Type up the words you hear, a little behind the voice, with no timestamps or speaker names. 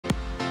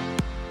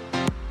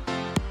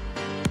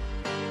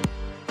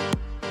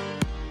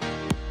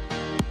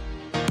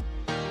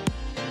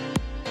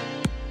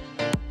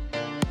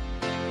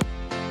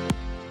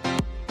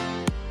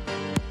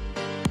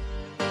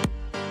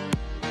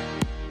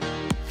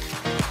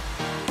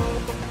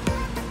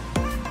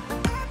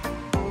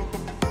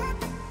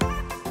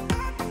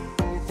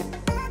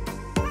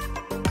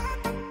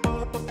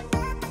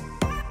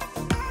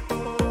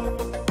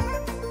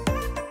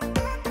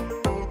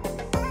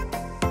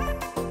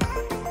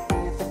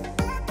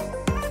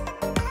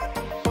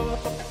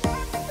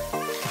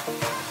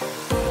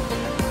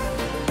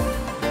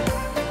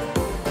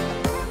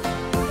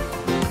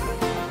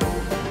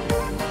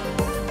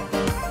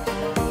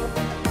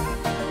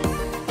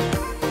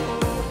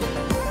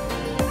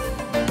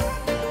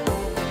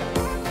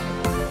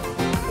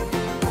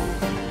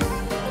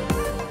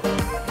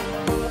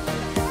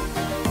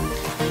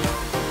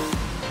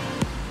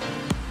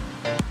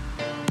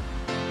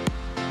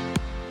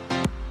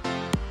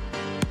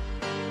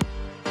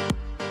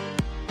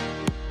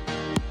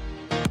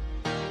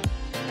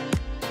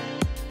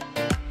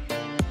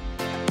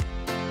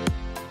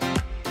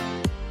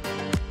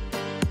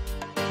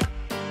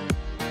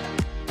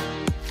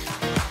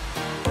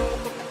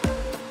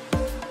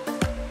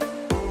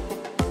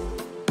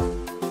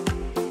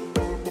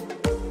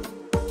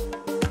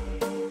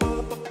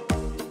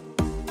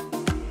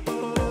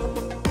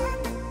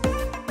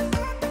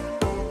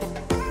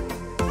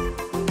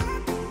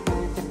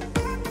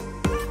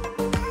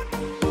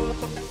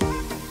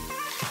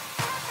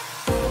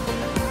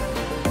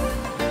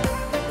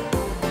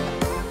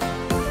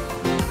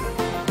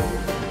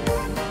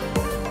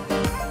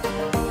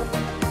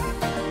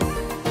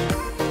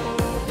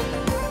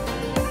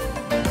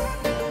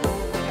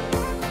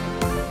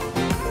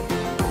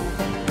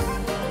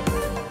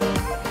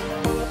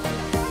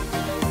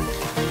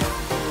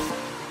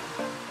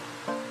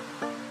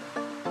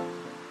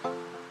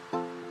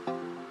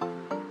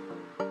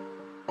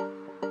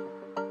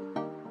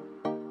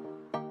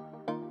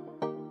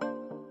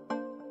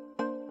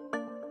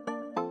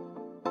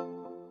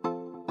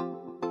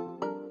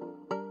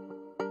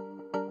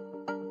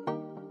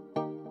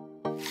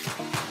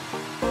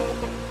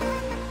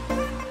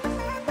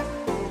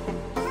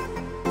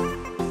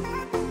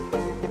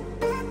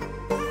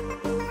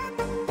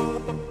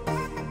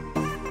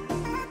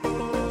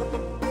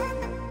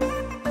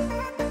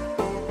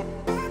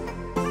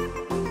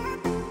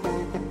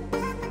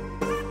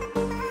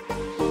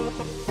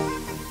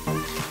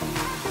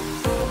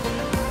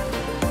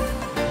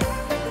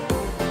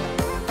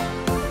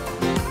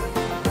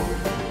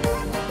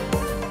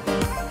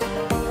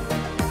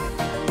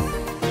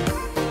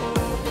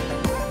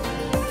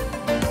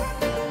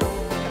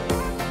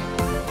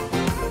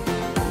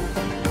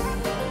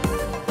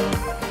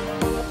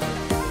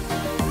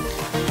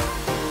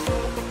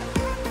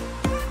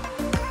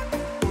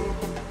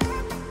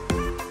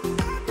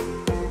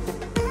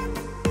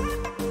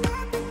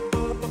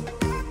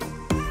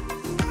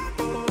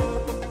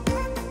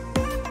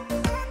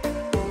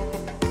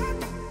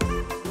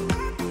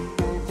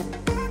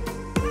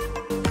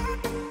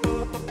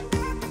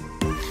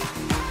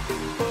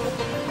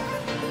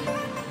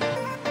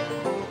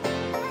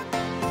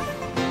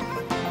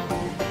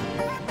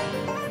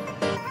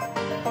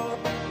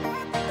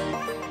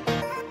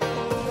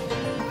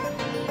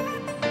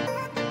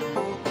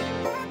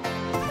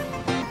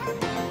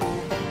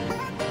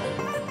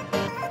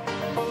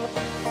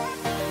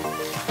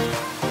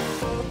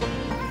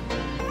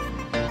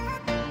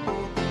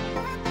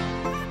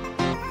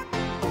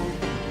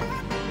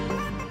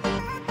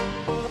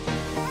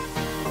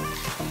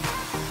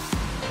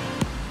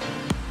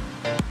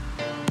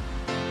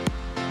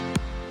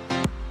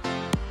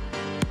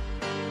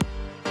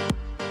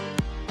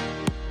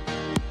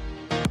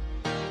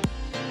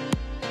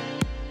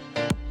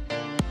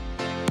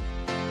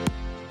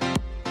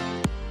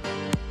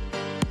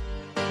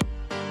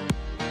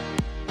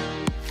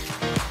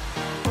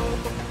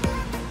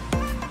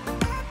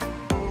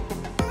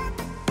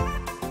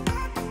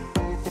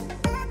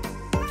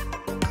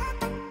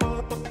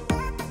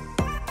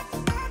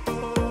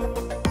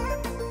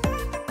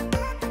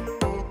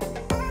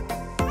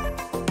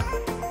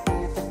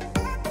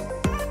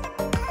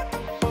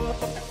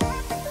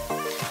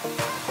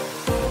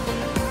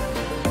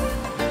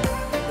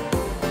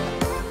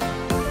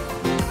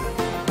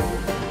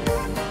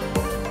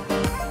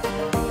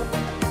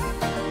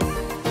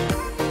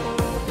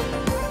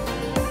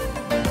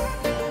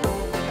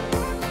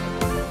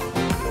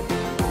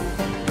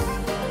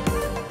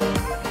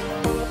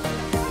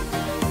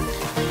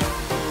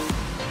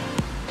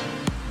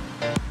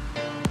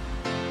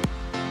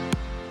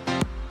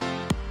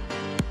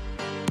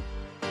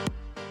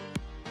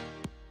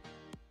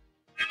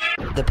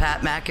The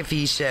Pat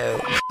McAfee Show.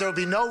 There'll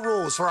be no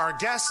rules for our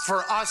guests,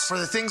 for us, for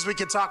the things we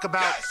can talk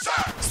about.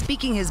 Yes,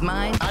 speaking his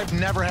mind. I've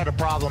never had a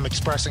problem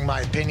expressing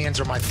my opinions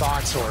or my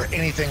thoughts or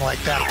anything like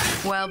that.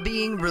 While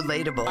being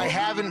relatable. I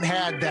haven't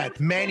had that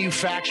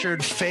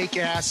manufactured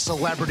fake-ass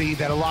celebrity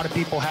that a lot of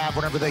people have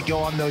whenever they go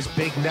on those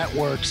big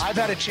networks. I've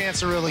had a chance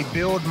to really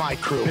build my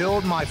crew,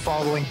 build my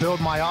following, build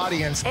my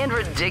audience. And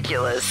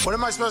ridiculous. What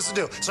am I supposed to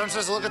do? So I'm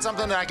supposed to look at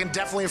something that I can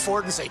definitely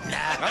afford and say, nah.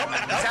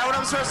 Is that what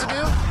I'm supposed to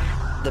do?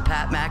 The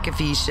Pat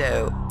McAfee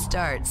Show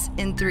starts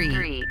in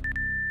 3,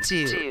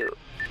 2,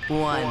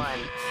 1.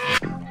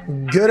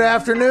 Good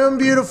afternoon,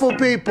 beautiful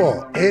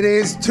people. It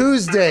is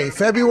Tuesday,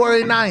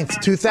 February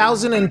 9th,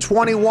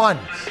 2021.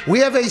 We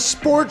have a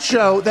sports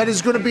show that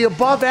is going to be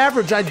above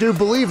average, I do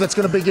believe. That's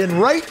going to begin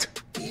right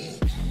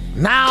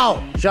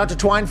now. Shout out to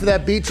Twine for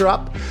that beat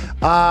drop.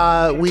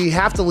 We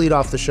have to lead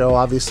off the show,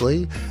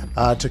 obviously,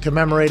 to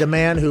commemorate a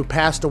man who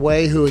passed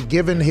away, who had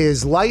given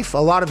his life, a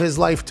lot of his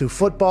life, to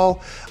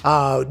football.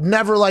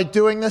 Never liked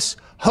doing this.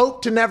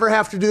 Hope to never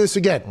have to do this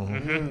again.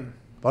 Mm-hmm.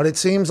 But it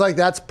seems like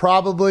that's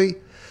probably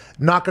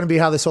not going to be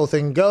how this whole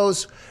thing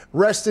goes.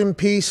 Rest in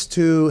peace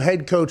to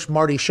head coach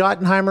Marty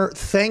Schottenheimer.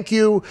 Thank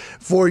you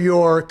for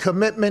your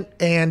commitment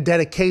and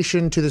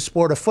dedication to the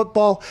sport of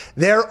football.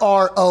 There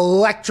are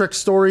electric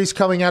stories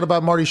coming out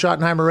about Marty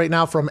Schottenheimer right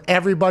now from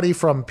everybody,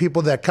 from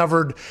people that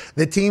covered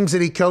the teams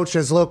that he coached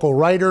as local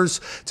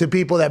writers, to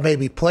people that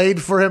maybe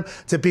played for him,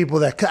 to people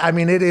that,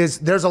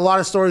 there's a lot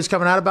of stories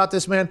coming out about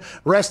this man.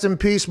 Rest in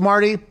peace,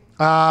 Marty.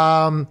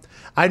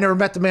 I never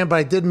met the man, but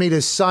I did meet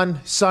his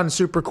son.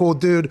 Super cool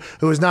dude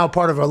who is now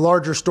part of a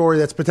larger story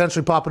that's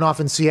potentially popping off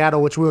in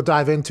Seattle, which we'll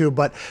dive into.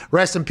 But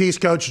rest in peace,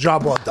 Coach.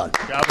 Job well done.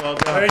 Job well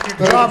done. Thank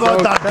you, Job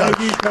well done, Coach. Thank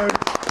you, Coach.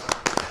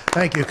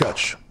 Thank you,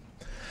 Coach.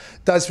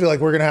 Does feel like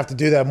we're going to have to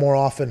do that more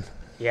often.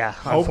 Yeah,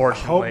 Hope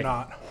unfortunately.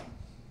 not.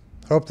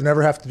 Hope to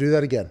never have to do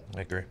that again.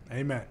 I agree.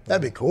 Amen.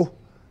 That'd be cool.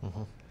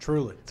 Mm-hmm.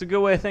 Truly. It's a good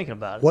way of thinking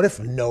about it. What if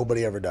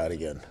nobody ever died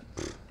again?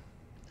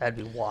 That'd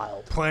be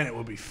wild. Planet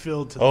would be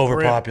filled to the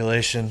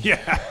Overpopulation. brim.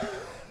 Yeah.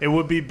 It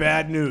would be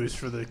bad news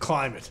for the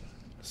climate.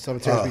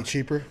 Cemeteries be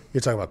cheaper. You're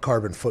talking about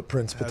carbon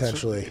footprints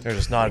potentially. There's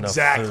just not enough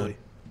food.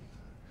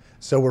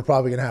 So we're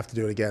probably going to have to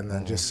do it again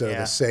then, just so Yeah.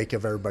 the sake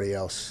of everybody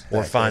else.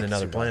 Or that find they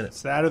another survive. planet.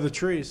 It's that or the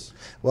trees.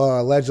 Well,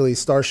 allegedly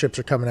starships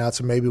are coming out,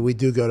 so maybe we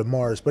do go to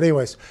Mars. But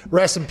anyways,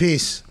 rest in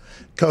peace,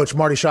 Coach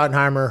Marty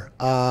Schottenheimer.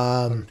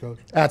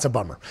 That's a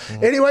bummer.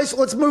 Anyways,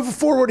 let's move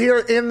forward here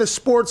in the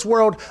sports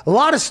world. A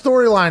lot of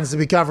storylines to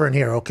be covering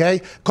here,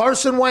 okay?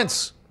 Carson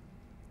Wentz.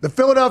 The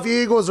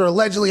Philadelphia Eagles are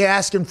allegedly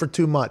asking for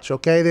too much,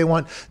 okay? They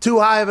want too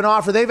high of an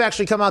offer. They've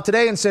actually come out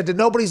today and said that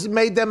nobody's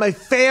made them a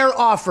fair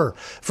offer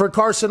for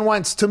Carson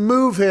Wentz to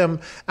move him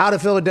out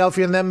of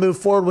Philadelphia and then move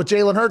forward with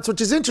Jalen Hurts,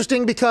 which is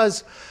interesting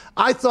because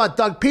I thought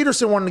Doug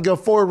Peterson wanted to go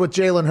forward with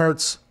Jalen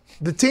Hurts.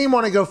 The team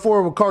want to go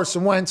forward with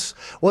Carson Wentz.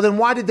 Well, then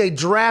why did they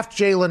draft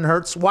Jalen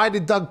Hurts? Why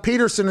did Doug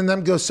Peterson and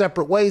them go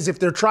separate ways? If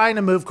they're trying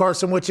to move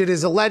Carson, which it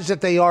is alleged that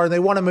they are, and they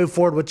want to move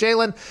forward with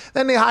Jalen,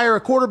 then they hire a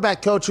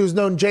quarterback coach who's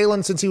known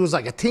Jalen since he was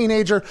like a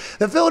teenager.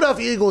 The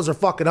Philadelphia Eagles are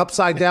fucking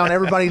upside down.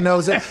 Everybody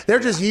knows it. They're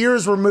just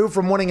years removed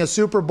from winning a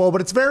Super Bowl.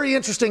 But it's very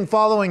interesting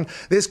following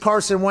this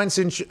Carson Wentz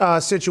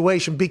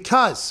situation,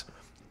 because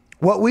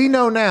what we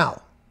know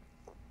now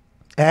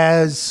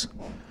as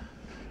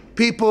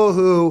people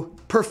who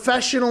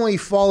professionally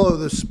follow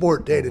the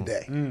sport day to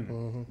day.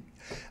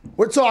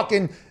 We're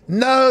talking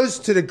nose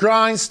to the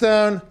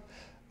grindstone,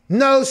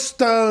 no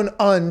stone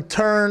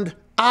unturned,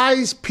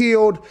 eyes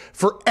peeled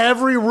for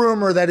every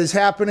rumor that is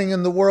happening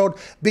in the world,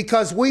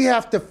 because we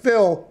have to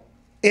fill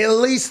at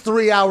least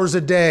 3 hours a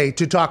day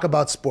to talk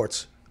about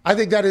sports. I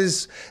think that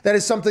is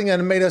something that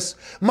made us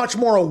much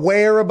more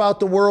aware about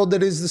the world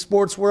that is the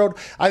sports world.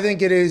 I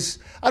think it is,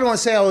 I don't want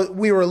to say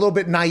we were a little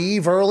bit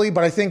naive early,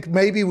 but I think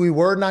maybe we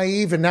were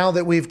naive. And now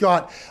that we've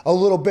got a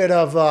little bit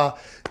of,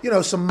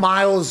 some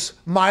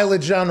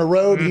mileage down the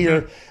road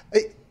here,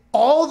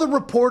 all the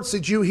reports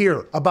that you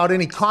hear about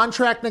any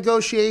contract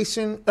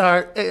negotiations,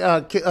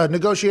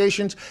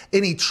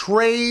 any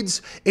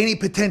trades, any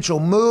potential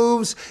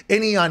moves,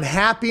 any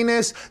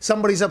unhappiness,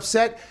 somebody's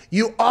upset,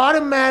 you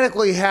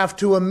automatically have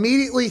to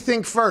immediately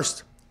think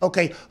first,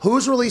 okay,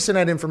 who's releasing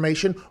that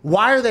information?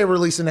 Why are they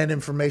releasing that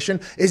information?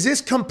 Is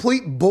this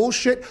complete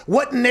bullshit?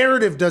 What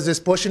narrative does this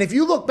push? And if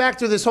you look back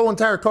through this whole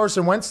entire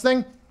Carson Wentz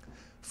thing,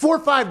 4 or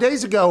 5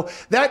 days ago,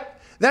 that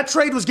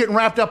trade was getting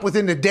wrapped up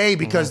within the day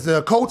because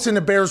the Colts and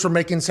the Bears were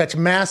making such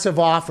massive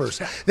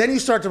offers. Then you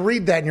start to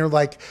read that and you're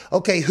like,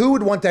 okay, who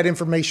would want that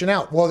information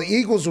out? Well, the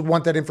Eagles would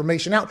want that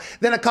information out.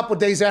 Then a couple of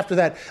days after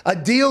that, a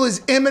deal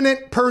is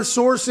imminent per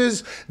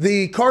sources.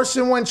 The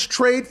Carson Wentz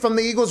trade from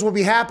the Eagles will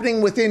be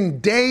happening within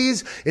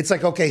days. It's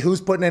like, okay,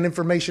 who's putting that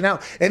information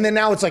out? And then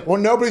now it's like,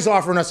 well, nobody's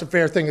offering us a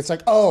fair thing. It's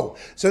like, oh,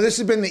 so this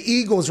has been the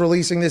Eagles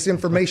releasing this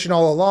information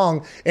all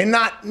along, and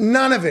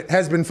none of it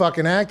has been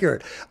fucking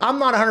accurate. I'm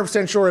not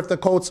 100% sure if the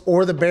Colts Colts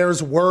or the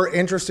Bears were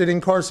interested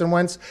in Carson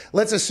Wentz.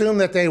 Let's assume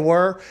that they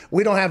were.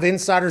 We don't have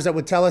insiders that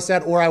would tell us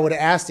that, or I would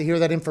ask to hear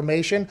that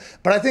information.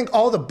 But I think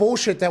all the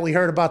bullshit that we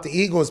heard about the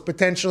Eagles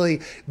potentially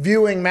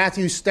viewing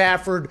Matthew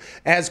Stafford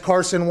as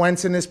Carson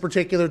Wentz in this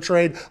particular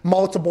trade,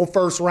 multiple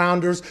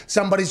first-rounders,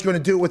 somebody's going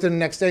to do it within the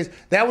next days.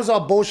 That was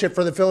all bullshit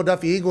for the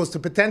Philadelphia Eagles to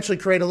potentially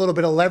create a little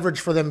bit of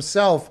leverage for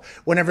themselves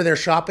whenever they're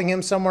shopping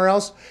him somewhere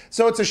else.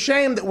 So it's a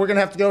shame that we're going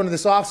to have to go into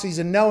this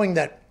offseason knowing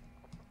that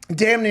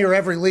damn near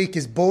every leak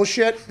is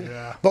bullshit,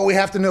 but we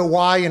have to know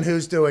why and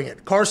who's doing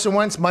it. Carson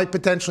Wentz might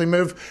potentially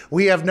move.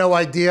 We have no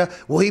idea.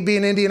 Will he be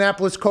an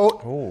Indianapolis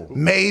Colt? Ooh.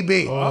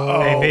 Maybe.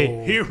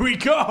 Maybe. Here we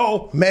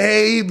go.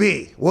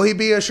 Maybe. Will he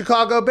be a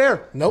Chicago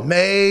Bear? Nope.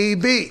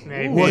 Maybe.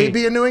 Will he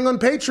be a New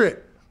England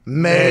Patriot?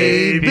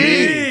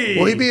 Maybe.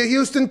 Will he be a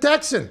Houston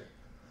Texan?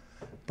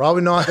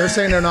 Probably not. They're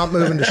saying they're not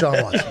moving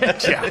Deshaun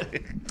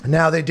Watson.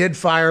 Now, they did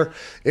fire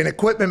an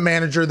equipment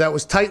manager that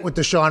was tight with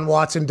Deshaun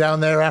Watson down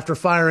there after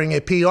firing a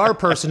PR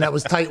person that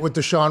was tight with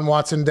Deshaun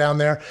Watson down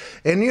there.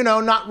 And, you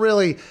know, not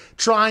really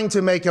trying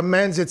to make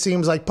amends, it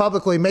seems like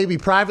publicly. Maybe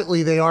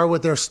privately they are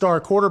with their star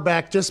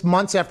quarterback just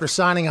months after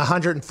signing a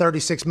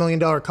 $136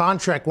 million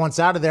contract once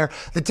out of there.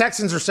 The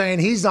Texans are saying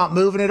he's not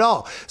moving at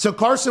all. So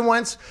Carson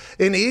Wentz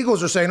and the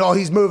Eagles are saying, oh,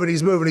 he's moving,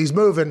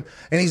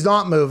 and he's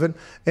not moving.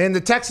 And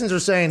the Texans are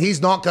saying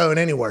he's not going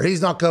anywhere.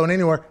 He's not going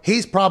anywhere.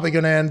 He's probably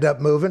going to end up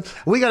moving.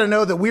 We got to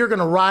know that we're going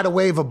to ride a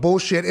wave of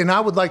bullshit. And I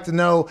would like to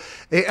know,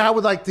 I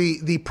would like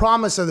the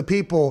promise of the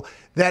people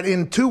that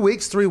in 2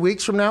 weeks, 3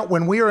 weeks from now,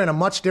 when we are in a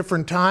much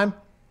different time,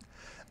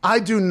 I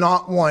do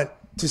not want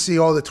to see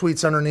all the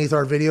tweets underneath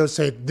our videos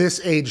say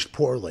this aged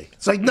poorly.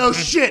 It's like, no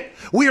shit.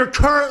 We are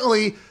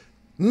currently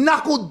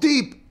knuckle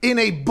deep in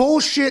a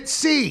bullshit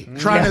sea,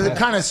 trying to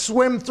kind of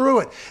swim through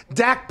it.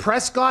 Dak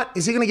Prescott,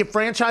 is he going to get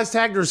franchise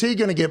tagged or is he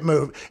going to get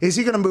moved? Is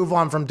he going to move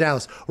on from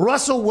Dallas?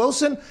 Russell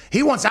Wilson,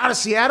 he wants out of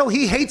Seattle.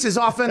 He hates his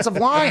offensive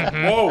line.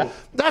 Whoa.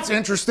 That's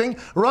interesting.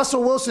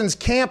 Russell Wilson's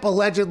camp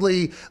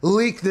allegedly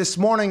leaked this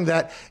morning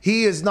that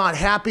he is not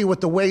happy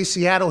with the way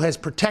Seattle has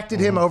protected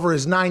him over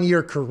his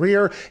 9-year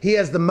career. He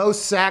has the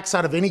most sacks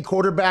out of any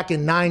quarterback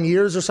in 9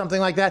 years or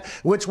something like that,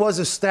 which was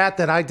a stat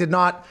that I did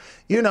not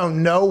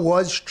know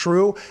was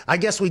true. I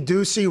guess we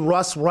do see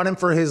Russ running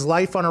for his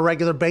life on a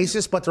regular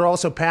basis, but they're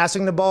also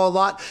passing the ball a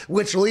lot,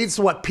 which leads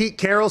to what Pete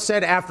Carroll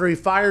said after he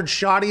fired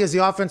Shoddy as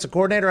the offensive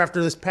coordinator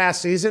after this past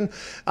season.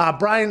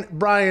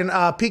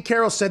 Pete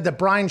Carroll said that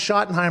Brian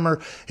Schottenheimer,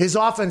 his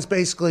offense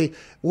basically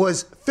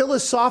was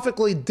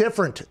philosophically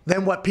different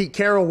than what Pete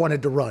Carroll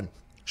wanted to run.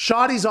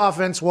 Shoddy's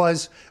offense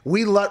was,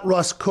 we let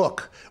Russ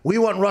cook. We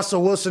want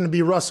Russell Wilson to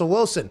be Russell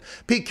Wilson.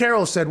 Pete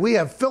Carroll said, we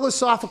have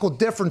philosophical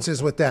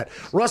differences with that.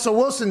 Russell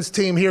Wilson's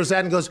team hears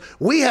that and goes,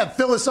 we have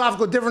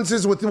philosophical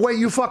differences with the way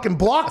you fucking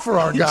block for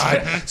our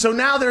guy. So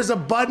now there's a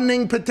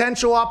budding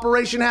potential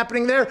operation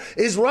happening there.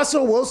 Is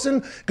Russell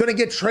Wilson going to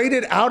get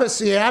traded out of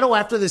Seattle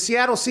after the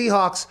Seattle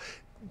Seahawks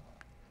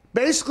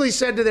basically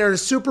said to their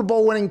Super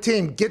Bowl winning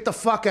team, get the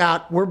fuck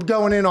out. We're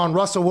going in on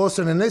Russell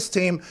Wilson and this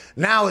team.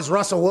 Now is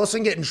Russell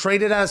Wilson getting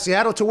traded out of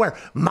Seattle to where?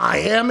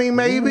 Miami,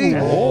 maybe? He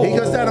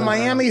goes down to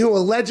Miami, who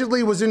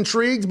allegedly was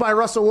intrigued by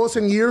Russell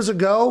Wilson years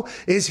ago.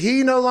 Is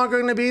he no longer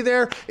going to be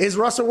there? Is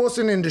Russell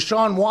Wilson and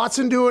Deshaun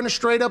Watson doing a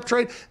straight up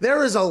trade?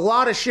 There is a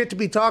lot of shit to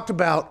be talked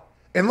about.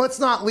 And let's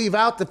not leave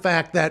out the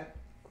fact that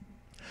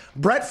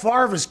Brett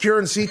Favre is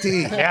curing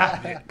CTE.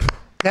 Yeah.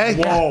 Okay?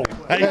 Whoa.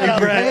 Thank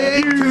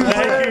you,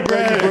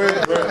 Brett.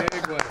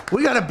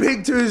 We got a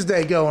big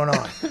Tuesday going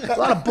on. A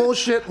lot of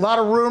bullshit, a lot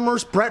of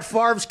rumors. Brett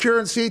Favre's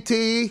curing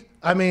CTE.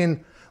 I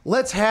mean,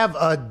 let's have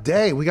a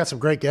day. We got some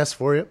great guests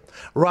for you.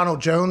 Ronald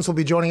Jones will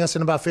be joining us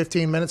in about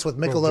 15 minutes with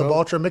Michelob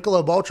Ultra.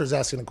 Michelob Ultra is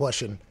asking a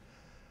question.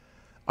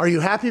 Are you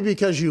happy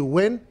because you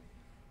win?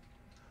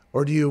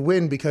 Or do you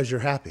win because you're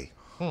happy?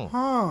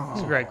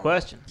 That's a great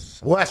question.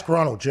 We'll ask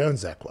Ronald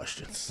Jones that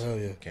question. Oh,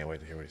 yeah. Can't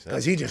wait to hear what he says.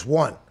 Because he just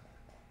won.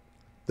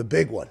 The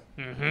big one.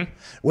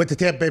 With the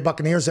Tampa Bay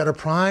Buccaneers that are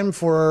primed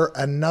for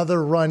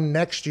another run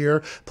next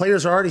year.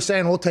 Players are already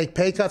saying, we'll take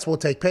pay cuts, we'll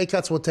take pay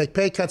cuts, we'll take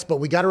pay cuts. But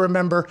we got to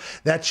remember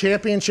that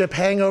championship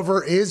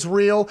hangover is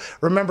real.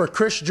 Remember,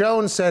 Chris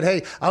Jones said,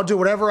 hey, I'll do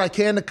whatever I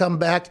can to come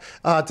back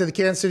to the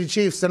Kansas City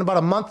Chiefs. Then about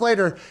a month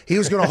later, he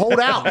was going to hold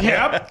out.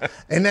 Yep.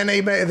 And then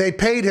they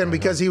paid him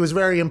because he was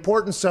very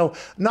important. So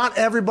not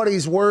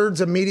everybody's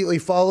words immediately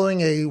following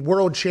a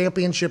world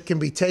championship can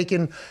be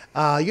taken,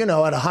 at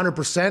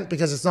 100%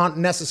 because it's not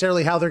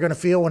necessarily how they're going to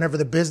feel whenever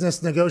the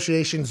business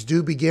negotiations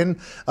do begin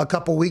a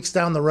couple weeks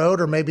down the road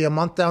or maybe a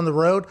month down the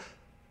road.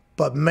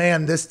 But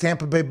man, this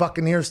Tampa Bay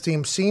Buccaneers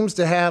team seems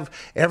to have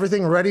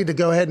everything ready to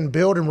go ahead and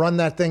build and run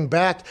that thing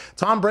back.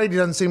 Tom Brady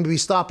doesn't seem to be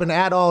stopping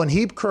at all, and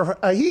he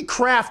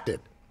crafted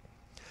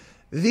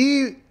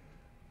the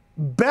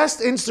best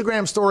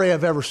Instagram story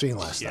I've ever seen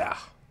last night.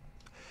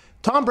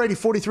 Tom Brady,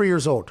 43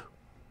 years old.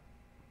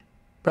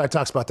 Brad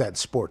talks about that in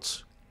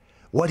sports.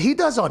 What he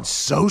does on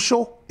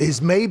social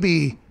is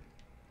maybe,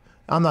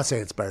 I'm not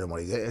saying it's better than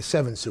what he did.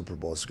 7 Super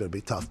Bowls is going to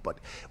be tough, but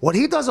what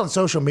he does on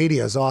social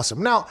media is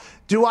awesome. Now,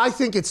 do I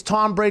think it's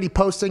Tom Brady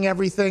posting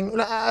everything?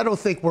 I don't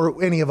think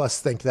any of us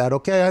think that,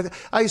 okay?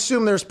 I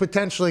assume there's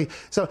potentially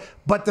so,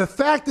 but the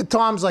fact that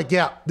Tom's like,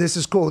 yeah, this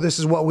is cool. This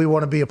is what we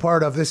want to be a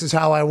part of. This is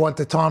how I want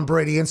the Tom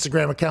Brady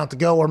Instagram account to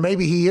go, or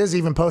maybe he is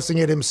even posting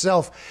it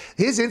himself.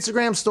 His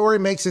Instagram story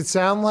makes it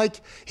sound like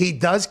he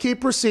does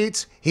keep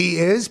receipts. He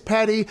is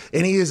petty,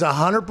 and he is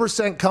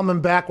 100%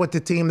 coming back with the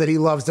team that he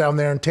loves down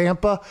there in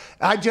Tampa.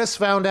 I just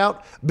found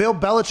out Bill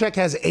Belichick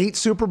has 8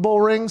 Super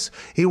Bowl rings.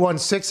 He won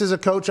 6 as a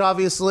coach,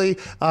 obviously,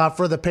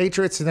 for the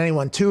Patriots, and then he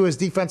won 2 as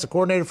defensive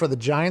coordinator for the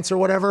Giants or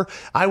whatever.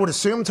 I would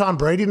assume Tom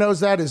Brady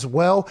knows that as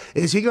well.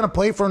 Is he going to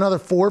play for another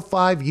 4 or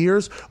 5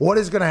 years? What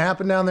is going to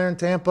happen down there in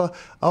Tampa?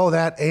 Oh,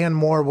 that and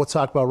more we'll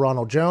talk about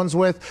Ronald Jones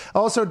with.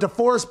 Also,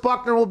 DeForest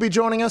Buckner will be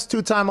joining us,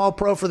 2-time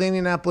All-Pro for the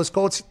Indianapolis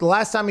Colts. The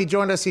last time he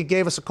joined us, he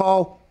gave us a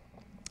call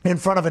in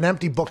front of an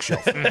empty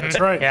bookshelf. That's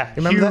right. Yeah,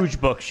 Remember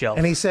huge bookshelf.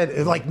 And he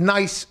said, like,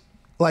 nice,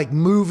 like,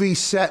 movie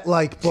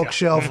set-like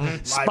bookshelf.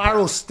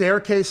 Spiral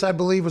staircase, I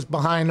believe, was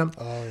behind him.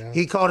 Oh, yeah.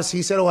 He called us.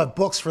 He said, I'll have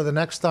books for the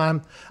next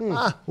time.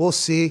 We'll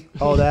see.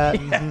 All that.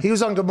 He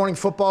was on Good Morning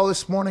Football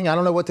this morning. I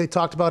don't know what they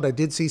talked about. I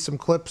did see some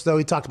clips, though.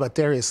 He talked about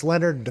Darius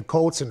Leonard and the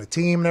Colts and the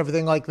team and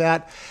everything like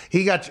that.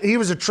 He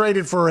was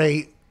traded for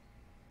a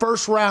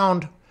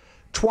first-round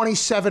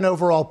 27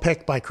 overall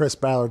pick by Chris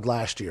Ballard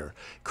last year.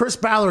 Chris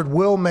Ballard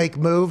will make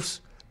moves.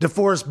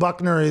 DeForest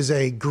Buckner is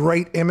a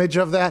great image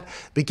of that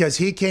because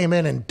he came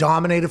in and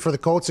dominated for the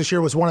Colts this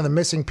year, was one of the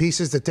missing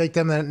pieces to take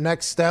them that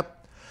next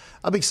step.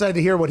 I'll be excited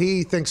to hear what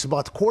he thinks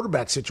about the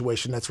quarterback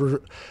situation that's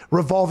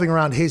revolving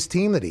around his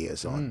team that he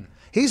is on.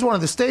 He's one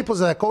of the staples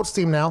of that Colts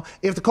team now.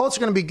 If the Colts are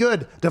going to be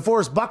good,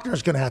 DeForest Buckner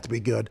is going to have to be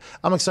good.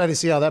 I'm excited to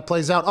see how that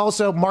plays out.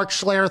 Also, Mark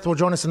Schlereth will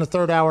join us in the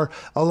third hour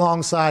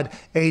alongside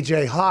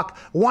AJ Hawk.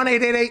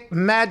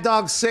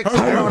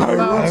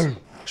 1-888-MAD-DOG-6.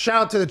 Shout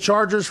out to the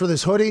Chargers for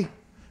this hoodie.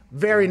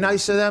 Very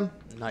nice of them.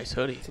 Nice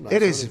hoodie.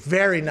 It is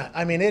very nice.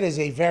 I mean, it is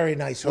a very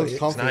nice hoodie.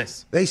 It's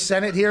nice. They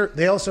sent it here.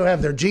 They also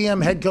have their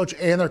GM, head coach,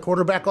 and their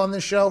quarterback on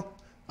this show.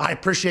 I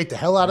appreciate the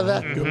hell out of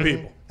that. Good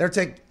people. They're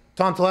taking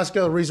Tom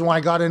Telesco, the reason why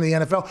I got into the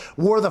NFL,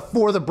 wore the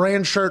For the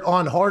Brand shirt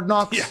on Hard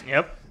Knocks. Yeah.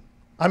 Yep.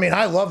 I mean,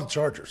 I love the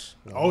Chargers.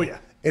 Oh, yeah.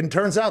 And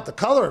turns out the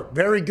color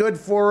very good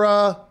for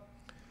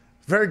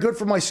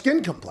my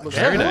skin complexion.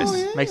 Very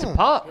nice. Makes it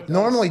pop.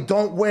 Normally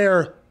don't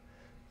wear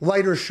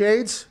lighter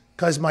shades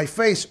because my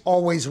face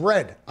always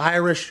red.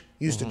 Irish,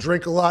 used to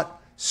drink a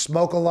lot,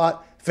 smoke a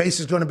lot. Face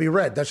is going to be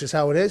red. That's just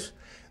how it is.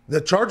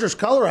 The Chargers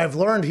color, I've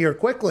learned here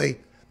quickly,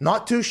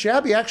 not too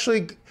shabby.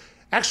 Actually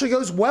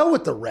goes well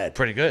with the red.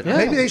 Pretty good. Yeah.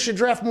 Maybe they should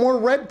draft more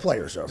red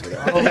players over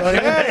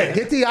there.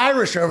 Get the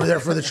Irish over there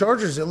for the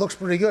Chargers. It looks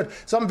pretty good.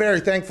 So I'm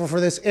very thankful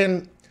for this.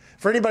 And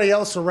for anybody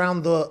else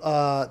around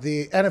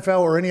the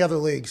NFL or any other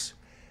leagues,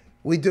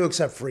 we do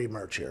accept free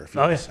merch here.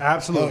 Oh, yeah.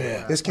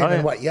 Absolutely. This came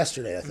in,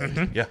 yesterday, I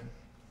think. Yeah.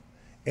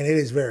 And it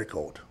is very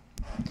cold.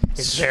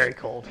 It's very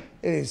cold.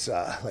 It is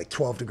like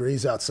 12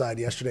 degrees outside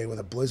yesterday with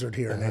a blizzard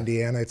here in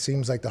Indiana. It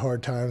seems like the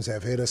hard times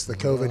have hit us. The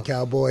COVID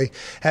cowboy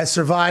has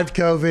survived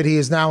COVID. He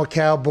is now a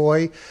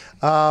cowboy.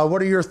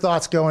 What are your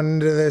thoughts going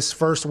into this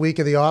first week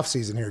of the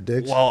offseason here,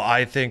 Diggs? Well,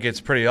 I think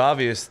it's pretty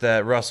obvious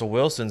that Russell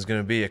Wilson's going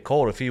to be a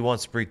Colt. If he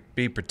wants to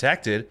be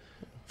protected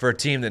for a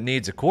team that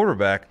needs a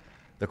quarterback,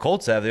 the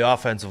Colts have the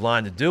offensive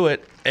line to do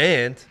it.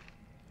 And,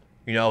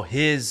 you know,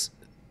 his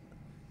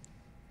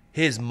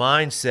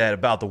mindset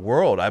about the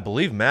world, I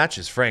believe,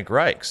 matches Frank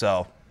Reich.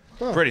 So,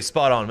 pretty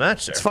spot-on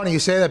match there. It's funny you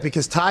say that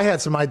because Ty had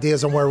some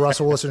ideas on where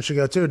Russell Wilson should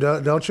go too,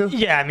 don't you?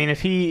 Yeah, I mean,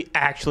 if he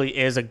actually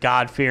is a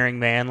God-fearing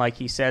man like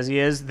he says he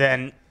is,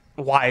 then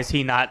why is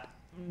he not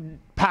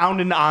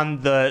pounding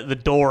on the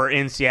door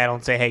in Seattle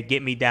and say, hey,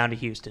 get me down to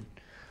Houston?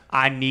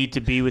 I need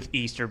to be with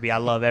Easterby. I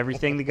love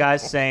everything the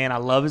guy's saying. I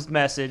love his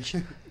message.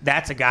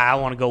 That's a guy I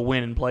want to go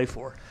win and play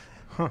for.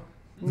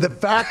 The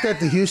fact that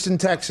the Houston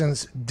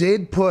Texans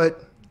did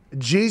put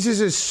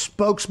Jesus'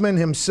 spokesman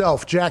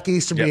himself, Jack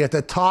Easterby, at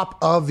the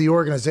top of the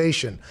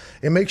organization.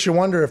 It makes you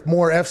wonder if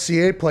more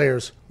FCA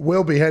players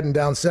will be heading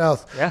down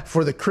south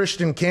for the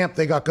Christian camp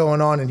they got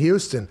going on in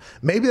Houston.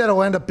 Maybe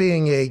that'll end up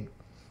being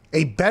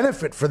a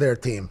benefit for their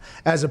team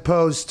as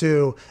opposed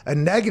to a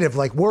negative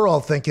like we're all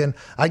thinking.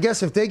 I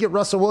guess if they get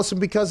Russell Wilson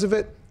because of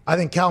it, I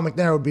think Cal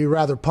McNair would be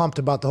rather pumped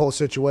about the whole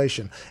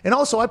situation. And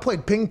also, I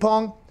played ping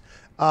pong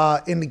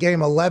in the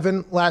game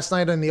 11 last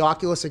night in the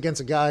Oculus against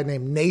a guy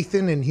named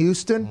Nathan in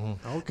Houston.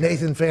 Okay.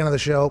 Nathan, fan of the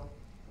show,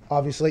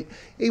 obviously.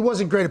 He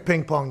wasn't great at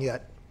ping pong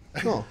yet.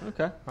 Oh,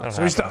 okay.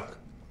 So he's stuck.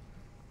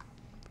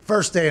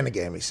 First day in the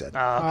game, he said.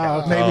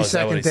 Okay. Maybe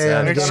second day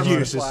on the game.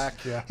 Excuses.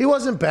 He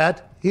wasn't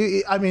bad.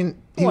 He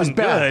was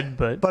bad.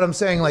 good, but I'm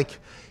saying, like,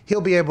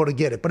 he'll be able to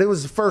get it. But it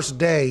was the first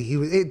day.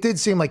 It did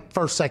seem like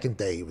second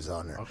day he was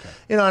on there. Okay.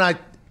 You know, and I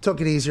took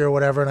it easy or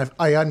whatever, and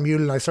I unmuted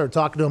and I started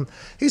talking to him.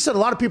 He said a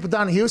lot of people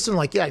down in Houston,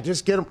 like, yeah,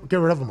 just get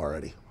rid of them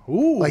already.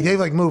 Ooh. Like,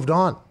 they've, moved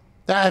on.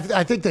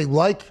 I think they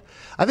like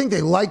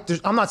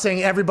I'm not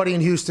saying everybody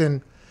in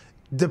Houston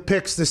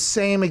depicts the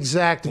same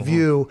exact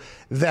view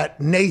that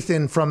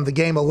Nathan from the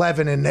game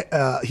 11 in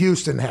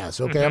Houston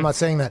has. Okay, I'm not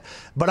saying that,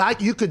 but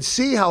you could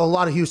see how a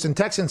lot of Houston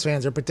Texans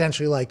fans are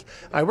potentially like,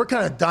 all right, we're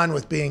kind of done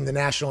with being the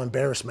national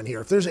embarrassment here.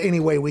 If there's any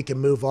way we can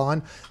move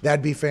on,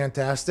 that'd be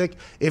fantastic.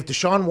 If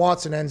Deshaun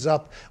Watson ends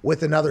up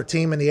with another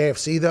team in the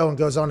AFC though and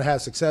goes on to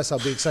have success, I'll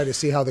be excited to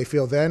see how they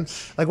feel then.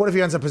 Like, what if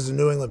he ends up as a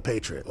New England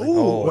Patriot? Like,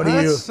 Ooh,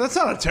 that's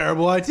not a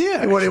terrible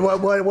idea.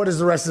 What does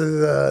the rest of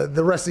the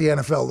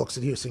NFL looks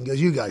at Houston and goes,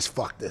 you guys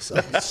fucked this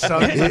up.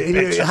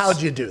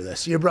 How'd you do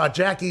this? You brought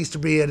Jack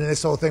Easterby in and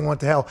this whole thing went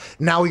to hell.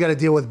 Now we got to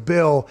deal with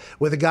Bill,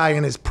 with a guy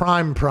in his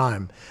prime.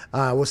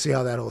 We'll see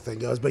how that whole thing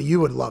goes. But you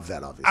would love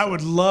that, obviously. I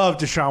would love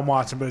Deshaun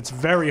Watson, but it's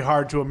very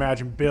hard to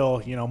imagine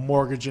Bill,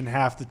 mortgaging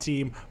half the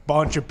team,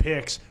 bunch of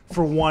picks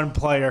for one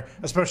player,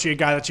 especially a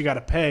guy that you got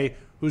to pay.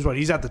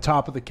 He's at the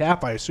top of the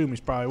cap. I assume he's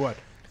probably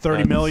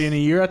 $30 million a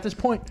year at this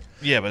point.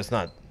 Yeah, but it's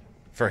not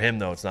for him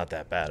though. It's not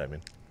that bad. I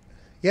mean.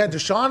 Yeah,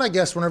 Deshaun, I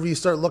guess, whenever you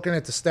start looking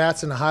at the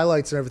stats and the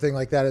highlights and everything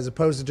like that, as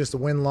opposed to just a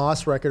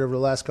win-loss record over the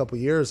last couple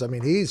of years, I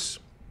mean, he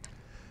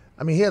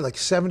had like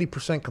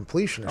 70%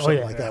 completion or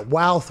something like that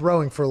while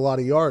throwing for a lot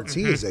of yards.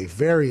 He is a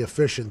very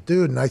efficient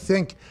dude, and I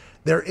think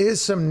there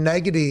is some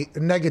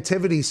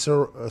negativity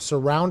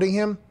surrounding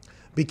him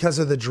because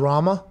of the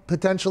drama,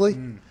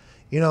 potentially.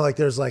 Like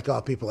there's like,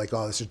 people like,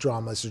 this is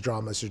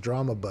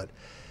drama, but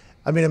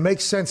I mean, it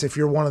makes sense if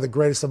you're one of the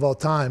greatest of all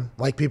time,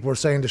 like people are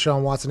saying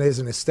Deshaun Watson is,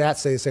 and his stats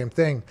say the same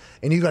thing,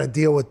 and you got to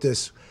deal with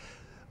this,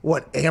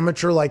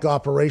 amateur-like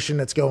operation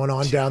that's going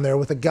on down there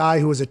with a guy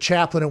who was a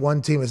chaplain at one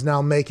team is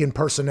now making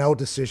personnel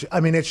decisions. I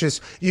mean, it's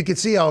just, you could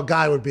see how a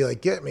guy would be like,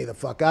 get me the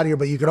fuck out of here,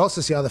 but you could also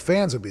see how the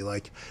fans would be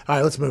like, all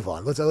right, let's move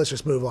on. Let's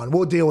just move on.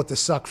 We'll deal with the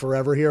suck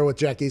forever here with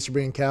Jack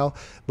Easterby and Cal,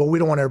 but we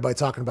don't want everybody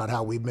talking about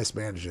how we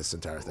mismanaged this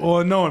entire thing.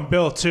 Well, knowing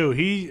Bill, too,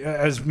 he,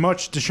 as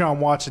much Deshaun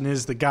Watson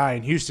is the guy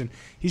in Houston,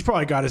 he's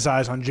probably got his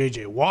eyes on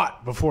J.J.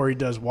 Watt before he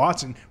does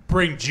Watson.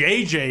 Bring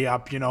J.J.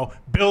 up,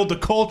 build the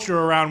culture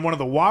around one of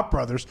the Watt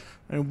brothers,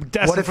 and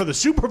destined for the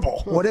Super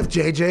Bowl. What if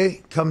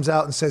J.J. comes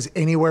out and says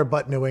anywhere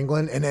but New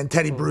England, and then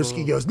Teddy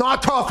Bruschi goes,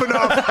 not tough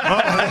enough?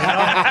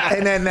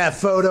 And then that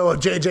photo of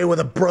J.J. with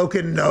a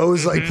broken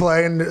nose, like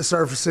playing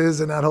surfaces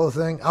and that whole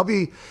thing.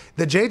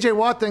 The J.J.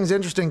 Watt thing's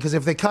interesting because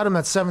if they cut him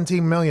at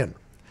 $17 million,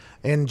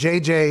 and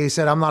JJ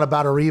said, I'm not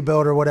about a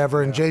rebuild or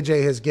whatever. And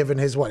JJ has given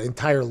his,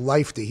 entire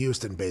life to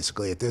Houston,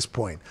 basically, at this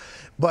point.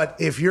 But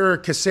if you're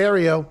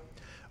Caserio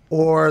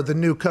or the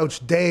new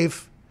coach,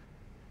 Dave,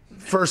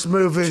 first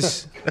move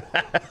is...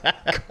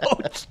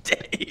 Coach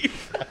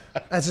Dave.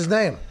 That's his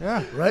name.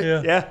 Yeah. Right?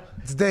 Yeah.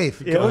 It's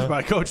Dave. Coached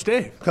by Coach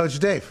Dave. Coach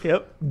Dave.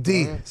 Yep.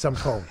 D, some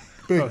call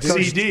him.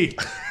 CD.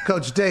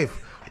 Coach Dave.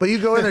 But you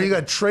go in there, you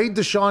got to trade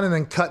Deshaun and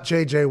then cut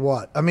J.J.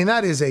 Watt. I mean,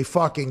 that is a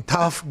fucking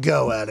tough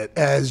go at it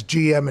as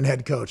GM and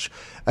head coach.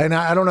 And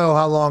I don't know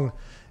how long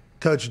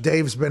Coach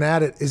Dave's been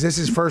at it. Is this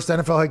his first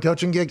NFL head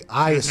coaching gig?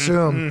 I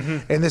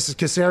assume. And this is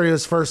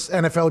Casario's first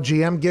NFL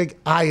GM gig?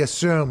 I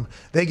assume.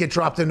 They get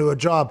dropped into a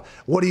job.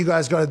 What do you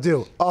guys got to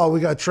do? Oh, we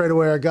got to trade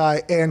away our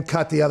guy and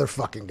cut the other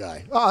fucking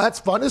guy. Oh,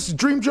 that's fun. This is a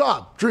dream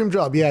job. Dream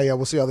job. Yeah,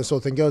 we'll see how this whole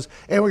thing goes.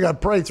 And we got to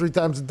pray 3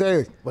 times a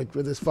day, like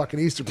with this fucking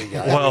Easterby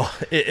guy. Well,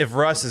 if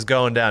Russ is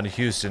going down to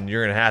Houston,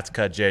 you're going to have to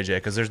cut JJ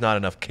because there's not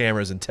enough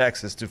cameras in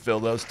Texas to fill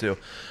those two.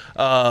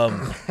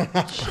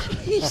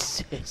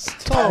 Jesus.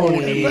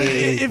 Tony.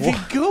 If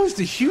he goes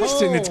to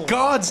Houston, it's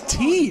God's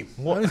team.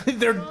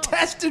 They're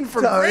testing for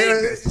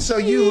greatness. So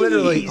you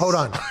literally, hold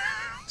on.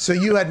 So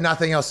you had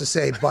nothing else to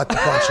say but the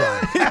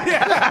punchline.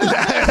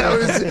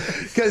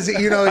 Because,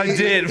 I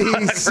did.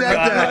 He said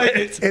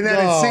that, and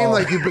then it seemed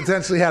like you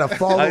potentially had a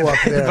follow-up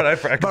there.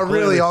 But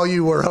really, all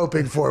you were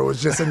hoping for was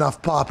just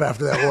enough pop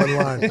after that one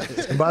line.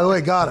 And by the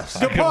way, got us.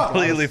 I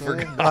completely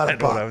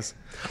forgot what I was.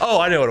 Oh,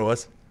 I know what it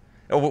was.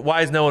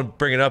 Why is no one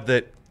bringing up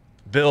that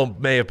Bill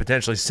may have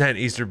potentially sent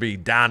Easterby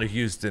down to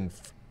Houston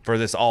for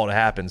this all to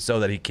happen so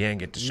that he can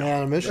get to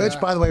Sean? Which,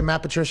 by the way,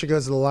 Matt Patricia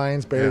goes to the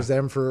Lions, bears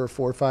them for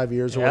 4 or 5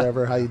 years or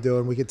whatever. How you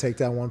doing? We could take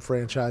down one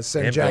franchise.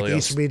 Send And Jack Billy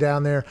Easterby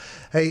down there.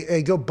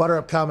 Hey, go butter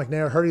up Cal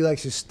McNair. Heard he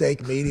likes his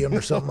steak medium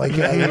or something like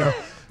that.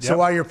 So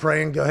while you're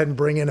praying, go ahead and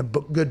bring in a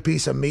good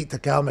piece of meat to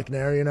Cal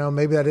McNair.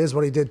 Maybe that is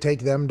what he did,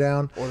 take them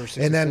down. Order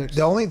 66. And then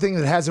the only thing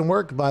that hasn't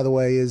worked, by the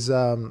way, is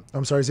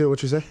I'm sorry, Zio,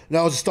 what you say?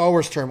 No, it's a Star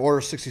Wars term,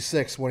 Order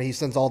 66, when he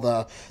sends all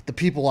the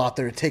people out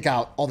there to take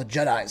out all the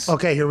Jedis.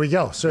 Okay, here we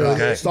go. So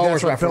Star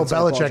Wars that's what Bill reference, I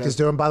Belichick apologize. is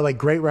doing. By the way,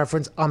 great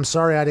reference. I'm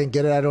sorry I didn't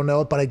get it. I don't know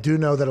it, but I do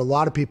know that a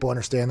lot of people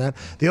understand that.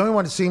 The only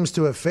one that seems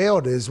to have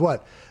failed is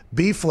what?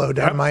 B-Flow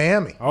down in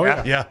Miami. Oh,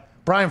 yeah. Yeah.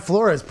 Brian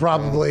Flores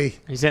probably.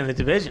 He's in the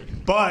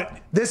division.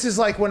 But This is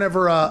like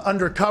whenever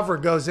Undercover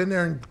goes in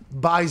there and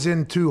buys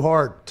in too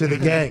hard to the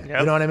gang.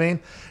 You know what I mean?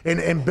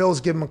 And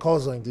Bill's giving him a call.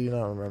 He's like, do you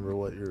not remember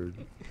what your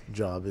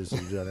job is?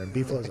 And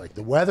B-Flow's like,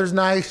 the weather's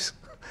nice.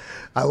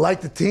 I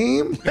like the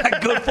team.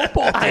 Good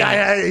football team.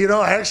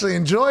 I actually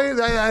enjoy it.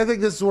 I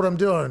think this is what I'm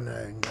doing.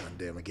 I'm gonna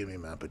damn it, give me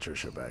Matt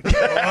Patricia back.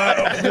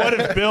 What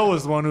if Bill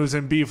was the one who was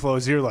in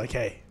B-Flow's ear like,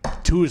 hey,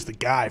 Tua is the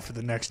guy for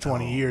the next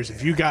 20 years.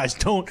 If you guys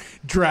don't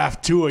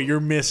draft Tua, you're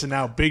missing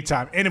out big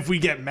time. And if we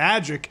get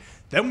Magic,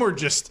 then we're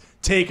just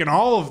taking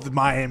all of the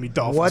Miami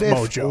Dolphins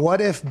mojo.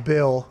 What if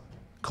Bill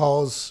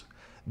calls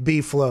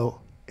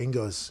B-Flow and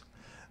goes,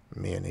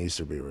 me and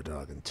Easterby were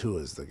talking,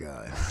 Tua's the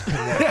guy.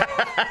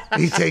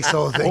 He takes the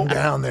whole thing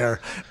down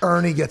there.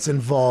 Ernie gets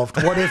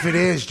involved. What if it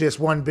is just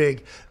one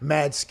big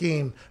mad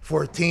scheme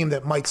for a team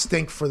that might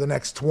stink for the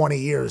next 20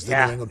 years,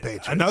 the New England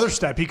Patriots? Another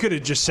step, he could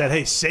have just said,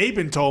 hey,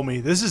 Saban told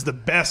me this is the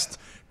best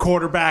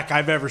quarterback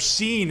I've ever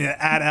seen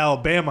at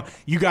Alabama.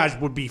 You guys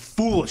would be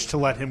foolish to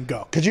let him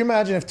go. Could you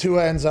imagine if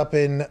Tua ends up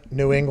in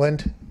New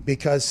England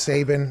because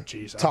Saban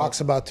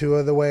talks about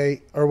Tua the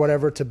way or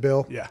whatever to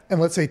Bill? Yeah. And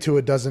let's say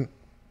Tua doesn't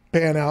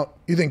pan out.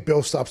 You think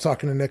Bill stops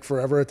talking to Nick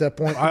forever at that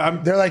point?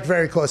 They're like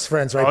very close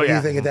friends, right? Oh, yeah.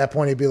 You think at that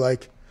point he'd be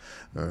like,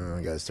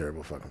 that guy's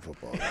terrible fucking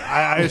football.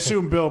 I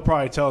assume Bill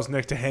probably tells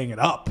Nick to hang it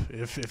up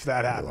if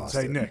that happens.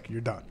 Hey, Nick, you're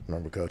done.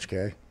 Remember Coach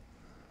K?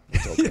 I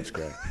told Coach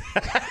K.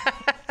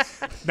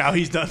 Now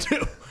he's done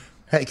too.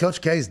 Hey, Coach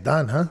K's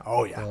done, huh?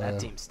 Oh, yeah. That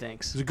team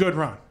stinks. It's a good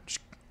run.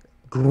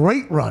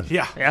 Great run.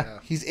 Yeah.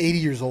 He's 80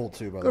 years old,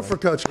 too, by the Good way. for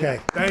Coach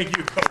K. Thank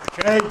you, Coach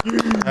K.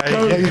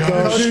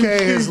 Coach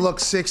K has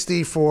looked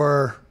 60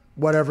 for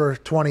whatever,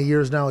 20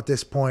 years now at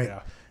this point.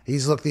 Yeah.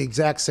 He's looked the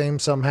exact same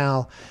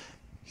somehow.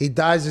 He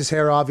dyes his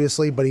hair,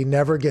 obviously, but he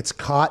never gets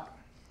caught.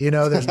 You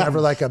know, there's never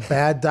like a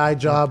bad dye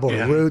job or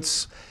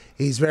roots.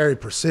 He's very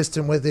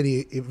persistent with it.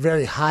 He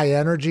very high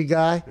energy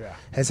guy. Yeah.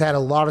 Has had a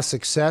lot of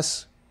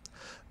success.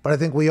 But I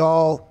think we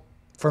all,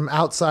 from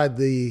outside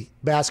the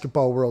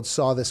basketball world,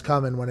 saw this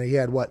coming when he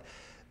had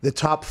the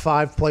top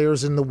 5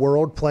 players in the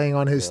world playing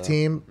on his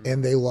team,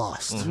 and they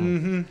lost.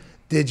 Mm-hmm.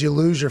 Did you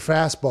lose your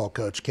fastball,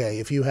 Coach K?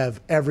 If you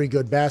have every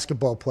good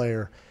basketball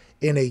player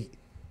in an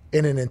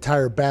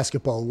entire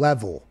basketball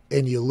level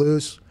and you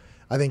lose,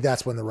 I think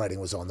that's when the writing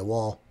was on the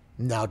wall.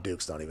 Now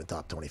Duke's not even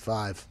top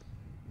 25.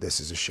 This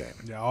is a shame.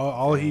 Yeah,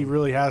 all he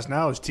really has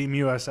now is Team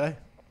USA.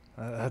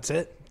 That's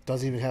it.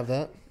 Doesn't even have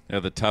that? Yeah,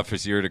 the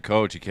toughest year to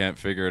coach. You can't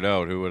figure it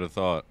out. Who would have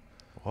thought?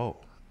 Whoa.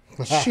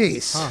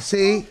 Jeez.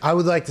 See, I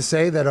would like to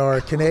say that our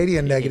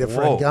Canadian negative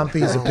friend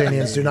Gumpy's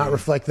opinions do not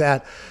reflect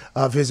that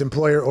of his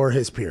employer or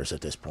his peers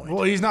at this point.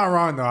 Well, he's not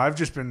wrong, though. I've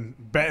just been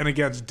betting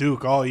against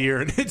Duke all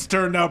year, and it's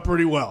turned out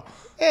pretty well.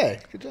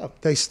 Hey, good job.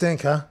 They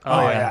stink, huh?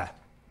 Oh, yeah.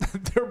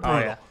 They're brutal.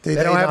 yeah. They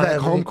They don't have not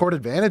that home any- court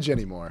advantage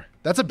anymore.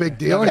 That's a big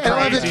deal. They don't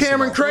have this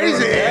Cameron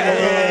Crazy.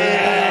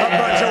 A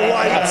bunch of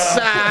white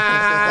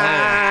socks.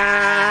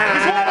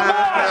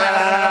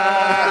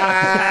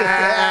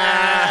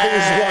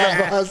 He's one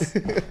of us.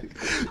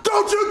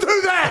 Don't you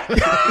do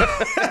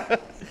that!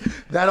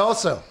 That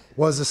also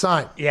was a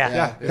sign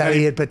Yeah. that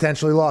he had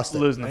potentially lost it.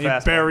 Losing the He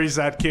fastball. buries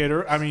that kid,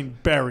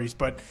 buries,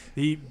 but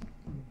he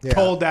Yeah.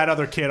 told that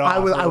other kid off. I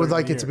would earlier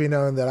like in it the to year. be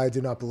known that I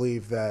do not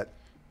believe that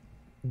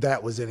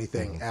was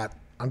anything at.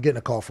 I'm getting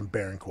a call from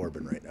Baron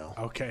Corbin right now.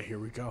 Okay, here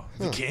we go.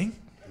 The king?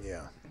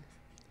 Yeah.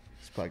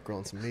 He's probably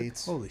growing some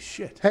meats. Holy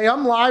shit. Hey,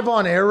 I'm live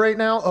on air right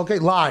now. Okay,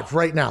 live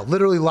right now.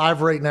 Literally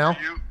live right now.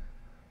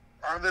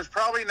 There's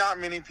probably not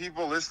many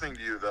people listening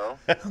to you, though.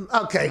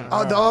 Okay,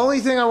 the only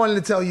thing I wanted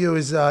to tell you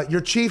is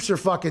your Chiefs are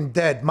fucking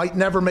dead. Might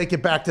never make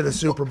it back to the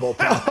Super Bowl.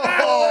 Have you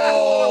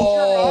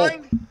lost your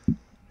mind?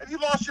 Have you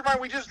lost your mind?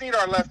 We just need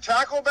our left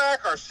tackle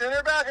back, our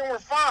center back, and we're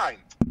fine.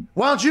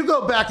 Why don't you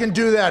go back and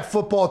do that,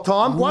 football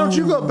Tom? Why don't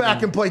you go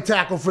back and play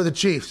tackle for the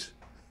Chiefs?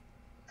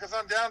 Because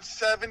I'm down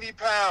 70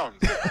 pounds.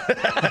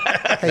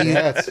 Hey, you,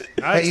 Nice,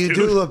 hey, you do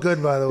dude. look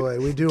good, by the way.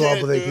 We do all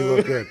believe you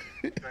look good.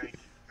 Thank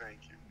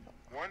you.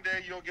 One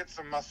day you'll get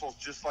some muscles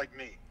just like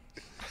me.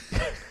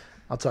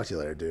 I'll talk to you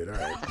later, dude. All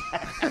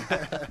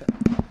right.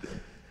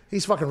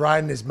 He's fucking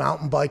riding his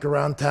mountain bike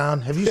around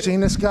town. Have you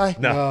seen this guy?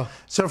 No.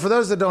 So for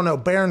those that don't know,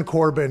 Baron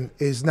Corbin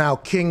is now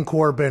King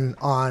Corbin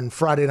on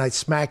Friday Night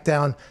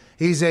SmackDown.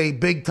 He's a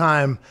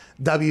big-time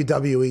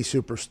WWE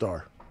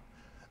superstar.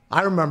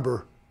 I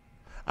remember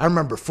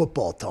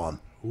football, Tom.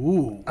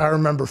 Ooh, I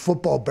remember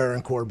football,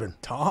 Baron Corbin.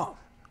 Tom.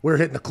 We were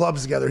hitting the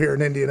clubs together here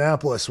in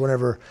Indianapolis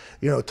whenever,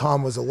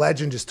 Tom was a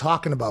legend just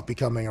talking about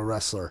becoming a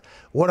wrestler.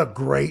 What a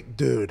great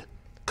dude.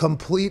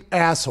 Complete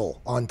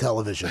asshole on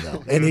television,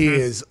 though. And he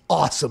is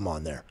awesome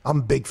on there. I'm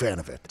a big fan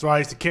of it. That's why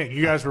he's the king.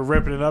 You guys were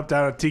ripping it up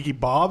down at Tiki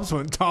Bob's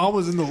when Tom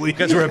was in the league.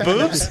 Guys were at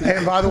boobs?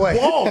 And by the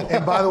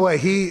way,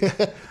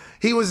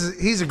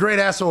 he's a great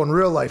asshole in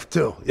real life,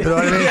 too. You know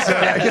what I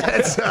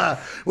mean? So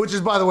which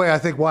is, by the way, I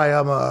think why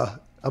I'm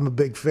a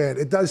big fan.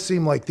 It does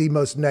seem like the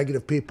most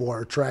negative people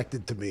are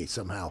attracted to me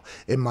somehow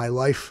in my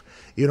life.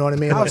 You know what I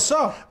mean? How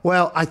so?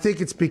 Well, I think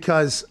it's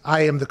because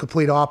I am the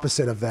complete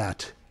opposite of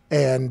that.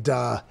 And,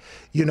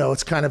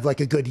 it's kind of like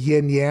a good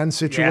yin-yang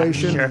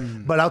situation. sure.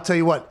 But I'll tell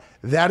you what,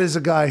 that is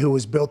a guy who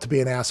was built to be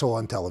an asshole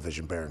on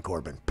television, Baron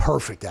Corbin.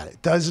 Perfect at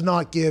it. Does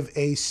not give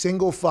a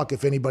single fuck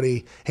if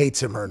anybody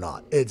hates him or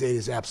not. It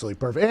is absolutely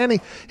perfect. And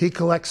he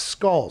collects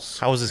skulls.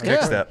 How was his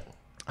kick step?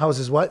 How was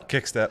his what?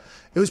 Kick step.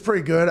 It was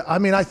pretty good. I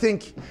mean, I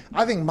think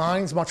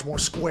mine's much more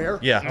square.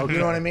 Yeah. You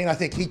know what I mean? I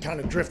think he kind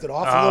of drifted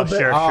off a little bit.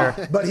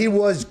 Sure. But he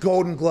was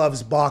Golden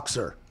Gloves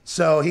boxer.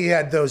 So he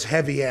had those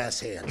heavy ass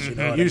hands. You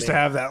know what He used I to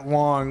mean? have that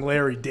long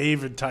Larry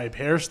David type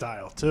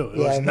hairstyle too. It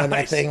Yeah, was and then that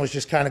nice. thing was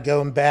just kind of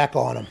going back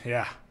on him.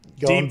 Yeah.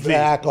 Going Deep V.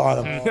 back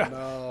on him.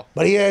 No.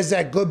 But he has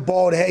that good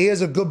bald head. He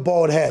has a good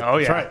bald head. Oh,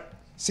 yeah. That's right.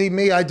 See,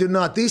 me, I do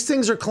not. These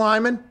things are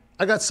climbing.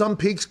 I got some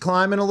peaks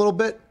climbing a little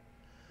bit.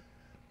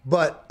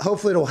 But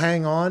hopefully it'll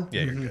hang on.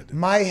 Yeah, you're good.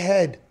 My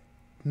head,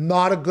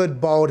 not a good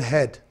bald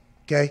head,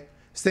 okay?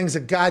 This thing's a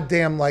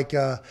goddamn like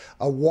a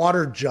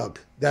water jug.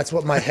 That's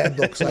what my head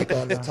looks like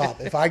on the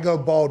top. If I go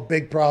bald,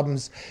 big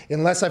problems,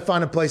 unless I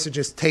find a place that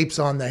just tapes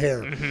on the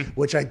hair,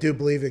 which I do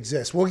believe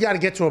exists. Well, we got to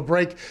get to a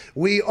break.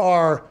 We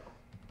are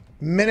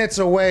minutes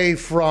away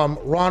from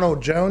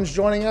Ronald Jones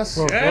joining us.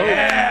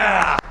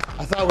 Yeah.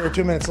 I thought we were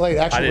 2 minutes late.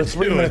 Actually, we're did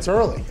 3 too. minutes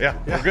early. Yeah,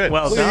 we're good.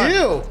 Well Look at done.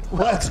 you.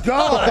 Let's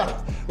go.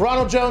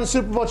 Ronald Jones,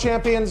 Super Bowl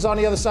champions on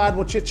the other side.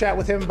 We'll chit chat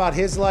with him about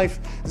his life.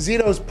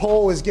 Zito's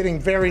poll is getting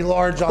very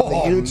large on the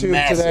YouTube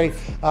massive. today.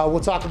 We'll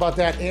talk about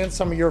that and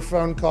some of your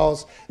phone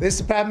calls. This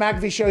is the Pat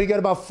McAfee Show. You got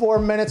about 4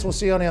 minutes. We'll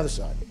see you on the other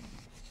side.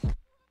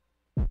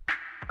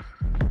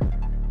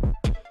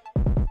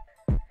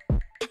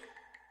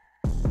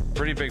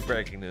 Pretty big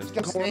breaking news.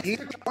 Oh,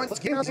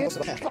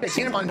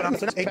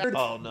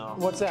 no.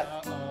 What's that?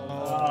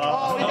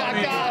 Oh, he got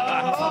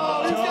got.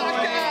 Oh, he got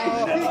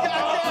got. He got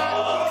got.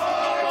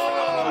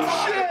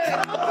 Oh, shit.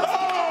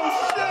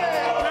 Oh, shit.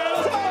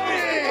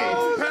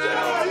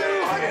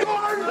 Tony.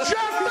 Gordon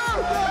Scheffler.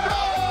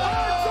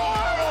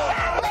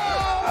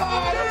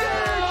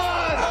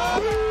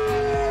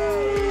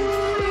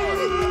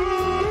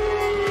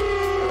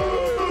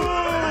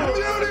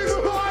 Beauty's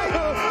boy.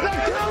 The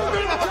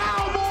Calvin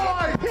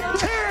Cowboy.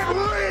 Can't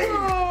leave.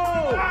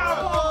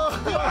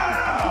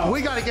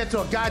 We got to get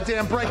to a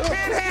goddamn break.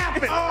 Can't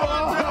happen.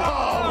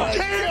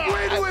 Can't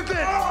win with it.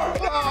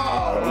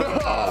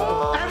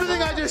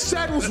 Everything I just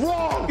said was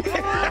wrong.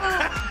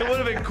 It would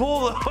have been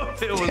cool though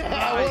if it was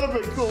That would have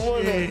been cool,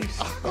 wouldn't it?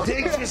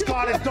 Diggs just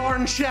got it,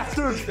 darn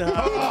Schefter.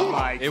 Oh,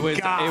 my It was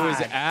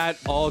God. at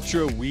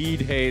Ultra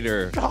Weed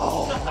Hater. He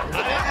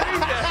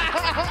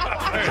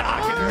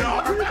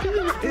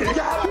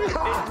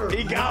got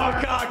He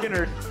got cocking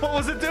her. What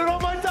was it doing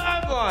on my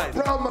timeline?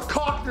 Bro,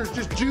 McCockner's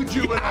just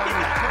jujuing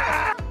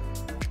on me.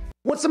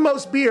 What's the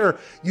most beer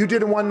you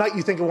did in one night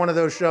you think of one of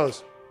those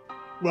shows?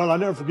 Well, I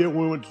never forget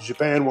when we went to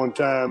Japan one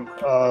time.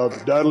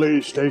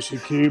 Dudley, Stacy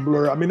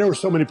Keebler. I mean, there were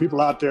so many people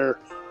out there.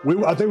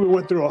 I think we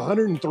went through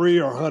 103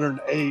 or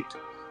 108.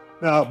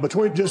 Now,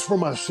 between just for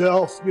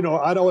myself, you know,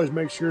 I'd always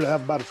make sure to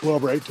have about a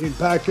 12 or 18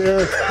 pack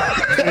there.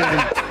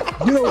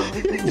 And, you know,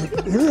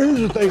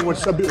 here's the thing when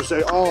some people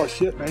say, oh,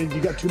 shit, man,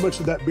 you got too much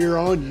of that beer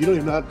on. You don't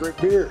even know how to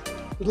drink beer.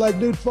 It's like,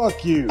 dude,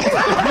 fuck you. You don't know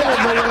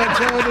what I'm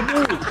trying to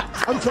do.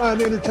 I'm trying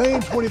to entertain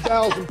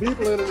 20,000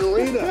 people in an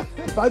arena.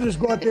 If I just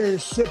go out there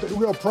and sip it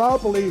real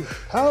properly,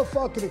 how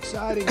fucking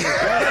exciting is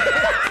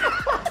that?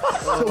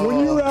 So when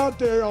you're out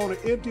there on an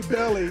empty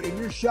belly and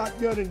you're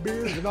shotgunning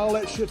beers and all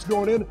that shit's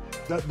going in,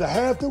 the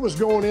half that was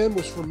going in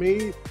was for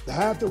me. The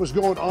half that was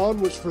going on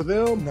was for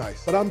them.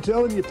 Nice. But I'm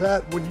telling you,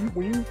 Pat, when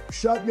you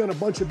shotgun a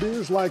bunch of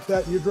beers like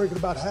that and you're drinking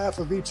about half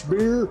of each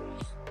beer,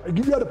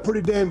 you got a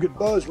pretty damn good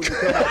buzz when you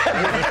come out.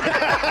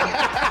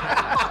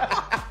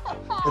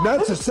 And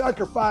that's a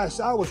sacrifice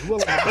I was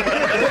willing to make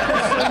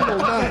every single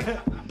night.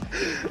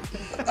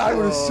 I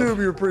would assume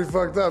you're pretty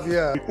fucked up,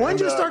 yeah. When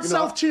did you start you know-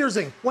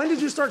 self-cheersing? When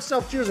did you start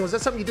self-cheersing? Was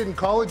that something you did in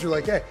college? You're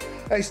like,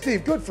 hey,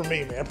 Steve, good for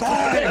me, man.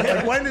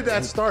 Like, when did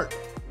that start?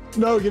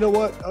 No, you know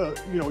what?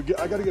 You know,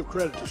 I got to give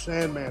credit to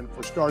Sandman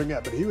for starting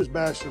that, but he was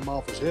bashing him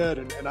off his head,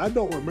 and I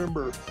don't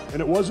remember, and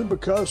it wasn't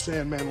because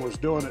Sandman was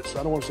doing it, so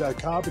I don't want to say I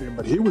copied him,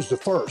 but he was the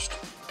first.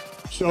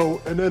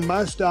 So, and then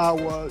my style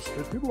was,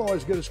 because people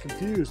always get us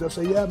confused. They'll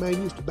say, yeah, man,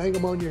 you used to bang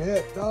them on your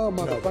head. No,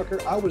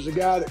 motherfucker, I was the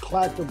guy that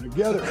clacked them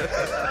together.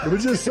 It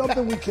was just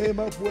something we came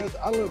up with.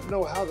 I don't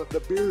know how the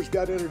beers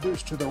got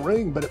introduced to the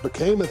ring, but it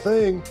became a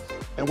thing,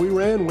 and we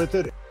ran with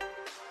it.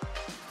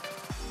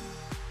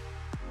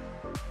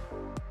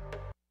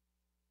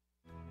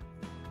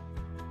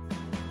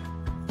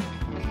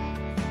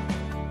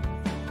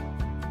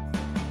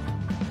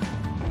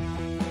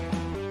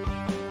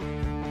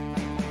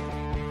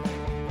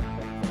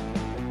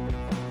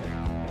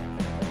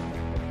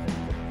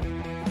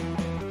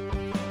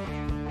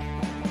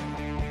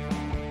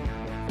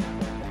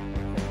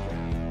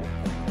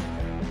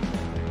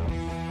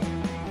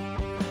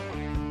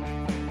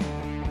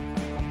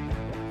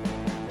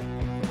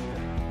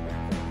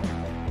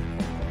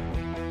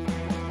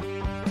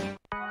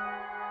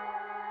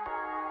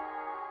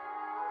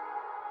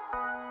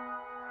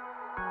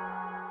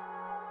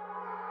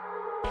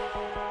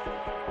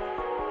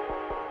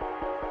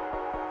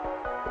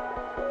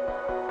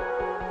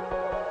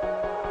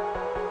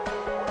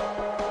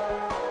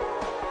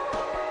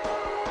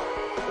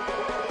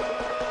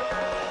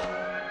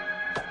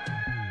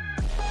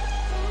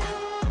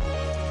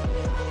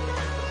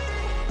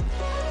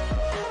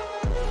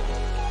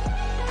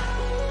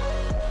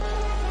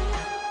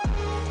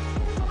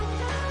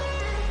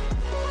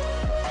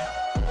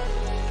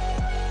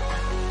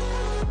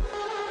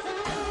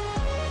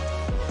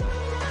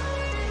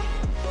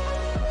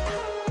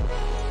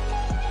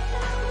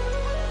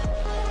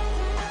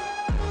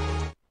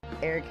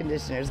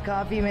 conditioners,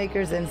 coffee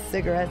makers, and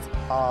cigarettes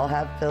all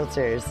have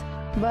filters.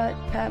 But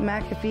Pat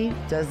McAfee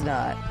does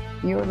not.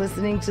 You're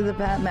listening to The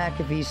Pat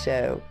McAfee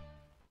Show.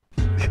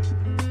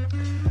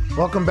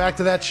 Welcome back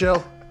to that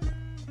show.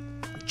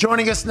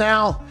 Joining us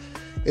now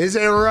is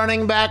a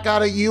running back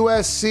out of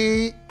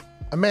USC,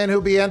 a man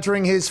who'll be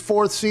entering his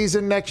 4th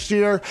season next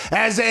year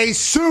as a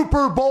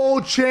Super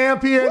Bowl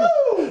champion.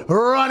 Woo!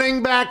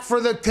 Running back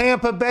for the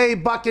Tampa Bay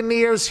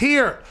Buccaneers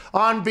here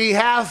on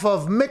behalf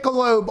of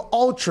Michelob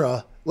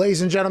Ultra.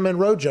 Ladies and gentlemen,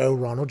 Rojo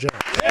Ronald Jones.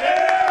 Hey,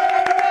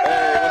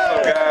 what's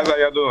up, guys? How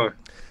y'all doing?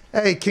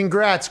 Hey,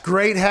 congrats.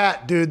 Great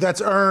hat, dude. That's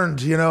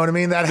earned. You know what I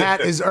mean? That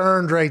hat is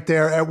earned right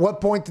there. At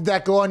what point did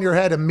that go on your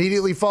head?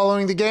 Immediately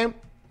following the game?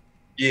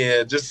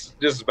 Yeah, just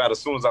about as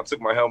soon as I took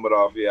my helmet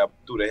off, I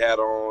threw the hat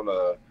on,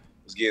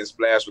 was getting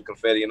splashed with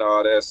confetti and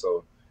all that.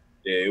 So,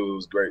 yeah, it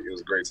was great. It was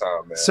a great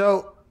time, man.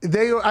 So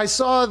I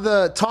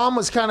saw Tom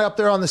was kind of up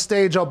there on the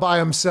stage all by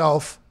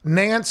himself.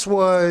 Nance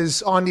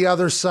was on the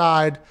other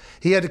side.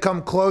 He had to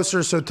come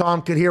closer so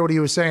Tom could hear what he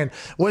was saying.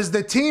 Was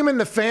the team and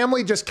the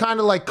family just kind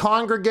of like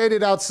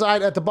congregated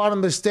outside at the bottom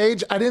of the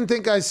stage? I didn't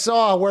think I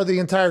saw where the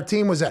entire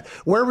team was at.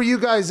 Where were you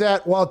guys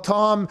at while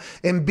Tom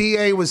and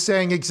BA was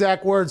saying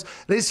exact words?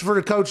 This is for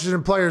the coaches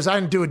and players. I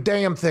didn't do a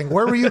damn thing.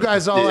 Where were you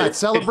guys all at?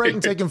 Celebrating,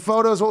 taking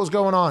photos? What was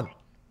going on?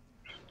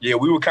 Yeah,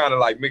 we were kind of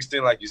like mixed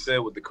in, like you said,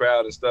 with the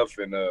crowd and stuff.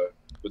 And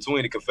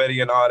between the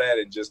confetti and all that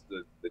and just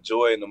the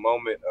joy in the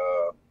moment,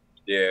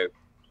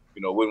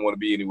 wouldn't want to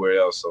be anywhere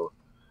else. So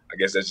I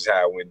guess that's just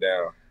how it went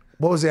down.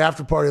 What was the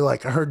after party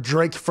like? I heard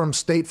Drake from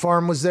State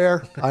Farm was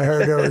there. I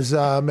heard there was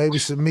maybe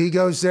some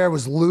Migos there.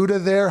 Was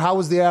Luda there? How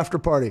was the after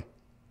party?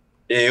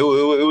 Yeah, it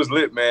was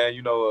lit, man.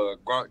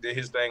 Gronk did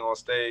his thing on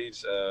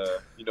stage.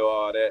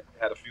 All that.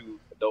 Had a few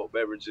adult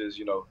beverages,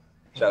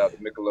 Shout out to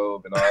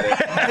Michelob and all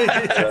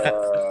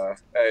that.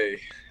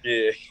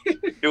 It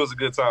was a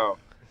good time.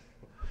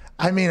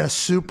 I mean, a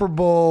Super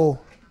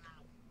Bowl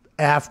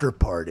after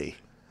party.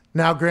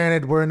 Now,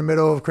 granted, we're in the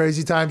middle of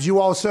crazy times. You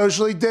all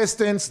socially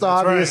distanced,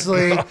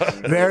 obviously. Right.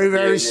 Very,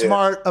 very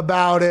smart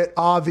about it,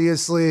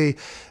 obviously.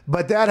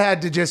 But that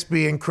had to just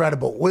be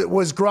incredible.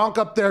 Was Gronk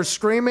up there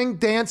screaming,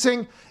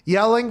 dancing,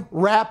 yelling,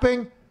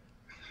 rapping?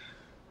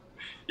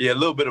 Yeah, a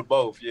little bit of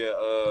both. Yeah,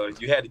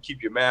 you had to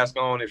keep your mask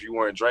on if you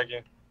weren't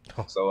drinking.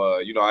 So,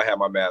 I had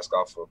my mask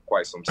off for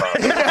quite some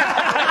time.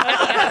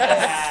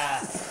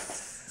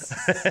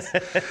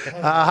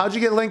 How'd you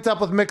get linked up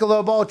with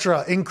Michelob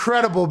Ultra?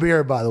 Incredible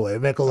beer, by the way.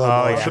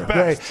 Michelob Ultra.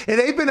 Great. And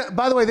they've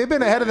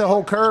been ahead of the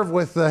whole curve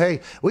with,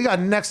 we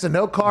got next to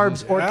no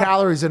carbs or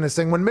calories in this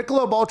thing. When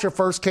Michelob Ultra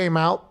first came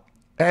out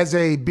as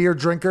a beer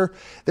drinker,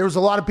 there was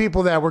a lot of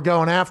people that were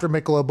going after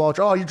Michelob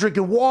Ultra. Oh, you're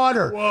drinking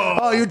water. Whoa.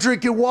 Oh, you're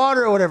drinking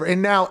water or whatever.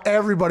 And now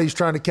everybody's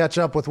trying to catch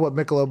up with what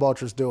Michelob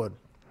Ultra's doing.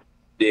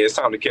 Yeah, it's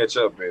time to catch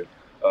up, man.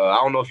 I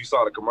don't know if you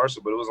saw the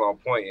commercial, but it was on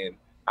point. And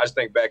I just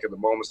think back in the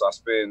moments I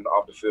spend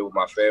off the field with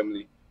my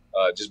family,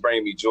 just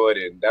bringing me joy,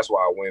 and that's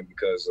why I win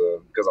because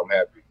I'm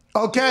happy.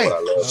 Okay,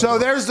 so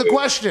there's the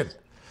question.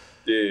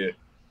 Yeah.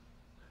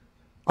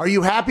 Are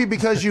you happy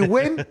because you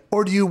win,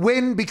 or do you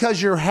win because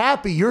you're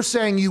happy? You're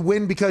saying you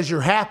win because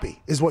you're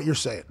happy is what you're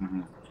saying.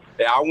 Mm-hmm.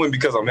 Yeah, I win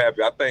because I'm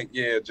happy. I think,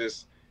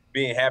 just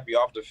being happy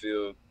off the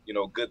field,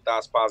 good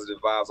thoughts,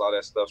 positive vibes, all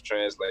that stuff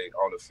translate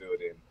on the field.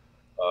 And,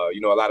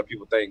 a lot of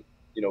people think,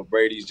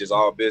 Brady's just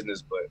all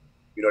business, but,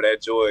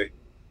 that joy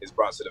is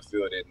brought to the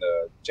field in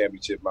the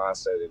championship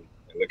mindset, and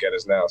look at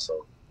us now.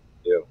 So,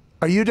 yeah.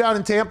 Are you down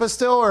in Tampa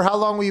still, or how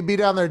long will you be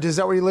down there? Is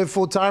that where you live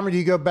full time, or do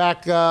you go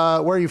back? Where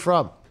are you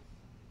from?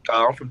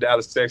 I'm from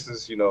Dallas,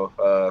 Texas,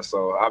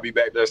 so I'll be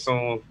back there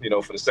soon,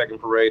 for the second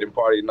parade and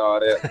party and all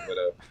that. But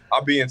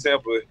I'll be in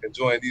Tampa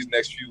enjoying these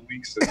next few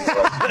weeks.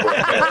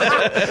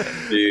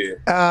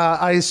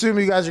 I assume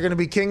you guys are going to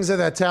be kings of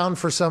that town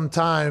for some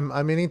time.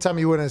 I mean, anytime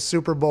you win a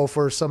Super Bowl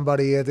for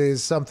somebody, it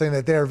is something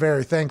that they're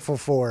very thankful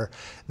for.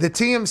 The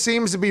team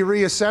seems to be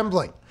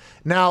reassembling.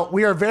 Now,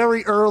 we are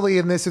very early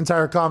in this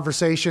entire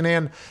conversation,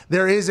 and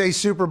there is a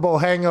Super Bowl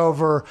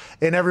hangover,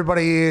 and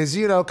everybody is,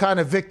 kind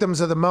of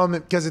victims of the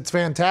moment because it's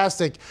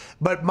fantastic.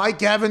 But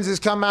Mike Evans has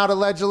come out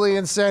allegedly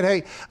and said,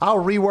 hey,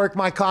 I'll rework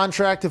my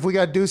contract if we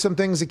got to do some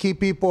things to keep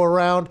people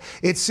around.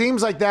 It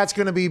seems like that's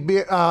going to be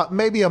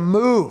maybe a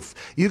move.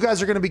 You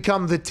guys are going to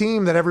become the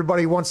team that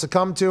everybody wants to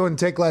come to and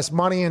take less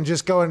money and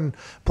just go and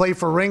play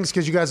for rings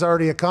because you guys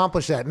already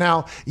accomplished that.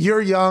 Now, you're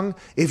young.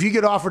 If you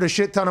get offered a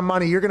shit ton of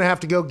money, you're going to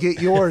have to go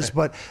get yours.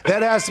 But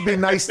that has to be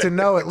nice to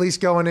know, at least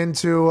going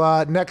into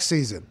next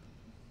season.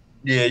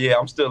 Yeah,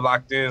 I'm still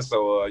locked in.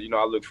 So,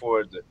 I look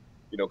forward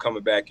to,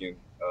 coming back and,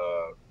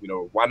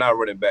 why not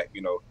running back,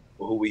 with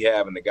who we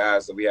have and the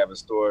guys that we have in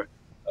store,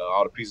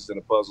 all the pieces in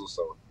the puzzle.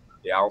 So,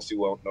 I don't see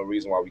no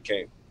reason why we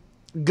can't.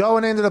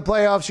 Going into the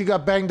playoffs, you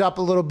got banged up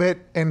a little bit,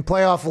 and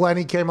playoff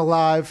Lenny came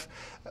alive.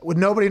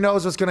 Nobody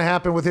knows what's going to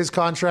happen with his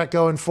contract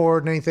going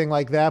forward and anything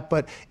like that.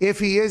 But if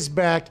he is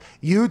back,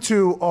 you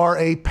two are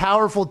a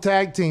powerful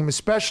tag team,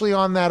 especially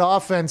on that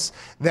offense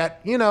that,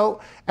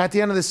 at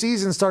the end of the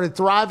season started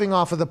thriving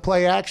off of the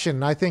play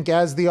action. I think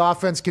as the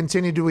offense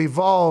continued to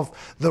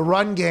evolve, the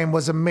run game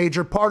was a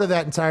major part of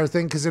that entire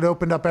thing because it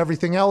opened up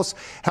everything else,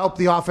 helped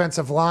the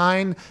offensive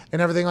line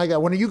and everything like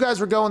that. When you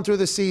guys were going through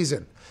the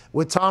season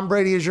with Tom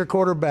Brady as your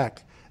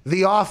quarterback,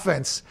 the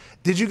offense,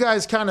 did you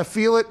guys kind of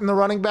feel it in the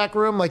running back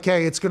room? Like,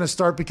 hey, it's going to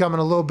start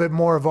becoming a little bit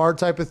more of our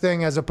type of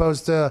thing as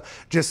opposed to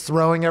just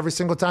throwing every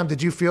single time.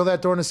 Did you feel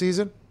that during the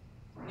season?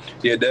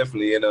 Yeah,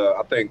 definitely. And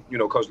I think,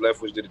 Coach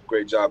Leftwich did a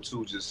great job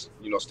too, just,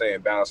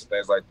 staying balanced and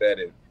things like that.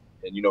 And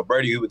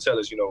Brady, he would tell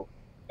us,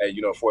 hey,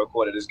 fourth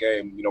quarter of this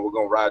game, we're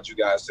going to ride you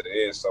guys to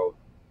the end. So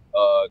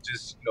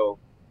just,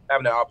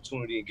 having that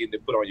opportunity and getting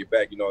it put on your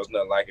back, it's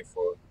nothing like it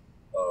for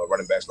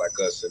running backs like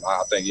us. And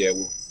I think,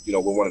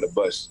 we're one of the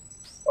best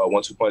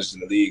 1-2 punches in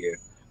the league, and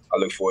I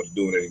look forward to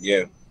doing it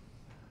again.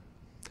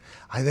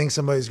 I think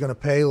somebody's going to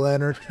pay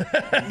Leonard.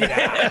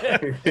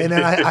 And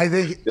then I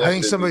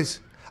think somebody's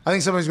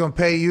going to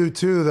pay you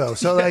too, though.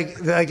 So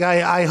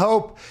I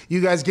hope you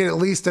guys get at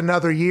least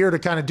another year to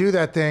kind of do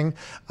that thing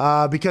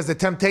because the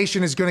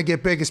temptation is going to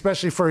get big,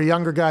 especially for a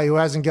younger guy who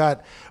hasn't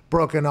got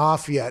broken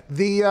off yet.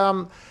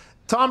 The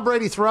Tom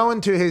Brady throwing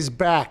to his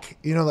back,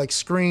 like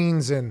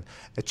screens and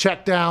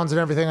check downs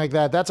and everything like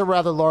that. That's a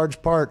rather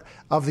large part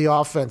of the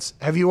offense.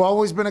 Have you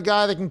always been a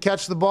guy that can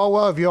catch the ball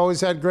well? Have you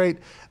always had great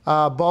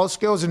ball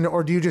skills,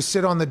 or do you just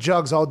sit on the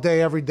jugs all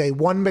day, every day?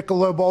 One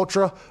Michelob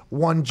Ultra,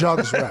 one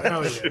jugs rep.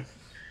 Oh,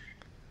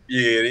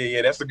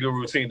 yeah, that's a good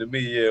routine to me.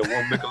 Yeah,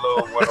 one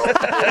Michelob, one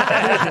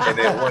Ultra, and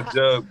then one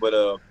jug. But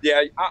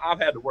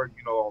I've had to work,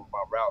 on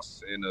my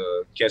routes and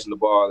catching the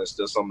ball. That's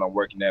still something I'm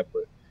working at,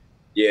 but.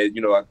 Yeah,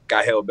 I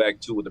got held back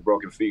too with the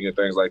broken feet and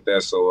things like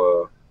that.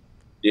 So,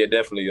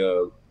 definitely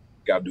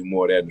got to do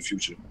more of that in the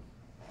future.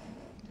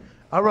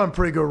 I run a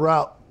pretty good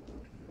route.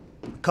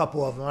 A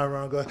couple of them. I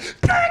run go.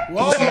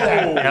 Whoa!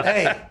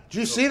 Hey, did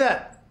you see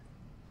that?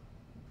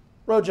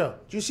 Rojo,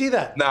 did you see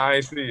that? Nah, I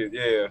ain't see it.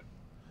 Yeah.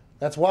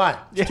 That's why.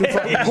 It's too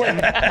fucking quick.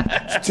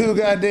 It's too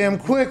goddamn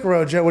quick,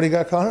 Rojo. What do you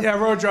got, Connor? Yeah,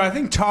 Rojo, I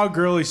think Todd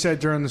Gurley said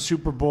during the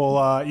Super Bowl,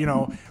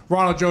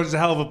 Ronald Jones is a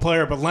hell of a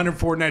player, but Leonard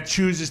Fournette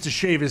chooses to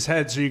shave his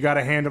head, so you got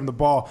to hand him the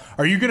ball.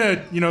 Are you going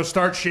to,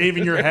 start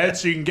shaving your head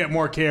so you can get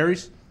more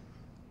carries?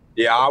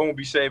 Yeah, I won't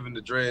be shaving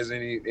the dreads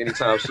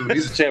anytime soon.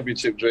 These are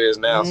championship dreads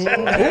now. So,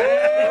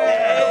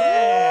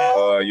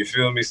 you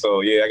feel me?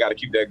 So, yeah, I got to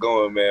keep that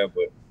going, man.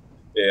 But,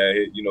 yeah,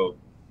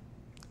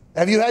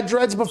 Have you had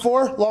dreads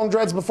before? Long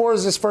dreads before? Or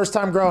is this first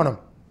time growing them?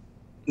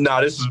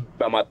 Nah, this is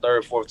about my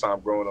third, fourth time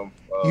growing them.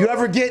 You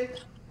ever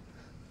get...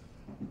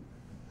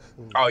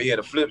 Oh, yeah,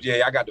 the flip.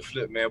 Yeah, I got the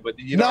flip, man. But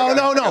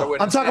No.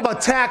 I'm talking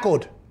about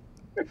tackled.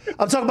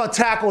 I'm talking about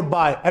tackled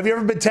by. Have you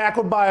ever been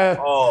tackled by a...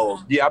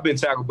 Oh, yeah, I've been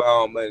tackled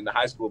by in the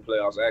high school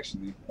playoffs,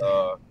 actually.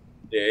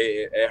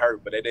 It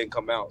hurt, but it didn't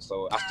come out,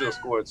 so I still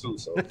scored, too.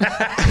 So. That's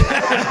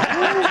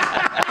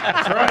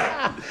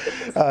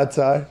right.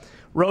 Ty.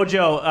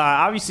 Rojo,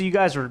 obviously you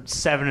guys were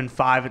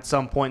 7-5 at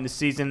some point in the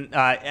season.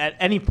 At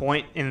any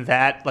point in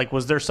that,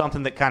 was there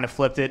something that kind of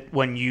flipped it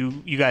when you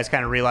guys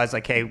kind of realized,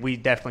 hey, we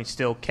definitely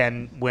still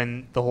can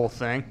win the whole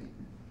thing?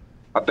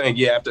 I think,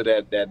 after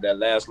that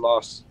last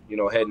loss,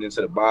 heading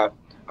into the bye,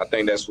 I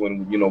think that's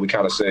when, we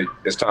kind of said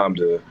it's time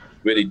to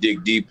really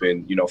dig deep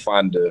and,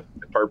 find the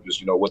purpose,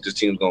 what this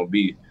team's going to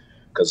be.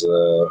 Because,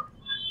 going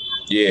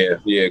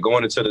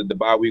into the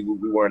bye week,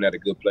 we weren't at a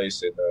good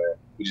place, and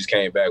we just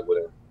came back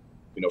with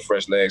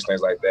fresh legs,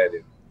 things like that,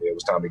 and it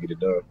was time to get it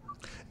done.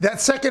 That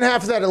second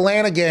half of that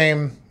Atlanta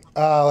game,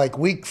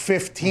 week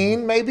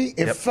 15 maybe,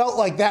 it felt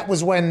like that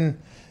was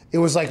when it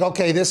was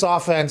okay, this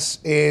offense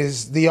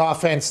is the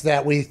offense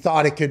that we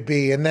thought it could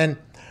be. And then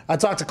I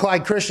talked to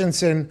Clyde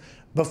Christensen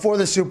before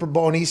the Super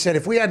Bowl, and he said,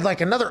 if we had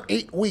another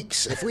 8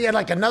 weeks,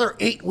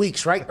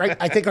 right,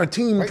 I think our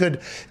team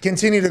could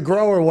continue to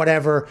grow or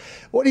whatever.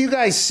 What do you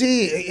guys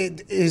see?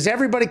 Is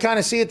everybody kind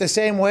of see it the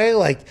same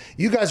way?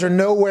 You guys are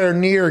nowhere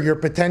near your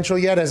potential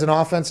yet as an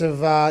offensive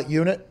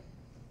unit?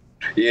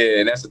 Yeah,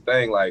 and that's the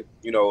thing.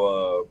 B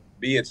will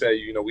tell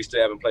you, we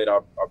still haven't played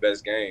our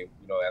best game,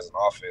 as an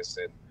offense.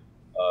 And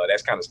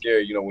that's kind of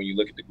scary, when you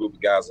look at the group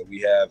of guys that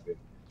we have and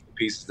the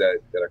pieces that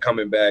are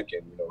coming back.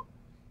 And,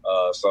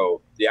 I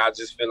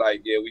just feel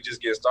we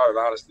just get started,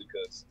 honestly,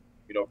 because,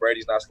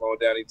 Brady's not slowing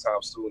down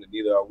anytime soon, and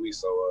neither are we.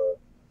 So,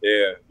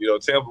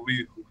 Tampa,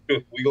 we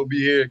going to be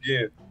here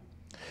again.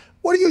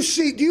 What do you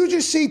see? Do you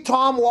just see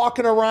Tom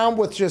walking around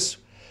with just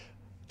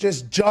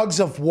jugs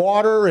of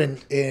water and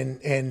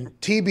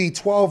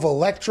TB12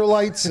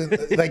 electrolytes? And,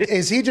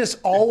 is he just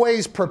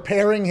always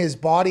preparing his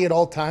body at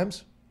all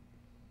times?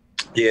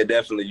 Yeah,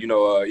 definitely.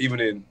 Even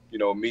in,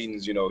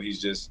 meetings,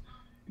 he's just,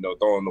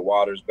 throwing the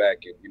waters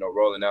back and,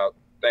 rolling out,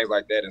 things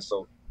like that. And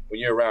so when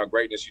you're around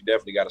greatness, you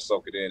definitely got to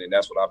soak it in. And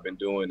that's what I've been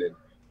doing. And,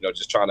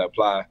 just trying to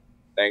apply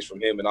things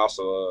from him and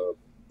also,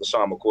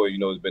 LaShawn McCoy,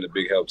 has been a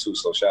big help too.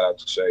 So shout out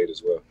to Shade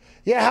as well.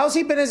 Yeah, how's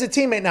he been as a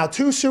teammate now?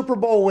 2 Super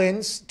Bowl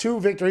wins, 2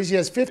 victories. He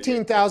has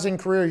 15,000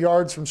 career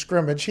yards from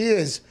scrimmage. He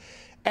is,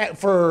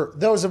 for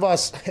those of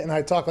us, and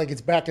I talk like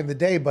it's back in the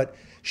day, but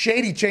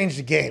Shady changed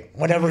the game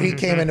whenever he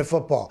came into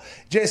football.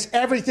 Just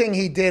everything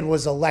he did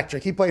was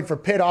electric. He played for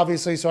Pitt,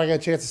 obviously, so I got a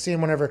chance to see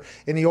him whenever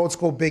in the old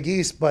school Big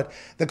East, but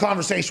the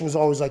conversation was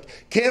always like,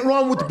 can't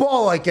run with the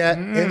ball like that.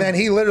 And then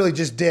he literally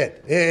just did.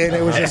 And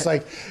it was just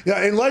like,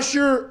 yeah, unless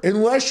you're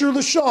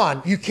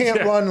LaShawn, you can't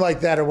run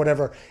like that or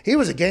whatever. He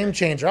was a game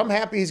changer. I'm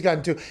happy he's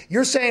gotten to.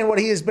 You're saying what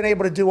he has been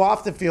able to do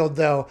off the field,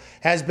 though,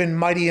 has been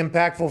mighty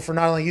impactful for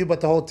not only you, but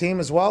the whole team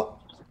as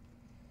well?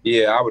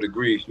 Yeah, I would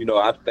agree.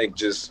 I think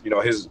just,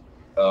 his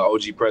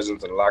OG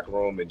presence in the locker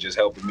room and just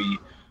helping me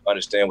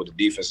understand what the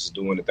defense is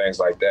doing and things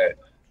like that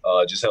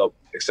just help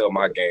excel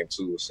my game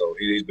too. So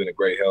he's been a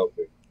great help.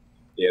 And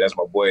yeah, that's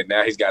my boy.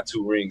 Now he's got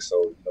 2 rings,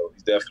 so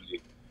he's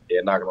definitely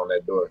knocking on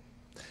that door.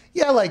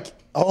 Yeah,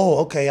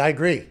 okay, I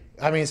agree.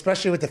 I mean,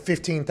 especially with the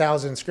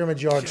 15,000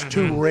 scrimmage yards,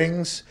 2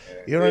 rings.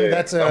 You know,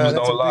 that's numbers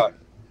don't lie.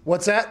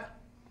 What's that?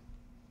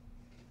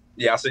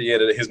 Yeah, I said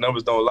his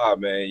numbers don't lie,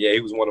 man. Yeah, he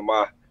was one of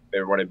my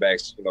favorite running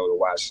backs, to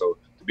watch. So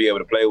to be able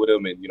to play with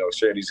him and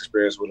share these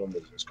experiences with him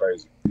is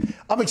crazy.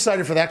 I'm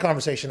excited for that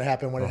conversation to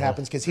happen when it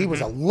happens because he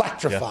was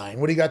electrifying.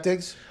 What do you got,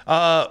 Diggs?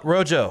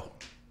 Rojo,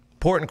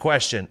 important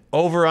question.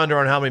 Over under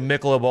on how many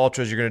Michelob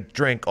Ultras you're going to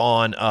drink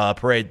on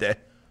parade day?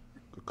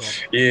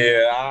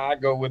 Yeah, I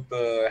go with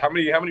how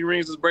many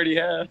rings does Brady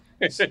have?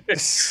 7.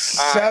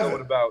 I go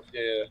with about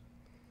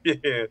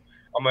yeah.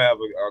 I'm gonna have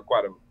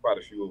quite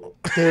a few of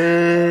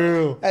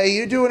them. Hey,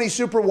 you do any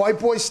super white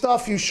boy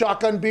stuff? You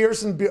shotgun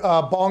beers and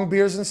bong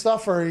beers and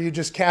stuff, or are you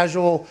just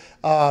casual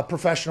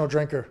professional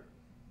drinker?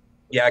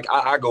 Yeah,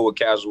 I go with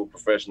casual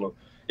professional.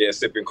 Yeah,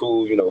 sipping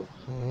cool.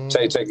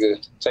 Take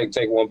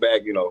one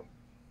back.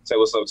 Say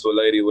what's up to a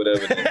lady,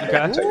 whatever. Take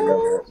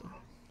another.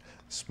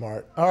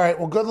 Smart. All right.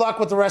 Well, good luck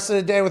with the rest of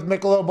the day with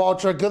Michelob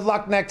Ultra. Good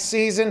luck next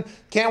season.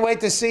 Can't wait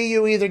to see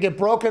you either get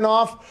broken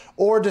off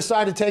or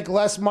decide to take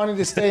less money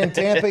to stay in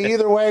Tampa.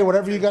 Either way,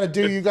 whatever you got to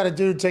do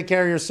to take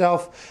care of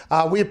yourself.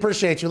 We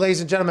appreciate you,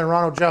 ladies and gentlemen.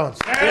 Ronald Jones.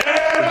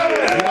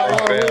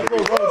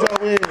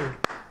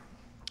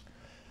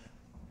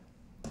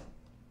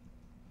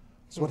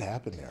 So what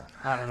happened there?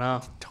 I don't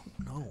know.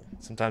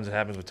 Sometimes it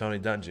happens with Tony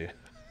Dungy.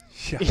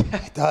 Yeah.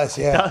 It does.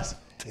 Yeah.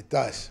 It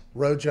does.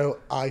 Rojo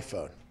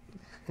iPhone.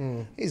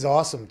 He's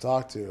awesome to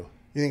talk to. You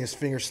think his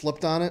finger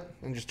slipped on it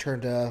and just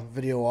turned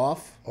video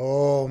off?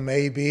 Oh,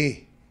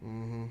 maybe.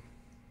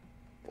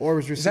 Or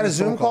was that a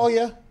Zoom call?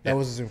 Yeah, that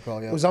was a Zoom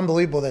call. Yeah, it was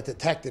unbelievable that the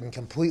tech didn't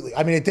completely.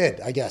 I mean, it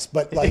did, I guess,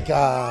 but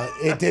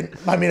it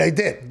didn't. I mean, I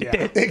did.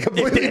 Yeah. It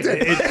completely did.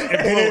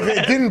 And if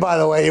it didn't, by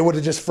the way, it would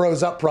have just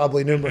froze up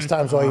probably numerous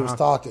times while he was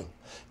talking.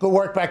 Go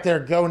work back there.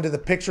 Go into the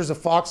pictures of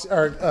Fox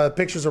or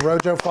pictures of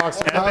Rojo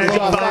Fox. I was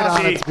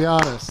on it, to be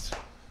honest.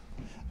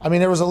 I mean,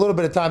 there was a little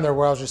bit of time there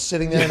where I was just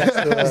sitting there next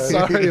to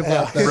Sorry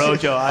about that.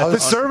 Rojo. The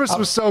service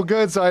was so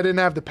good, so I didn't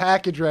have the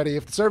package ready.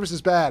 If the service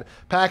is bad,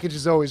 package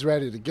is always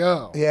ready to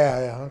go.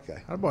 Yeah,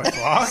 okay. Boy,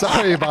 Fox.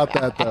 Sorry about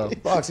that, though.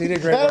 Fox, he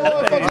did great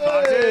work.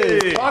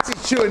 Fox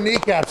is chewing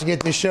kneecaps to get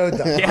this show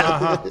done.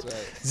 Yeah.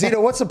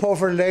 Zito, what's the poll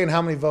for today, and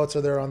how many votes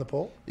are there on the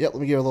poll? Yep,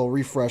 let me give a little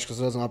refresh because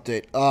it doesn't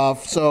update.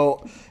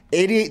 So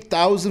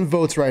 88,000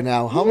 votes right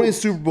now. How many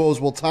Super Bowls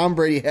will Tom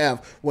Brady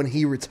have when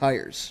he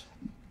retires?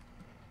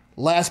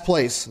 Last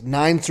place,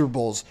 9 Super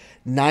Bowls,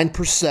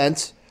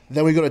 9%.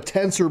 Then we go to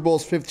 10 Super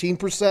Bowls,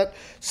 15%.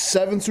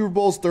 7 Super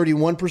Bowls,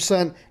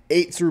 31%.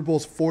 8 Super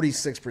Bowls,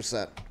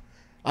 46%.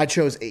 I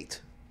chose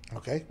 8.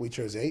 Okay, we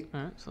chose 8.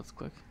 All right, so let's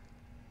click.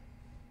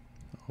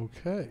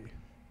 Okay.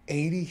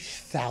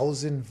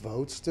 80,000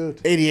 votes, dude.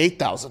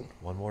 88,000.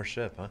 One more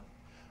ship, huh?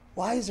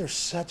 Why is there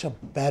such a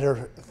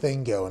better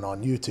thing going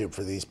on YouTube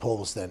for these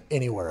polls than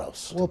anywhere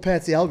else? Well,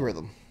 Pat's the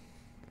algorithm.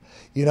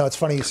 You know, it's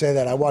funny you say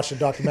that. I watched a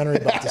documentary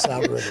about this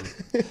algorithm.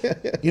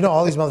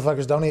 All these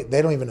motherfuckers don't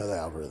even know the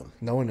algorithm.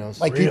 No one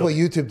knows. Like people at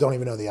YouTube don't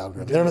even know the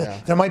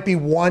algorithm. There might be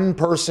one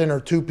person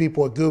or 2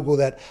 people at Google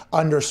that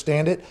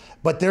understand it,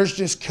 but there's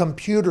just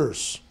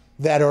computers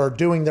that are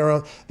doing their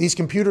own. These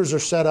computers are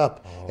set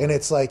up, and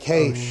it's like,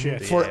 hey,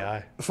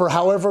 for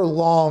however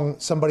long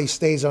somebody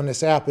stays on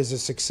this app is a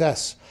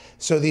success.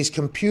 So these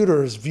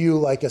computers view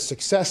like a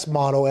success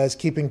model as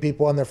keeping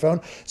people on their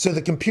phone. So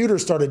the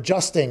computers start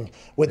adjusting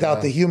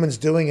without the humans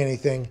doing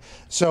anything.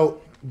 So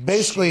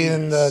basically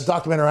in the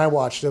documentary I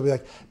watched, they'll be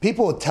like,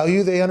 people will tell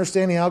you they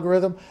understand the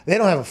algorithm. They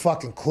don't have a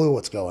fucking clue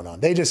what's going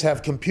on. They just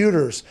have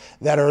computers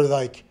that are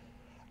like,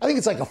 I think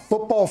it's like a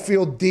football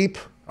field deep,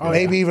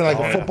 even like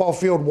a football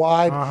field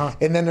wide.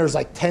 And then there's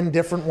like 10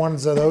 different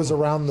ones of those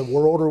around the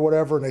world or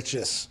whatever. And it's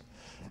just,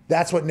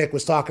 That's what Nick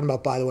was talking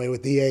about, by the way,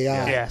 with the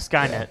AI. Yeah,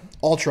 Skynet.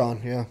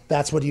 Ultron, yeah.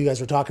 That's what you guys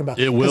were talking about.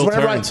 It will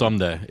turn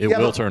someday. It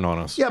will turn on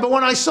us. Yeah, but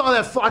when I saw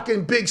that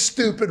fucking big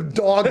stupid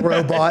dog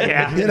robot,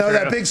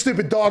 that big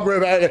stupid dog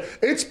robot,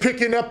 it's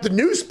picking up the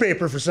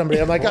newspaper for somebody.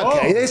 I'm like,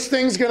 okay, this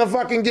thing's gonna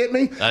fucking get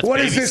me.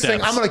 What is this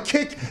thing? I'm gonna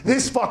kick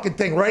this fucking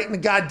thing right in the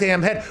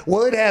goddamn head.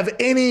 Will it have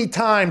any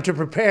time to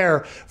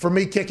prepare for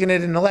me kicking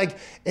it in the leg?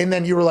 And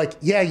then you were like,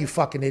 yeah, you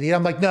fucking idiot.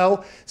 I'm like,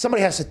 no,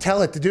 somebody has to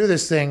tell it to do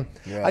this thing.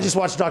 Yeah. I just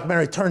watched a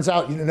documentary. It turns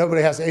out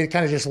nobody has. It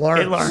kind of just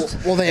learns. It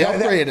learns. Well, they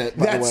upgraded it.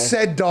 That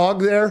said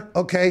dog there,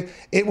 okay,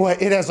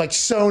 it has like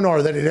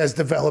sonar that it has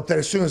developed that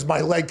as soon as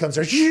my leg comes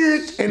there,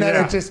 and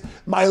then it just,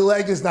 my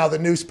leg is now the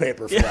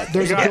newspaper for that.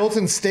 There's a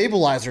built-in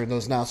stabilizer in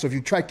those now, so if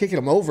you try kicking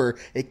them over,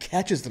 it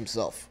catches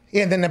themselves.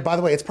 Yeah, and then, by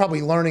the way, it's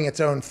probably learning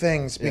its own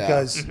things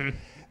because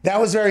that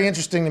was very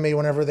interesting to me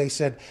whenever they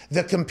said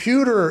the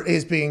computer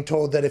is being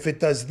told that if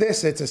it does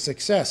this, it's a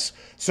success.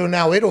 So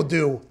now it'll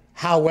do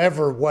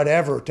however,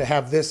 whatever, to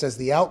have this as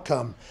the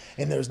outcome.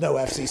 And there's no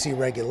FCC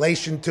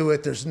regulation to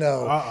it. There's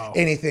no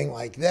anything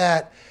like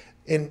that.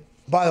 And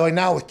by the way,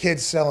 now with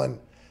kids selling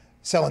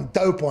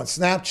dope on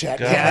Snapchat,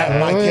 can't have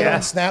my kid on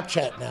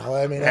Snapchat now.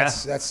 I mean,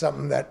 that's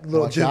something that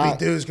little Doobie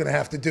Doo is going to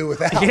have to do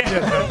without.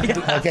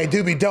 Okay,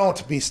 Doobie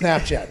don't be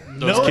Snapchat.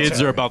 Those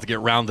kids are about to get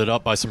rounded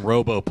up by some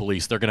robo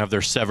police. They're going to have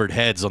their severed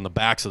heads on the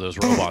backs of those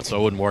robots, so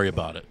I wouldn't worry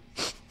about it.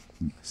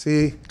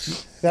 See,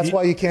 that's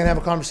why you can't have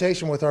a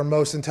conversation with our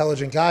most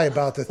intelligent guy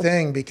about the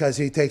thing, because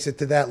he takes it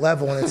to that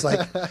level and it's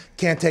like,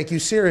 can't take you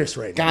serious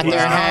right now. Got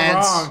their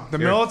heads. Wrong. The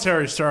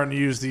military's starting to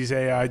use these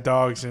AI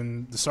dogs,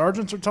 and the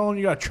sergeants are telling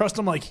you got to trust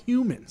them like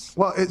humans.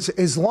 Well, it's,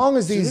 as long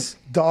as these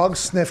dogs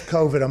sniff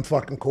COVID, I'm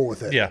fucking cool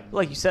with it. Yeah.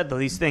 Like you said, though,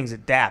 these things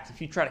adapt.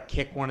 If you try to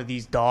kick one of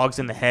these dogs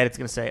in the head, it's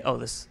going to say, oh,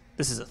 this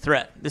is a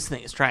threat. This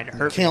thing is trying to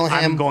hurt me.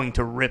 I'm going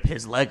to rip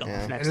his leg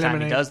off next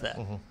time he does that.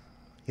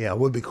 Yeah, it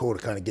would be cool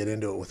to kind of get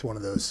into it with one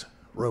of those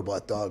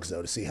robot dogs,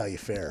 though, to see how you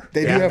fare.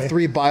 They do have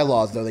 3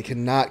 bylaws, though. They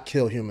cannot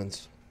kill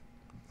humans.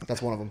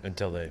 That's one of them.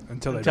 Until they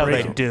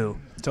do.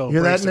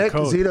 Hear that, Nick?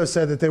 Zito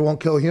said that they won't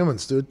kill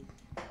humans, dude.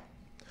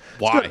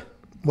 Why?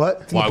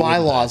 What? The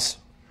bylaws.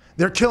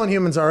 They're killing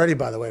humans already,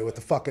 by the way, with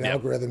the fucking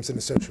algorithms and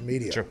the social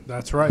media. Sure.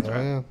 That's right.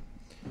 Yeah.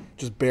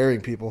 Just burying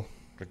people.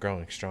 They're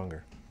growing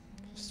stronger.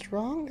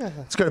 Stronger.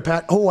 Let's go to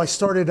Pat. Oh, I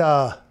started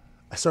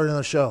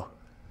another show.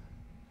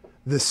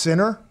 The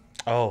Sinner.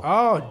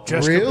 Oh,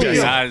 Jessica really?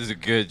 Biel. That is a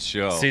good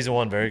show. Season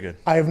 1, very good.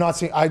 I have not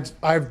seen.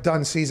 I've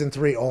done season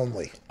 3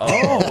 only.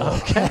 Oh,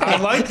 okay. I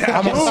like that.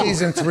 I'm on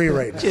season 3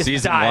 right now.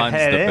 Season 1's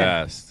the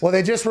best. Well,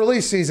 they just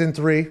released season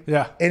 3.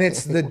 Yeah, and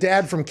it's the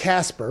dad from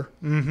Casper.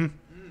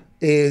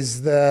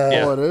 Is the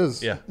it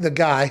is. Yeah. The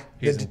guy,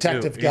 He's the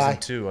detective guy.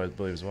 He's in 2, I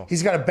believe, as well.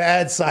 He's got a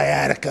bad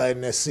sciatica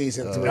in this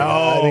season 3. No.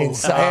 I mean,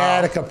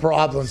 sciatica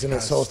problems in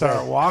this whole start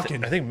thing.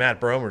 walking. I think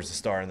Matt Bromer's the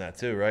star in that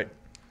too, right?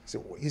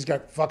 So he's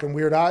got fucking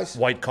weird eyes.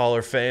 White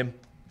collar fame.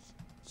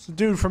 It's the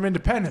dude from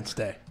Independence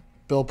Day.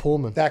 Bill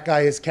Pullman. That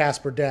guy is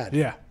Casper dad.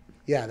 Yeah.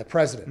 Yeah, the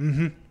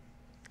president.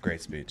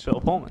 Great speech. Bill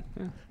Pullman.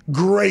 Yeah.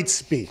 Great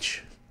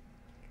speech.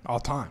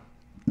 All time.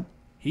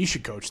 He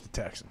should coach the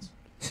Texans.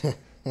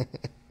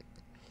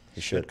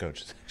 He should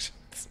coach.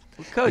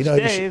 Coach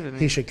Dave.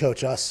 He should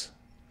coach us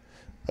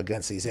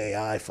against these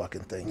AI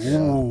fucking things.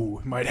 Ooh,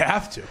 might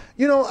have to.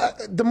 You know,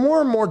 the more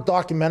and more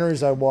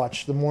documentaries I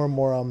watch, the more and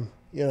more I'm,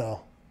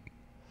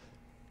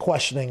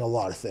 questioning a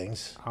lot of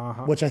things,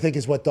 which I think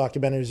is what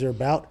documentaries are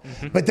about.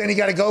 But then you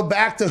got to go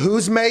back to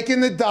who's making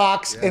the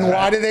docs and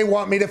why do they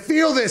want me to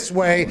feel this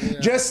way?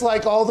 Just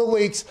like all the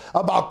leaks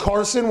about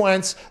Carson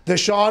Wentz,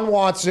 Deshaun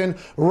Watson,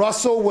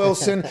 Russell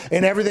Wilson,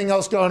 and everything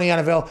else going on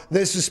in the NFL.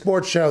 This is a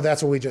sports show.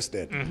 That's what we just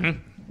did.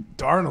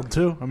 Darnold,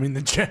 too. I mean,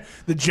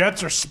 the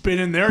Jets are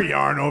spinning their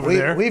yarn over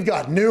there. We've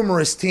got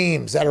numerous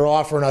teams that are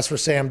offering us for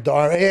Sam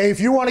Darnold. Hey, if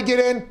you want to get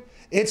in,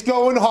 it's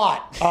going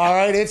hot, all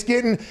right? It's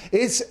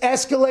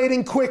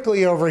escalating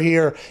quickly over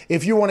here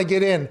if you want to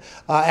get in.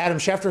 Adam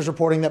Schefter is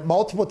reporting that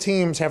multiple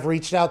teams have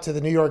reached out to the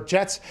New York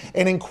Jets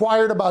and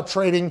inquired about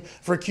trading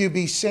for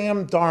QB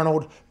Sam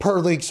Darnold per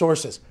league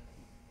sources.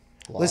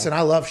 Wow. Listen,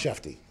 I love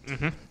Shefty.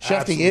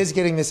 Shefty is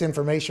getting this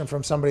information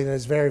from somebody that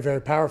is very, very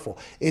powerful.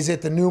 Is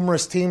it the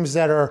numerous teams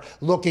that are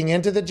looking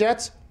into the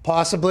Jets?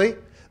 Possibly.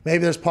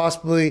 Maybe there's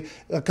possibly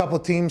a couple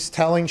teams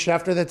telling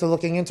Schefter that they're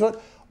looking into it.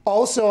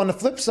 Also, on the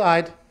flip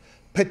side,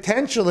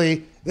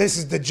 potentially, this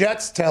is the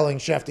Jets telling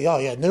Shefty, oh,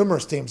 yeah,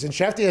 numerous teams. And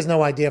Shefty has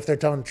no idea if they're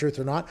telling the truth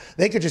or not.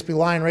 They could just be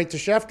lying right to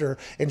Schefter.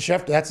 And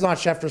Schefter, that's not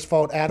Schefter's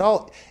fault at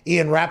all.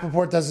 Ian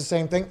Rappaport does the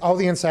same thing. All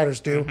the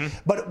insiders do.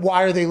 But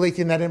why are they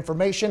leaking that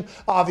information?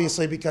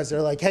 Obviously, because they're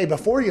like, hey,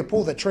 before you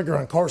pull the trigger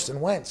on Carson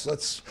Wentz,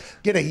 let's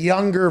get a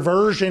younger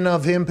version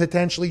of him,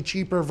 potentially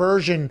cheaper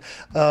version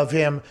of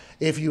him,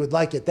 if you would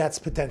like it. That's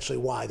potentially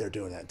why they're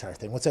doing that entire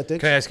thing. What's that,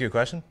 Diggs? Can I ask you a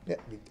question? Yeah.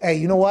 Hey,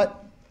 you know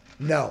what?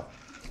 No.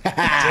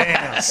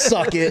 Damn.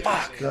 Suck it.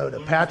 Go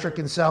to Patrick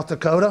in South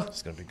Dakota.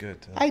 It's going to be good,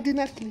 too. I did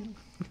not clean.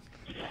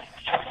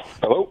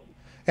 Hello?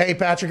 Hey,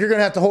 Patrick, you're going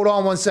to have to hold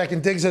on 1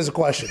 second. Diggs has a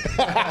question.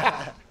 All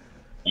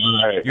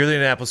right. You're the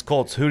Indianapolis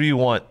Colts. Who do you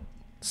want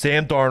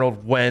Sam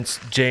Darnold, Wentz,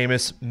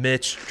 Jameis,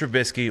 Mitch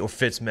Trubisky, or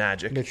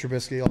Fitzmagic? Mitch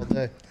Trubisky all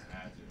day.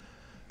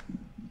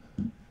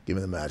 Give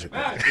me the Magic.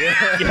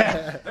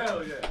 Yeah.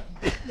 Hell yeah.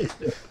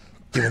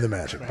 Give me the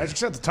Magic.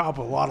 Magic's at the top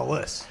of a lot of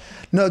lists.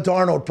 No,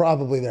 Darnold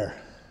probably there.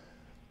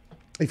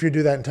 If you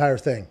do that entire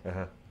thing.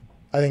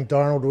 I think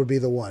Darnold would be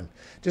the one.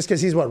 Just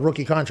because he's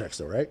rookie contracts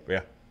though, right?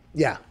 Yeah.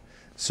 Yeah.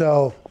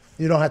 So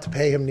you don't have to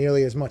pay him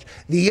nearly as much.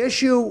 The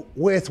issue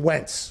with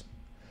Wentz,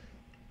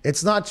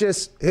 it's not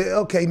just,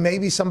 okay,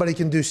 maybe somebody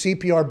can do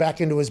CPR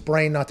back into his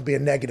brain not to be a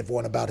negative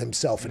one about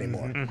himself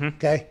anymore.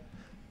 Okay?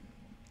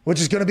 Which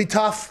is going to be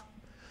tough.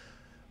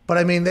 But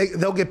I mean,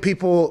 they'll get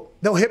people,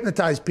 they'll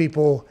hypnotize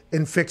people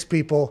and fix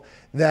people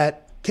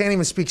that can't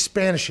even speak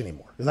Spanish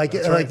anymore. Like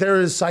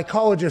there is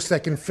psychologists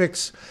that can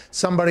fix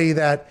somebody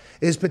that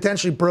is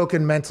potentially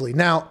broken mentally.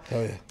 Now,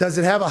 does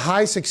it have a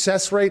high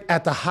success rate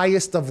at the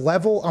highest of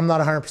level? I'm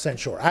not 100%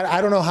 sure.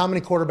 I don't know how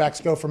many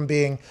quarterbacks go from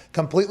being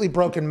completely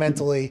broken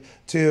mentally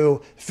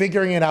to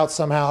figuring it out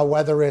somehow,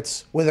 whether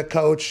it's with a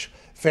coach,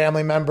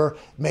 family member.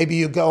 Maybe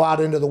you go out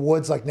into the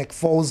woods like Nick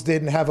Foles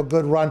did and have a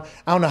good run.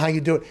 I don't know how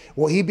you do it.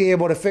 Will he be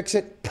able to fix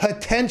it?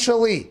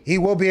 Potentially. He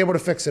will be able to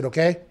fix it,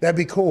 okay? That'd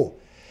be cool.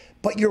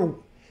 But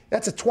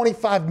that's a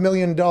 $25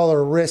 million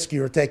risk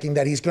you're taking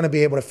that he's going to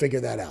be able to figure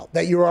that out,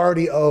 that you're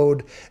already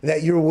owed,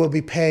 that you will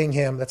be paying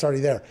him. That's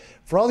already there.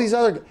 For all these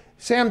other,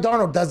 Sam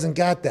Darnold doesn't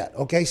got that,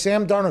 okay?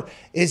 Sam Darnold,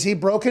 is he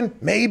broken?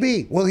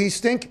 Maybe. Will he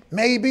stink?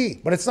 Maybe.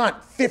 But it's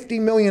not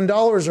 $50 million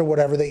or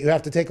whatever that you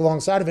have to take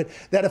alongside of it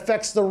that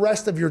affects the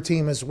rest of your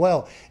team as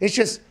well. It's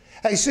just,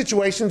 hey,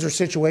 situations are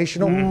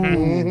situational.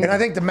 And I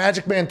think the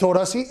Magic Man told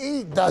us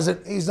he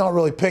doesn't, he's not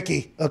really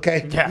picky,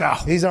 okay? Yeah. No.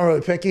 He's not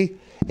really picky.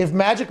 If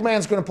Magic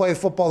Man's going to play the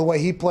football the way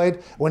he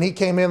played when he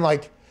came in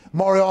like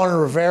Mariano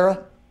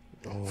Rivera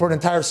for an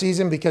entire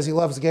season because he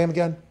loves the game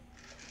again,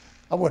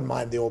 I wouldn't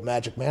mind the old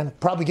Magic Man.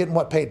 Probably getting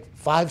paid $5,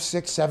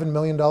 $6, $7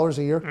 million a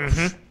year.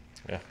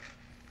 Yeah.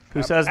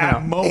 Who says no?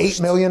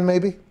 $8 million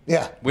maybe.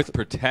 Yeah. With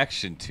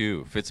protection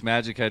too.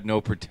 Fitzmagic had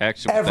no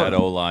protection with Ever. that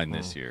O-line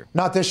this year.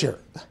 Not this year.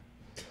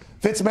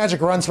 Fitzmagic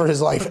runs for his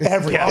life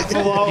every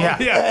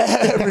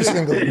every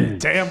single year.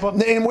 Tampa.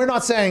 And we're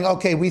not saying,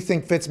 okay, we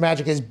think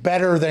Fitzmagic is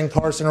better than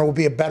Carson or will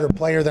be a better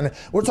player than.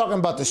 We're talking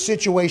about the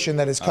situation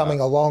that is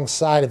coming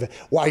alongside of it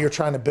while you're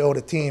trying to build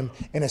a team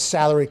in a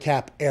salary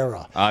cap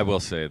era. I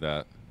will say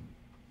that.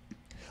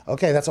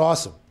 Okay, that's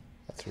awesome.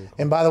 That's really cool.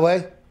 And by the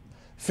way,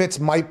 Fitz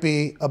might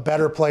be a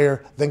better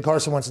player than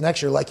Carson Wentz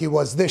next year like he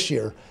was this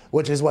year,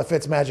 which is what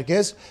Fitzmagic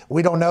is.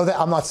 We don't know that.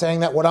 I'm not saying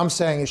that. What I'm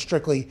saying is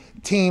strictly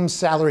team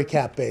salary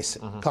cap base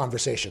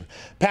conversation.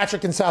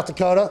 Patrick in South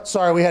Dakota.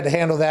 Sorry, we had to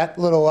handle that.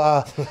 Little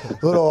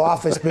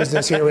office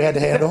business here we had to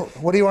handle.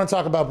 What do you want to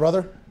talk about,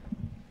 brother?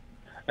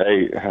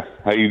 Hey,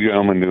 how you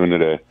gentlemen doing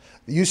today?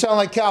 You sound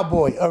like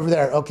cowboy over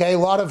there, okay? A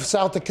lot of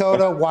South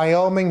Dakota,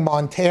 Wyoming,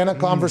 Montana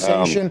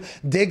conversation.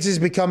 Diggs has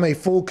become a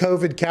full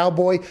COVID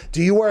cowboy.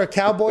 Do you wear a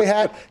cowboy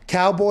hat,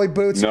 cowboy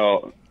boots?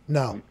 No.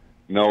 No.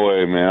 No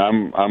way,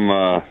 man. I'm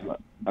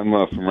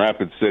from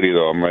Rapid City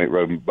though. I'm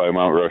right by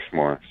Mount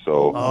Rushmore.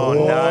 So. Oh,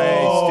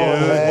 nice,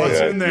 dude. What's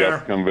yeah, in there? You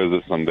have to come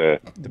visit someday.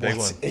 The big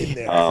What's one. in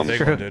there? The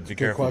big one, dude. Be Good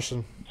careful.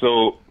 question.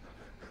 So,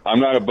 I'm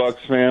not a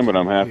Bucks fan, but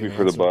I'm happy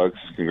for the Bucks.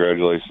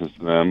 Congratulations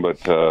to them.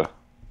 But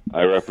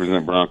I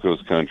represent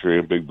Broncos country.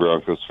 A big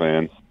Broncos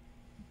fan.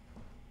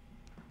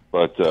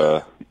 But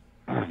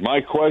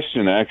my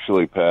question,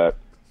 actually, Pat.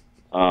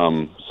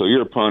 So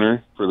you're a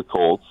punter for the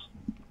Colts,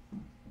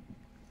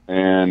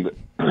 and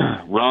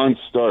Ron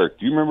Stark.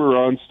 Do you remember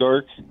Ron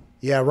Stark?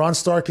 Yeah, Ron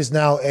Stark is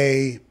now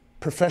a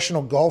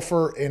professional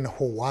golfer in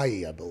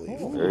Hawaii, I believe.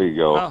 There you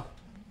go. Oh.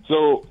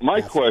 So my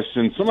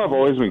question, something I've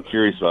always been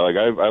curious about. Like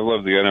I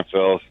loved the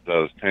NFL since I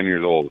was 10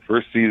 years old. The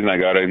first season I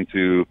got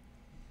into,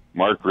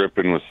 Mark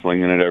Rippon was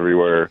slinging it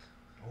everywhere.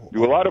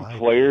 Do a lot of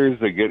players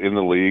that get in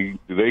the league,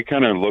 do they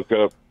kind of look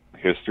up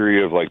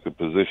history of like the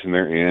position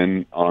they're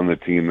in on the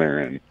team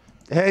they're in?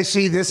 Hey,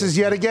 see, this is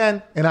yet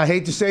again, and I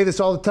hate to say this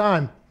all the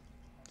time,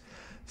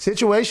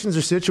 situations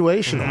are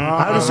situational.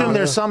 I would assume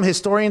there's some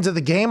historians of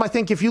the game. I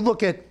think if you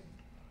look at,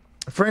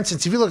 for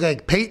instance, if you look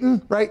at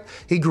Peyton, right?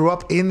 He grew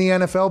up in the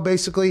NFL,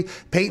 basically.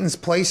 Peyton's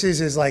Places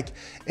is like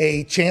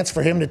a chance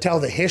for him to tell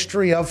the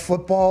history of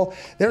football.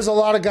 There's a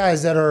lot of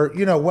guys that are,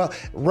 well,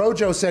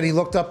 Rojo said he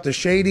looked up to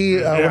Shady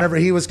whenever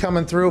he was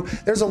coming through.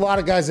 There's a lot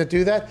of guys that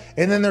do that.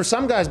 And then there's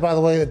some guys, by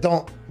the way, that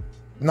don't.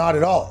 Not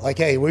at all. Like,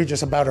 hey, we're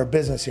just about our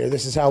business here.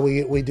 This is how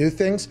we do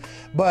things.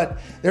 But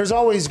there's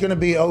always going to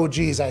be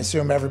OGs, I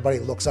assume everybody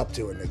looks up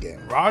to in the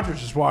game.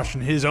 Rodgers is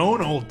watching his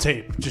own old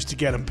tape just to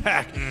get him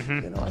back.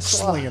 I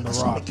saw Slinging the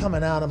something rock.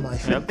 coming out of my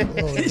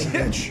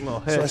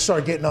so I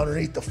started getting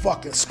underneath the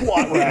fucking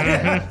squat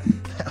rack.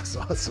 That's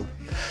awesome.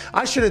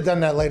 I should have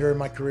done that later in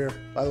my career,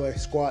 by the way,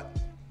 squat.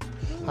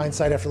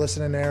 Hindsight after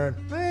listening to Aaron.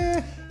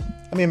 I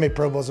mean, I made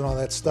Pro Bowls and all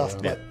that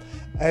stuff, but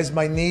as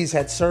my knees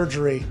had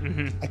surgery,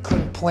 I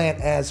couldn't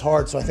plant as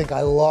hard, so I think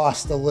I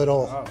lost a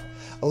little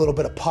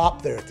bit of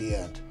pop there at the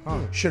end.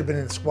 Should have been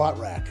in the squat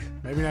rack.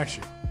 Maybe next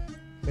year.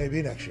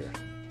 Maybe next year.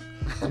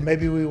 Or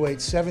maybe we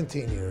wait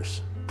 17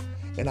 years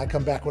and I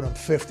come back when I'm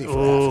 50 for half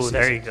a Ooh, season.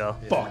 there you go.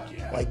 Fuck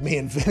yeah. Like me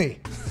and Vinny.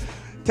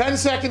 10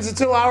 seconds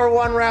until hour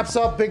one wraps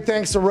up. Big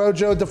thanks to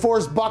Rojo.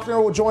 DeForest Buckner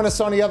will join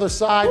us on the other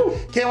side.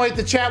 Can't wait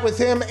to chat with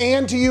him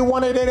and to you.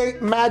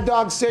 1-888 Mad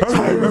Dog 6.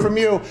 We'll hear from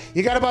you.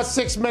 You got about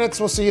 6 minutes.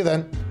 We'll see you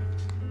then.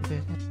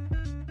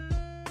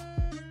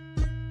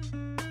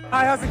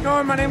 Hi, how's it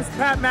going? My name is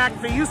Pat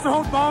McAfee. Used to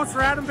hold balls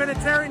for Adam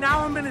Vinatieri. Now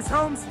I'm in his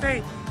home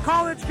state.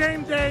 College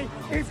game day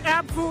is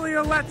absolutely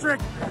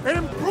electric.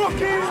 In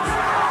Brookings,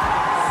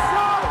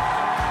 South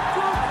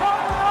Dakota.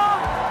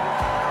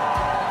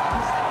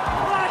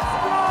 Let's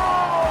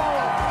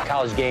go!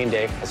 College game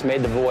day has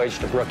made the voyage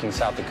to Brookings,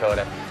 South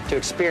Dakota to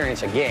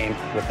experience a game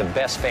with the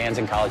best fans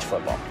in college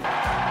football.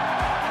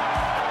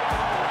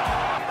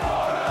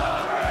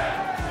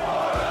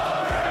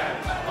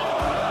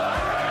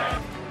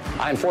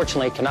 I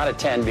unfortunately cannot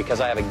attend because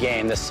I have a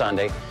game this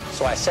Sunday,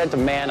 so I sent a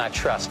man I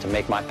trust to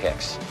make my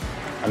picks.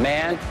 A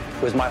man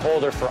who is my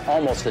holder for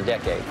almost a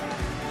decade.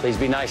 Please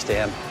be nice to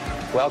him.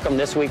 Welcome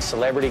this week's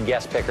celebrity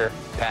guest picker,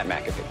 Pat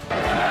McAfee.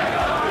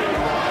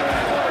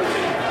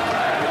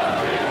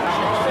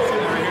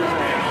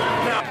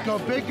 Go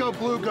big, go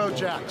blue, go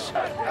Jacks.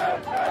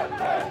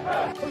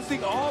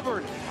 Hosting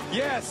Auburn.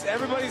 Yes,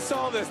 everybody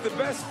saw this. The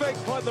best fake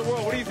punt in the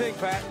world. What do you think,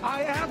 Pat?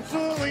 I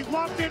absolutely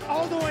loved it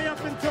all the way up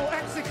until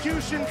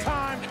execution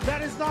time.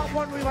 That is not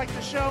what we like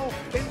to show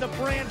in the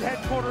brand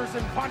headquarters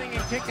and punting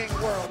and kicking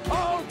world.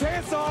 Oh,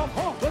 dance off.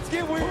 Oh, let's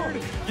get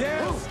weird.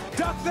 Yes.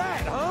 Duck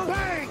that, huh?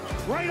 Bang!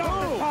 Right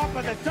off the top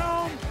of the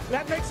dome.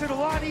 That makes it a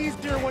lot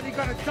easier when you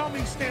got a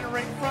dummy standing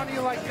right in front of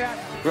you like that.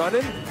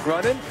 Running.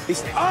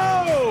 He's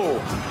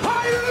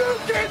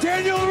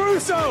Daniel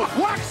Russo.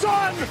 Wax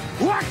on,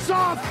 wax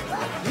off,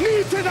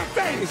 knee to the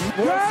face.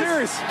 World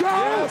Series.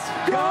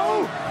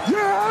 Go,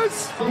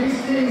 yes.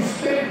 These teams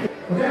stink.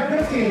 With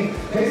that 15,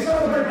 they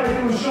celebrate by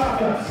doing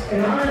shotguns.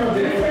 And I'm a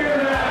big fan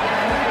of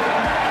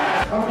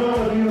that. I'm going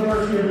with the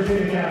University of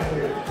Virginia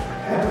Cavaliers.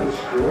 That was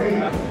great.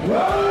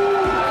 Whoa!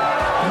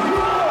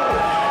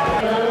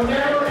 I will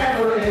never,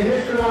 ever in the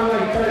history of my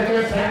life cut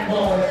against that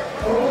ball.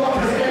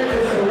 Oklahoma State is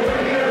the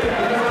win here. It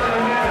does not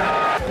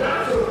matter. Not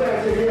so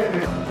fast again.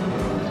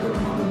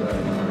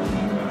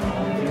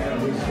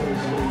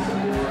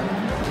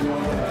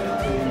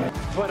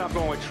 But I'm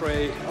going with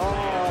Trey.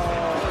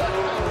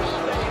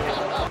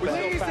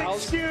 Please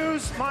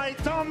excuse my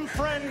dumb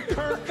friend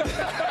Kirk.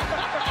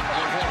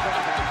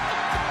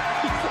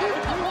 You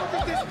look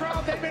at this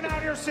crowd, they've been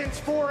out here since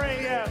 4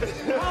 a.m.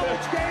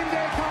 College game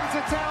day comes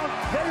to town,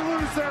 they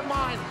lose their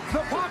mind.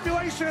 The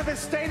population of this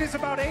state is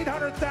about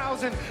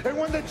 800,000, and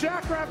when the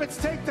Jackrabbits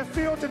take the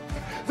field,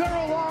 they're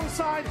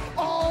alongside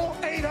all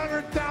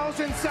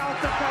 800,000 South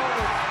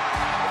Dakotans.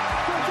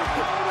 The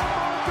Dakota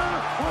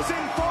marker was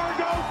in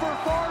Fargo for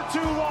far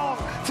too long.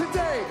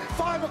 Today,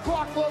 5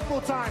 o'clock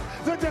local time,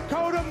 the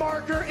Dakota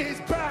marker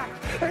is back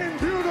in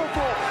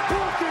beautiful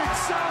Brookings,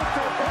 South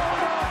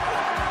Dakota.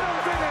 Adam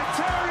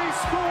Vinatieri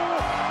School.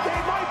 They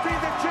might be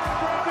the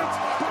Jackrabbits,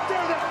 but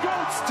they're the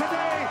GOATs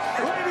today.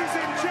 Ladies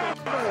and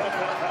gentlemen,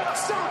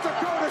 South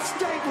Dakota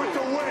State with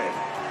the win.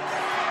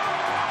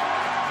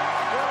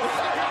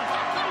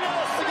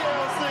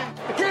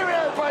 Give me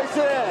that place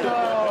in.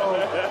 No,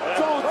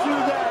 don't do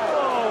that.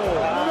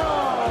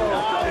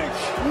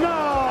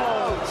 No.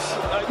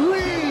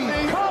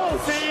 Leave.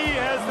 Cozy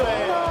has the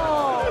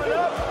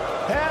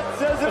Pat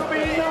says it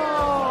be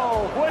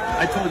no.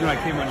 I told you I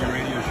came on your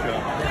radio show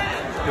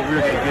that we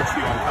were going to get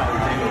you on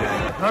College Game Day.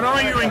 Not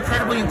only are you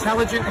incredibly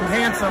intelligent and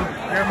handsome,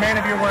 you're a man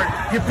of your word.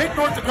 You picked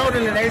North Dakota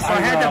today, so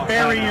I had to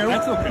bury you.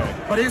 That's okay.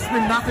 But it's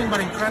been nothing but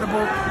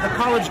incredible. The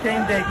College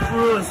Game Day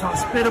crew is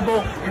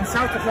hospitable. In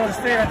South Dakota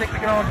State, I think we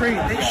can all agree,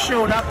 they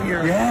showed up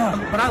here. Yeah.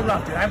 But I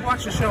loved it. I've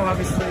watched the show,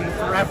 obviously,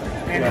 forever.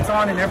 And it's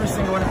on in every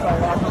single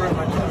NFL locker room.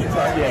 I told you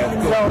that. Yeah,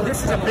 so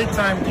this is a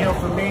big-time deal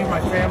for me, my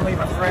family,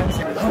 my friends.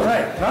 All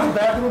right, I'm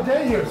back in the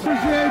day here.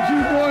 Appreciate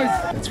you, boys.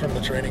 It's from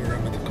the training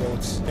room at the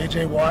Colts.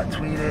 AJ Watt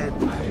tweeted.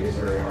 It's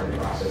a very hard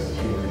process to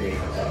keep the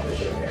data on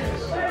television.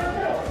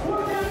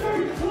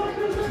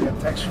 I get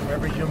texts from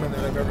every human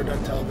that I've ever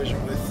done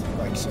television with,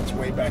 like since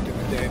way back in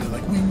the day. They're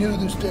like, we knew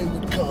this day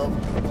would come.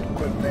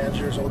 Equipment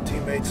managers, old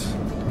teammates.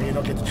 I mean, you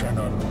don't get to trend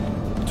on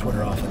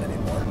Twitter often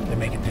anymore. They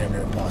make it damn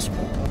near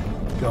impossible.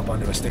 Go up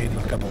onto a stage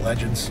with a couple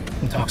legends,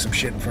 talk some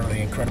shit in front of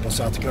the incredible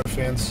South Dakota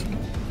fans.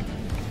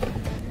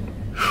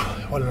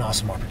 What an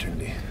awesome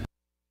opportunity.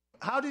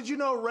 How did you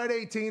know Red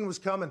 18 was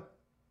coming?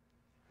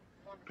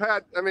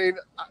 Pat, I mean,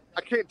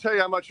 I can't tell you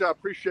how much I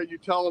appreciate you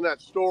telling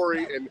that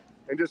story and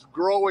just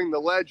growing the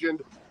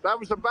legend. That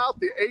was about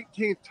the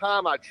 18th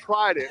time I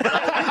tried it.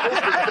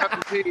 I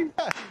was 17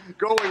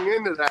 going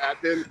into that.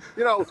 And,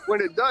 you know,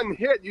 when it doesn't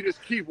hit, you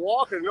just keep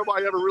walking. And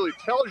nobody ever really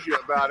tells you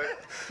about it.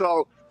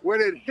 So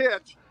when it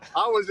hit,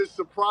 I was as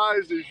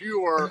surprised as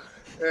you were.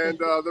 And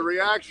the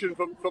reaction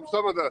from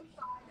some of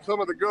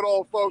the good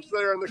old folks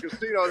there in the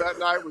casino that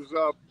night was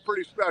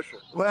pretty special.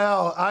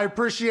 Well, I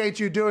appreciate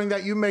you doing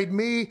that. You made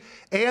me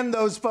and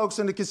those folks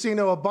in the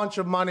casino a bunch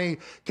of money.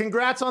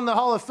 Congrats on the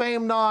Hall of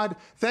Fame nod.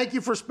 Thank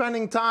you for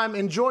spending time.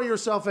 Enjoy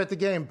yourself at the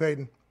game,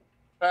 Peyton.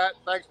 Pat.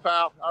 Thanks,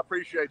 pal. I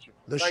appreciate you.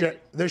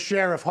 The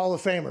Sheriff, Hall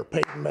of Famer,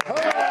 Peyton Manning.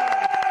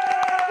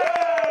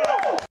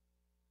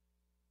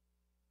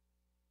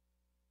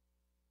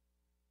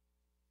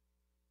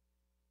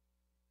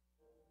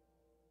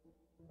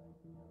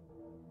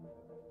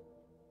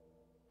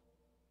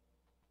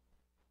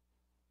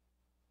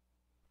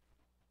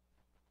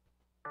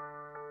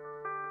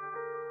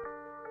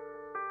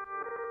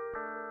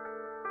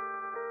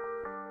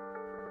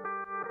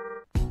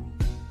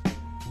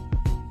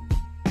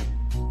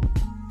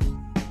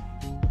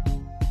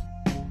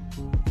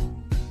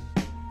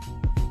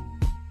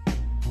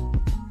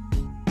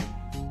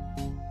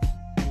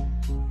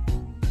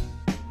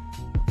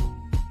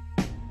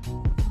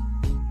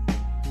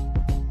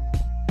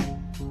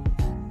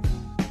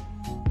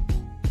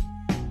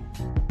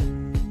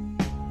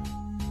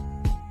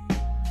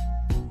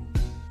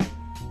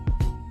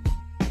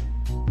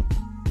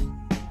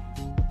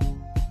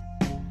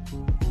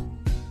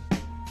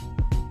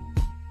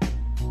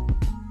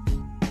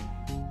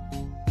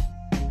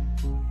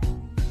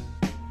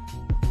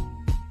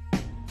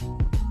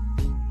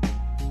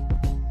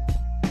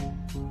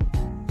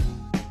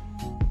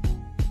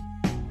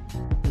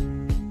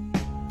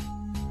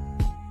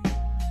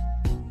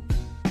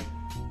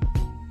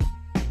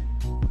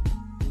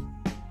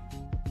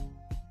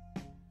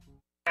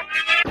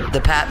 The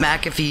Pat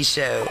McAfee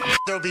Show.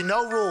 There'll be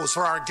no rules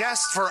for our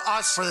guests, for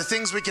us, for the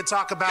things we can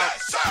talk about.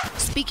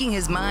 Speaking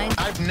his mind.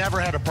 I've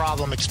never had a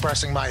problem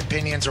expressing my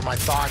opinions or my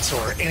thoughts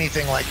or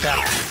anything like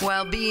that.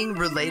 While being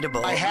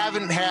relatable. I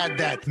haven't had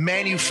that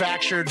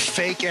manufactured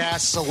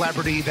fake-ass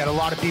celebrity that a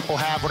lot of people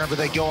have whenever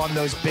they go on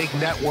those big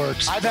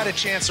networks. I've had a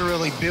chance to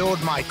really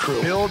build my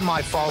crew, build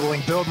my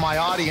following, build my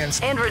audience.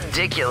 And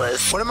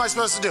ridiculous. What am I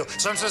supposed to do?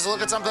 So I'm supposed to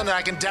look at something that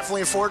I can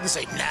definitely afford and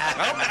say, nah. Is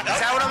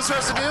that what I'm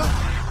supposed to do?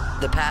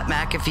 The Pat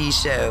McAfee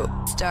Show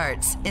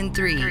starts in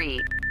 3,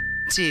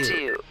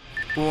 2,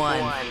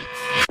 1.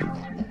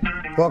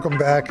 Welcome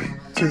back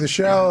to the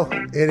show.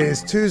 It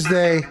is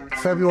Tuesday,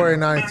 February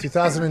 9th,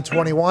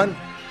 2021.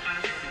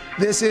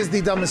 This is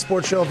the dumbest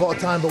sports show of all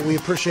time, but we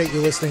appreciate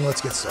you listening.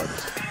 Let's get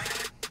started.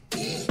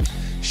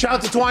 Shout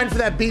out to Twine for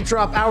that beat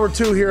drop. Hour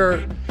 2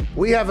 here.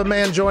 We have a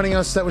man joining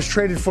us that was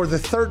traded for the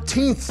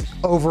 13th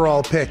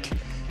overall pick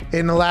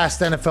in the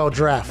last NFL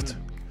draft.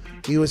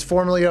 He was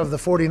formerly of the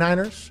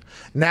 49ers.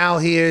 Now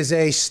he is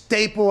a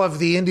staple of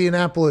the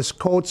Indianapolis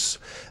Colts.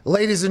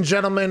 Ladies and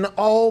gentlemen,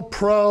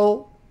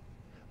 all-pro,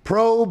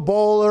 Pro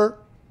Bowler,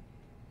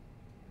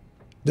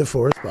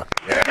 DeForest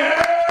Buckner.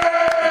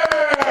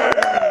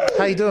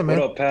 How you doing, man?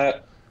 What up,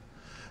 Pat?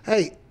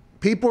 Hey,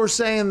 people are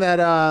saying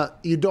that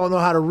you don't know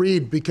how to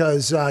read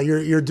because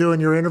you're doing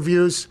your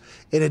interviews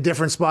in a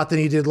different spot than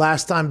you did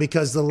last time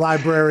because the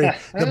library,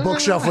 the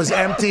bookshelf was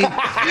empty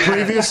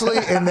previously,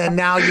 and then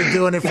now you're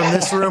doing it from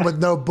this room with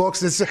no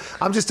books.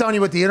 I'm just telling you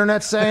what the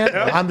internet's saying.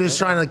 I'm just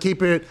trying to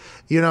keep it,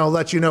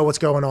 let you know what's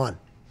going on.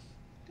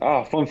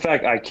 Oh, fun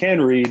fact, I can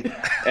read,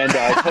 and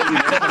I told you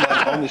next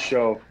time on the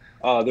show,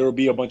 there will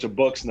be a bunch of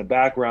books in the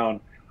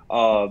background.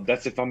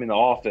 That's if I'm in the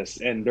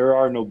office, and there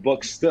are no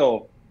books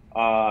still.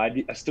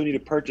 I still need to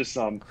purchase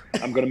some.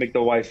 I'm going to make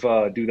the wife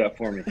do that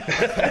for me.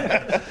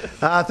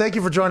 Thank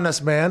you for joining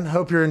us, man.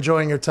 Hope you're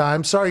enjoying your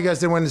time. Sorry you guys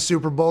didn't win the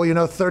Super Bowl.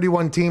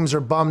 31 teams are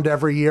bummed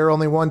every year.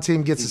 Only one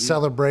team gets to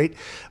celebrate.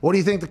 What do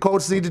you think the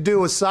Colts need to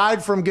do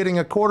aside from getting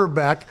a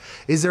quarterback?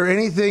 Is there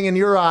anything in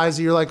your eyes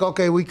that you're like,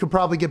 okay, we could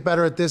probably get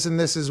better at this and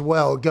this as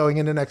well going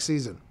into next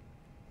season?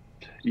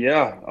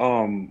 Yeah,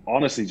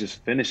 honestly,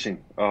 just finishing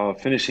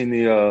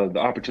the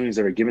opportunities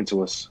that are given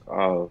to us.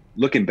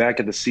 Looking back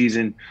at the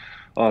season,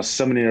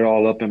 summing it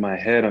all up in my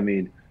head.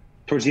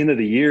 Towards the end of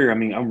the year,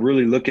 I'm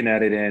really looking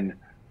at it, and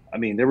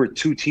there were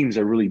two teams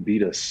that really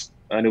beat us,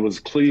 and it was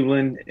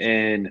Cleveland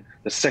and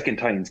the second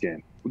Titans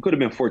game. We could have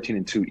been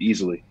 14-2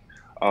 easily.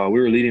 We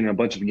were leading in a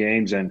bunch of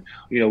games, and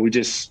we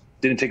just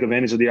didn't take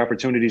advantage of the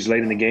opportunities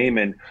late in the game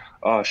and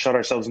shot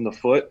ourselves in the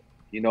foot.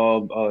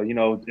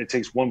 It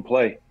takes one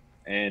play,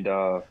 and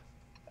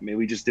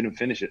we just didn't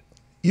finish it.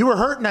 You were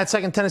hurt in that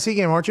second Tennessee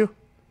game, weren't you?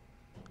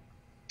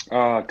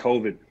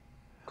 COVID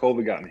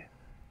got me.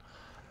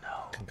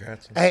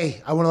 Congrats.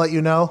 Hey, I want to let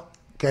you know,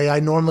 okay, I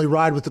normally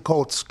ride with the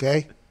Colts,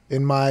 okay,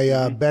 in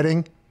my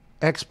betting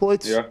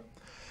exploits. Yeah.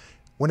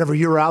 Whenever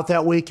you were out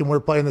that week and we're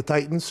playing the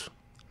Titans,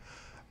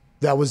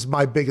 that was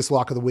my biggest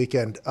lock of the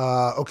weekend.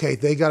 Okay,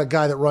 they got a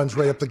guy that runs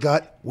right up the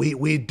gut.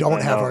 We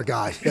don't have our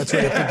guy that's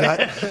right up the gut.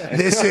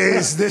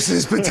 This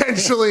is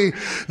potentially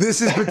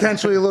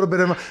a little bit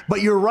of.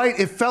 But you're right.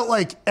 It felt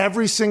like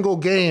every single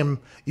game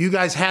you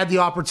guys had the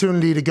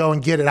opportunity to go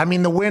and get it.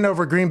 The win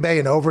over Green Bay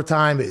in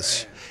overtime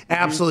is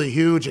absolutely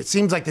huge. It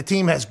seems like the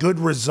team has good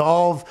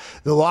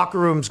resolve. The locker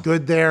room's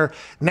good there.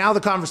 Now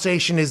the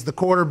conversation is the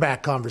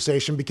quarterback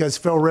conversation because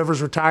Phil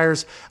Rivers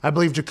retires. I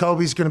believe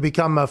Jacoby's going to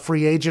become a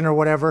free agent or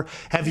whatever.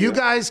 Have you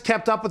guys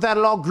kept up with that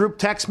at all? Group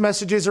text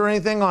messages or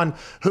anything on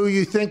who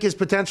you think is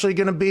potentially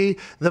going to be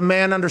the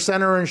man under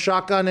center and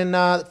shotgun in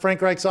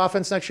Frank Reich's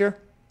offense next year?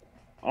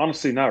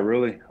 Honestly, not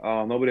really.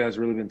 Nobody has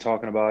really been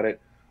talking about it.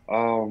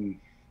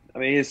 I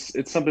mean,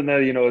 it's something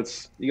that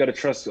you got to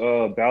trust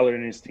Ballard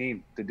and his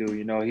team to do.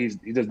 He's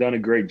just done a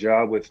great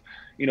job with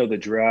the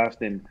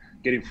draft and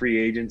getting free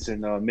agents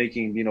and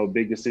making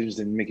big decisions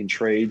and making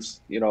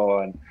trades.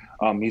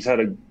 And he's got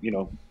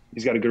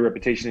a good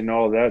reputation and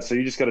all of that. So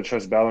you just got to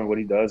trust Ballard and what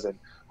he does, and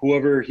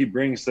whoever he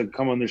brings to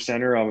come under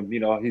center. We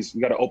got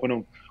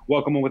to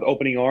welcome him with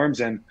opening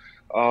arms and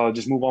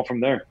just move on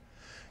from there.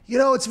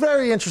 It's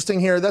very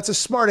interesting here. That's a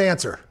smart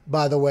answer,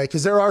 by the way,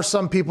 because there are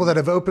some people that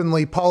have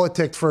openly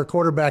politicked for a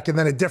quarterback, and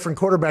then a different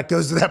quarterback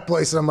goes to that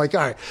place, and I'm like,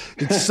 all right,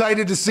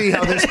 excited to see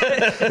how this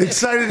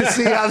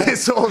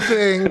whole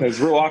thing. It's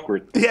real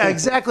awkward. Yeah,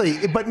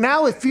 exactly. But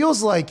now it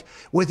feels like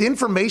with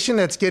information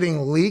that's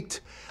getting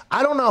leaked,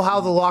 I don't know how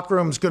the locker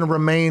room is going to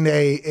remain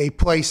a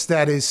place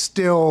that is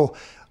still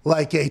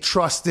like a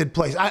trusted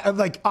place.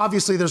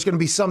 Obviously there's going to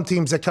be some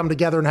teams that come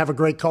together and have a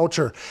great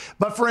culture.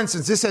 But for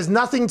instance, this has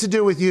nothing to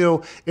do with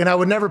you, and I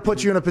would never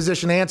put you in a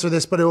position to answer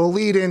this, but it will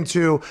lead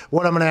into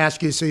what I'm going to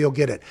ask you so you'll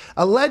get it.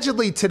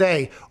 Allegedly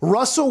today,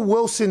 Russell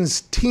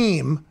Wilson's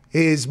team,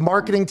 his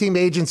marketing team,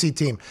 agency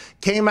team,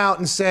 came out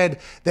and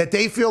said that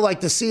they feel like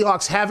the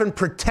Seahawks haven't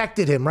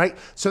protected him, right?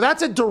 So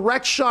that's a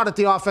direct shot at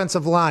the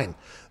offensive line.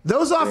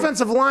 Those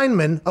offensive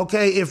linemen,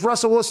 okay, if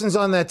Russell Wilson's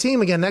on that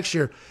team again next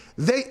year,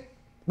 they're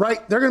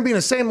going to be in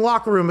the same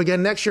locker room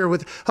again next year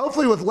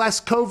hopefully with less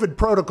COVID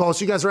protocols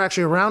so you guys are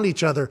actually around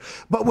each other.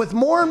 But with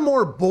more and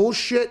more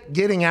bullshit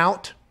getting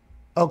out,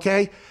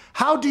 okay,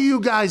 how do you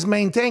guys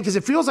maintain, because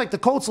it feels like the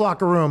Colts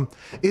locker room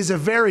is a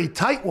very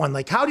tight one.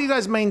 Like, how do you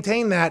guys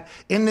maintain that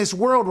in this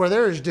world where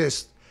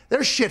there's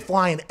shit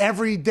flying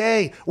every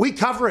day? We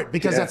cover it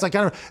because that's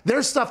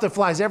there's stuff that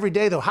flies every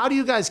day though. How do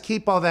you guys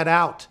keep all that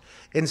out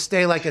and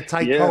stay like a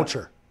tight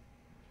culture?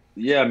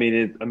 Yeah,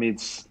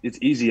 it's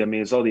easy.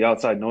 It's all the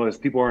outside noise.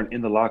 People aren't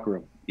in the locker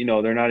room.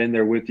 They're not in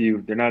there with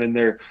you. They're not in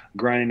there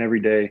grinding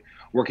every day,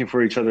 working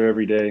for each other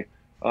every day.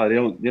 They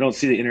don't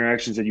see the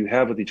interactions that you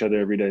have with each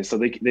other every day. So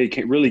they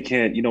can't.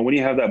 When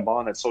you have that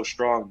bond that's so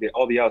strong,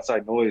 all the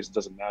outside noise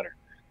doesn't matter.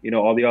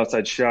 All the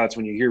outside shots,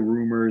 when you hear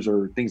rumors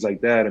or things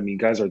like that,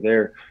 guys are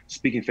there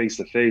speaking face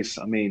to face.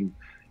 When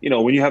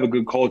you have a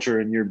good culture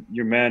and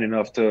you're man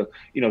enough to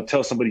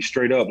tell somebody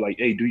straight up, like,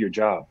 hey, do your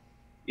job.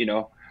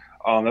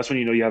 That's when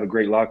you have a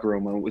great locker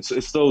room. And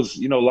it's those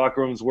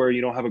locker rooms where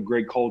you don't have a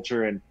great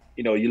culture and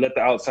you let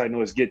the outside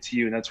noise get to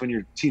you, and that's when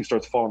your team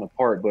starts falling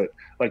apart. But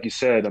like you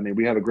said,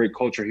 we have a great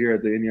culture here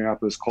at the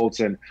Indianapolis Colts,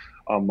 and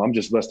I'm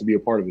just blessed to be a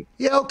part of it.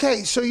 Yeah,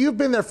 okay. So you've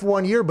been there for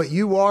 1 year, but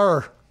you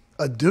are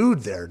a dude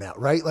there now,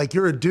 right? Like,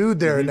 you're a dude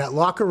there in that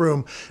locker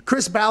room.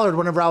 Chris Ballard,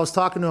 whenever I was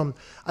talking to him,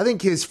 I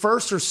think his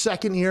first or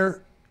second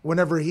year,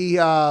 whenever he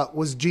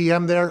was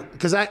GM there,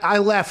 because I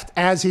left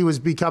as he was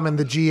becoming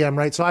the GM,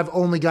 right? So I've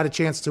only got a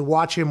chance to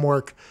watch him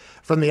work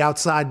from the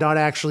outside, not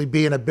actually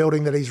be in a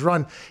building that he's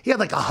run. He had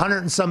like $100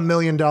 and some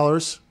million,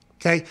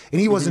 okay?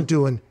 And he wasn't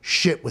doing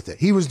shit with it.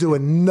 He was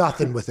doing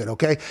nothing with it,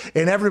 okay?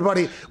 And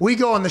everybody, we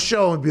go on the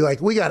show and be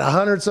like, we got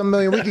 $100 some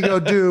million. We can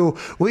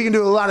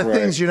do a lot of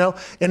things,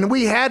 And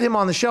we had him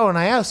on the show, and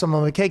I asked him,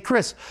 I'm like, hey,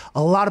 Chris,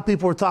 a lot of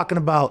people were talking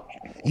about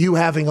you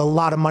having a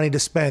lot of money to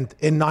spend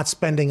and not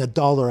spending a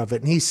dollar of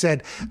it. And he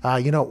said,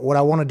 what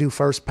I want to do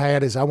first,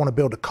 Pat, is I want to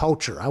build a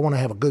culture. I want to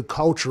have a good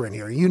culture in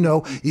here. You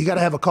got to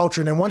have a culture.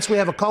 And then once we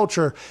have a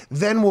culture,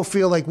 then we'll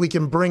feel like we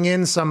can bring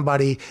in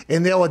somebody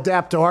and they'll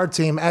adapt to our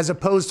team, as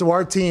opposed to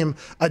our team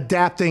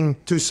adapting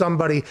to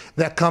somebody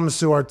that comes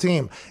to our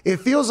team. It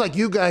feels like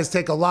you guys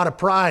take a lot of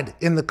pride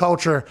in the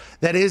culture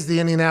that is the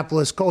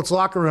Indianapolis Colts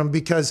locker room,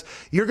 because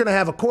you're going to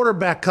have a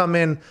quarterback come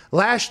in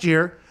last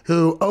year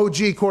who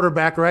OG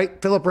quarterback,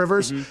 right? Phillip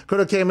Rivers could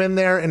have came in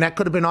there, and that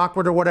could have been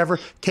awkward or whatever.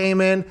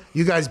 Came in,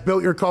 you guys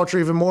built your culture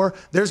even more.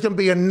 There's going to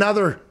be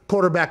another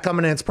quarterback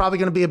coming in. It's probably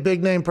going to be a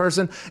big name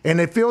person,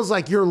 and it feels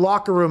like your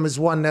locker room is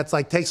one that's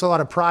like takes a lot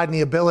of pride in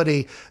the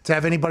ability to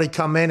have anybody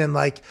come in and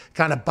like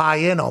kind of buy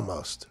in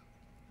almost.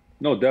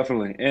 No,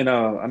 definitely. And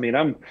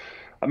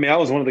I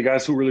was one of the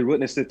guys who really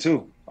witnessed it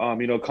too.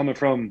 Coming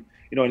from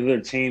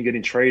another team,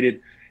 getting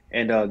traded,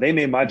 and they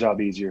made my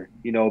job easier.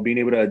 Being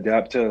able to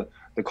adapt to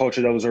the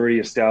culture that was already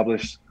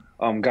established.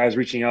 Guys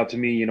reaching out to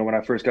me, when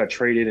I first got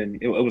traded,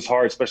 and it was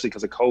hard, especially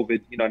because of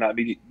COVID, not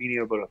being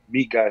able to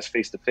meet guys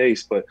face to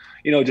face, but,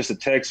 just a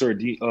text or a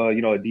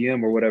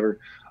DM or whatever,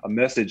 a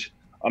message,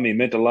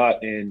 meant a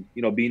lot. And,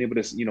 being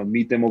able to,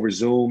 meet them over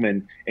Zoom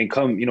and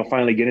come,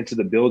 finally get into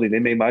the building, they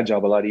made my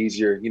job a lot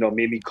easier,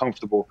 made me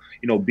comfortable,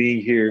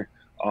 being here,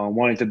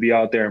 wanting to be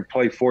out there and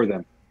play for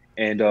them,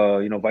 and,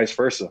 vice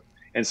versa.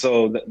 And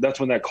so that's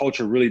when that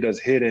culture really does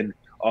hit. And,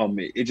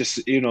 it just,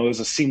 it was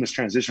a seamless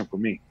transition for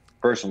me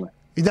personally.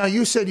 Now,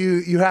 you said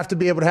you have to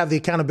be able to have the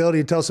accountability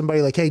to tell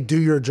somebody like, hey,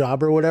 do your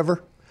job or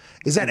whatever.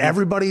 Is that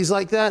everybody's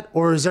like that?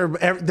 Or is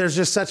there's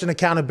just such an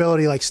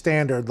accountability like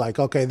standard, like,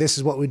 okay, this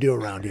is what we do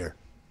around here?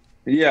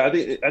 Yeah, I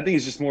think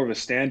it's just more of a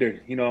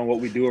standard, on what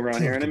we do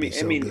around here. And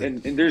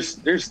and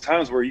there's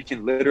times where you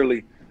can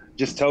literally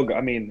just tell,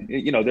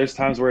 there's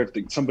times where if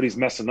somebody's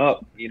messing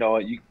up, you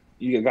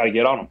got to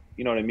get on them.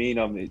 You know what I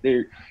mean?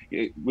 They're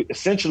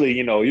essentially,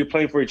 you're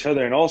playing for each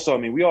other. And also,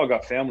 we all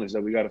got families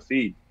that we got to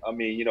feed. I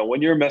mean, you know,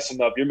 when you're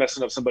messing up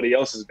somebody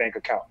else's bank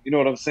account. You know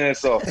what I'm saying?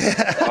 So,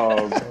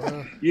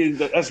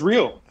 yeah, that's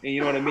real. And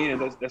you know what I mean?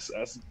 And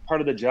that's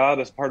part of the job.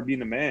 That's part of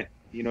being a man.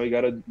 You know, you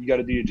gotta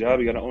do your job.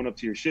 You gotta own up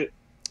to your shit.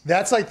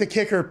 That's like the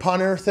kicker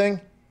punter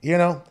thing, you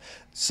know?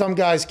 Some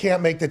guys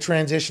can't make the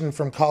transition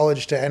from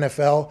college to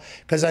NFL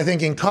because I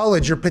think in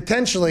college you're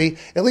potentially,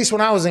 at least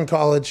when I was in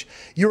college,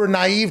 you were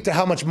naive to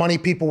how much money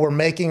people were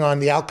making on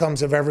the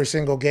outcomes of every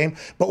single game.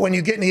 But when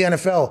you get in the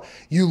NFL,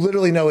 you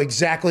literally know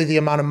exactly the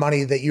amount of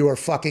money that you are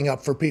fucking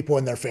up for people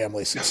and their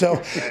families. So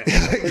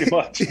pretty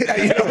much.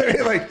 Yeah, you know what I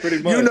mean? Like,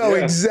 pretty much, you know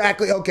yeah.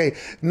 exactly, okay,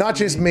 not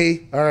just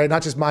me, all right,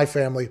 not just my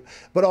family,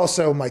 but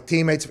also my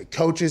teammates,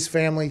 coaches'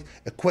 family,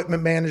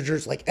 equipment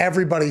managers, like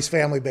everybody's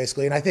family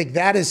basically. And I think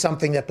that is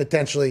something that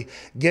potentially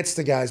gets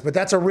the guys, but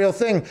that's a real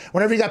thing.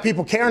 Whenever you got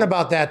people caring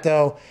about that,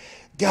 though,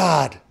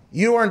 God,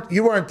 you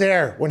weren't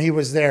there when he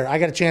was there. I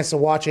got a chance to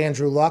watch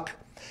Andrew Luck,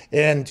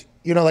 and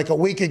you know, like a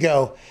week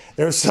ago,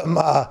 there's some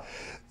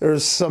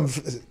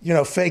you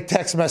know, fake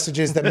text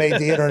messages that made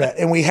the internet,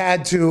 and we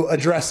had to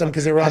address them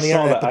because they were on the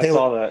internet. I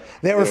saw that.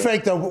 They were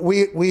fake, though.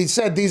 We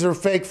said these are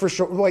fake for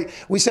sure. Wait,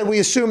 we said we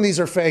assume these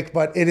are fake,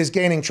 but it is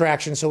gaining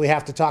traction, so we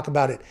have to talk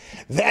about it.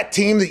 That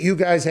team that you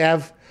guys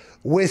have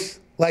with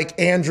like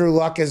Andrew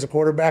Luck as a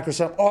quarterback or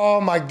something.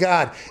 Oh my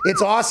God.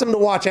 It's awesome to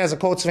watch as a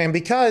Colts fan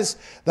because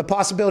the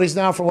possibilities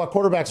now for what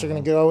quarterbacks are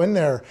going to go in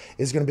there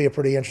is going to be a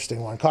pretty interesting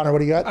one. Connor, what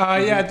do you got?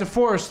 Yeah,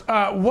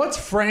 DeForest, what's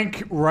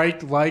Frank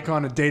Reich like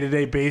on a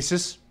day-to-day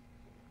basis?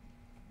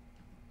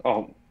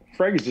 Oh,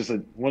 Frank is just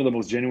one of the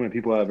most genuine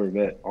people I've ever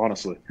met,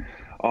 honestly.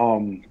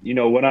 You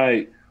know, when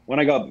I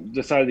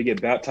decided to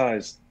get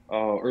baptized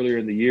earlier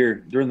in the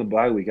year, during the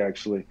bye week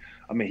actually,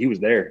 I mean, he was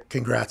there.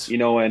 Congrats. You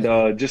know,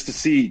 and just to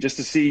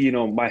see, you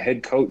know, my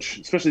head coach,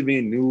 especially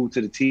being new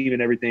to the team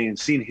and everything, and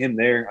seeing him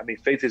there. I mean,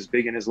 faith is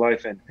big in his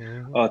life, and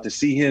to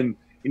see him,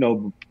 you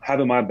know,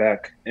 having my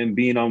back and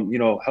being on, you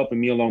know, helping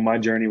me along my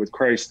journey with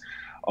Christ,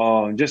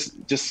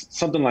 just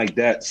something like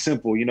that,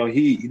 simple. You know,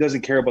 he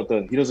doesn't care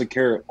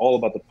all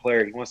about the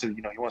player. He wants to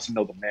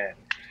know the man.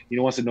 He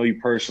wants to know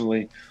you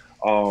personally,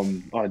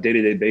 on a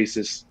day-to-day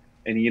basis,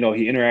 and you know,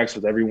 he interacts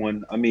with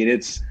everyone. I mean,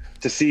 it's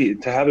to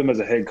have him as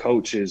a head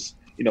coach is.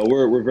 You know,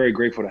 we're very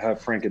grateful to have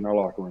Frank in our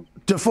locker room.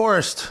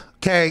 DeForest,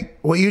 okay,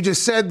 what you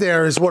just said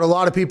there is what a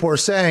lot of people are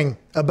saying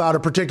about a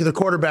particular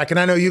quarterback. And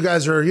I know you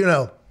guys are, you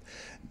know,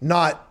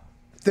 not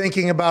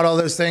thinking about all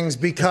those things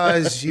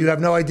because you have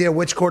no idea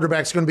which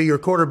quarterback's going to be your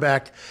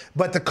quarterback.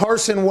 But the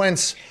Carson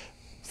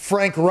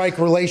Wentz-Frank Reich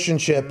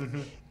relationship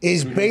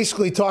is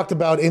basically talked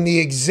about in the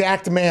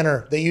exact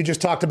manner that you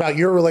just talked about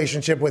your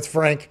relationship with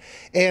Frank.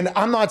 And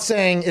I'm not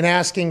saying and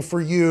asking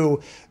for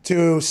you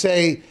to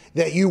say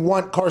that you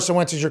want Carson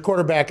Wentz as your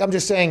quarterback. I'm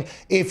just saying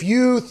if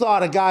you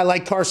thought a guy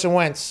like Carson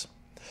Wentz,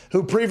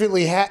 who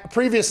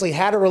previously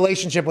had a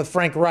relationship with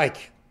Frank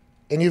Reich,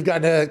 and you've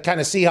got to kind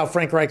of see how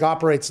Frank Reich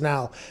operates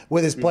now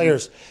with his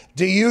players,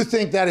 do you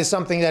think that is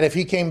something that if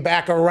he came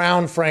back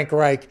around Frank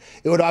Reich,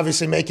 it would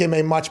obviously make him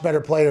a much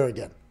better player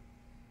again?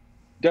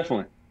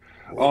 Definitely.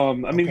 I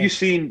mean, you've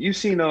seen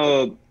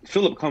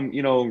Philip come,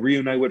 you know,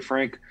 reunite with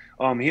Frank.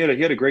 He had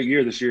a great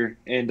year this year,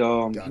 and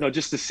you know,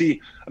 just to see,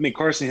 I mean,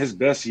 Carson, his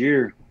best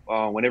year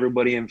when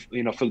everybody in,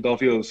 you know,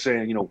 Philadelphia was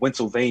saying, you know,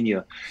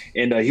 Pennsylvania,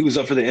 and he was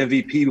up for the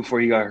MVP before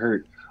he got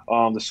hurt.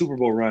 The Super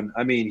Bowl run.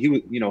 I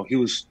mean,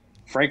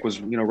 Frank was,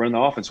 you know, running the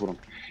offense with him,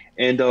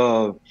 and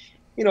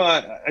you know,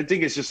 I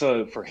think it's just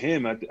for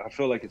him. I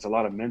feel like it's a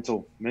lot of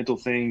mental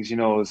things. You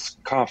know, his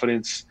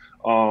confidence.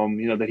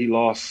 You know, that he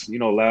lost, you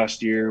know,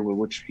 last year,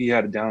 which he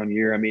had a down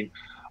year. I mean,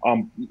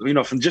 you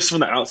know, from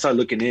the outside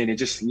looking in, it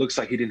just looks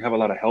like he didn't have a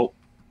lot of help,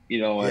 you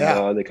know,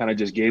 and they kind of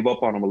just gave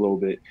up on him a little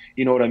bit.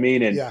 You know what I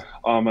mean? And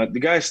the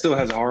guy still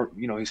has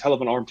he's hell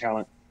of an arm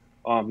talent.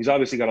 He's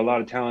obviously got a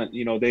lot of talent.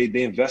 You know, they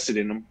invested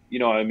in him. You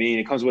know what I mean?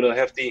 It comes with a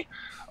hefty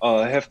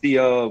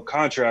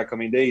contract. I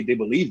mean, they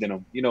believed in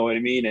him. You know what I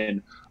mean?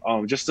 And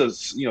just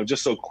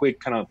so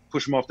quick, kind of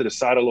push him off to the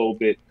side a little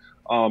bit.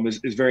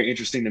 Is very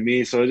interesting to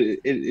me. So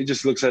it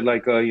just looks at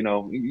like, you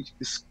know,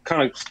 it's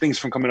kind of things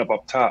from coming up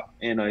top,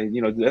 and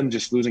you know, them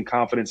just losing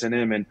confidence in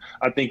him. And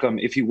I think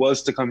if he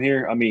was to come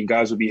here, I mean,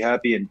 guys would be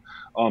happy and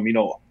you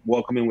know,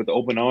 welcome him with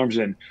open arms.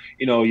 And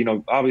you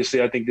know,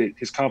 obviously, I think that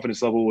his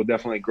confidence level will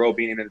definitely grow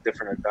being in a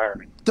different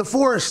environment.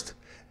 DeForest,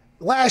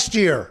 last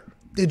year,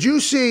 did you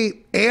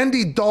see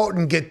Andy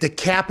Dalton get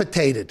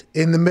decapitated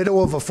in the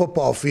middle of a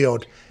football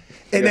field?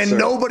 And then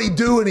nobody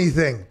do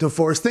anything,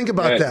 DeForest. Think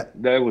about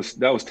that. That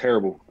was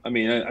terrible. I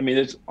mean,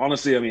 it's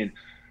honestly, I mean,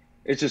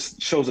 it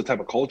just shows the type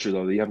of culture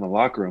though that you have in the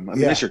locker room. I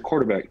mean, that's your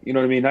quarterback. You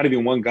know what I mean? Not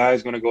even one guy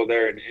is going to go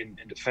there and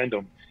defend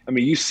him. I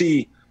mean, you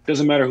see,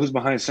 doesn't matter who's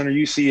behind center.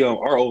 You see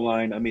our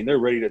O-line. I mean, they're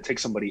ready to take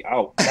somebody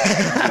out.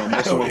 You know,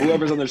 messing with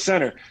whoever's on their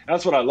center.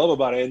 That's what I love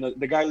about it. And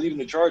the guy leading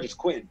the charge is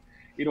Quinn.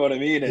 You know what I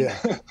mean?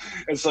 And,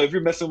 and so if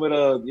you're messing with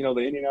you know,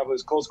 the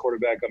Indianapolis Colts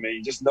quarterback, I mean,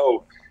 you just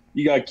know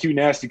you got Q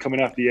Nasty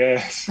coming out the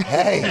ass.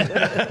 Hey,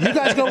 you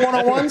guys go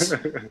one-on-ones?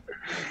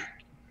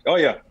 Oh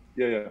yeah,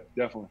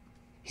 definitely.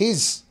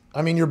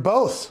 I mean, you're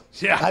both.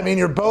 Yeah. I mean,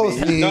 you're both.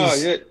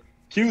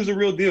 Q's a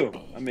real deal.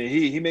 I mean,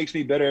 he makes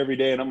me better every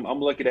day, and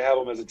I'm lucky to have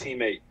him as a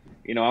teammate.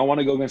 You know, I want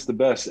to go against the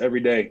best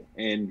every day,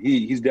 and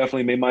he's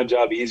definitely made my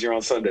job easier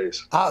on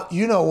Sundays.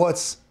 You know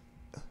what's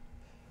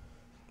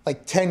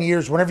like 10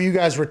 years, whenever you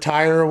guys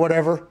retire or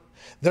whatever,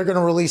 they're going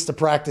to release the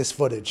practice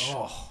footage.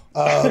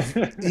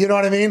 You know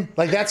what I mean?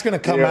 Like that's going to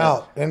come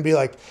out and be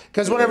like,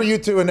 because whenever you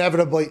two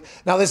inevitably,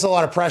 now there's a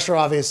lot of pressure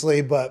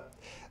obviously, but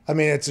I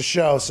mean, it's a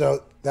show.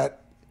 So that's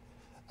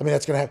going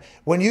to happen.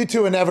 When you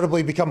two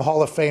inevitably become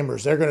Hall of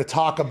Famers, they're going to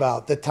talk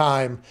about the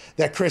time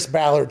that Chris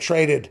Ballard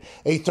traded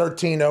a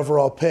 13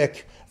 overall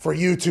pick for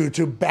you two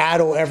to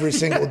battle every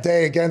single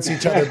day against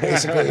each other,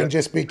 basically, and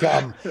just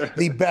become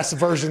the best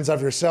versions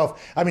of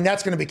yourself. I mean,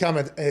 that's going to become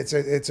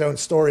its own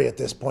story at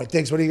this point.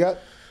 Diggs, what do you got?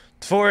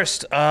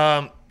 Forrest,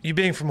 you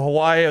being from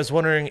Hawaii, I was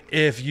wondering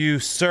if you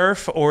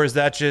surf, or is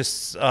that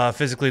just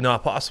physically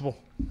not possible?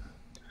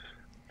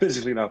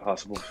 Physically not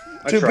possible.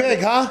 Too big,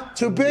 huh?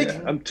 Too big?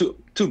 Yeah, I'm too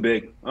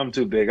big. I'm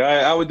too big.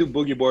 I would do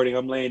boogie boarding.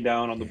 I'm laying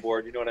down on the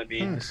board, you know what I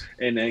mean?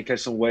 And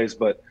catch some waves,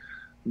 but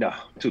no,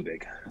 too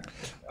big.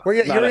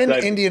 You're in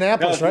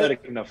Indianapolis, right? Not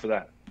athletic enough for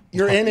that.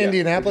 You're in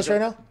Indianapolis right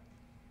now?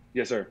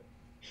 Yes, sir.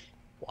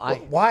 Why?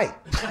 Why?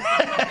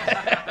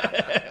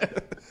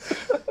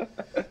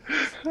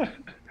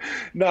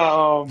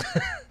 No,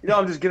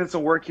 I'm just getting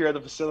some work here at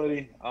the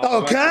facility.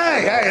 Okay,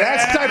 hey,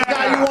 that's the type of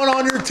guy you want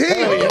on your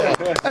team.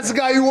 That's the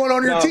guy you want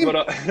on your team.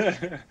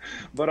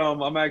 But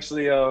I'm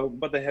actually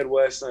about to head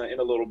west in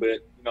a little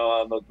bit. You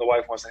know, the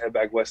wife wants to head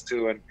back west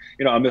too, and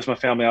I miss my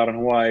family out in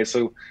Hawaii,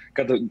 so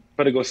got to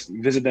go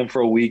visit them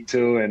for a week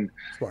too, and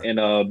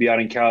be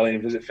out in Cali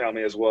and visit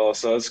family as well.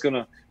 So it's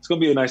gonna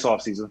be a nice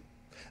off season.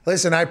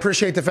 Listen, I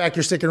appreciate the fact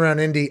you're sticking around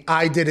Indy.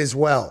 I did as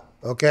well.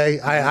 Okay,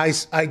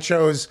 I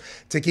chose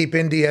to keep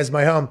Indy as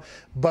my home,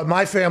 but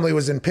my family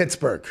was in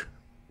Pittsburgh.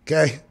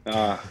 Okay,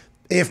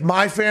 if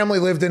my family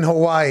lived in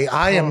Hawaii,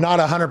 I am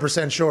not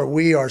 100% sure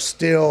we are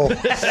still.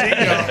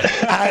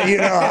 I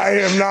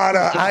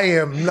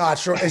am not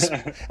sure.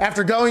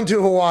 After going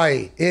to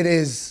Hawaii,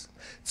 it's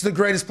the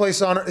greatest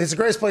place on earth. It's the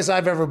greatest place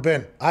I've ever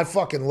been. I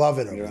fucking love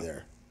it over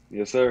there.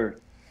 Yes, sir.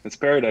 It's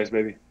paradise,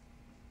 baby.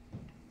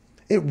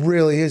 It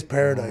really is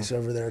paradise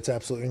over there. It's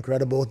absolutely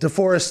incredible.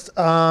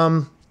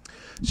 DeForest,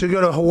 so you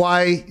go to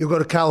Hawaii, you'll go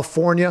to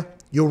California,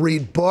 you'll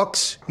read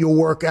books, you'll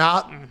work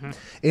out.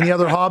 Any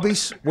other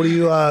hobbies? What do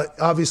you,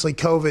 obviously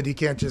COVID, you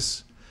can't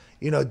just,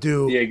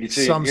 do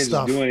some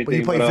stuff. But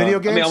you play video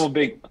games? I mean, I'm a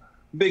big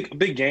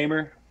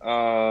gamer.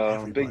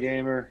 Big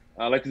gamer.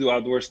 I like to do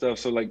outdoor stuff.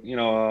 So my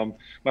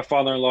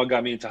father-in-law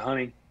got me into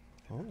hunting.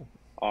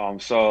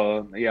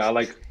 So yeah, I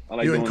like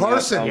you doing and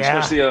Carson,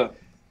 that. Especially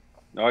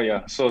oh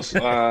yeah. So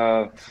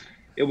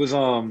it was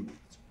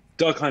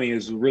duck hunting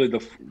is really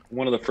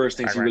one of the first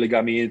things he really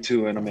got me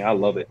into, and I mean I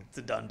love it. It's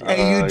a done deal.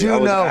 Hey,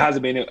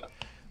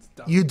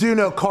 you do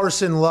know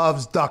Carson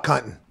loves duck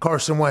hunting.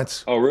 Carson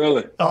Wentz. Oh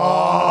really?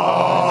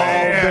 Oh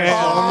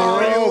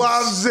man, he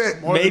loves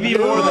it. Maybe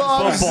more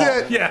than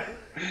football. Yeah.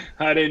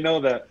 I didn't know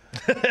that.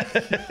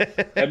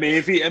 I mean,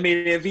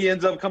 if he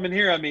ends up coming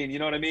here, I mean, you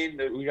know what I mean?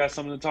 We got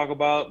something to talk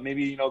about.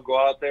 Maybe, go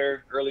out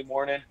there early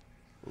morning,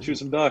 shoot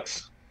some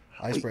ducks.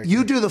 Icebreaker.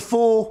 You do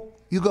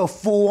you go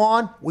full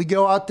on? We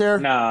go out there?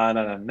 No. I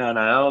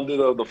don't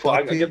do the full.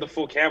 I get the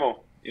full camo.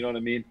 You know what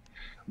I mean?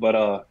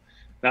 But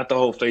not the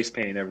whole face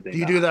paint and everything. Do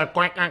you do the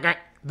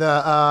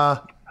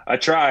I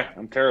try.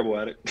 I'm terrible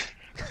at it.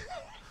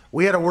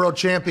 We had a world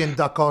champion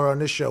duck caller on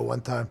this show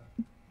one time.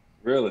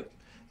 Really?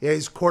 Yeah,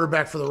 he's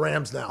quarterback for the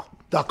Rams now.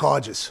 Duck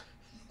Hodges.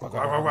 Whoa.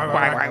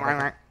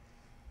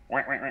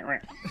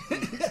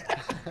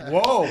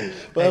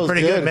 Hey,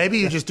 pretty good. Maybe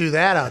you just do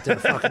that out there.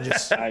 Fucking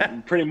just.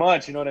 Pretty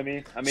much, you know what I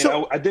mean? I mean,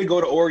 I did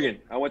go to Oregon.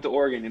 I went to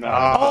Oregon,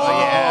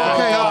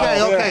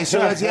 Okay.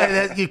 So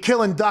you're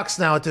killing ducks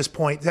now at this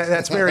point.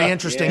 That's very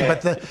interesting. Yeah.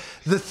 But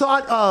the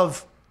thought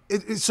of,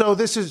 so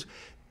this is,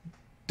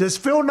 does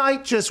Phil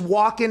Knight just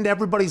walk into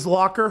everybody's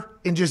locker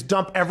and just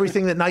dump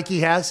everything that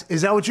Nike has?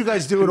 Is that what you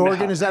guys do at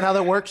Oregon? Is that how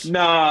that works?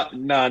 Nah,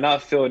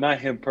 not Phil, not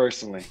him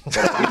personally.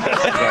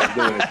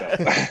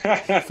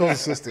 Phil's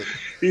assistant.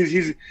 He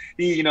the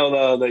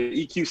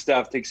EQ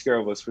staff takes care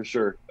of us for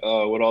sure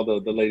with all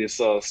the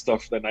latest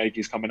stuff that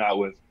Nike's coming out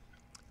with.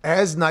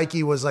 As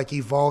Nike was like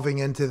evolving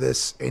into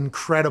this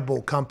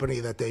incredible company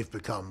that they've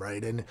become,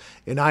 right? And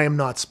I am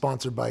not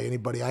sponsored by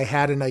anybody. I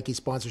had a Nike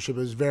sponsorship. It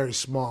was very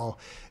small,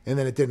 and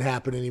then it didn't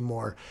happen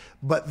anymore.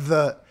 But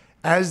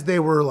as they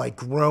were like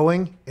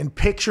growing and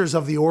pictures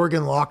of the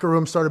Oregon locker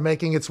room started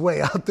making its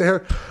way out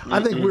there, I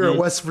think we were in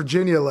West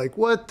Virginia like,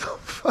 what the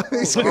fuck?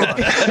 These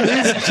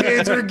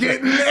kids are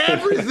getting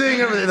everything.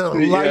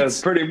 Yeah,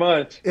 pretty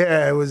much.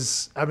 Yeah, it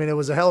was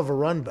a hell of a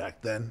run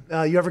back then.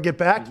 You ever get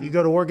back? You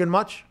go to Oregon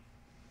much?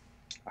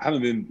 I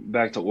haven't been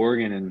back to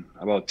Oregon in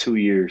about 2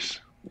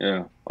 years.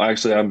 Yeah,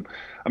 actually, I'm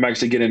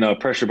actually getting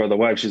pressure by the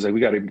wife. She's like, we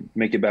got to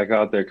make it back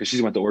out there because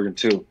she went to Oregon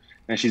too,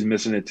 and she's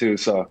missing it too.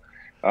 So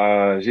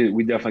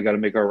we definitely got to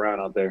make our round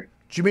out there.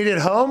 Did you meet at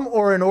home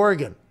or in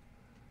Oregon?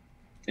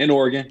 In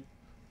Oregon.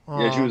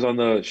 Yeah,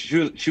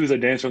 she was a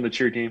dancer on the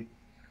cheer team.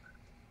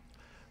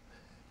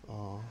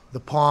 The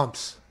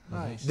Pomps.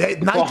 Nice.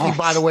 Nike,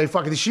 by the way,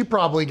 she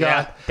probably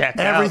got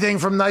everything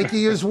from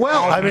Nike as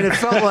well. I mean, it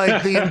felt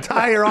like the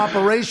entire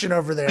operation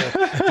over there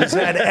just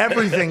had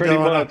everything Pretty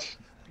going on. much.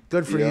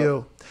 Good for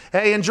you.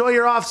 Hey, enjoy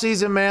your off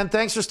season, man.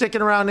 Thanks for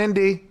sticking around,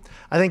 Indy.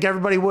 I think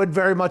everybody would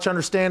very much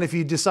understand if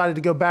you decided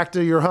to go back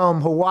to your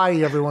home,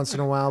 Hawaii, every once in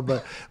a while.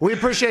 But we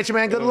appreciate you,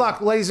 man. Good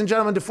luck, ladies and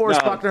gentlemen.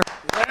 DeForest Buckner.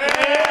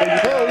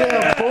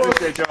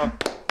 Appreciate y'all.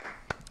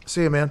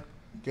 See you, man.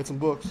 Get some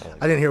books.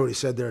 I didn't hear what he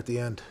said there at the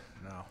end.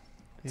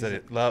 Said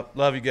it.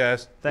 Love you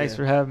guys. Thanks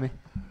for having me.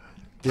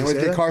 Can't wait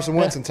to get Carson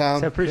Wentz in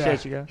town. I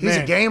appreciate you guys. He's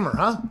a gamer,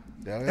 huh?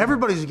 Yeah.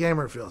 Everybody's a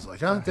gamer, it feels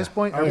like, huh? At this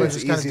point,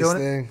 everybody's just kind of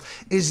doing it.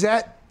 Is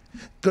that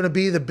going to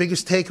be the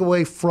biggest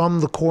takeaway from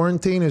the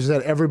quarantine? Is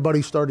that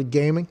everybody started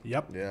gaming?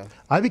 Yep. Yeah.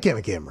 I became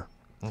a gamer.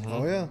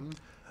 Oh, yeah.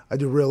 I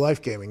do real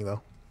life gaming,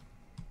 though.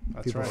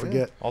 That's People right.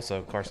 forget.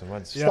 Also, Carson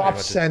Wentz. Stop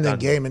sending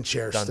gaming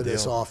chairs to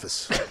this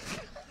office.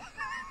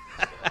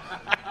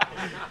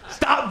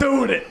 Stop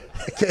doing it.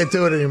 I can't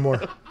do it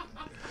anymore.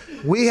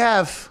 We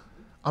have,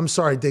 I'm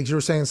sorry, Diggs, you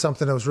were saying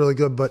something that was really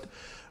good, but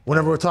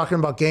whenever we're talking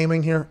about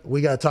gaming here,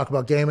 we got to talk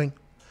about gaming.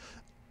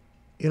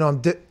 You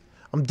know,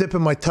 I'm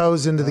dipping my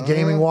toes into the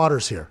gaming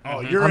waters here.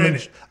 Oh, you're in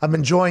it. I'm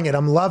enjoying it.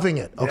 I'm loving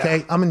it, okay?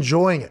 Yeah. I'm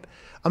enjoying it.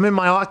 I'm in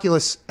my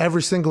Oculus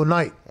every single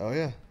night. Oh,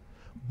 yeah.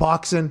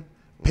 Boxing,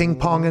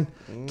 ping-ponging,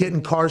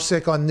 getting car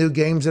sick on new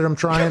games that I'm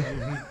trying.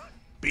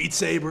 Beat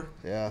Saber.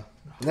 Yeah.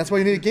 And that's why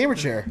you need a gamer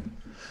chair.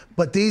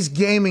 But these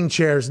gaming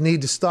chairs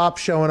need to stop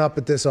showing up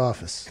at this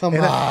office. Come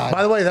on.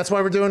 By the way, that's why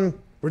we're doing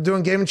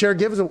gaming chair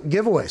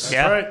giveaways. That's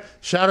right.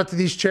 Shout out to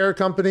these chair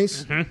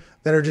companies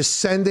that are just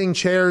sending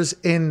chairs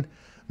in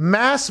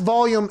mass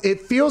volume.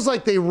 It feels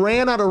like they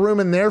ran out of room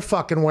in their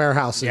fucking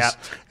warehouses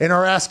and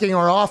are asking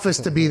our office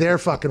to be their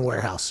fucking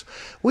warehouse.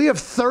 We have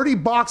 30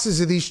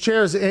 boxes of these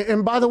chairs.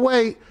 And by the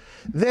way,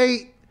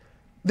 they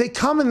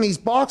come in these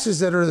boxes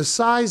that are the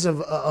size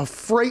of a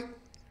freight,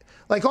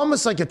 like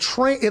almost like a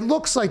train. It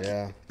looks like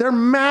they're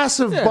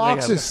massive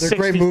boxes. They're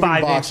great moving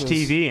 65-inch boxes.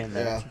 TV in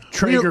there.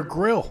 Traeger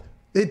grill.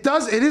 It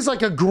is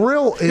like a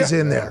grill is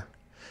in there.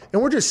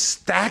 And we're just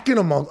stacking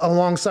them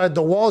alongside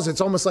the walls.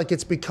 It's almost like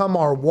it's become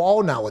our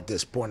wall now at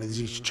this point, is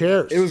these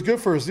chairs. It was good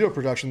for Zero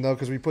production, though,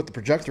 because we put the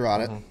projector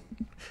on it.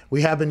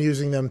 We have been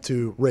using them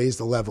to raise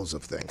the levels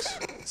of things.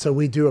 So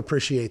we do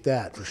appreciate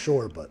that for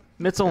sure. But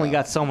Mitt's only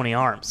got so many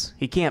arms.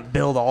 He can't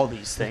build all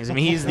these things. I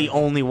mean, he's the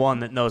only one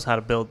that knows how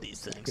to build these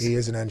things. he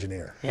is an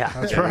engineer. Yeah.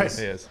 That's right.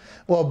 He is.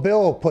 Well,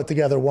 Bill put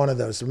together one of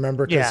those,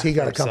 remember? Because he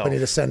got a company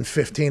to send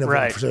 15 of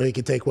them so he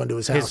could take one to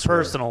his house. His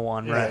personal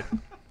one, right.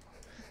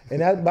 And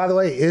that, by the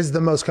way, is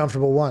the most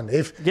comfortable one.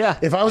 If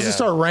I was to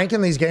start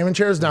ranking these gaming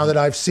chairs now that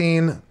I've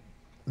seen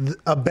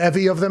a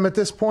bevy of them at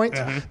this point,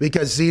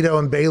 because Zito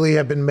and Bailey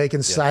have been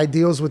making side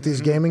deals with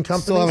these gaming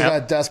companies. Still haven't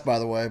got a desk, by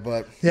the way,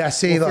 but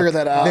see, we'll look, figure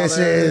that out. This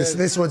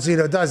is what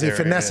Zito does. He There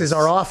it finesses is.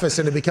 our office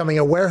into becoming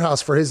a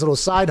warehouse for his little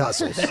side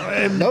hustles,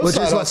 No which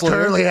side is what's hustle here.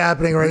 currently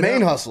happening right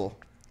Main now. hustle.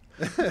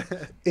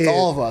 It's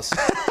all of us.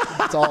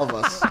 It's all of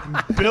us.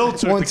 Bill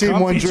took One the team,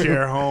 one comfy dream.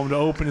 chair home to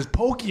open his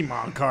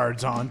Pokemon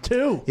cards on,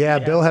 too. Yeah,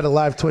 Bill had a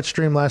live Twitch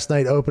stream last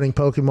night opening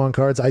Pokemon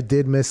cards. I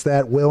did miss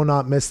that. Will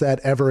not miss that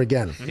ever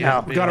again.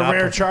 Yeah. We got a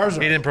rare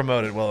Charizard. He didn't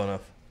promote it well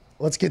enough.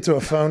 Let's get to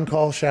a phone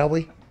call, shall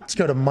we? Let's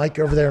go to Mike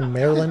over there in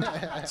Maryland.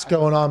 What's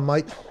going on,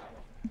 Mike?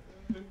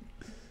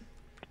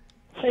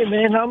 Hey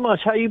man, not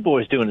much. How you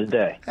boys doing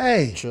today?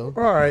 Hey,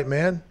 we're all right,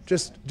 man.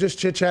 Just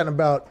chit-chatting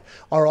about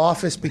our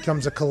office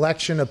becomes a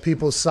collection of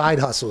people's side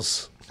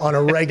hustles on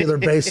a regular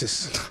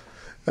basis.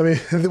 I mean,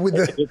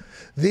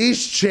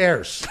 these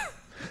chairs,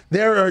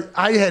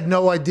 I had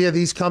no idea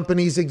these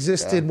companies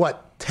existed,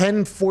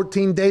 10,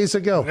 14 days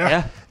ago.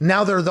 Yeah.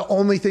 Now they're the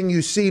only thing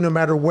you see no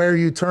matter where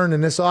you turn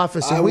in this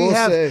office. And we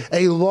have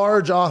a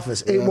large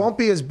office. It won't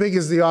be as big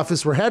as the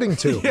office we're heading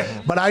to.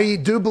 But I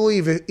do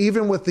believe,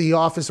 even with the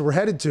office we're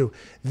headed to,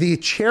 the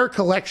chair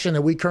collection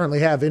that we currently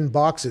have in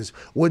boxes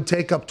would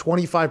take up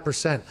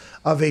 25%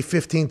 of a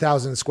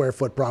 15,000 square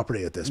foot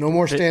property at this point. No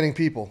more standing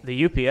people.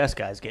 The UPS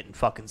guy's getting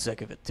fucking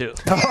sick of it, too.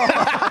 He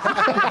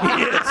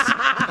is.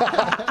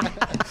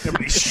 Yeah,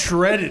 but he's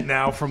shredded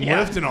now from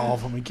lifting all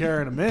of them and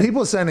carrying them in.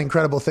 People send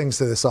incredible things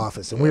to this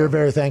office, and we are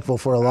very thankful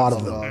for a lot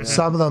of them.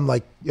 Some of them,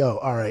 like,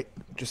 all right.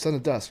 Just send a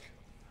desk.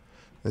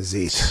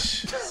 Zeet.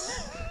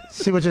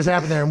 See what just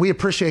happened there. And we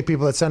appreciate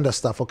people that send us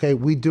stuff, okay?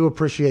 We do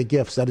appreciate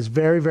gifts. That is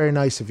very, very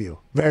nice of you.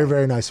 Very,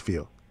 very nice of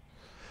you.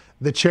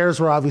 The chairs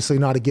were obviously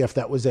not a gift.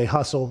 That was a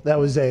hustle. That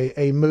was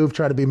a move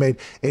trying to be made.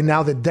 And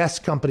now the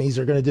desk companies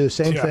are going to do the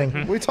same thing.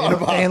 What are we talking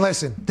about? And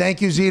listen,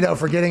 thank you, Zito,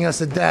 for getting us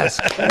a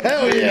desk.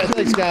 Hell yeah.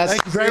 Thanks, guys.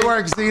 Great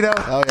work, Zito.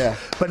 Oh, yeah.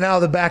 But now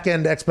the back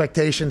end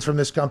expectations from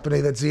this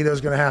company that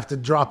Zito's going to have to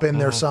drop in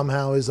there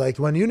somehow is like,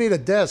 when you need a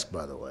desk,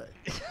 by the way.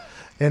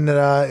 And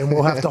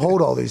we'll have to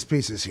hold all these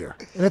pieces here.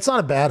 And it's not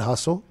a bad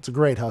hustle. It's a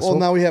great hustle. Well,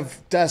 now we have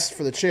desks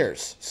for the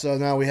chairs. So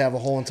now we have a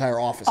whole entire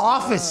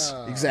office.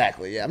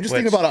 Exactly, yeah. I'm just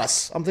thinking about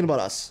us. I'm thinking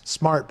about us.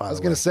 Smart, by the way. I was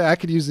going to say, I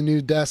could use a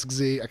new desk,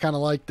 Z. I kind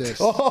of like this.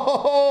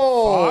 Oh,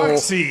 Oh,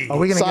 Foxy. Are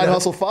we gonna Side get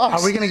hustle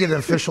Fox. Are we going to get an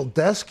official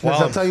desk? Because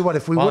Well, I'll tell you what,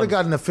 if we would have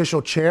got an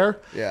official chair,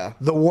 Yeah.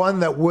 the one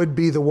that would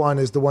be the one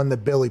is the one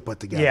that Billy put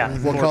together. Yeah.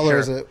 What color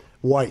is it?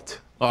 White.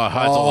 Oh, it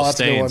hides all the that's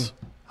a good one. stains.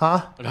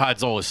 Huh? It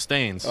hides all his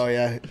stains. Oh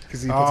yeah,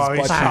 because he puts Oh,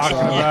 his he's butt cheeks talking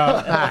on.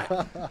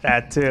 about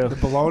That too. the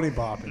baloney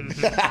bopping.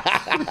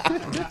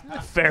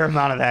 A fair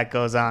amount of that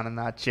goes on in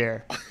that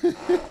chair.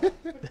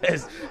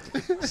 It's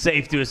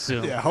safe to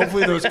assume. Yeah,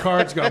 hopefully those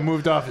cards got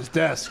moved off his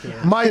desk.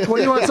 Mike, what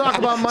do you want to talk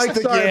about, Mike?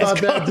 Sorry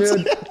about that,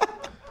 dude.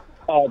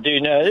 Oh,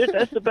 dude, no,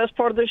 that's the best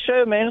part of the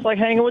show, man. It's like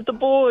hanging with the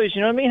boys.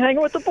 You know what I mean?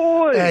 Hanging with the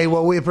boys. Hey,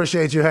 well, we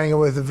appreciate you hanging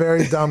with a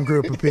very dumb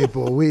group of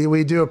people.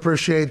 We do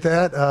appreciate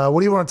that. What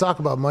do you want to talk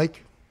about,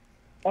 Mike?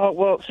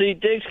 Well, see,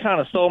 Diggs kind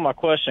of stole my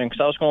question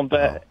because I was going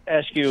to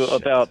ask you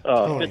about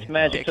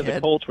Fitzmagic to the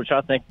Colts, which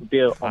I think would be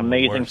an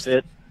amazing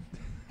fit.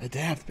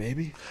 Adapt,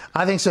 baby.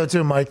 I think so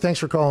too, Mike. Thanks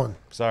for calling.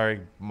 Sorry,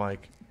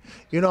 Mike.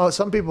 You know,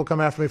 some people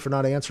come after me for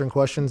not answering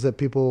questions that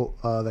people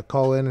that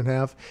call in and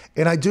have.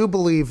 And I do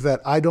believe that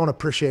I don't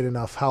appreciate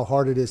enough how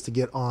hard it is to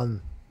get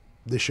on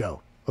the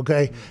show,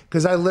 okay?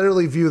 Because I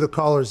literally view the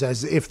callers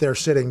as if they're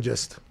sitting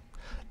just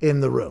in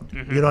the room.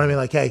 You know what I mean?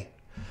 Like, hey,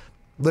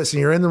 listen,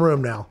 you're in the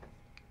room now,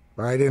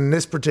 all right? In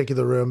this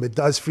particular room, it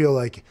does feel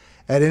like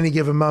at any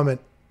given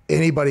moment,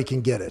 anybody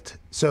can get it.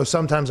 So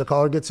sometimes a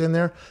caller gets in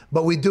there,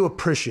 but we do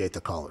appreciate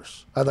the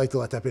callers. I'd like to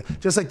let that be.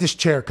 Just like this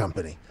chair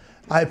company.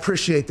 I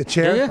appreciate the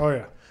chair. Do you? Oh,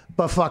 yeah.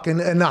 But fucking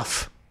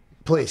enough,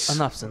 please.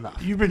 Enough's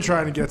enough. You've been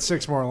trying to get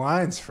 6 more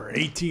lines for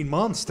 18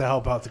 months to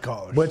help out the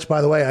callers. Which,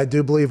 by the way, I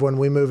do believe when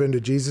we move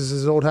into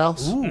Jesus' old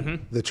house,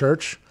 the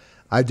church,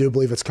 I do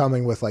believe it's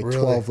coming with like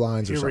 12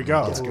 lines or Here something. we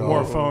go. Let's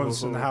More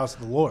phones in the house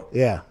of the Lord.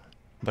 Yeah.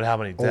 But how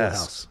many Old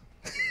desks?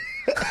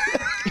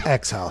 house.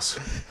 X-house.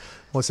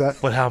 What's that?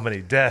 But how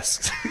many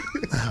desks?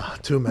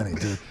 Too many,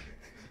 dude.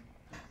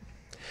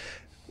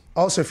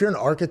 Also, if you're an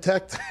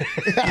architect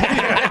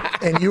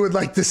and you would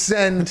like to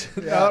send,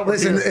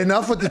 listen,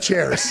 enough with the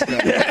chairs.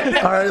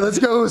 All right, let's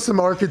go with some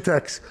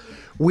architects.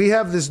 We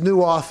have this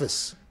new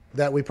office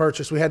that we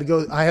purchased. I had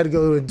to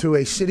go into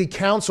a city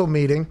council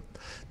meeting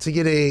to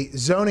get a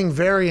zoning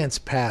variance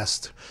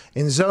passed.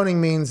 And zoning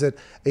means that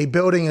a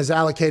building is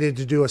allocated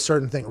to do a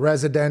certain thing,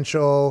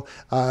 residential.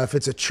 If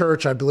it's a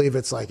church, I believe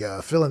it's like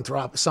a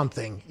philanthropic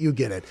something. You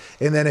get it.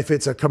 And then if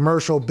it's a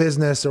commercial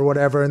business or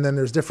whatever, and then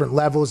there's different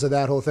levels of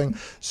that whole thing.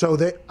 So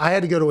I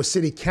had to go to a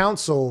city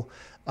council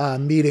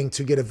meeting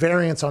to get a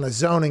variance on a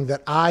zoning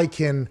that I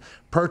can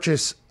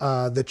purchase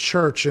the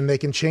church and they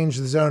can change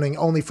the zoning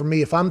only for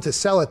me. If I'm to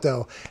sell it,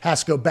 though,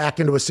 has to go back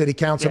into a city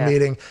council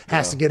meeting,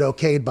 has to get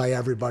okayed by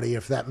everybody,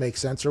 if that makes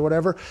sense or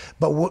whatever.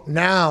 But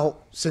now,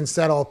 since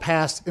that all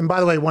passed, and by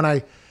the way, when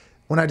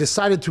I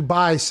decided to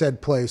buy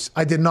said place,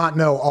 I did not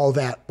know all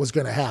that was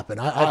going to happen.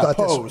 I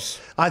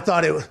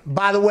thought it was,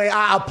 by the way,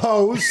 I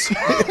oppose.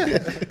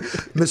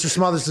 Mr.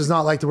 Smothers does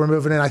not like that we're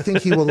moving in. I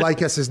think he will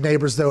like us as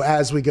neighbors, though,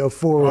 as we go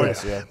forward.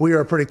 Oh, yeah. We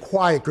are a pretty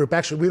quiet group.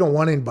 Actually, we don't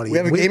want anybody. We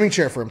have a gaming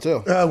chair for him,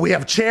 too. We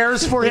have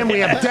chairs for him. We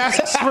have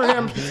desks for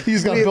him.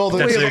 He's got to build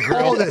it. We have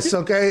all this,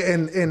 okay?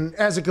 And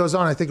as it goes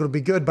on, I think it'll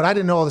be good. But I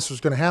didn't know all this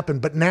was going to happen.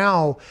 But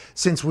now,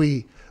 since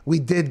we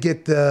did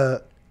get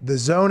the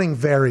zoning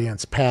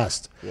variance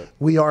passed,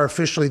 we are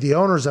officially the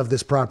owners of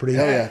this property.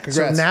 Hell yeah,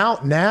 congrats. So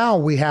now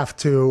we have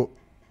to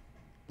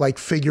like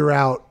figure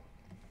out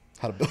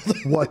how to build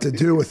it, what to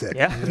do with it.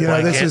 Yeah. You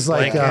know, this is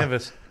like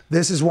canvas.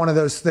 this is one of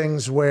those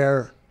things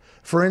where,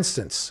 for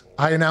instance,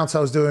 I announced I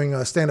was doing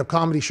a stand-up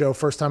comedy show.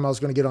 First time I was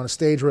going to get on a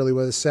stage really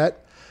with a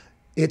set.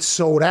 It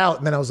sold out,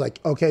 and then I was like,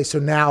 okay, so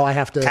now I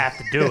have to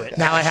do it.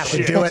 Now I have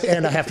to do it,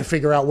 and I have to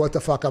figure out what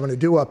the fuck I'm going to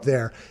do up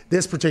there.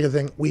 This particular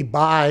thing, we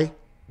buy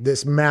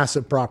this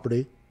massive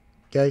property,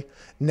 okay?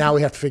 Now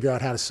we have to figure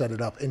out how to set it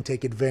up and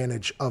take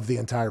advantage of the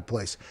entire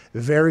place.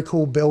 Very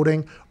cool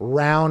building,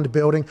 round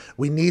building.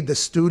 We need the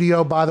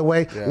studio, by the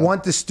way.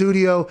 Want the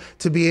studio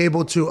to be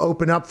able to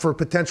open up for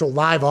potential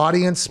live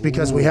audience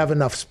because we have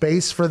enough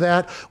space for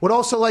that. Would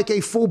also like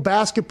a full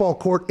basketball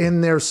court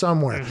in there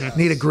somewhere.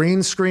 Need a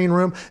green screen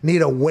room,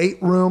 need a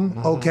weight room,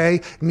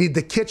 okay? Need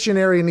the kitchen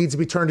area needs to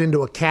be turned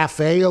into a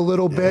cafe a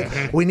little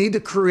bit. We need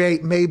to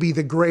create maybe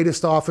the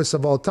greatest office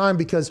of all time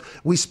because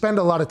we spend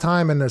a lot of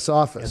time in this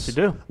office. Yes,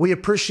 we do. We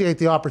appreciate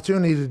the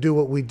opportunity to do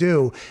what we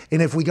do.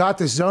 And if we got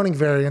this zoning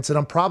variance, and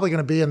I'm probably going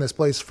to be in this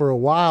place for a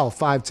while,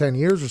 5-10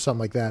 years or something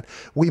like that,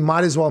 we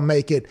might as well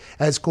make it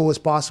as cool as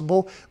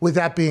possible. With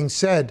that being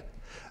said,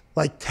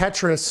 like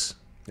Tetris,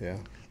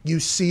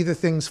 you see the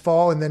things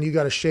fall and then you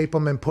got to shape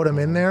them and put them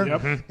in there.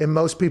 And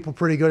most people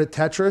pretty good at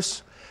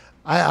Tetris.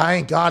 I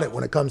ain't got it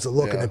when it comes to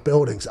looking at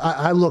buildings.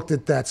 I looked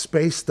at that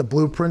space, the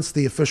blueprints,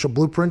 the official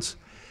blueprints,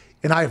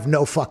 and I have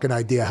no fucking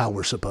idea how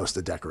we're supposed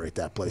to decorate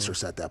that place or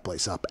set that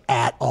place up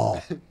at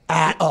all.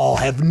 At all.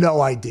 I have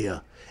no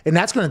idea. And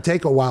that's going to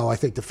take a while, I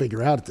think, to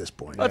figure out at this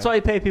point. That's why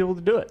you pay people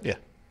to do it. Yeah.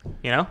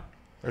 You know?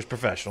 There's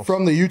professionals.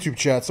 From the YouTube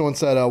chat, someone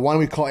said, why don't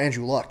we call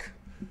Andrew Luck?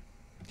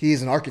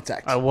 He's an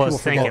architect. I was People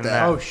forget thinking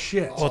that. Oh,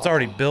 shit. Well, it's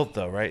already built,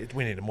 though, right?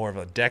 We need more of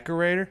a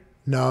decorator.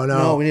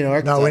 No, we need an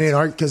architect. No, we need an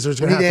architect because there's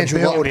going to have to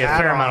build a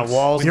fair amount of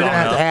walls. You're going to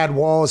going have up. to add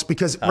walls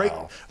because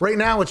right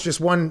now it's just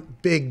one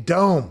big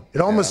dome.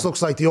 It almost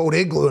looks like the old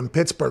igloo in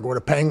Pittsburgh where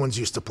the Penguins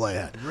used to play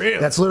at. Really?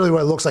 That's literally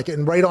what it looks like.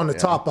 And right on the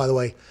top, by the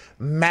way,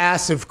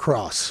 massive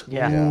cross.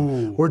 Yeah.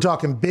 We're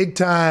talking big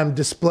time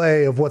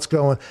display of what's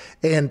going.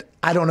 And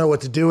I don't know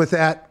what to do with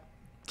that.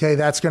 Okay,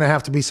 that's going to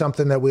have to be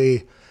something that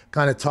we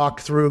kind of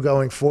talk through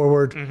going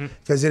forward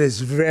because it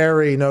is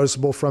very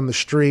noticeable from the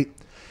street.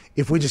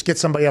 If we just get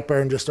somebody up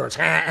there and just starts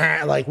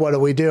like, what do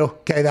we do?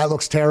 Okay, that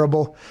looks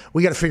terrible.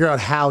 We got to figure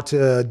out how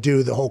to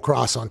do the whole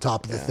cross on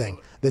top of the thing,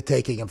 the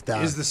taking of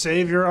down. Is the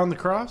Savior on the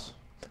cross?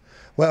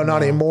 Well,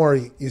 not anymore,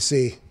 you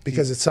see,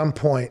 because at some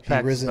point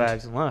Packed his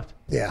bags and left.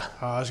 Yeah.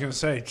 I was going to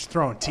say, just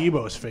throwing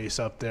Tebow's face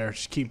up there.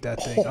 Just keep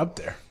that thing up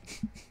there.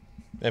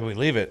 Maybe we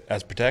leave it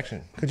as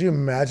protection. Could you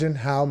imagine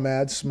how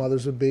mad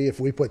Smothers would be if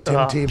we put Tim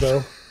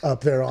Tebow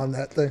up there on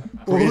that thing?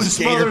 Greatest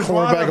skater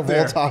quarterback of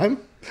all time.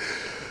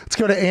 Let's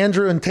go to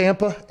Andrew in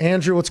Tampa.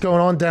 Andrew, what's going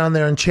on down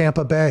there in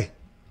Tampa Bay?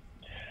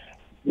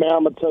 Man,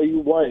 I'm going to tell you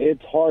what,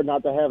 it's hard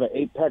not to have an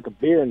 8-pack of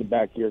beer in the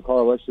back of your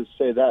car. Let's just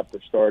say that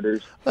for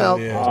starters. Well,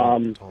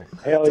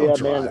 hell yeah,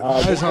 man.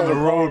 Guys on the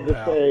road,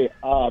 to say,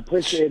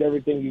 appreciate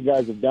everything you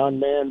guys have done,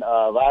 man.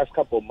 Last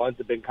couple of months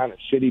have been kind of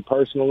shitty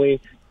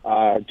personally.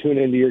 Tune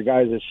into your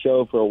guys'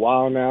 show for a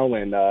while now,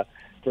 and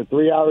for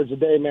 3 hours a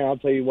day, man, I'll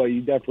tell you what,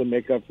 you definitely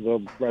make up for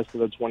the rest of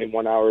the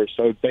 21 hours.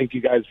 So thank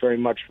you guys very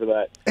much for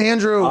that.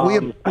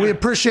 Andrew, we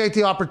appreciate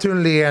the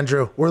opportunity,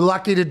 Andrew. We're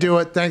lucky to do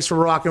it. Thanks for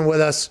rocking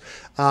with us.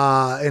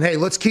 And, hey,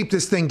 let's keep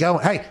this thing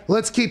going. Hey,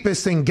 let's keep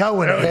this thing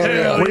going. What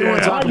do you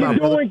want to talk about, How you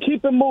brother? doing?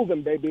 Keep it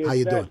moving, baby. It's How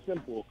you that doing?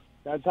 simple.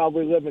 That's how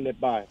we're living it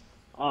by.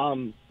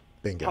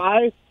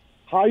 Bingo.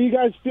 How you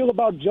guys feel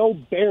about Joe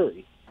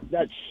Barry,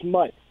 that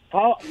schmutt?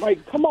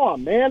 Come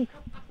on, man.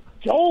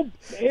 Joe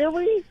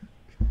Barry?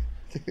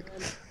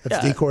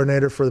 That's D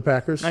coordinator for the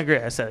Packers. I agree.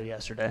 I said it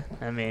yesterday.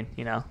 I mean,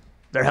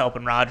 they're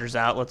helping Rodgers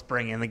out. Let's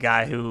bring in the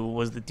guy who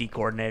was the D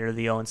coordinator of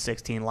the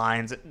 0-16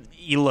 Lions.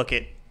 You look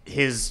at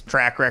his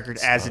track record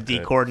as a D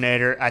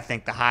coordinator. I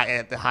think the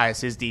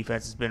highest his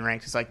defense has been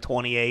ranked is like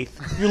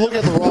 28th. You look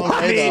at the wrong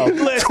way,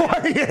 though.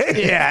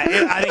 28.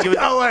 Yeah, I think it was.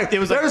 No way. It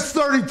was like, There's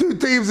 32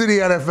 teams in the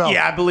NFL.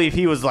 yeah, I believe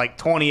he was like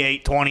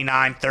 28,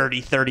 29,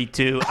 30,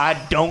 32. I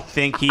don't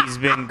think he's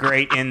been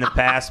great in the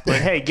past,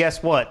 but hey,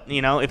 guess what?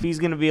 If he's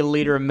going to be a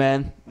leader of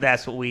men,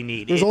 that's what we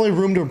need. There's only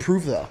room to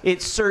improve, though.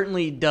 It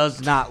certainly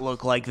does not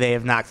look like they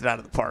have knocked it out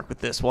of the park with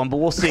this one, but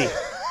we'll see.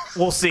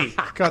 We'll see.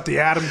 Got the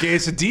Adam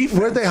Gase of defense.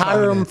 Where'd they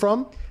hire him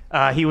from?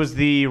 He was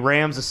the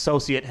Rams'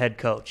 associate head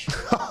coach.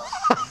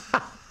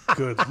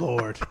 Good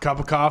Lord. Cup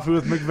of coffee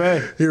with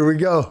McVay. Here we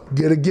go.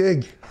 Get a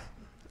gig.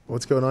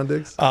 What's going on,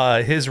 Diggs?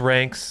 His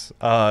ranks,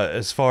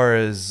 as far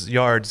as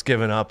yards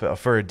given up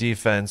for a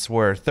defense,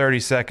 were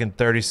 32nd,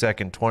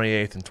 32nd,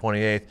 28th, and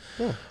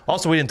 28th.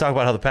 Also, we didn't talk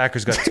about how the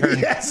Packers got turned.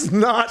 Yes,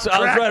 not. So I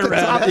was right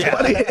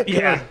around.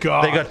 Yeah.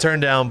 God. They got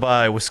turned down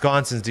by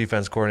Wisconsin's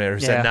defense coordinator,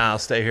 who Yeah. said, "Nah, I'll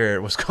stay here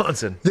at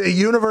Wisconsin." The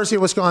University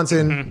of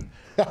Wisconsin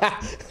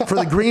for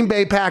the Green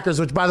Bay Packers,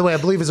 which, by the way, I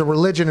believe is a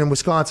religion in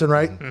Wisconsin,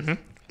 right?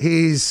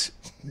 He's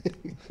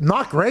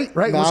not great,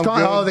 right? Not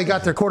Wisconsin. good. Oh, they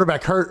got their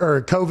quarterback hurt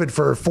or COVID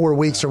for 4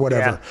 weeks or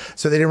whatever,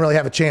 so they didn't really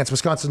have a chance.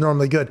 Wisconsin's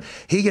normally good.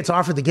 He gets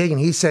offered the gig and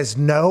he says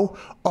no.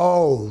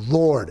 Oh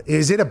Lord,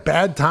 is it a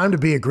bad time to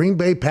be a Green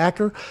Bay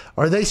Packer?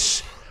 Are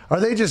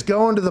they just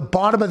going to the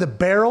bottom of the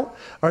barrel?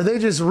 Are they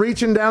just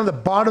reaching down to the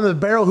bottom of the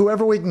barrel?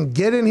 Whoever we can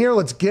get in here,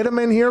 let's get them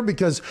in here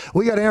because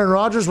we got Aaron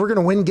Rodgers. We're going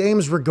to win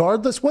games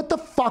regardless. What the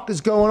fuck is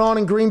going on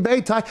in Green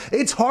Bay, Ty?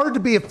 It's hard to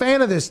be a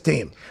fan of this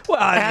team. Well,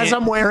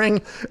 I'm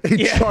wearing a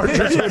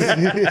Chargers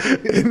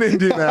in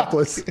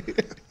Indianapolis.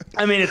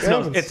 I mean,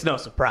 it's no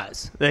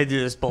surprise. They do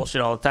this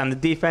bullshit all the time. The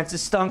defense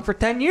has stunk for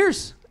 10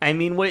 years. I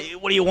mean, what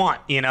do you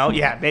want?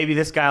 Yeah, maybe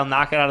this guy will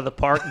knock it out of the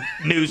park.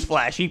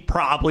 Newsflash, he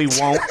probably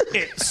won't.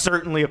 It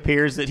certainly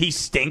appears that he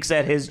stinks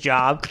at his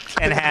job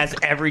and has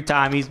every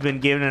time he's been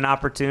given an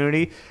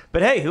opportunity.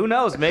 But hey, who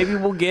knows? Maybe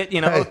we'll get,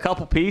 a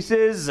couple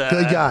pieces.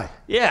 Good guy.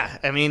 Yeah,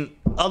 I mean,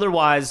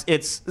 otherwise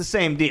it's the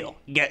same deal.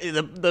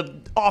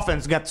 The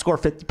offense got to score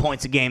 50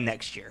 points a game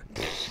next year,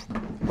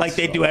 like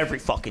they do every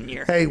fucking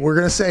year. Hey, we're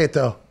going to say it,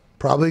 though.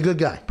 Probably a good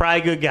guy.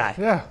 Probably a good guy.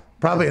 Yeah.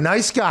 Probably a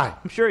nice guy.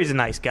 I'm sure he's a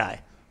nice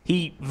guy.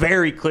 He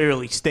very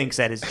clearly stinks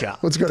at his job.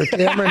 Let's go to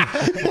Cameron.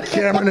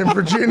 Cameron in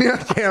Virginia.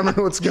 Cameron,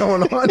 what's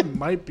going on?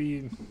 Might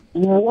be.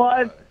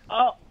 What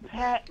up,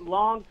 Pat?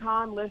 Long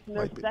time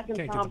listener,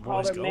 second time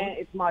caller, man.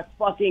 It's my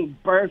fucking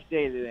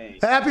birthday today.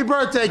 Happy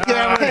birthday,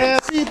 Cameron.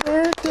 Happy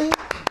birthday.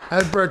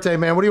 Happy birthday,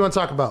 man. What do you want to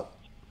talk about?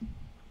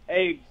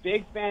 Hey,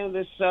 big fan of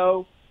this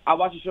show. I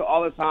watch the show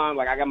all the time.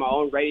 Like, I got my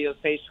own radio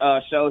station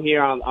show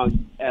here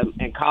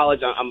in college.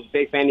 I'm a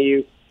big fan of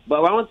you.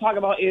 But what I want to talk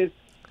about is,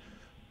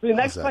 for the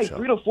next, 3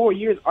 to 4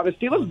 years, are the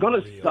Steelers going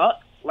to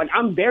suck? Like,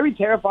 I'm very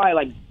terrified.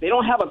 Like, they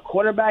don't have a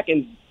quarterback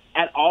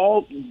at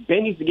all.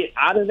 Ben needs to get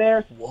out of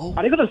there. Whoa.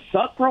 Are they going to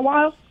suck for a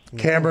while?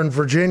 Cameron,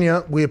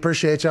 Virginia, we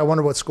appreciate you. I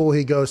wonder what school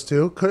he goes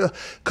to. Could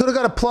have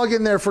got a plug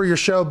in there for your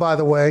show, by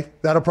the way.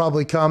 That'll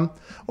probably come.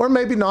 Or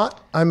maybe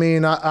not. I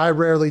mean, I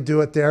rarely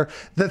do it there.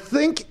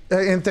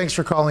 And thanks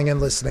for calling and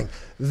listening.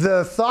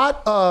 The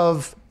thought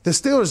of the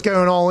Steelers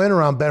going all in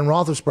around Ben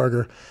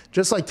Roethlisberger,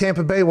 just like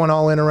Tampa Bay went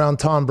all in around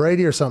Tom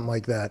Brady or something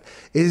like that,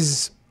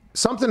 is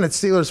something that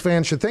Steelers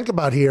fans should think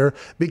about here,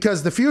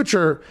 because the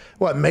future,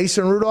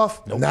 Mason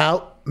Rudolph?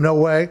 Nope. No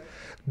way.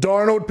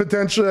 Darnold,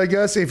 potentially, I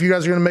guess, if you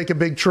guys are going to make a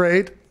big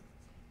trade.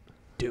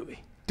 Dewey.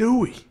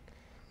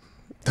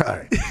 All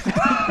right.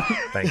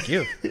 Thank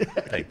you.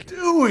 Thank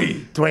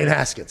you. Dwayne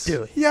Haskins.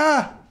 Dewey.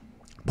 Yeah.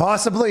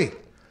 Possibly.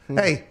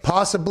 Hey,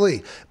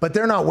 possibly. But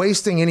they're not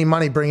wasting any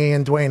money bringing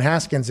in Dwayne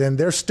Haskins in.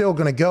 They're still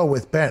going to go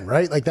with Ben,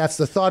 right? Like, that's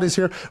the thought is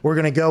here. We're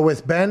going to go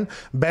with Ben.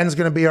 Ben's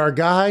going to be our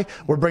guy.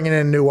 We're bringing in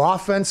a new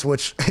offense,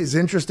 which is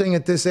interesting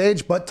at this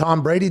age. But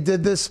Tom Brady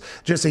did this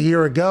just a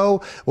year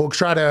ago. We'll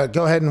try to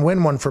go ahead and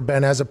win one for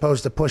Ben as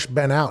opposed to push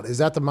Ben out. Is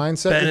that the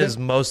mindset? Ben is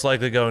most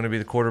likely going to be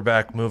the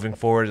quarterback moving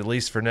forward, at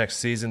least for next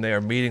season. They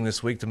are meeting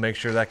this week to make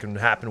sure that can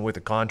happen with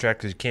the contract,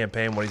 because you can't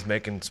pay him what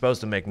he's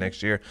supposed to make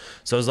next year.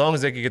 So as long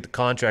as they can get the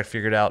contract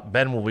figured out,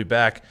 Ben will be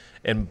back.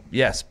 And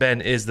yes,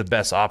 Ben is the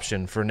best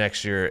option for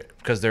next year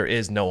because there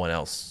is no one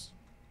else.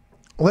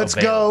 Let's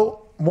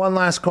available. go. One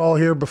last call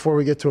here before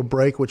we get to a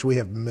break, which we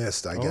have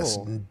missed, I guess,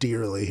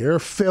 dearly here.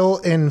 Phil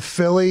in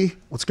Philly.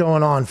 What's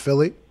going on,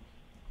 Philly?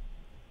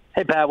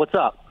 Hey, Pat, what's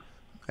up?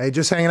 Hey,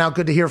 just hanging out.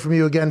 Good to hear from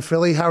you again,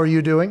 Philly. How are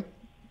you doing?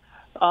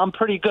 I'm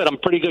pretty good.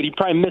 You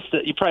probably missed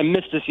it. You probably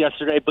missed this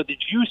yesterday, but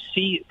did you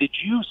see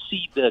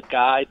the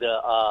guy,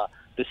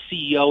 the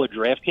CEO of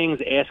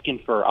DraftKings, asking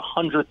for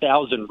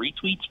 100,000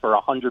 retweets for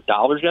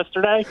 $100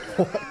 yesterday?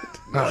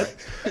 What?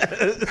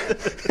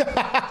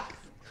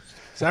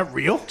 Is that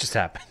real? Just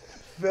happened.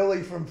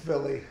 Philly from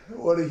Philly.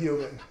 What a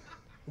human.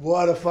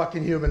 What a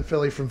fucking human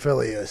Philly from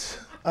Philly is.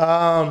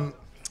 Yeah,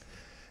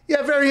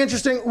 very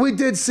interesting. We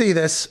did see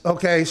this.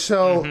 Okay,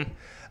 so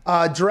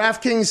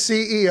DraftKings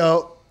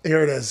CEO.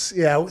 Here it is.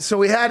 Yeah, so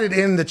we had it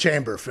in the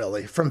chamber,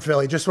 Philly, from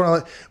Philly. Just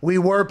want to. We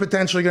were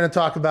potentially going to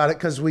talk about it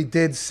because we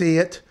did see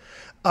it.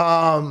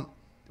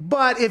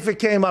 But if it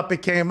came up,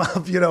 it came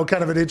up. You know,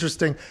 kind of an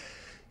interesting.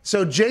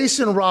 So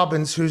Jason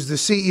Robbins, who's the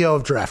CEO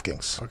of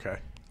DraftKings. Okay.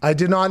 I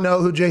did not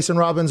know who Jason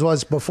Robbins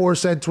was before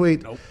said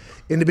tweet. Nope.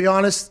 And to be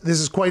honest, this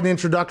is quite an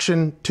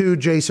introduction to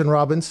Jason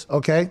Robbins,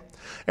 okay?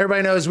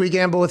 Everybody knows we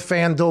gamble with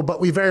FanDuel,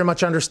 but we very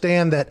much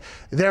understand that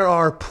there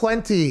are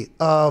plenty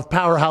of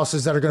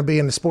powerhouses that are going to be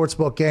in the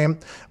sportsbook game.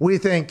 We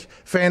think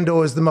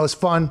FanDuel is the most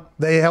fun.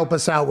 They help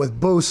us out with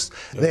boosts.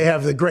 Yep. They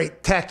have the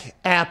great tech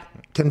app,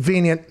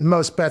 convenient,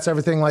 most bets,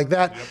 everything like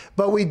that. Yep.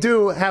 But I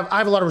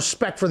have a lot of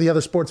respect for the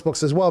other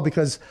sportsbooks as well,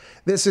 because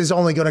this is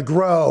only going to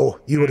grow,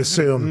 you would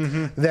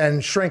assume,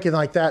 than shrinking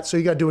like that. So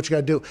you got to do what you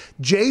got to do.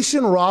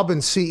 Jason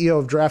Robbins, CEO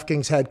of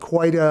DraftKings, had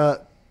quite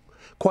a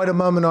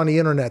moment on the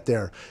internet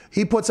there.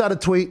 He puts out a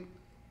tweet.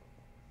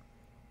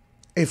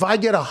 If I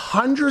get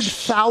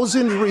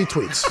 100,000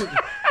 retweets,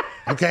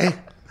 okay?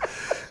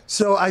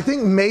 So I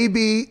think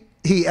maybe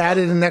he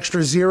added an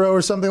extra zero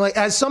or something like.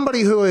 As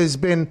somebody who I've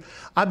been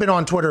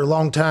on Twitter a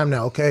long time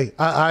now, okay?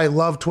 I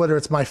love Twitter.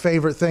 It's my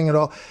favorite thing at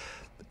all.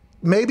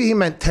 Maybe he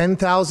meant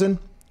 10,000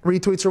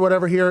 retweets or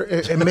whatever here,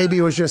 and maybe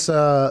it was just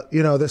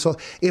this whole.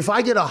 If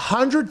I get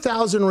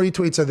 100,000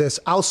 retweets of this,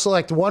 I'll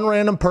select one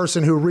random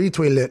person who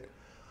retweeted it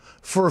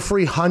for a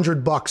free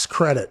 $100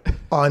 credit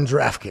on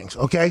DraftKings.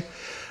 Okay.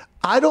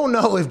 I don't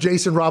know if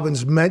Jason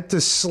Robbins meant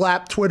to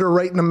slap Twitter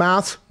right in the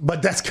mouth,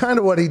 but that's kind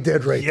of what he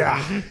did right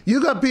there.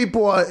 You got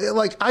people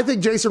I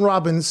think Jason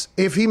Robbins,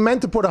 if he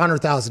meant to put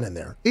 100,000 in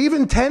there,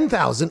 even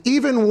 10,000,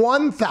 even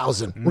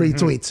 1,000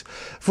 retweets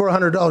for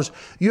 $100,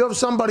 you have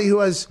somebody who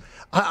has,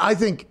 I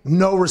think,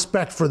 no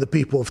respect for the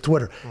people of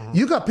Twitter.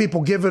 You got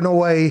people giving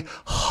away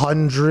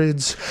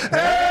hundreds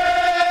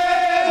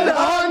and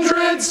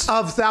hundreds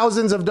of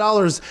thousands of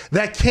dollars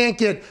that can't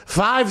get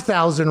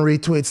 5,000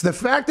 retweets. The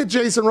fact that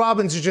Jason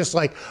Robbins is just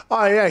like,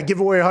 oh yeah, give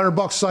away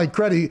 $100 site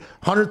credit,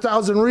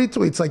 100,000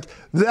 retweets, like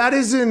that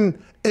is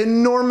an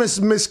enormous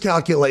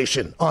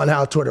miscalculation on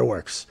how Twitter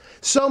works.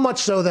 So much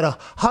so that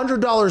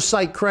 $100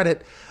 site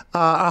credit,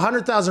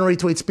 100,000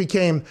 retweets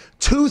became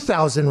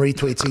 2,000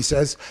 retweets, he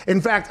says.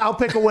 In fact, I'll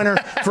pick a winner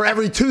for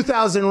every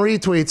 2,000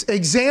 retweets.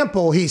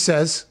 Example, he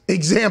says,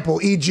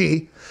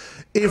 e.g.,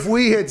 if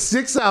we hit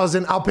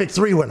 6,000, I'll pick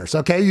 3 winners.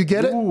 Okay, you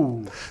get it?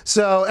 Ooh.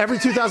 So every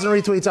 2,000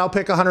 retweets, I'll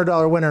pick a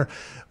 $100 winner.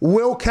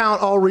 We'll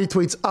count all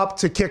retweets up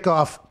to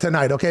kickoff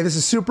tonight. Okay, this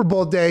is Super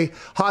Bowl day,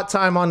 hot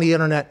time on the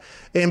internet.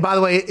 And by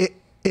the way,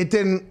 it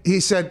didn't, he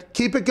said,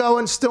 keep it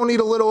going. Still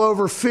need a little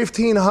over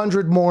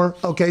 1,500 more.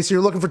 Okay, so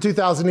you're looking for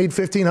 2,000, need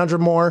 1,500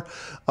 more.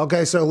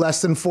 Okay, so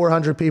less than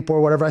 400 people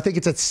or whatever. I think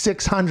it's at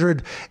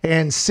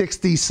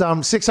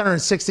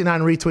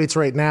 669 retweets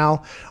right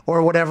now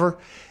or whatever.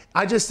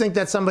 I just think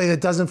that somebody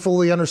that doesn't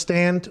fully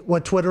understand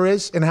what Twitter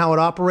is and how it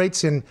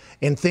operates and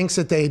thinks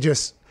that they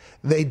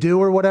do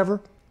or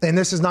whatever. And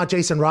this is not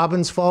Jason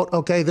Robbins' fault.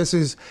 Okay, this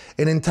is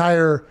an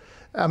entire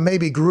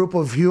maybe group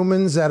of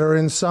humans that are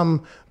in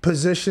some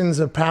positions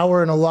of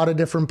power in a lot of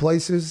different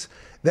places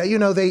that, you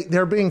know,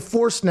 they're being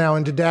forced now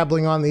into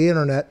dabbling on the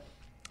internet.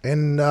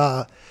 And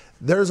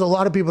there's a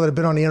lot of people that have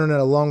been on the internet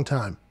a long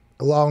time.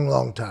 A long,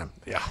 long time.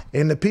 Yeah.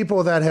 And the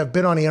people that have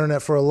been on the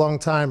internet for a long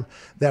time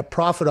that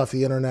profit off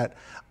the internet,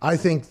 I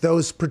think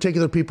those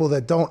particular people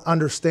that don't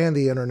understand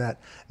the internet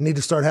need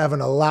to start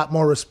having a lot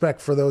more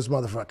respect for those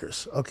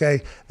motherfuckers,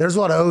 okay? There's a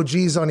lot of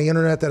OGs on the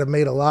internet that have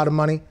made a lot of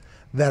money,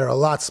 that are a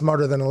lot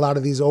smarter than a lot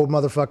of these old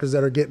motherfuckers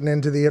that are getting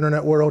into the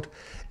internet world.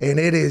 And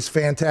it is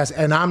fantastic.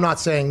 And I'm not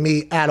saying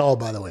me at all,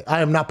 by the way.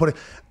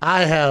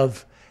 I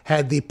have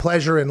had the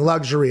pleasure and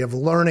luxury of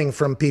learning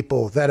from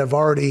people that have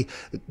already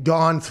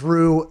gone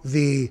through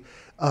the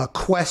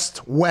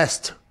quest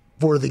west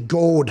for the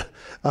gold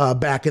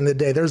back in the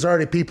day. There's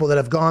already people that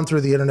have gone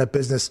through the internet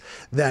business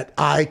that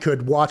I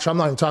could watch. I'm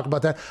not even talking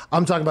about that.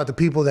 I'm talking about the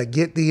people that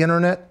get the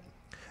internet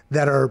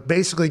that are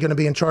basically going to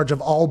be in charge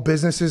of all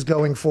businesses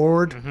going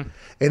forward.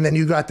 And then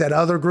you got that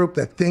other group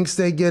that thinks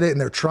they get it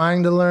and they're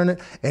trying to learn it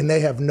and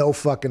they have no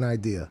fucking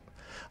idea.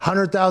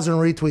 100,000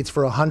 retweets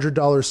for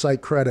 $100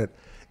 site credit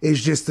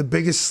is just the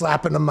biggest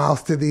slap in the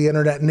mouth to the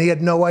internet. And he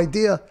had no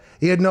idea.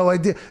 He had no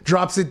idea.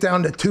 Drops it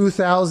down to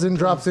 2,000,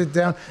 drops it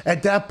down.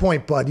 At that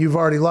point, bud, you've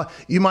already lost.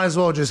 You might as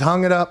well just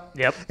hung it up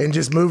and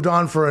just moved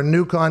on for a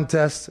new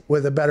contest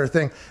with a better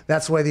thing.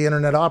 That's the way the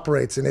internet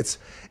operates. And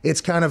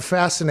it's kind of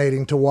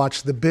fascinating to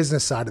watch the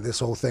business side of this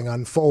whole thing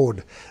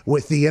unfold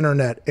with the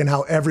internet and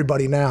how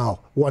everybody now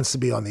wants to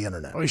be on the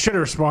internet. Well, you should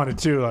have responded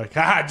too, like,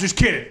 just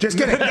kidding. Just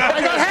kidding. I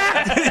got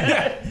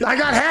hacked. I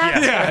got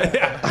hacked.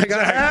 Yeah. I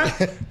got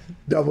hacked.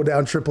 Double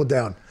down, triple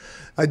down.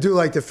 I do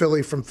like the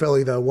Philly from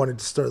Philly, though, wanted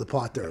to stir the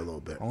pot there a little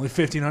bit. Only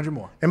 1,500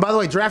 more. And by the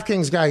way,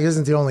 DraftKings guy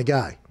isn't the only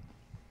guy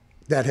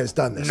that has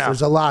done this. No.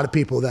 There's a lot of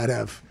people that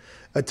have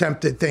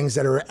attempted things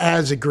that are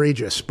as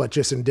egregious, but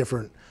just in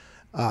different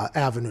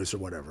avenues or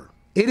whatever.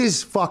 It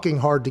is fucking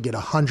hard to get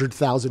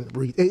 100,000.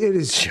 It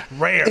is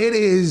rare. It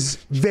is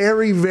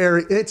very,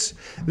 very.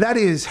 That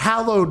is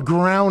hallowed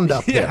ground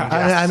up there.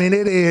 I mean,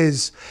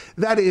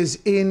 that is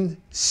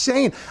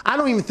insane. I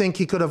don't even think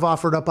he could have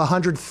offered up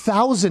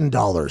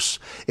 $100,000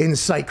 in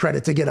site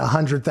credit to get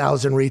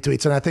 100,000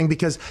 retweets. And I think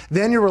because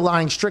then you're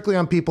relying strictly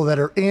on people that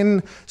are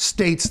in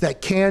states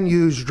that can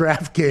use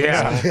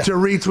DraftKings to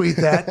retweet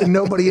that, and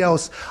nobody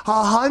else.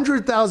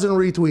 100,000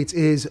 retweets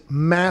is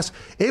mass.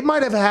 It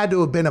might have had to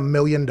have been $1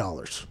 million.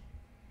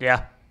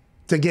 Yeah.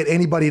 To get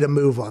anybody to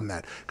move on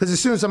that. Because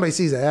as soon as somebody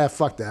sees that,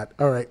 fuck that.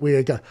 All right,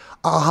 we got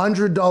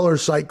 $100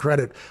 site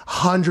credit,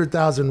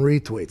 100,000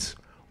 retweets.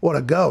 What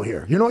a go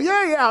here. You know,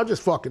 I'll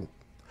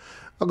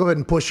go ahead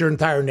and push your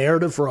entire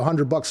narrative for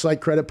 $100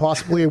 site credit,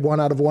 possibly 1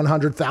 out of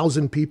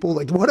 100,000 people.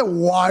 Like, what a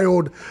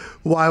wild,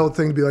 wild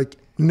thing to be like,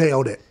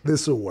 nailed it.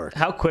 This will work.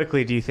 How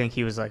quickly do you think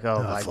he was like,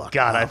 oh my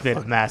God, I've made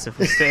a massive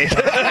mistake?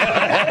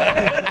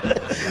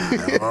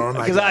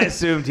 Because I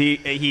assumed he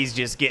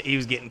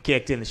was getting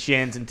kicked in the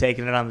shins and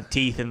taking it on the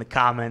teeth in the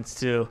comments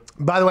too.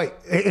 By the way,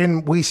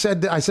 and I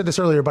said this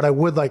earlier, but I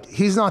would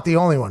he's not the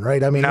only one,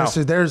 right? I mean,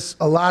 there's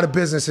a lot of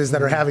businesses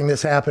that are having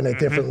this happen at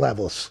different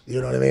levels.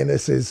 You know what I mean?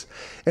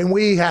 And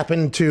we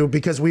happen to,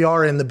 because we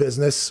are in the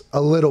business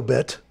a little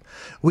bit,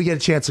 we get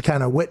a chance to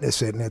kind of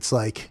witness it, and it's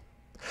like,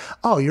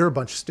 oh, you're a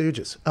bunch of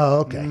stooges. Oh,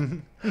 okay.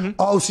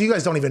 Oh, so you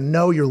guys don't even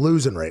know you're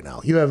losing right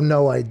now. You have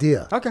no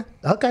idea. Okay.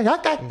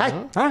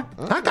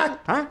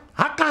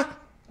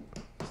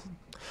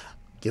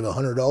 Give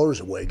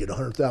 $100 away, get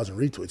 100,000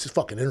 retweets. This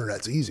fucking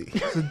internet's easy.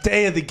 It's the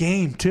day of the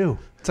game, too.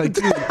 It's like,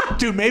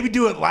 dude, maybe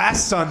do it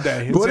last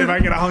Sunday and see if I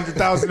get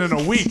 100,000 in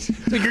a week.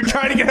 It's like you're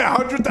trying to get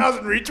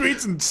 100,000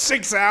 retweets in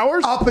 6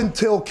 hours? Up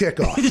until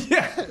kickoff.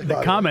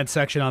 The comment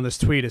section on this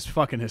tweet is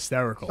fucking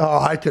hysterical. Oh,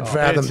 I could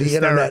fathom the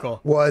hysterical.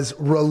 Internet was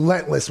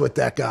relentless with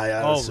that guy.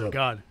 Oh, my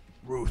God.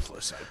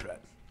 Ruthless, I bet.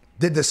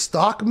 Did the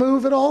stock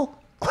move at all?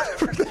 I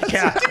wonder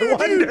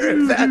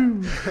if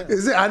that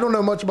is it. I don't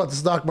know much about the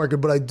stock market,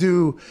 but I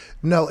do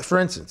know, for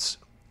instance,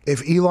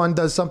 if Elon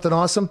does something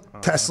awesome,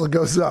 Tesla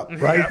goes up,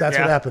 right? That's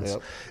what happens.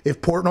 Yep.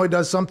 If Portnoy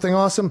does something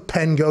awesome,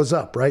 Penn goes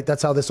up, right?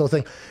 That's how this whole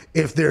thing.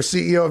 If their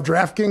CEO of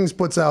DraftKings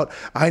puts out,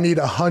 I need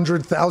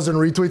 100,000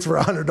 retweets for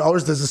 $100,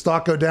 does the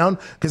stock go down?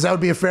 Because that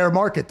would be a fair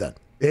market then.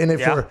 And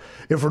if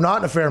we're not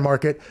in a fair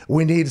market,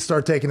 we need to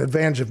start taking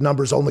advantage of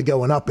numbers only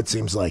going up, it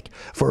seems like,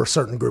 for a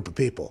certain group of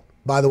people.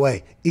 By the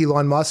way,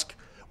 Elon Musk,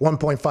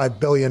 $1.5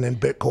 billion in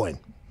Bitcoin.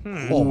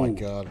 Oh my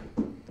God.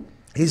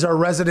 He's our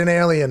resident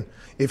alien.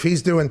 If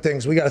he's doing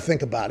things, we got to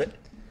think about it.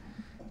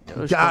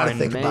 Got to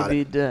think about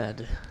it.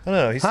 Dead. I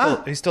don't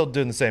know. He's still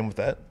doing the same with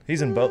that.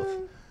 He's in both.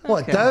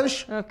 What,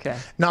 Doge? Okay.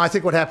 No, I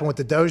think what happened with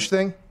the Doge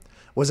thing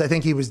was I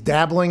think he was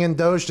dabbling in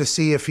Doge to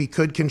see if he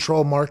could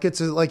control markets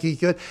like he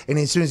could. And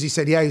as soon as he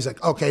said, yeah, he's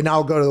like, okay, now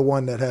I'll go to the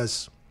one that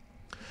has,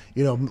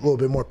 a little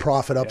bit more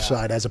profit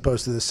upside as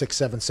opposed to the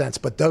 6-7 cents.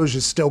 But Doge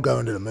is still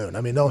going to the moon.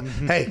 I mean,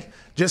 hey,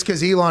 just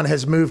because Elon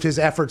has moved his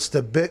efforts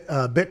to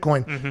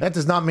Bitcoin, that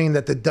does not mean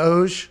that the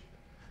Doge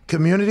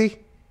community,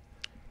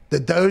 the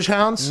Doge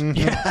hounds,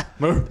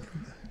 one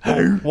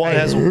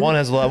has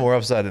a lot more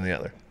upside than the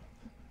other.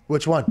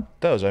 Which one?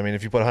 Doge. I mean,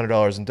 if you put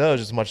 $100 in Doge,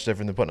 it's much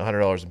different than putting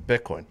 $100 in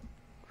Bitcoin.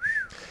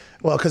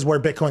 Well, because where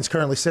Bitcoin's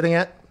currently sitting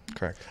at?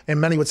 Correct.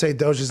 And many would say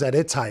Doge is at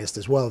its highest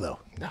as well, though.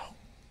 No.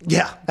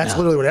 Yeah, that's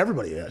literally what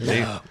everybody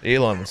is.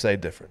 Elon would say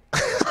different.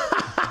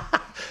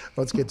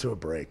 Let's get to a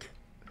break.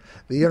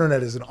 The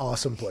internet is an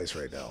awesome place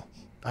right now.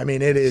 I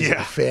mean, it is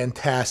a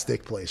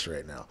fantastic place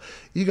right now.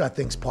 You got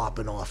things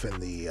popping off in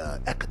the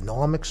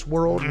economics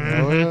world.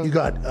 Mm-hmm. You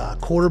got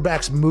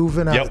quarterbacks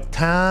moving out of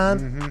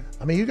town.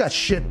 I mean, you got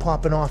shit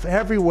popping off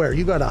everywhere.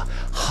 You got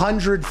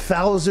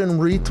 100,000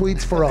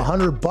 retweets for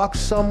 $100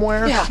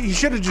 somewhere. Yeah, he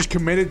should have just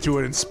committed to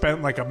it and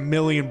spent like $1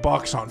 million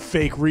on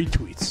fake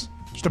retweets.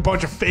 Just a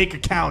bunch of fake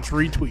accounts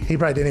retweet. He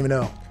probably didn't even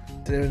know.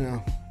 Didn't even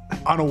know.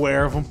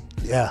 Unaware of them.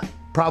 Yeah.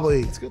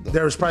 Probably,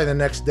 there was probably the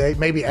next day,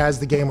 maybe as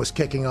the game was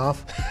kicking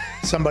off,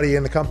 somebody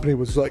in the company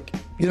was like,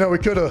 you know,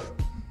 it would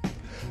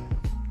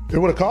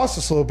have cost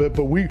us a little bit,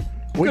 but we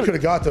could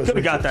have got those. Could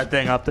have got that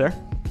thing up there.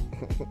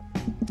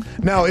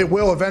 Now, it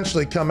will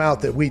eventually come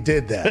out that we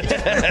did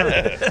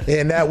that.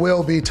 And that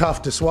will be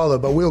tough to swallow,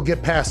 but we'll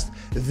get past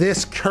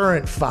this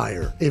current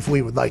fire if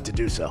we would like to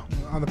do so.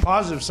 On the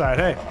positive side,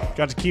 hey,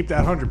 got to keep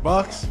that $100.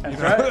 That's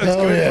right. That's good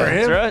for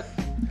him. That's right.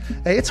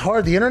 Hey, it's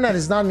hard. The internet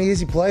is not an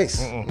easy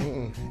place.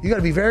 You got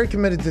to be very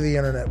committed to the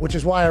internet, which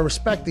is why I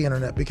respect the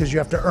internet, because you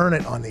have to earn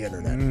it on the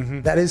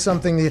internet. That is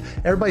something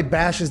everybody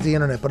bashes the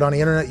internet, but on the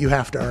internet you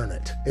have to earn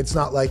it. It's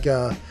not like,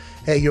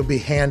 hey, you'll be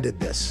handed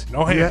this.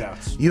 No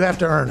handouts. You have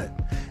to earn it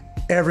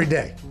every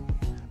day,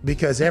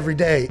 because every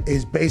day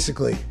is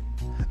basically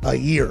a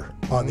year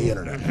on the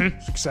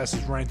internet. Success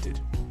is rented.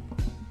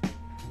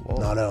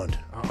 Not owned.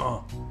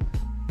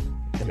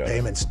 And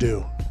payments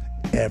due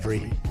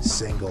every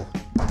single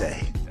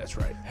day. That's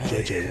right.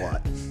 JJ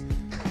Watt.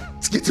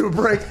 Let's get to a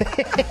break.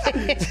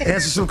 Answer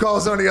some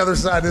calls on the other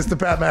side. This is the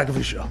Pat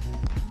McAfee Show.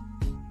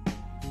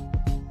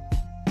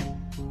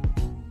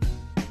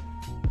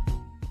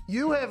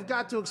 You have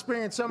got to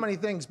experience so many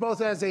things, both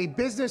as a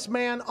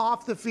businessman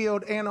off the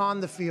field and on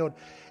the field.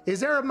 Is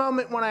there a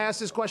moment when I ask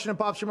this question, it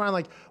pops your mind,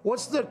 like,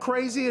 what's the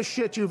craziest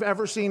shit you've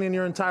ever seen in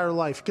your entire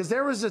life? Because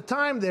there was a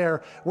time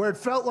there where it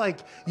felt like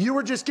you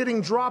were just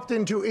getting dropped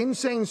into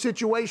insane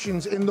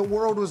situations and the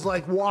world was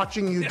like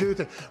watching you do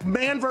things.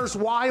 Man vs.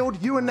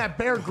 Wild, you and that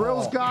Bear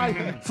Grylls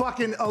guy,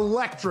 fucking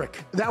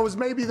electric. That was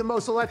maybe the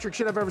most electric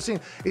shit I've ever seen.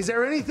 Is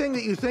there anything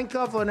that you think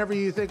of whenever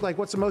you think, like,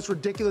 what's the most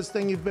ridiculous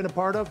thing you've been a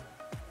part of?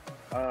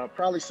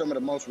 Probably some of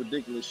the most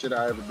ridiculous shit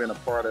I ever been a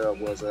part of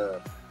was,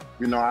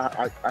 you know,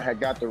 I had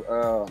got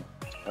the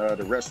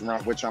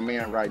restaurant which I'm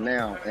in right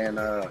now, and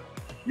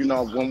you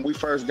know, when we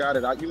first got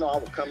it, I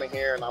would come in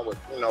here and I would,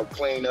 you know,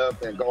 clean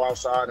up and go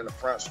outside in the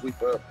front,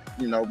 sweep up,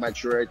 you know, make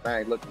sure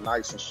everything looked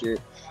nice and shit.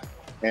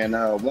 And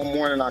one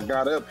morning I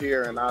got up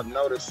here and I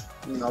noticed,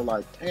 you know,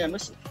 like, damn,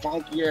 this is a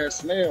funky ass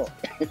smell.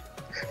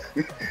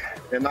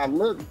 And I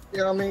looked, you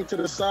know what I mean, to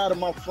the side of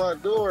my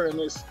front door, and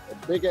it's a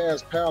big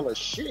ass pile of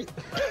shit.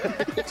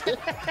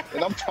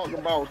 And I'm talking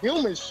about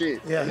human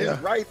shit. Yeah, and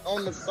it's right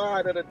on the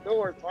side of the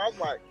door. So I was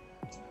like,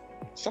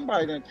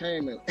 somebody done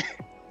came and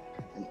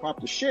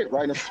popped the shit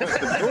right in front of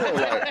the door.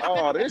 Like,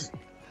 oh, this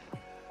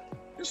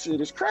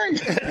shit is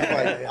crazy.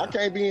 Like, I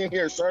can't be in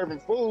here serving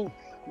food.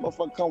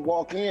 Motherfucker come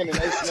walk in and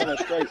they smell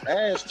straight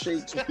ass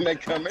cheeks when they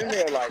come in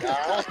there. Like,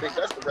 I don't think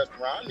that's the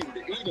restaurant I need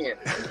to eat in.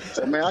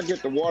 So, man, I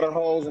get the water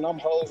hose and I'm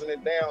hosing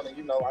it down, and,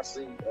 you know, I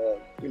see,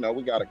 you know,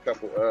 we got a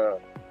couple,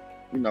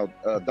 you know,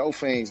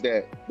 dolphins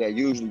that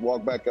usually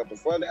walk back up in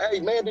front. Hey,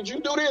 man, did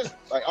you do this?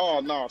 Like, oh,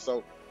 no.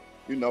 So,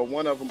 you know,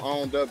 one of them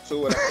owned up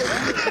to it. I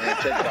said, look, man,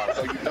 check it out.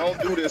 So you don't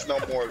do this no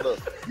more. Look,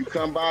 you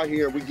come by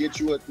here, we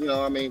get you a, you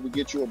know, I mean, we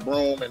get you a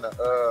broom and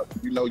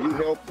you know, you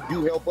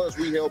help us,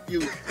 we help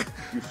you.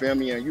 You feel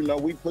me? And, you know,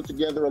 we put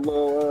together a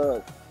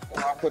little,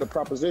 I put a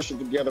proposition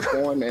together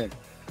for him, and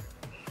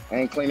I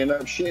ain't cleaning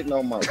up shit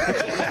no more. It's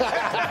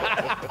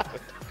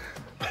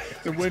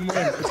a win-win.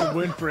 It's a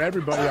win for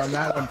everybody on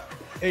that one.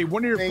 Hey,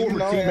 one of your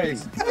former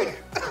teammates.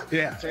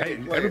 Yeah, hey,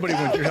 everybody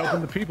wins. You're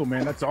helping the people,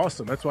 man. That's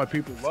awesome. That's why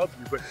people love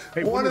you. But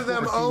hey, one of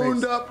them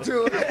owned up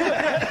to it.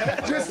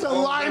 Just a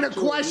line of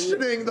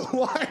questioning. The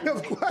line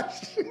of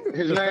questioning.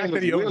 His name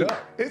is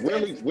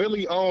Willie.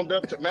 Willie owned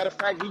up to. Matter of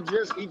fact, he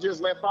just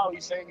left out.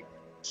 He's saying,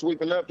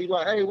 sweeping up. He's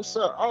like, hey, what's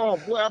up? Oh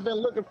boy, I've been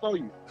looking for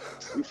you.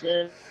 You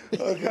feel?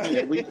 Okay.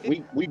 Yeah,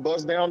 we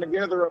bust down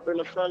together up in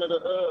the front of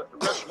the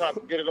restaurant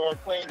to get it all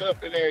cleaned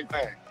up and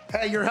everything.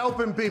 Hey, you're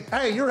helping people.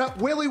 Hey,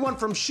 Willie went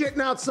from shitting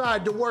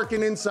outside to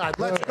working inside.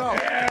 Let's go.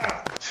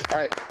 Yeah. All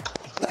right.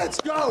 Let's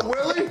go,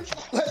 Willie.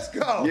 Let's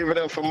go. Give it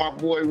up for my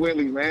boy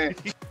Willie, man.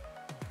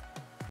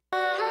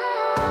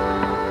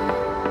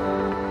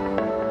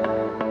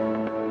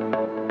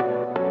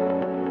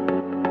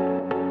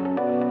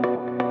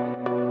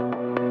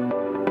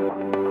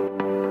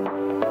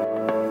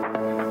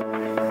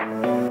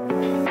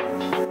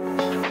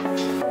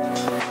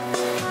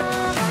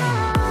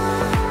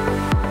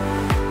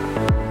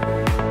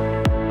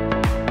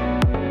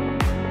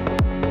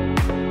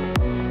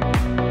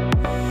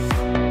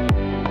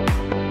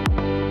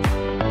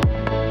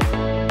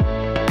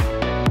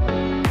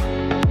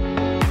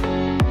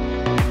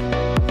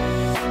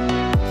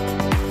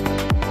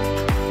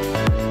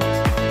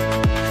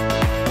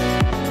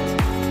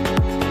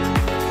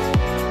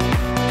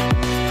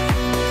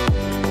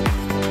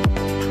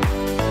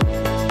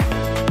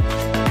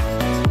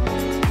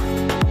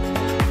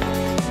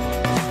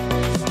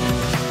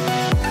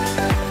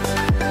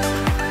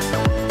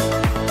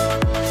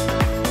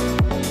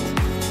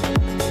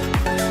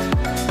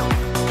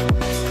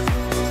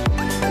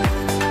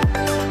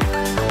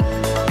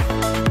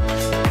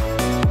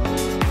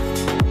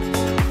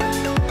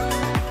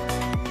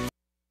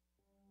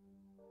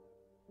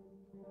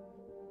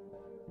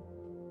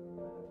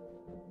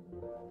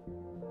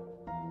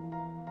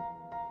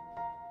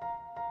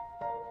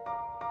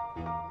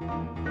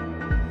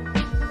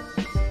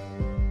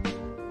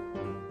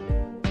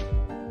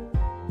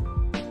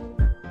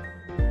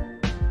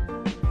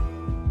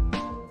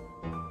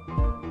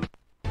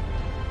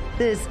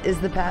 This is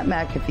the Pat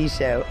McAfee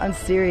Show on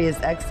Sirius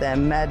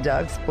XM Mad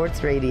Dog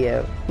Sports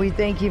Radio. We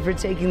thank you for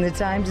taking the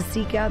time to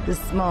seek out this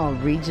small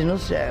regional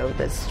show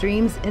that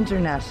streams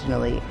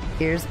internationally.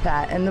 Here's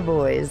Pat and the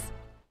boys.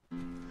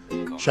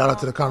 Shout out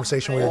to the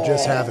conversation we were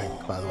just having,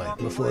 by the way,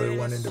 before we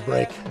went into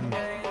break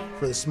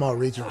for the small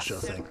regional show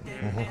thing.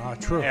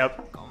 True.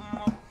 Yep.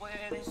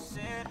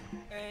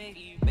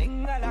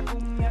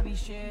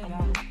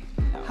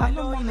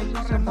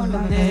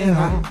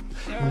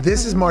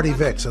 This is Marty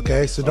Vicks,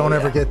 okay? So don't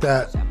ever get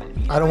that.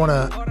 I don't want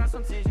to,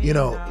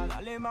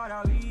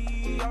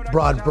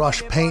 broad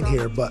brush paint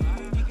here, but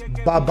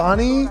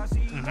Babani,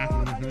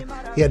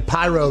 he had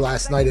pyro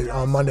last night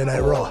on Monday Night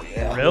Raw.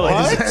 Yeah. Really?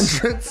 His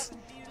entrance.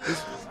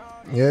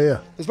 Yeah.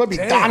 This might be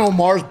Don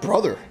Omar's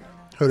brother.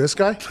 Who, this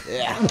guy?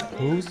 Yeah.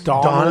 Who's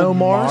Dono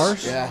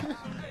Mars? Yeah.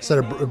 Is that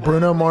a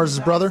Bruno Mars'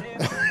 brother?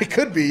 It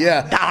could be,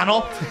 yeah.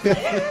 Donald.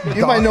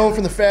 You might know him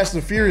from the Fast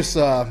and Furious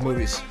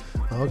movies.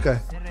 Okay.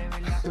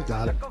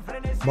 Got it.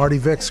 Marty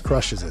Vicks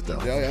crushes it, though.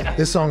 Yeah.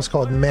 This song's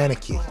called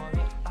Manaki.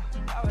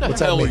 What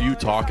the hell are you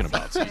talking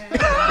about?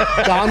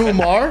 Don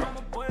Omar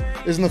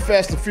is in the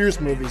Fast and Furious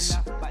movies.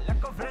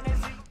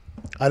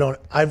 By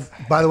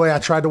the way, I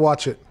tried to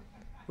watch it.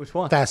 Which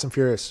one? Fast and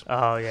Furious.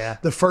 Oh, yeah.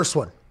 The first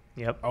one.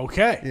 Yep.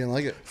 Okay. You didn't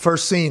like it?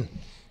 First scene.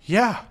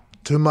 Yeah.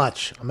 Too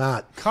much. I'm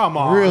out. Come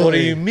on. Really? What do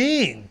you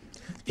mean?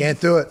 Can't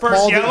do it.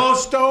 First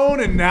Yellowstone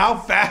and now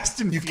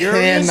Fast and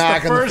Furious. Can't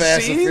knock the on the first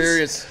Fast and scenes?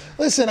 Furious.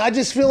 Listen, I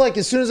just feel like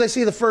as soon as I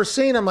see the first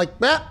scene, I'm like,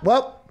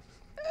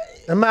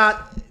 I'm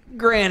out.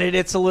 Granted,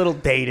 it's a little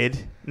dated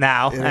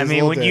now. It I is a mean,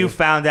 little when you dated.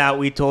 found out,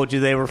 we told you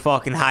they were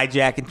fucking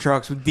hijacking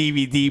trucks with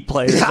DVD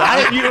players.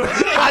 I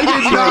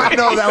did not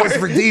know that was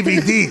for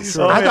DVDs.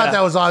 Oh, I yeah. thought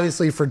that was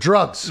obviously for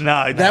drugs.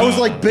 No, That was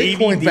like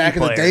Bitcoin DVD back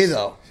in the day, players.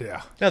 though.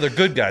 Yeah. No, they're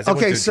good guys. They Okay,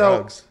 wouldn't do so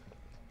drugs.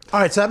 all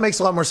right, so that makes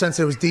a lot more sense.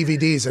 It was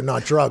DVDs and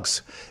not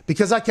drugs,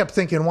 because I kept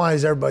thinking, why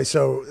is everybody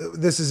so?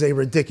 This is a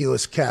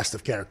ridiculous cast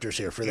of characters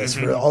here for this,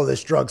 for all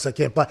this drugs. I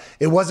can't buy.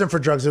 It wasn't for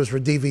drugs. It was for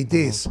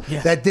DVDs.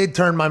 Yeah. That did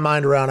turn my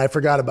mind around. I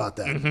forgot about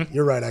that.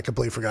 You're right. I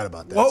completely forgot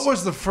about that. What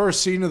was the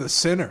first scene of The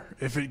Sinner?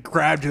 If it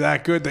grabbed you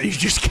that good that you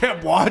just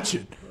kept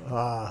watching,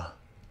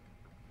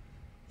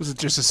 was it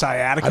just a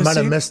sciatica? I might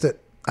have scene? missed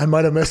it. To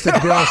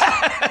be honest.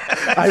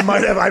 I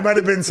might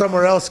have been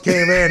somewhere else.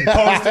 Came in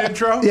Post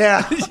intro.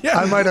 Yeah,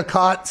 I might have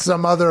caught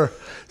some other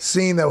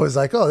scene that was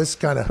like, oh, this is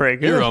kind of Pretty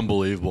good. You're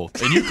unbelievable.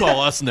 And you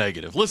call us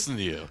negative. Listen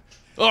to you.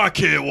 Oh, I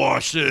can't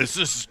watch this.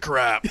 This is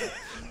crap.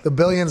 The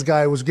Billions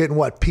guy was getting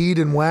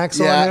peed and wax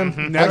Yeah. on him.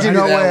 Mhm. There's I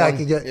no knew that way I one.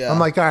 could get. Yeah. I'm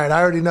like, all right, I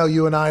already know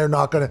you and I are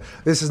not gonna.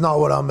 This is not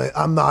what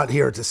I'm not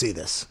here to see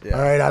this. Yeah.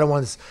 All right, I don't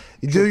want to.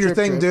 You do your trip,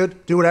 thing, trip.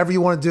 dude. Do whatever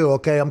you want to do.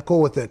 Okay, I'm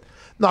cool with it.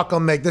 Not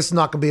gonna make this. Is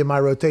not gonna be in my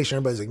rotation.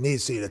 Everybody's like, need to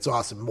see it. It's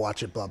awesome.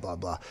 Watch it. Blah blah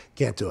blah.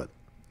 Can't do it.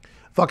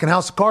 Fucking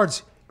House of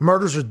Cards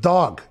murders a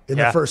dog in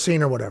the first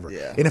scene or whatever.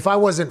 Yeah. And if I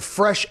wasn't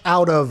fresh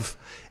out of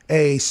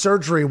a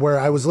surgery where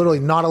I was literally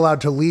not allowed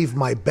to leave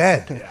my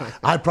bed,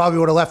 I probably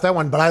would have left that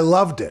one, but I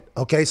loved it.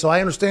 Okay, so I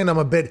understand I'm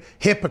a bit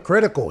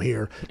hypocritical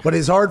here, but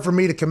it's hard for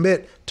me to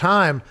commit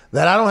time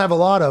that I don't have a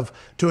lot of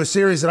to a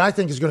series that I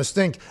think is going to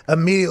stink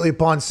immediately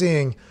upon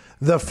seeing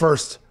the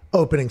first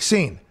opening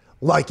scene,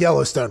 like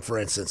Yellowstone, for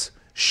instance.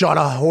 Shot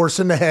a horse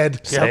in the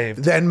head,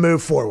 Saved. then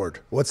move forward.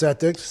 What's that,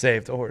 Dick?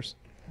 Saved a horse.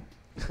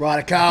 Ride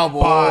a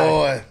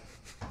cowboy.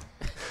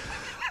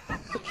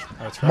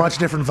 Much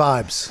different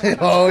vibes.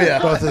 Oh,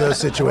 yeah. Both of those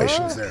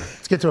situations there.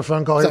 Let's get to a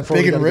phone call Is here that before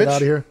we Big gotta and get Rich?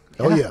 out of here.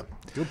 Oh, yeah.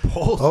 Good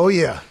pull. Oh,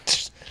 yeah.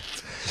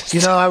 You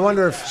know, I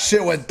wonder if...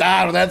 Shit went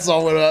down when that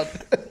song went up.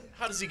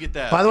 How does he get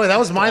that? By the way, that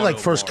was my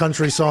first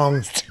country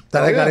song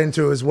that I got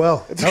into as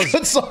well. It's a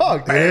good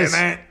song. It is.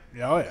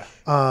 Oh,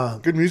 yeah.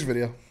 Good music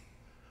video.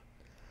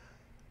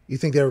 You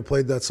think they ever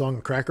played that song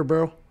in Cracker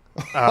Barrel?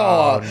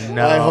 Oh,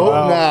 no. I hope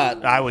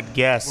not. I would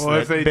guess Well,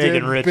 that if they Big did,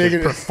 and Rich Big has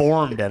and-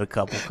 performed at a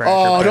couple Cracker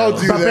Oh, don't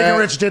Barrels. do But Big that. and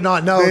Rich did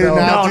not know, They did though.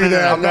 not No, do no,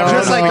 that. no, No,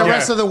 Just no, like no. the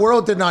rest of the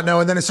world did not know.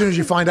 And then as soon as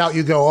you find out,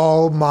 you go,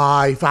 oh,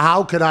 my.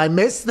 How could I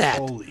miss that?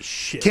 Holy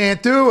shit.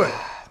 Can't do it.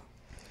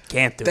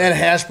 Can't do That it.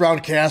 hash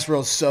brown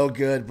casserole is so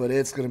good, but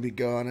it's going to be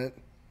gone. It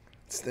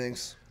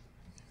stinks.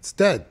 It's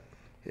dead.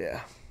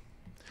 Yeah.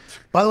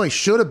 By the way,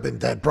 should have been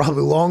dead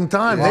probably a long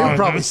time. They were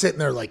probably sitting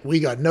there like, we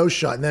got no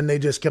shot. And then they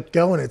just kept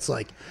going. It's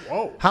like,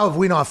 how have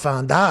we not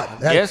found out?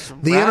 Yes,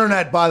 the right.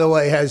 internet, by the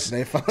way, has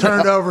They found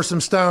turned over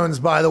some stones,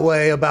 by the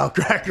way, about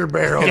Cracker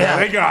Barrel. Yeah,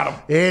 they got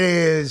him. It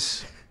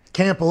is,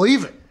 can't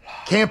believe it.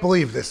 Can't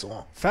believe this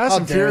long. Fast How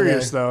and dare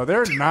Furious, they. though,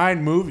 there are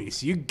 9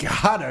 movies. You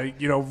gotta,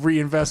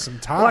 reinvest some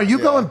time. Well, are you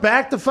going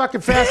back to fucking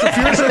Fast and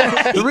Furious?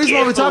 The reason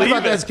why we talk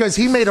about that is because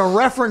he made a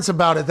reference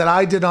about it that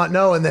I did not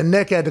know, and then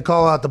Nick had to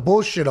call out the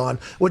bullshit on,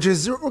 which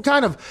is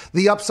kind of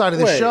the upside of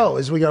the show.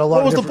 Is we got a lot.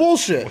 What was of the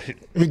bullshit?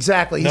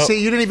 Exactly. You Nope.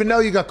 see, you didn't even know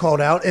you got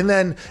called out, and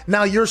then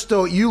now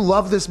you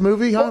love this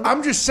movie, huh? Well,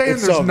 I'm just saying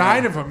there's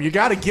 9 of them. You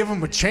got to give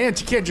them a chance.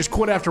 You can't just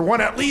quit after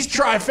one. At least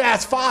try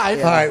Fast 5.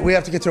 All right, we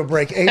have to get to a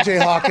break.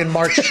 AJ Hawk and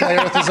Mark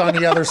Schlereth is on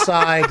the other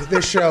side.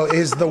 This show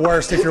is the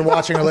worst. If you're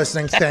watching or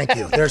listening, thank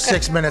you. There's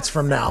 6 minutes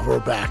from now. We're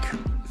back.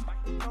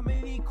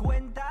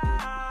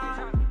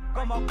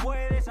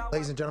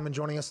 Ladies and gentlemen,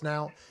 joining us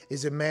now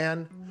is a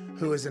man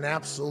who is an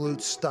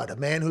absolute stud, a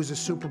man who's a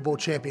Super Bowl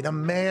champion, a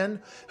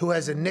man who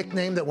has a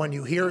nickname that when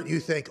you hear it, you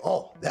think,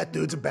 oh, that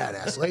dude's a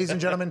badass. Ladies and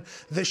gentlemen,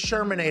 the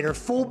Shermanator,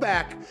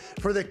 fullback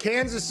for the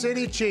Kansas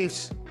City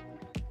Chiefs,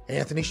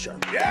 Anthony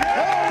Sherman.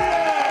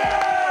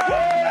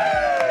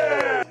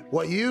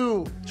 What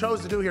you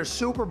chose to do here,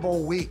 Super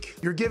Bowl week,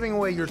 you're giving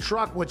away your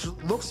truck, which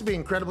looks to be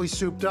incredibly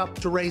souped up,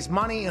 to raise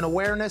money and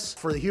awareness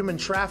for the human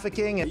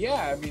trafficking.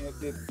 Yeah, I mean,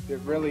 it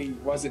really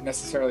wasn't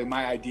necessarily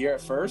my idea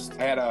at first.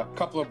 I had a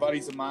couple of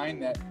buddies of mine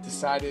that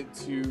decided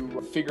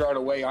to figure out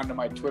a way onto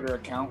my Twitter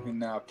account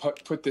and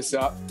put this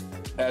up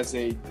as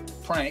a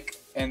prank,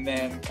 and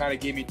then kind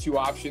of gave me 2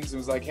 options and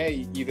was like,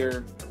 hey,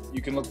 either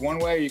you can look one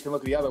way or you can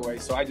look the other way.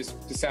 So I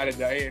just decided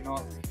that, hey,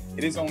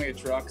 it is only a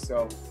truck,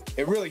 so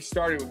it really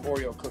started with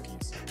Oreo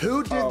cookies.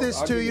 Who did this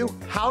to you?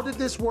 How did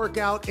this work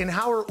out? And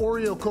how are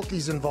Oreo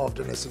cookies involved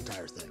in this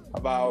entire thing?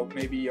 About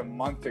maybe a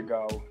month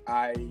ago,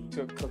 I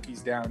took cookies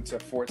down to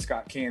Fort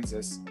Scott,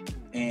 Kansas,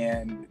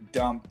 and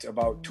dumped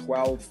about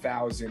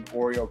 12,000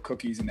 Oreo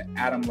cookies into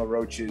Adam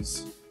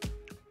LaRoche's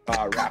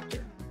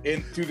Raptor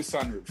through the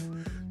sunroof.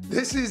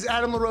 This is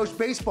Adam LaRoche,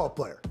 baseball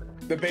player.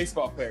 The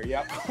baseball player,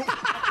 yep.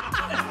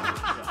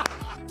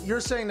 You're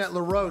saying that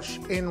LaRoche,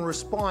 in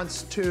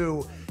response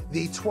to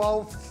the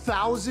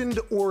 12,000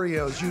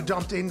 Oreos you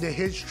dumped into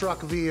his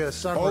truck via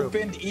sunroof.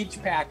 Opened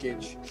each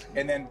package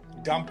and then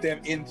dumped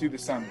them into the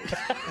sunroof.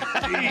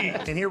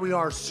 And here we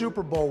are,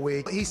 Super Bowl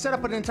week. He set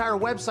up an entire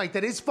website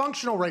that is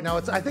functional right now.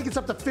 I think it's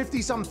up to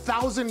 $50-some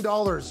thousand.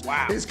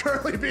 Wow. Is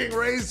currently being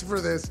raised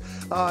for this.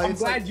 I'm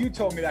glad you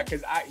told me that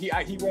because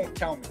he won't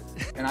tell me.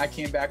 And I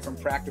came back from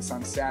practice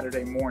on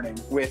Saturday morning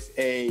with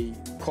a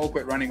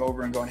culprit running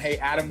over and going, hey,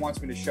 Adam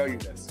wants me to show you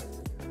this.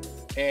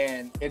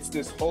 And it's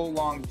this whole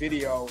long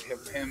video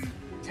of him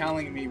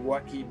telling me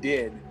what he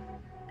did.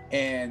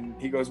 And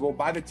he goes, well,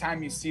 by the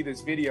time you see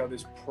this video,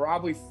 there's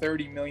probably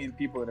 30 million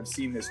people that have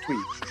seen this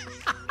tweet.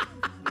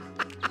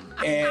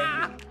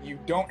 And you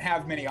don't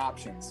have many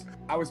options.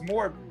 I was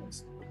more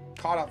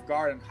caught off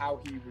guard on how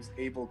he was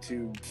able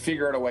to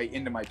figure out a way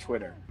into my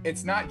Twitter.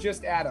 It's not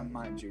just Adam,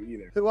 mind you,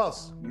 either. Who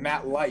else?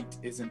 Matt Light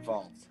is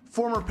involved.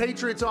 Former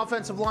Patriots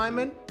offensive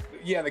lineman?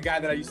 Yeah, the guy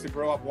that I used to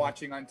grow up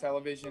watching on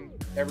television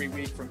every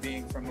week from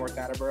being from North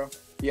Attleboro.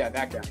 Yeah,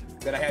 that guy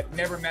that I had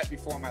never met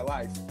before in my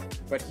life.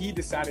 But he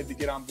decided to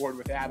get on board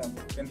with Adam,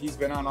 and he's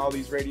been on all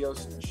these radio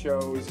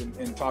shows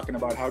and talking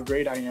about how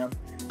great I am.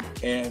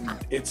 And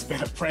it's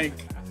been a prank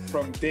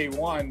from day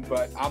one,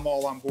 but I'm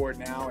all on board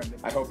now, and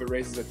I hope it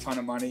raises a ton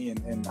of money,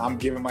 and I'm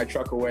giving my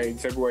truck away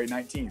February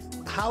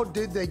 19th. How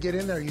did they get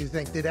in there, you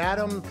think? Did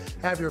Adam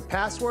have your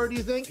password,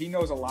 you think? He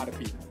knows a lot of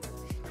people,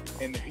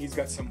 and he's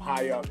got some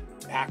high-up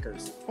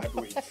hackers, I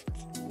believe.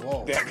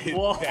 Whoa. That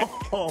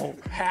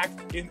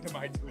hacked into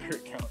my Twitter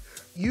account.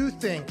 You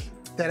think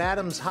that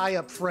Adam's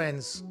high-up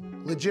friends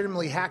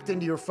legitimately hacked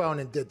into your phone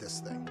and did this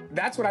thing?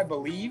 That's what I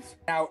believe.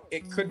 Now,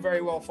 it could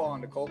very well fall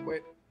into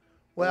culprit.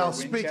 Well,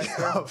 speaking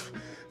of,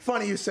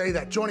 funny you say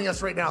that. Joining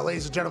us right now,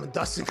 ladies and gentlemen,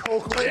 Dustin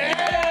Colquitt.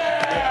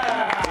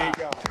 Yeah! There you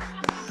go.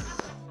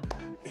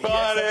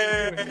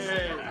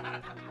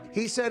 Buddy!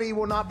 He said he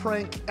will not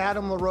prank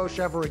Adam LaRoche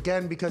ever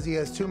again because he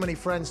has too many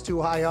friends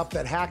too high up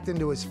that hacked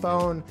into his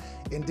phone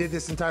and did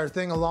this entire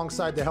thing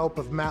alongside the help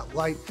of Matt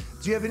Light.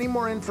 Do you have any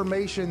more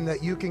information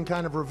that you can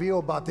kind of reveal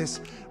about this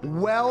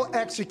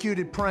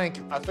well-executed prank?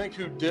 I think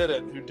who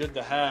did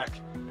the hack,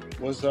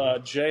 was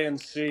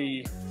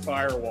J&C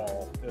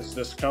Firewall, is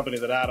this company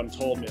that Adam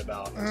told me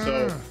about.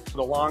 So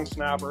the long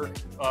snapper,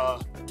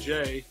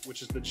 J,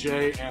 which is the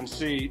J and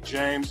C,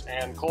 James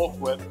and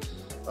Colquitt,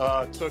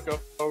 took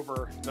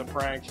over the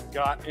prank,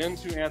 got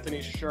into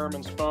Anthony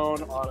Sherman's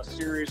phone on a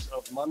series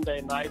of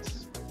Monday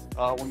nights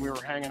when we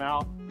were hanging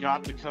out,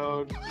 got the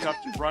code,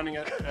 kept running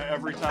it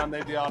every time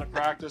they'd be out at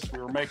practice. We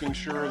were making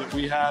sure that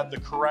we had the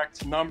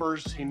correct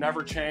numbers. He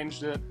never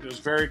changed it. It was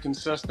very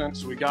consistent,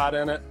 so we got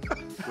in it.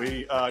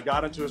 We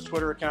got into his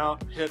Twitter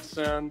account, hit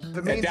send.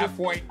 At that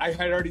point, I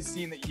had already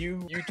seen that you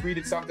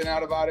tweeted something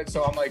out about it,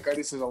 so I'm like, oh,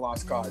 this is a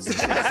lost cause.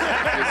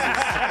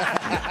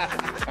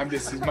 I'm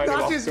just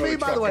Not just me,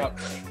 by the way.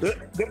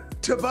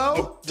 Tim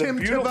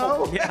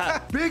Tebow, yeah.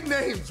 Big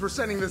names were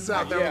sending this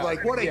out. They were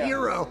like, what a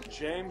hero.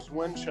 James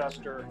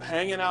Winchester,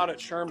 hanging out at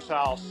Sherm's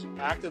house,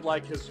 acted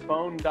like his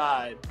phone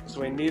died,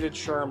 so he needed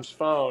Sherm's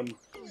phone.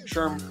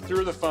 Sherm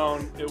threw the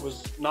phone. It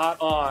was not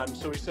on.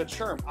 So he said,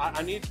 Sherm,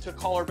 I need to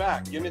call her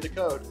back. Give me the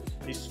code.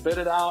 He spit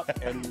it out,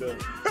 and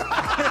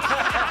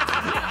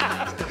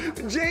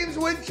James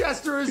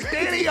Winchester is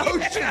Danny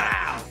Ocean.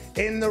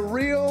 And the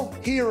real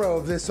hero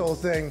of this whole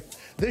thing,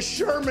 the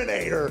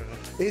Shermanator,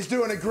 is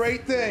doing a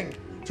great thing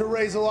to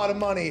raise a lot of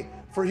money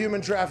for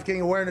human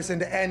trafficking awareness and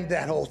to end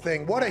that whole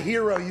thing. What a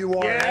hero you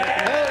are.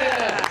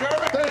 Yeah.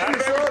 Thank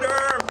you, sir.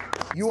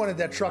 You wanted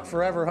that truck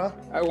forever, huh?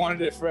 I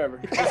wanted it forever.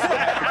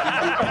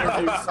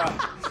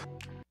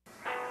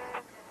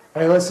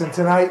 Hey, listen,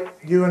 tonight,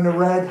 you in the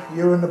red,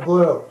 you in the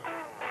blue.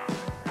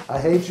 I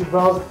hate you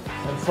both,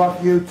 and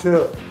fuck you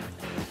too.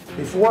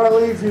 Before I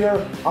leave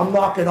here, I'm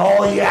knocking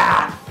all of you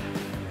out.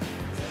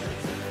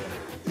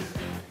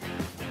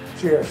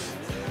 Cheers.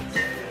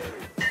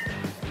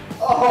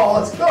 Oh,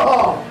 let's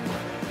go.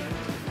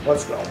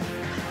 Let's go.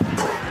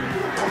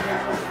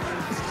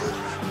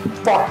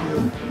 Fuck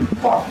you.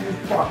 Fuck you.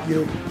 Fuck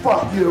you.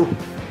 Fuck you.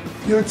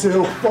 You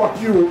too. Fuck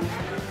you.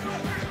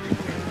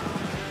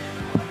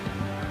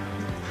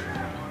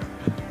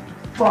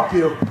 Fuck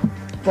you.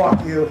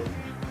 Fuck you.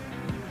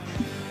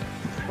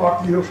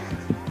 Fuck you.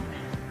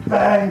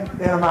 Bang.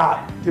 And I'm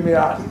out. Get me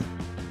out.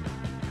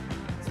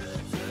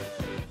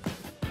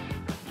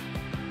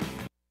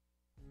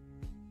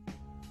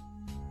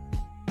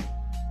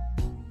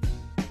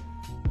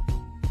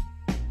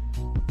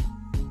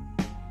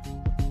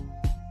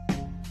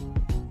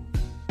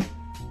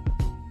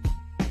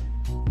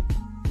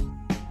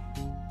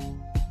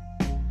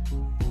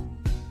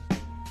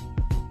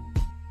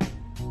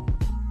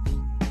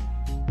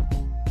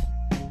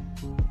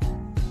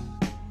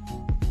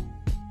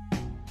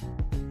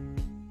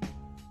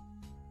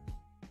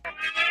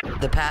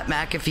 The Pat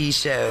McAfee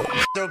Show.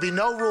 There'll be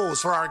no rules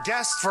for our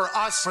guests, for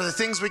us, for the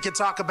things we can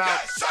talk about.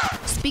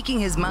 Speaking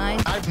his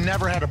mind. I've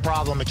never had a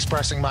problem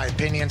expressing my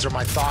opinions or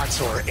my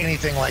thoughts or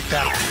anything like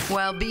that.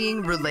 While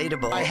being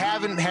relatable. I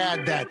haven't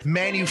had that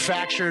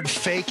manufactured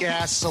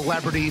fake-ass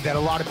celebrity that a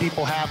lot of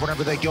people have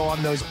whenever they go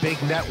on those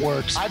big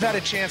networks. I've had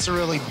a chance to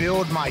really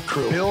build my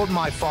crew, build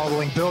my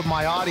following, build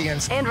my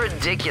audience. And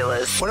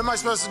ridiculous. What am I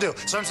supposed to do?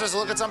 So I'm supposed to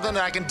look at something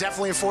that I can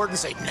definitely afford and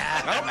say, nah. Is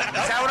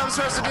that what I'm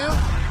supposed to do?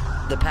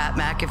 The Pat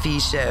McAfee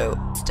Show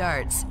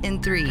starts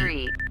in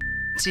 3,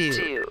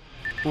 2,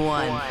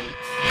 1.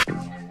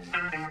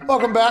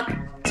 Welcome back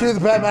to the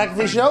Pat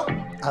McAfee Show.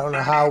 I don't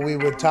know how we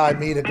would tie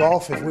me to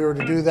golf if we were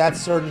to do that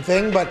certain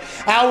thing, but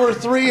hour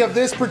 3 of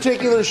this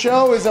particular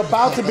show is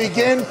about to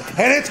begin,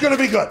 and it's going to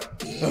be good.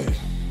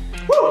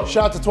 Woo!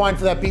 Shout out to Twine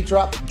for that beat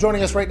drop.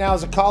 Joining us right now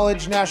is a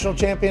college national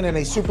champion and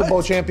a Super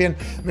Bowl champion,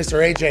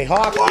 Mr. AJ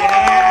Hawk.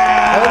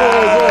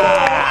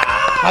 Yeah!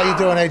 How you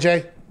doing,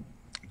 AJ?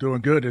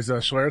 Doing good. Is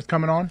Schlereth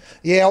coming on?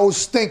 Yeah, old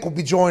Stink will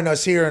be joining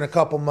us here in a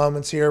couple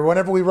moments here.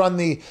 Whenever we run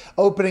the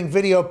opening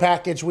video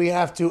package, we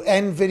have to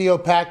end video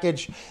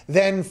package,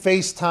 then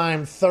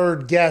FaceTime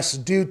third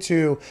guest due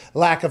to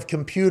lack of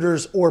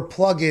computers or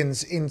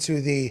plugins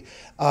into the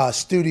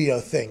studio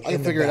thing. I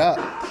can figure it out.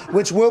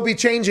 Which will be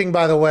changing,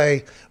 by the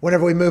way,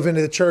 whenever we move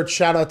into the church.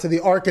 Shout out to the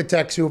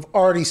architects who have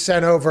already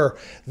sent over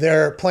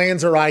their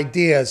plans or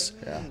ideas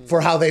for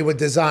how they would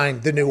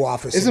design the new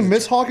office. Isn't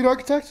Miss Hawk an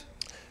architect?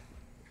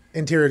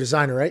 Interior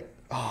designer, right?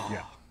 Oh,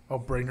 yeah. I'll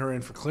bring her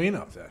in for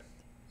cleanup then.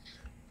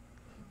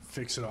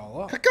 Fix it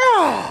all up.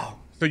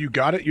 So you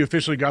got it? You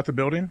officially got the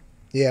building?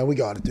 Yeah, we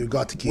got it, dude.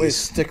 Got the keys. Wait,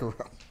 stick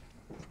around.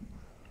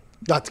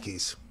 Got the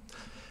keys.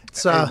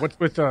 It's, Hey, what's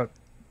with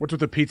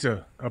the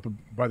pizza up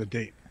by the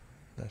date?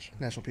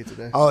 National Pizza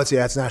Day. Oh, it's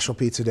National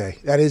Pizza Day.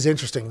 That is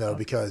interesting though,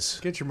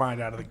 because Get your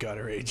mind out of the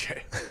gutter,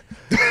 AJ.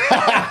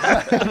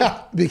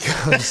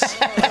 because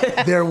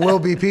there will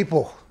be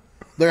people.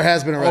 There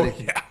has been already.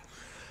 Oh, yeah.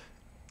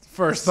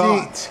 First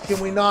thought. Zeet, can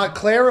we not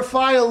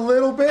clarify a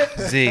little bit?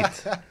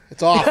 Zeet.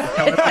 It's off.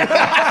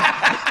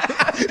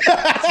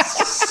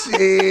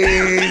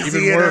 Jeez, Even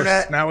the worse.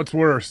 internet. Now it's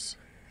worse.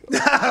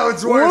 Now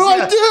it's worse. What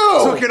do I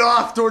do? Took it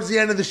off towards the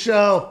end of the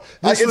show.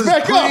 This It's was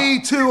back up.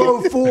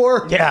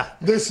 pre-204. Yeah.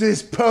 This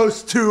is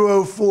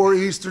post-204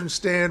 Eastern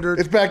Standard.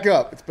 It's back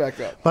up. It's back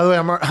up. By the way,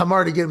 I'm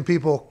already getting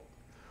people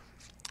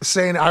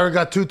saying I already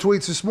got 2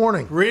 tweets this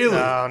morning. Really?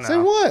 No. Say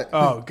what?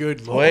 Oh,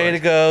 good lord. Way to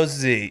go,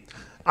 Zeet.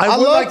 I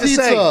would love like to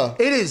pizza. say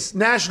it is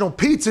National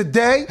Pizza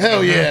Day.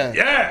 Hell yeah.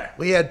 Yeah.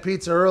 We had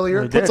pizza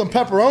earlier. Put some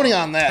pepperoni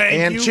on that.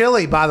 And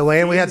chili, by the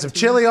way. And we had some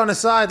chili on the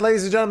side.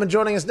 Ladies and gentlemen,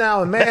 joining us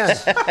now, a man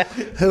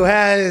who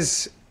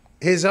has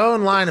his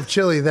own line of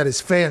chili that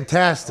is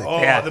fantastic.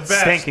 Oh, Yeah, the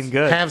best. stinking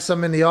good. Have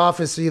some in the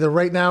office either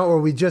right now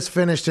or we just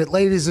finished it.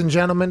 Ladies and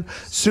gentlemen,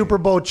 Super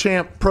Bowl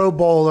champ, Pro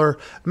Bowler,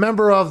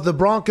 member of the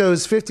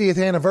Broncos 50th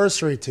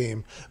anniversary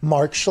team,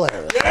 Mark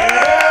Schlereth.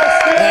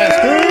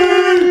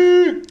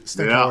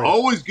 Yeah,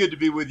 always good to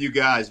be with you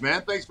guys,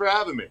 man. Thanks for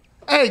having me.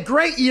 Hey,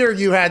 great year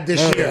you had this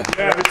year.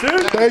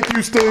 Thank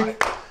you, Steve.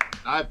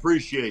 I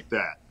appreciate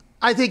that.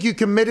 I think you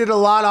committed a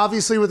lot,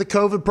 obviously, with the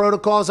COVID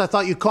protocols. I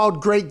thought you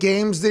called great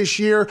games this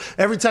year.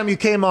 Every time you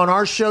came on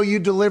our show, you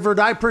delivered.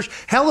 I appreciate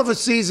hell of a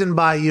season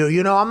by you.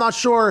 You know, I'm not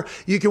sure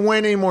you can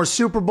win any more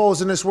Super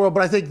Bowls in this world,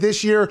 but I think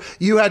this year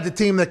you had the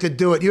team that could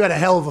do it. You had a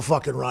hell of a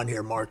fucking run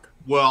here, Mark.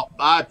 Well,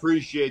 I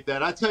appreciate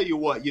that. I tell you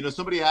what,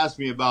 somebody asked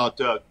me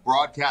about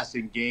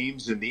broadcasting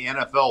games in the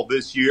NFL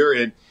this year,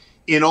 and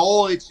in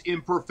all its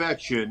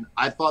imperfection,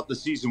 I thought the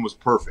season was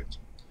perfect.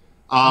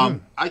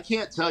 I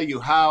can't tell you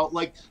how,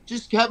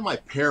 just have my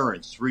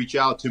parents reach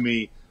out to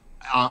me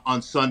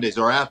on Sundays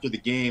or after the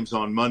games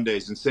on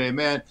Mondays and say,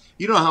 man,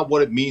 you know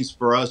what it means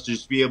for us to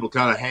just be able to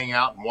kind of hang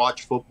out and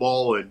watch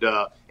football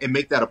and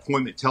make that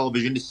appointment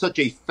television. It's such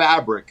a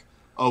fabric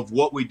of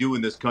what we do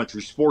in this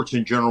country, sports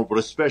in general, but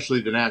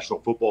especially the National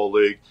Football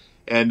League.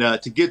 And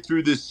to get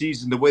through this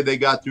season, the way they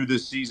got through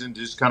this season, to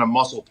just kind of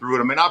muscle through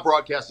it. I mean, I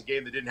broadcast a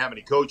game that didn't have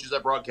any coaches. I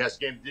broadcast a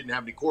game that didn't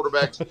have any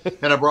quarterbacks.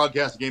 And I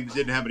broadcast a game that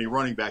didn't have any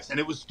running backs. And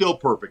it was still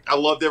perfect. I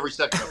loved every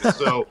second of it.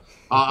 So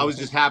I was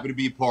just happy to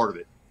be a part of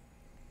it.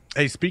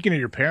 Hey, speaking of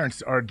your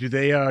parents, do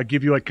they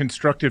give you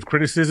constructive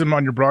criticism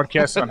on your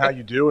broadcasts on how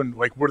you do? And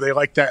were they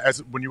like that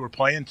as when you were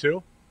playing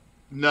too?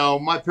 No,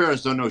 my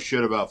parents don't know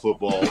shit about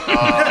football.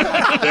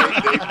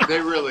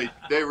 They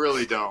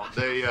really don't.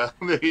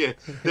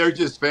 They're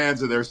just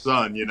fans of their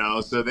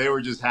son, So they were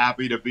just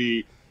happy to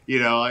be,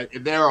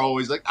 they're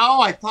always like,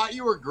 "Oh, I thought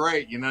you were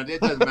great."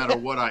 It doesn't matter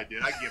what I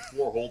did. I get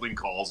 4 holding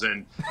calls,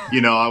 and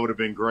I would have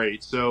been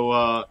great.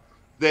 So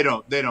they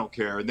don't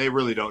care, and they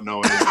really don't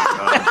know anything.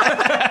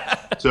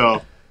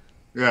 So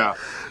yeah,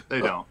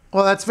 they don't.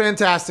 Well, that's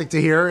fantastic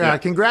to hear. Yeah.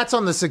 Congrats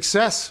on the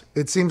success.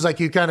 It seems like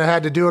you kind of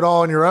had to do it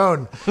all on your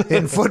own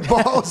in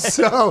football.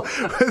 So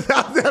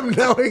without them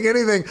knowing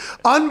anything,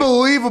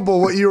 unbelievable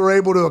what you were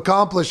able to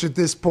accomplish at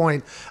this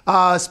point.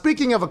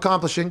 Speaking of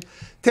accomplishing,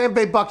 Tampa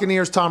Bay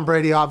Buccaneers, Tom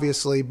Brady,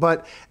 obviously.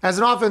 But as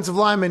an offensive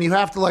lineman, you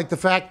have to like the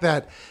fact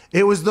that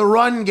it was the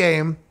run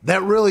game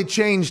that really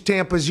changed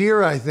Tampa's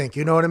year, I think.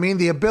 You know what I mean?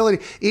 The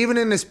ability, even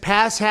in this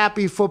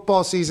pass-happy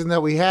football season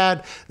that we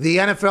had, the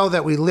NFL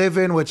that we live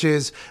in, which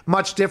is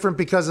much different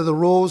because of the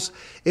rules.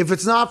 If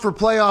it's not for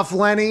playoff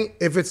Lenny,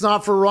 if it's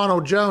not for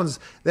Ronald Jones,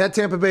 that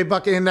Tampa Bay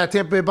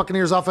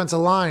Buccaneers offensive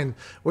line,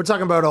 we're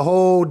talking about a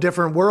whole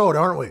different world,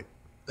 aren't we?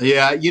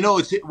 Yeah,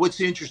 what's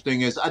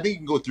interesting is I think you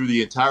can go through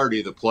the entirety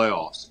of the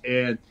playoffs.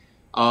 And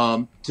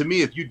to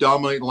me, if you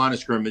dominate the line of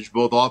scrimmage,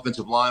 both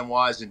offensive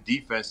line-wise and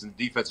defense and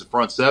defensive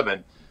front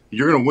seven,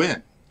 you're going to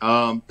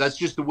win. That's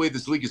just the way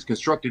this league is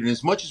constructed. And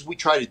as much as we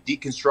try to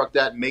deconstruct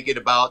that and make it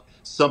about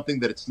something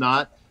that it's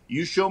not,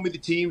 you show me the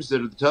teams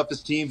that are the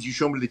toughest teams. You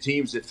show me the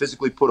teams that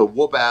physically put a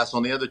whoop ass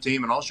on the other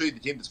team, and I'll show you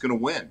the team that's going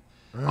to win.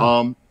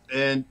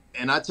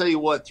 And I tell you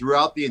what,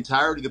 throughout the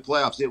entirety of the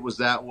playoffs, it was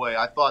that way.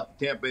 I thought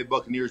the Tampa Bay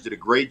Buccaneers did a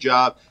great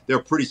job. They're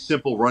a pretty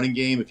simple running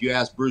game. If you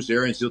ask Bruce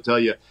Arians, he'll tell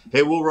you,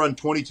 hey, we'll run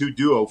 22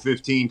 duo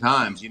 15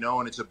 times,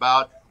 and it's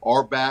about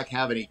our back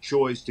having a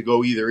choice to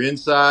go either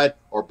inside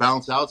or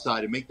bounce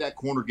outside and make that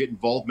corner get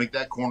involved, make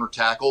that corner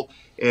tackle.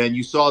 And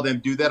you saw them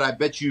do that. I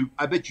bet you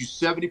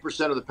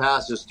 70% of the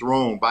passes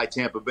thrown by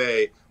Tampa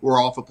Bay were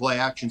off of play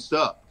action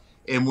stuff.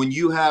 And when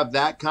you have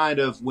that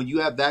kind of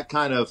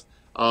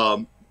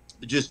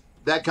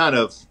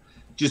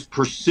just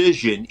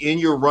precision in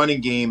your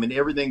running game and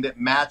everything that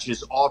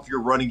matches off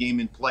your running game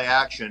in play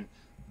action,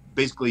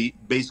 basically,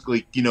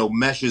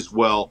 meshes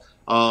well.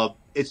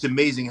 It's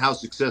amazing how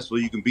successful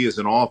you can be as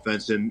an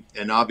offense, and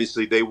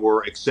obviously they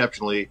were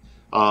exceptionally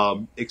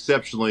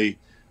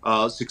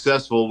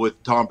successful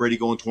with Tom Brady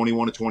going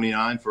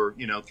 21-29 for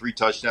 3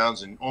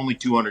 touchdowns and only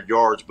 200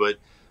 yards. But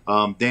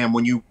damn,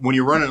 when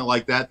you're running it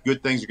like that,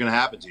 good things are going to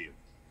happen to you.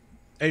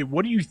 Hey,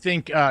 what do you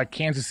think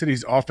Kansas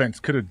City's offense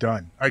could have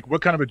done?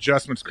 What kind of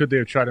adjustments could they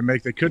have tried to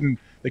make? They couldn't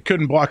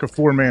block a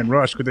 4-man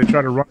rush. Could they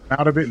try to run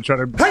out of it and try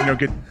to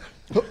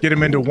get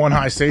him into one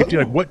high safety?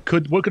 What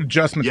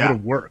adjustments would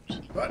have worked?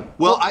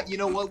 Well, you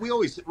know what? We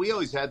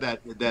always had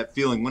that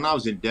feeling when I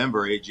was in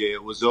Denver, AJ.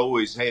 It was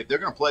always, hey, if they're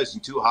going to play us in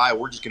too high,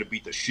 we're just going to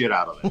beat the shit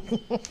out of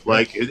it.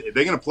 If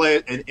they're going to play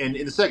it, and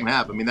in the second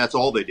half, I mean, that's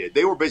all they did.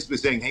 They were basically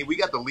saying, hey, we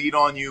got the lead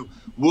on you.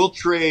 We'll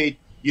trade.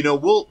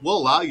 We'll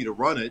allow you to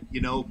run it.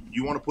 You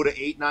want to put an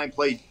 8-9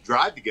 play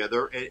drive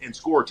together and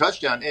score a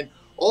touchdown. And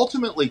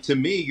ultimately, to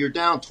me, you're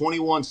down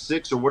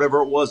 21-6 or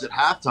whatever it was at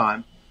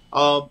halftime.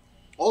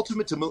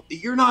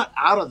 You're not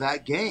out of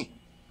that game.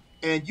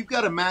 And you've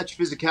got to match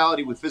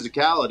physicality with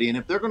physicality. And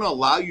if they're going to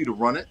allow you to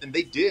run it, and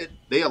they did,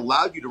 they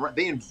allowed you to run,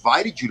 they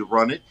invited you to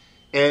run it.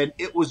 And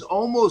it was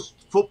almost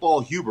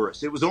football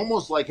hubris. It was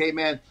almost like, hey,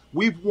 man,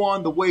 we've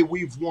won the way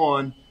we've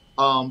won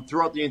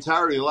throughout the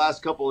entirety of the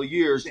last couple of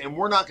years, and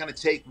we're not going to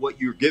take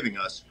what you're giving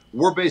us.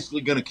 We're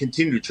basically going to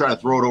continue to try to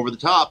throw it over the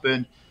top.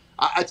 And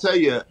I tell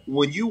you,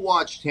 when you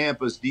watch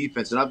Tampa's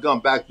defense, and I've gone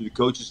back to the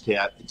coaches'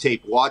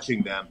 tape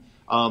watching them,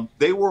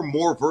 they were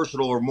more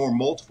versatile or more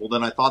multiple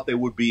than I thought they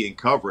would be in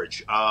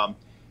coverage.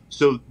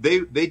 So they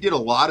did a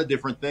lot of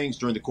different things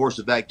during the course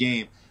of that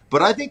game.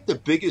 But I think the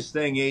biggest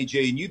thing,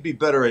 AJ, and you'd be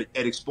better at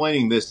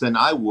explaining this than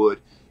I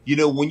would,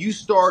 when you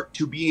start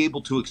to be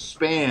able to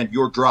expand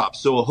your drop,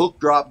 so a hook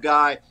drop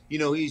guy,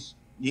 he's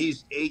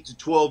 8 to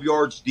 12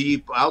 yards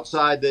deep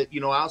outside the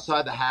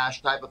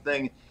hash type of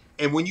thing.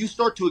 And when you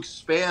start to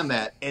expand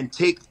that and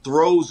take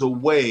throws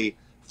away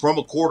from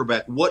a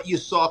quarterback, what you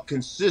saw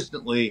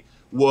consistently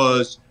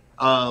was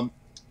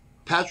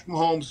Patrick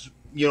Mahomes,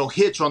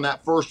 hitch on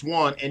that first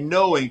one and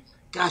knowing,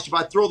 gosh, if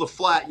I throw the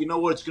flat, you know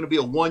what, it's going to be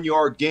a 1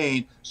 yard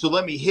gain. So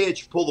let me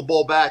hitch, pull the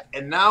ball back.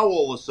 And now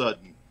all of a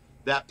sudden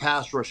that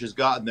pass rush has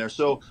gotten there.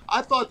 So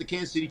I thought the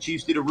Kansas City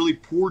Chiefs did a really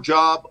poor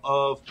job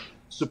of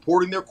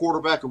supporting their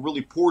quarterback, a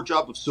really poor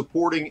job of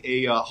supporting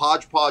a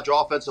hodgepodge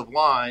offensive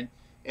line.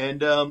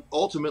 And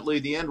ultimately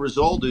the end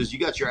result is you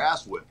got your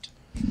ass whipped.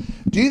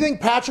 Do you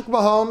think Patrick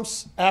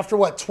Mahomes, after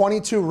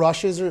 22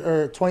 rushes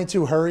or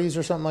 22 hurries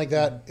or something like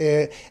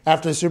that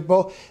after the Super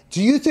Bowl,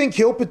 do you think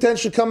he'll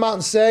potentially come out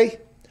and say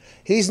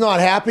he's not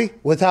happy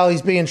with how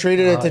he's being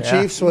treated at the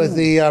Chiefs with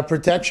the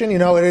protection?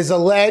 It is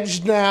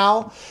alleged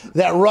now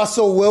that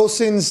Russell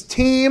Wilson's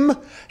team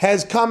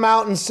has come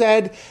out and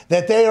said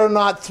that they are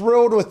not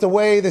thrilled with the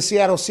way the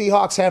Seattle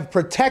Seahawks have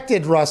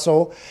protected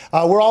Russell.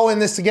 We're all in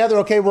this together,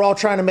 okay? We're all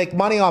trying to make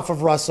money off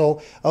of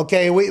Russell,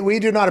 okay? We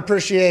do not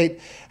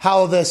appreciate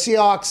how the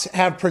Seahawks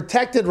have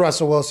protected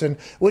Russell Wilson,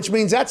 which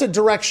means that's a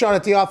direct shot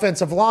at the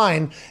offensive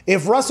line.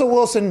 If Russell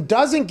Wilson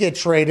doesn't get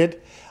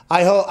traded,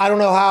 I don't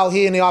know how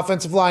he and the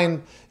offensive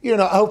line,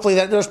 hopefully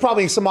there's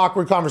probably some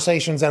awkward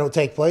conversations that will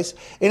take place.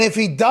 And if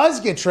he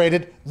does get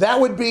traded, that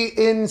would be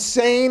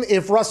insane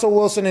if Russell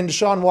Wilson and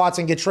Deshaun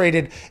Watson get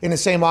traded in the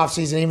same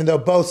offseason, even though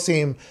both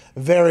seem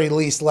very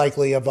least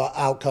likely of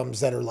outcomes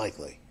that are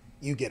likely.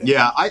 You get it.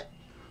 Yeah,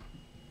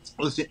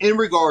 listen, in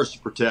regards to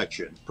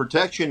protection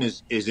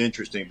is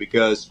interesting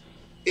because,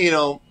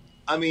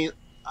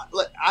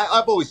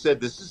 I've always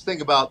said this. Just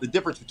think about the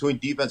difference between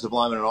defensive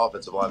lineman and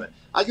offensive lineman.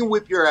 I can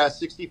whip your ass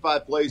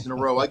 65 plays in a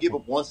row. I give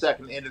up 1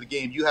 second at the end of the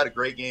game. You had a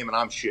great game, and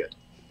I'm shit.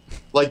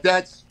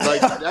 That's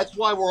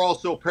why we're all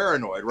so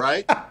paranoid,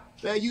 right?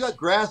 Man, you got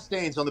grass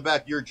stains on the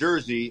back of your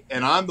jersey,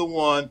 and I'm the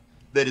one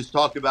that is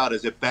talked about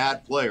as a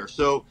bad player.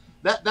 So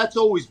that's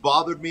always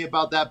bothered me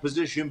about that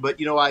position. But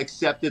I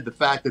accepted the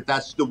fact that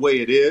that's the way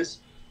it is.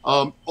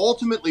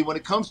 Ultimately, when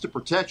it comes to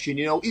protection,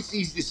 it's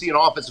easy to see an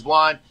offensive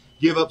line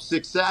give up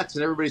 6 sacks,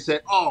 and everybody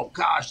said, "Oh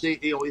gosh,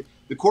 the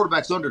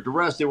quarterback's under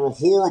duress. They were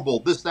horrible.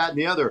 This, that, and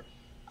the other."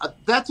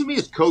 That to me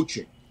is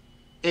coaching,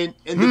 and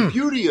the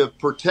beauty of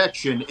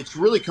protection. It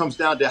really comes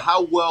down to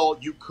how well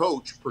you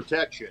coach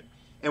protection.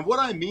 And what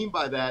I mean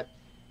by that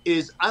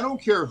is, I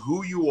don't care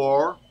who you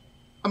are.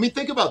 I mean,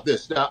 think about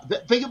this. Now,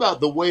 think about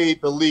the way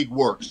the league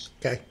works.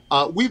 Okay.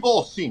 We've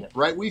all seen it,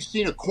 right? We've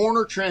seen a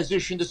corner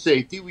transition to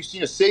safety. We've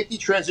seen a safety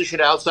transition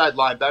to outside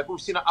linebacker. We've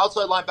seen an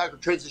outside linebacker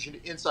transition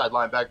to inside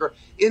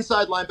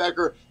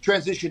linebacker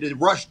transition to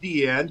rush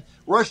D-end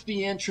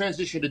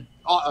transition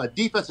to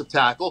defensive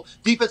tackle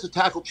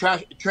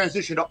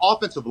transition to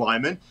offensive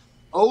lineman.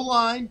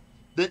 O-line,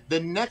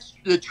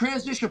 the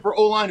transition for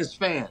O-line is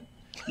fan.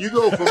 You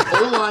go from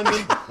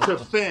O-lineman to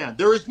fan.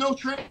 There is no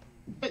transition.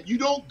 You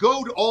don't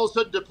go to all of a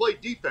sudden to play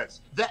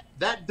defense.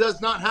 That does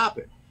not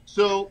happen.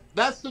 So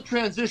that's the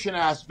transition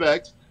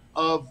aspect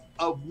of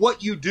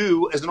what you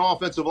do as an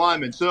offensive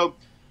lineman. So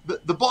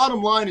the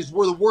bottom line is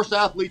we're the worst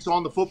athletes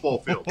on the football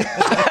field.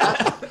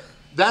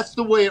 That's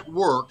the way it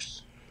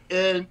works.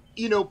 And,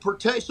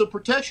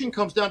 protection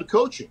comes down to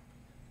coaching.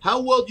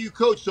 How well do you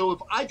coach? So if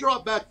I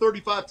drop back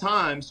 35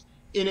 times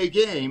in a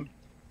game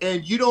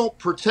and you don't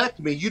protect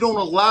me, you don't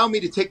allow me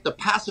to take the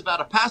passive out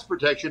of pass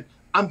protection,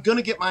 I'm going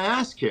to get my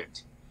ass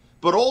kicked.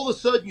 But all of a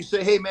sudden you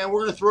say, hey, man,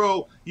 we're going to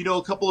throw,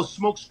 a couple of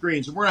smoke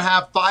screens, and we're going to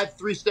have 5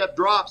 3-step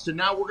drops, and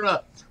now we're going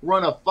to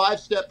run a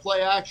 5-step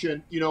play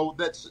action,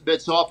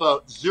 that's off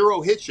of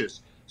 0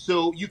 hitches.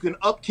 So you can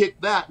upkick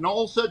that. And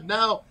all of a sudden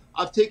now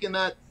I've taken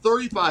that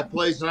 35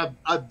 plays and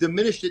I've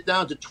diminished it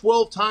down to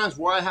 12 times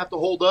where I have to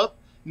hold up.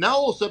 Now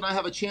all of a sudden I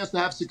have a chance to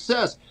have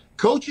success.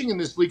 Coaching in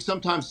this league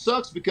sometimes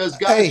sucks because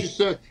guys just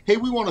say, hey,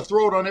 we want to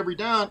throw it on every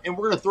down, and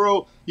we're going to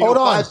throw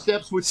 5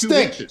 steps with 2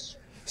 hitches.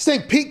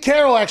 Pete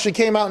Carroll actually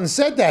came out and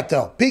said that,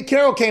 though. Pete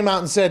Carroll came out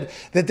and said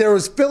that there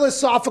was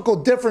philosophical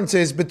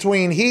differences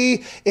between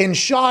he and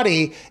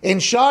Shoddy,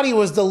 and Shoddy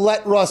was the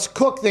let Russ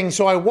cook thing.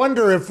 So I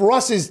wonder if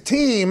Russ's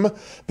team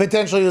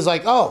potentially was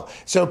like, oh,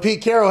 so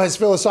Pete Carroll has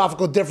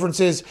philosophical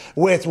differences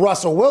with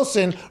Russell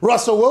Wilson.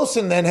 Russell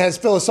Wilson then has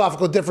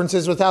philosophical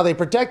differences with how they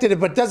protected it.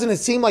 But doesn't it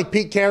seem like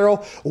Pete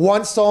Carroll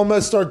wants to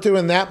almost start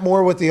doing that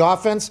more with the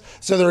offense,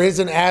 so there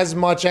isn't as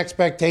much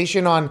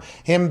expectation on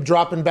him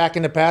dropping back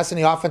into pass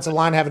and the offensive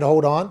line having to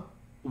hold on?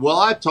 Well,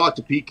 I've talked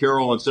to Pete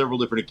Carroll on several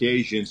different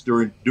occasions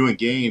during doing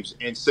games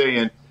and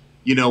saying,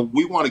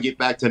 we want to get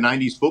back to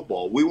 90s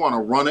football. We want to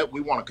run it. We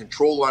want to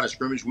control line of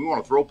scrimmage. We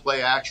want to throw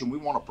play action. We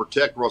want to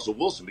protect Russell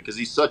Wilson because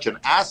he's such an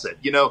asset.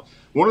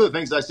 One of the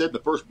things I said in the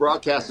first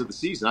broadcast of the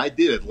season, I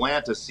did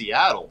Atlanta,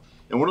 Seattle.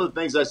 And one of the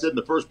things I said in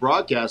the first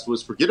broadcast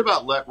was forget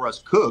about let Russ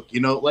cook,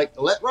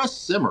 let Russ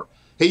simmer.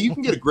 Hey, you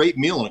can get a great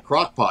meal in a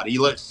crock pot.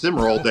 You let it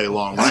simmer all day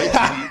long, right?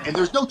 And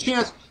there's no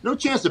chance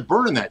of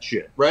burning that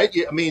shit, right?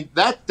 I mean,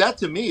 that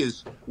to me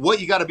is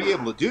what you got to be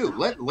able to do.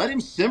 Let him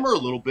simmer a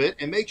little bit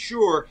and make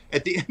sure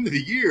at the end of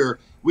the year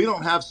we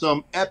don't have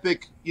some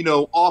epic,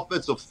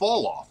 offensive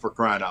fall off, for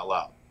crying out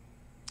loud.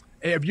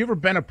 Hey, have you ever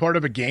been a part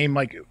of a game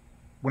like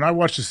when I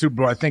watched the Super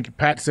Bowl? I think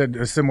Pat said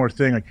a similar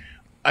thing. Like,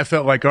 I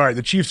felt like, all right,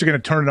 the Chiefs are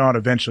going to turn it on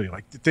eventually.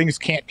 Like, things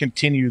can't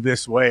continue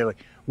this way. Like,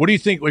 what do you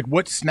think? Like,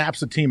 what snaps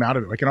the team out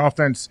of it? Like an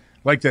offense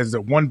like that, is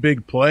it one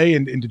big play?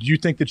 And did you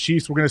think the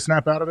Chiefs were going to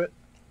snap out of it?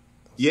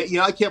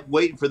 Yeah, I kept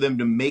waiting for them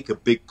to make a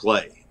big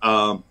play.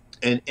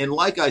 And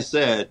like I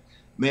said,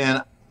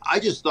 man, I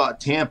just thought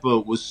Tampa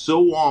was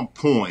so on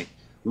point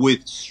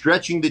with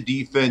stretching the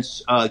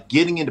defense,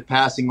 getting into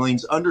passing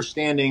lanes,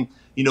 understanding,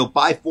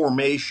 by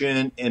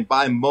formation and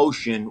by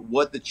motion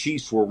what the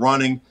Chiefs were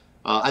running.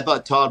 I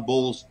thought Todd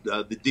Bowles,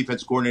 the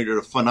defense coordinator, did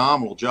a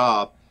phenomenal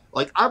job.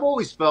 Like, I've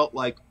always felt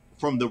like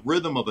from the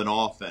rhythm of an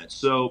offense.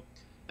 So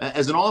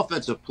as an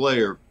offensive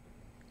player,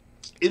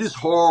 it is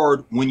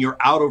hard when you're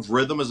out of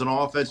rhythm as an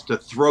offense to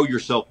throw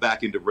yourself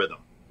back into rhythm.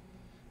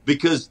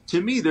 Because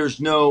to me, there's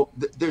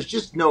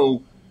just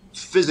no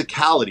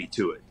physicality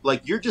to it.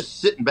 Like, you're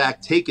just sitting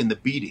back taking the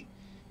beating.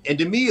 And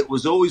to me, it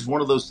was always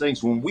one of those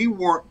things when we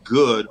weren't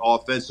good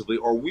offensively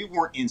or we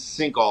weren't in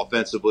sync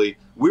offensively,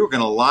 we were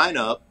going to line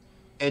up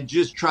and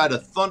just try to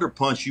thunder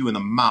punch you in the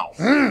mouth.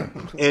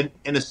 And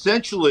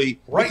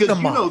essentially, Right because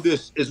in the you know mouth.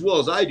 this as well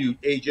as I do,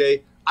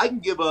 AJ, I can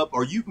give up,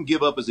 or you can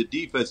give up as a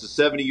defense, a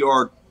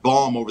 70-yard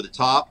bomb over the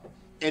top,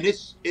 and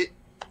it's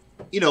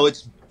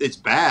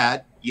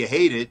bad. You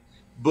hate it,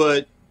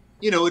 but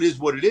it is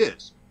what it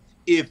is.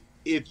 If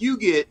you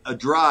get a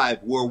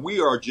drive where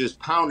we are just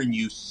pounding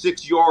you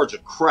 6 yards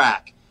of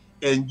crack,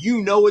 and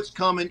it's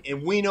coming,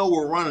 and we know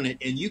we're running it,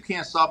 and you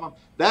can't stop them,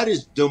 that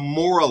is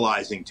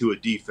demoralizing to a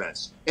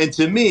defense. And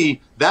to me,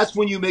 that's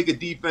when you make a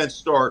defense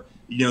start,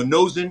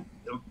 nosing,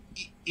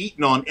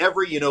 eating on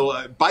every,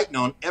 biting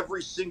on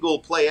every single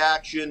play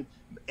action.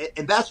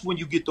 And that's when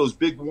you get those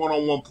big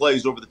one-on-one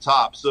plays over the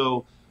top.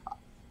 So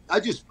I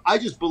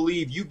just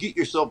believe you get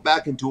yourself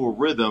back into a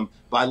rhythm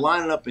by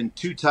lining up in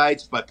two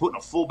tights, by putting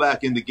a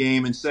fullback in the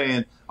game and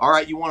saying, all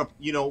right, you want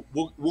to,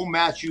 we'll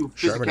match you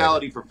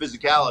physicality for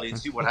physicality and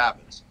see what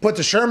happens. Put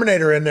the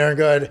Shermanator in there and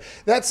good.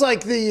 That's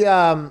like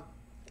the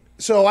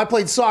so I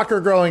played soccer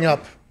growing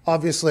up,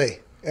 obviously.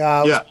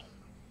 Yeah.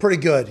 Pretty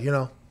good,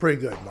 pretty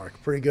good, Mark.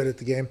 Pretty good at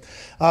the game.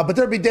 But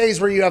there'd be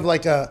days where you have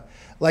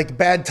like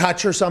bad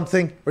touch or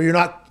something, or you're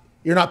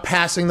not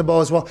passing the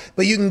ball as well,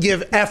 but you can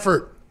give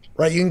effort.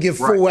 Right, you can give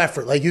full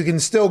effort. Like, you can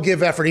still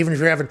give effort even if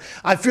you're having.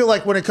 I feel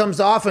like when it comes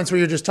to offense, where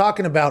you're just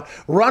talking about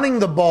running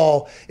the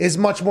ball, is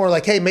much more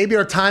like, hey, maybe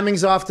our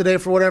timing's off today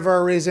for whatever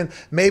our reason.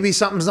 Maybe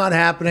something's not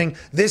happening.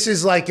 This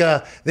is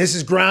this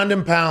is ground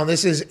and pound.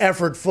 This is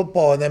effort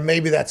football, and then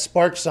maybe that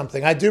sparks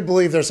something. I do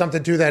believe there's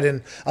something to that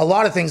in a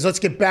lot of things. Let's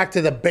get back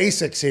to the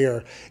basics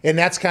here, and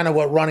that's kind of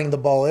what running the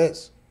ball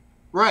is.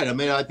 Right. I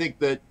mean, I think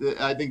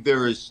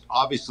there's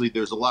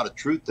a lot of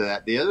truth to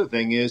that. The other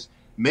thing is,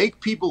 make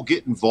people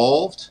get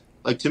involved.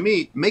 Like, to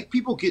me, make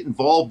people get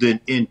involved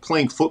in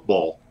playing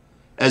football,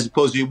 as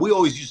opposed to, we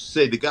always used to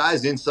say the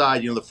guys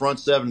inside, the front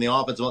seven, the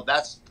offensive,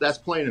 that's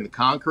playing in the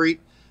concrete.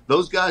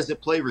 Those guys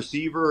that play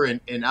receiver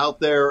and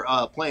out there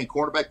playing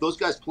quarterback, those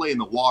guys play in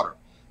the water.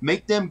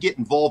 Make them get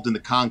involved in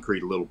the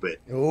concrete a little bit.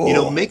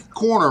 Ooh. Make a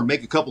corner,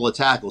 make a couple of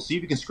tackles, see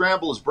if you can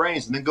scramble his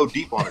brains and then go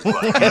deep on his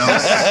butt.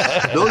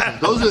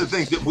 Those are the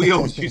things that we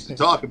always used to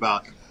talk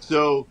about.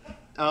 So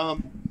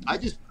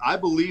I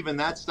believe in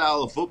that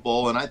style of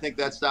football, and I think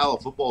that style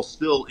of football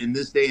still, in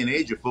this day and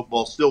age of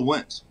football, still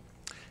wins.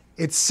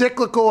 It's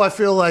cyclical, I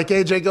feel like.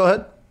 AJ, go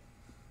ahead.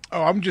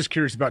 Oh, I'm just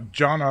curious about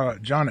John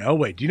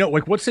Elway. Do you know,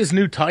 what's his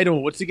new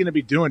title? What's he going to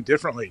be doing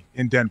differently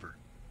in Denver?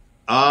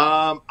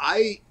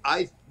 He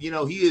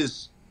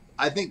is,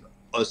 I think,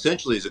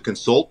 essentially is a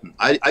consultant.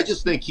 I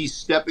just think he's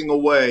stepping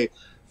away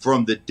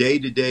from the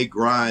day-to-day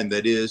grind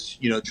that is,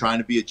 trying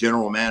to be a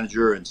general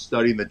manager and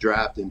studying the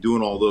draft and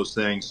doing all those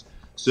things.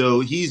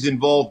 So he's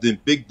involved in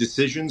big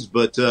decisions,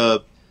 but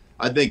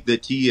I think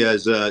that he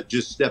has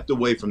just stepped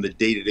away from the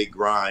day-to-day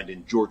grind,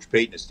 and George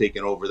Payton has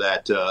taken over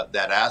that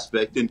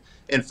aspect. And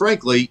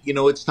frankly,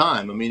 it's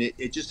time. I mean,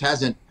 it just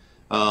hasn't.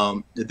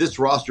 This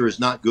roster is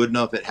not good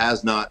enough. It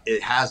has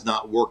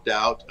not worked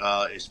out,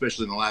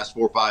 especially in the last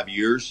 4 or 5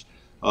 years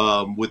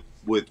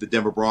with the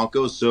Denver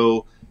Broncos.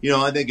 So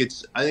I think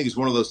it's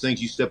one of those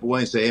things you step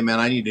away and say, hey man,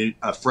 I need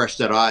a fresh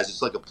set of eyes.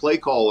 It's like a play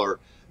caller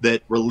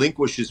that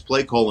relinquishes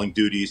play calling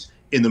duties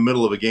in the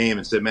middle of a game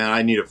and said, man,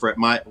 I need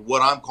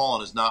what I'm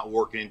calling is not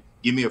working.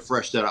 Give me a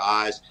fresh set of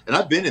eyes. And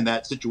I've been in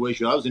that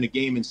situation. I was in a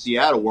game in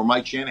Seattle where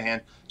Mike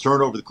Shanahan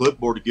turned over the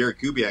clipboard to Gary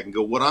Kubiak and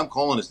go, what I'm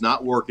calling is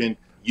not working.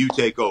 You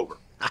take over.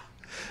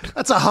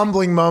 That's a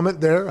humbling moment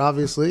there,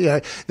 obviously.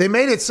 They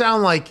made it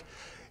sound like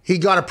he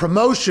got a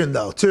promotion,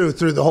 though, too,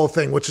 through the whole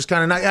thing, which is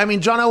kind of nice. I mean,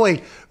 John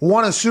Elway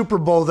won a Super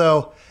Bowl,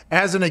 though,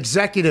 as an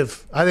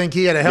executive, I think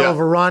he had a hell of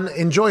a run.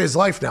 Enjoy his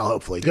life now,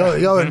 hopefully.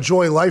 Go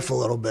enjoy life a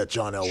little bit,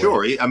 John Elway.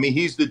 Sure. I mean,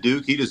 he's the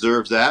Duke. He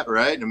deserves that,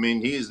 right? I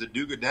mean, he is the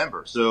Duke of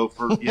Denver. So,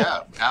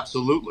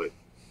 absolutely.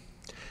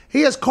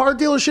 He has car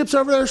dealerships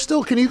over there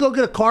still. Can you go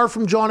get a car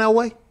from John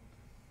Elway?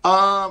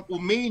 Well,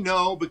 me,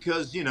 no,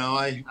 because,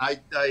 I'm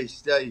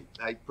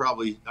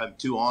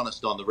too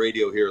honest on the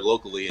radio here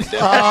locally in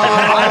Denver.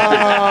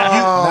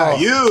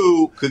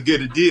 You could get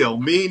a deal.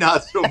 Me,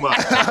 not so much.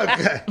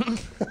 Okay.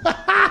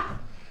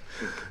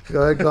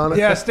 Go ahead, Connor.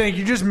 Yeah, Stink,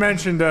 you just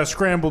mentioned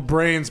scrambled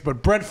brains,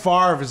 but Brett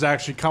Favre is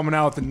actually coming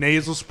out with a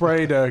nasal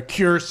spray to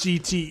cure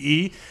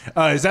CTE.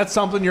 Is that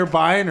something you're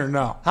buying or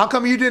no? How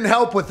come you didn't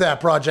help with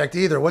that project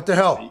either? What the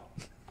hell?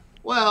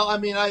 Well, I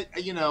mean, I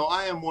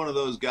am one of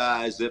those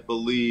guys that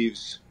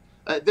believes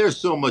there's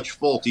so much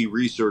faulty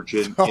research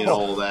in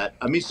all that.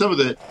 I mean, some of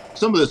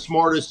the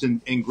smartest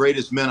and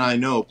greatest men I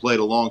know played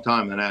a long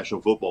time in the National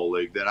Football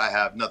League that I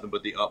have nothing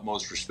but the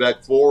utmost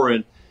respect for.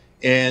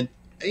 And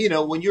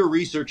when you're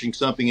researching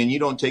something and you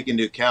don't take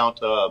into account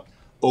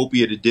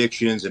opiate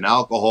addictions and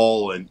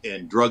alcohol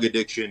and drug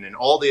addiction and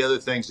all the other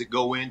things that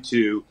go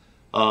into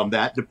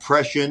that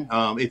depression.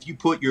 If you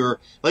put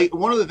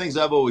one of the things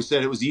I've always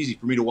said, it was easy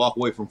for me to walk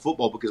away from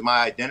football because my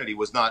identity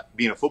was not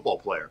being a football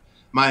player.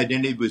 My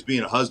identity was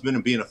being a husband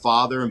and being a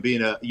father and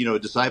being a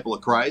disciple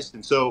of Christ.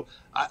 And so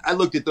I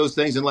looked at those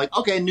things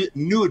and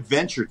new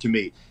adventure to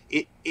me.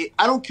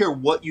 I don't care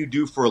what you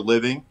do for a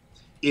living.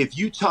 If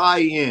you tie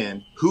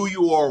in who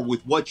you are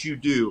with what you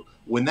do,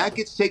 when that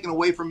gets taken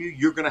away from you,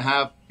 you're gonna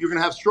have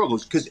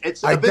struggles because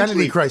it's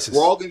identity crisis.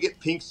 We're all gonna get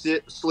pink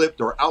slipped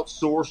or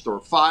outsourced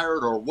or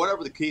fired or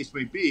whatever the case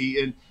may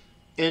be.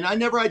 And I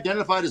never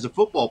identified as a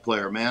football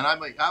player, man.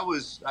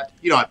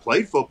 I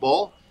played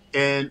football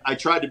and I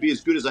tried to be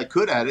as good as I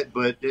could at it,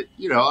 but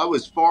I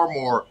was far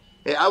more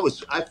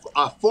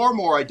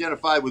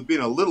identified with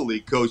being a little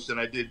league coach than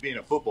I did being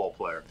a football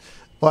player.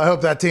 Well, I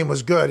hope that team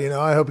was good.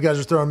 I hope you guys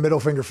are throwing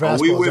middle finger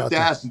fastballs. We whipped out there.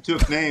 ass and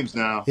took names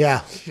now.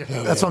 Yeah,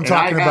 that's what I'm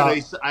talking about.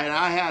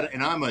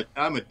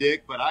 I'm a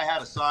dick, but I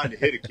had a sign to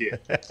hit a kid.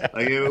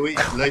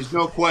 There's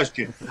no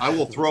question. I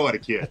will throw at a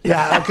kid.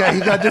 Yeah, okay.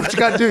 You got to do what you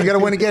got to do. You got to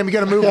win a game. You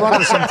got to move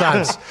runners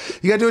sometimes.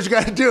 You got to do what you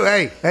got to do.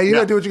 Hey, you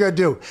got to do what you got to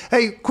do.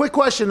 Hey, quick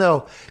question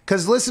though,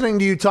 because listening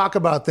to you talk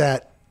about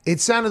that, it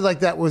sounded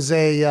like that was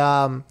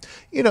a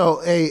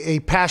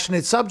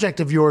passionate subject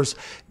of yours.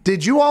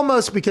 Did you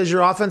almost, because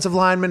you're offensive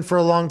lineman for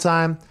a long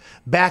time,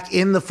 back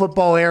in the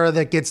football era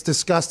that gets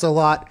discussed a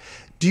lot,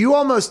 do you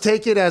almost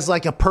take it as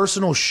like a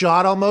personal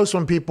shot almost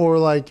when people were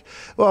like,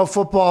 well,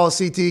 football,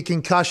 CT,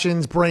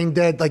 concussions, brain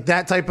dead, like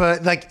that type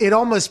of, it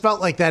almost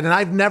felt like that. And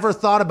I've never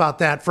thought about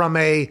that from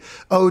a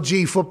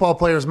OG football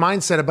player's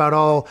mindset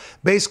about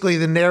basically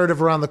the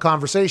narrative around the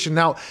conversation.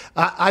 Now,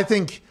 I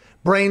think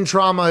brain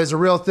trauma is a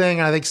real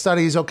thing. I think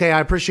studies, okay, I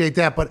appreciate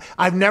that. But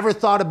I've never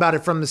thought about it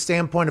from the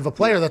standpoint of a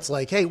player that's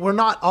like, hey, we're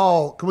not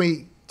all, can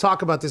we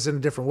talk about this in a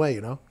different way,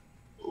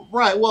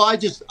 Right. Well, I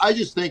just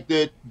think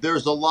that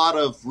there's a lot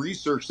of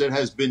research that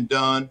has been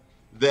done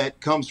that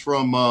comes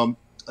from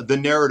the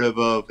narrative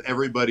of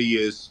everybody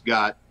is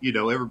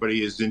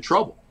in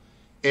trouble.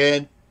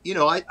 And,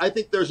 I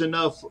think there's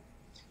enough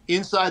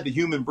inside the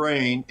human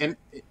brain, and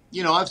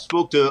I've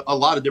spoke to a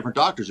lot of different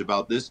doctors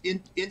about this.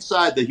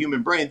 Inside the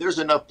human brain, there's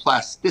enough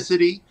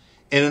plasticity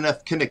and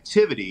enough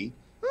connectivity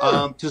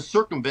to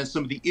circumvent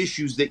some of the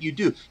issues that you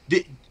do.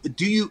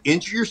 Do you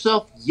injure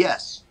yourself?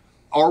 Yes.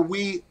 Are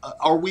we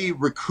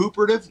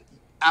recuperative?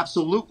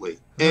 Absolutely.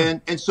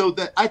 And so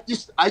that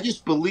I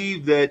just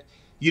believe that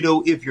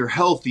if you're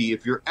healthy,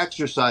 if you're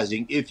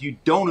exercising, if you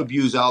don't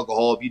abuse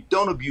alcohol, if you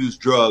don't abuse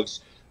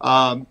drugs,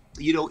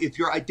 if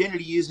your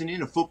identity isn't in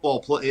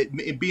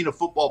being a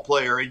football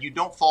player and you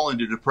don't fall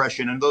into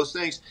depression and those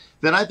things,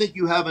 then I think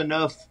you have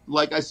enough,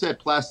 like I said,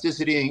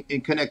 plasticity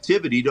and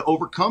connectivity to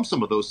overcome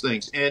some of those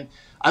things. And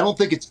I don't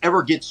think it's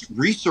ever gets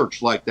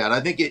researched like that. I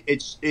think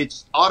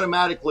it's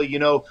automatically,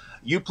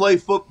 you play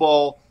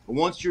football.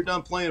 Once you're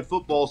done playing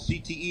football,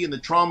 CTE and the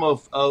trauma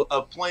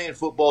of playing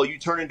football, you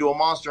turn into a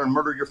monster and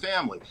murder your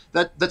family.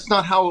 That's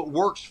not how it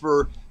works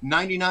for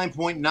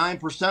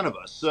 99.9% of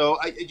us. So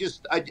I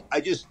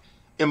just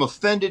am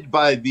offended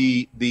by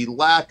the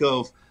lack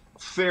of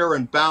fair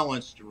and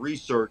balanced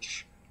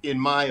research, in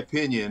my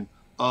opinion,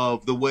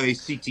 of the way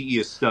CTE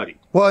is studied.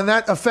 Well, and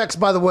that affects,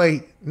 by the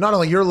way, not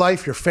only your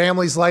life, your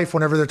family's life,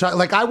 whenever they're talking.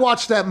 Like, I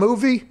watched that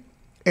movie,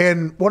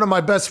 and one of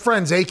my best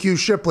friends, A.Q.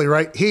 Shipley,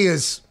 right?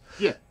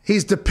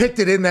 He's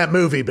depicted in that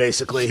movie,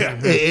 basically.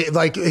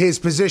 Like his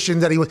position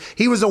that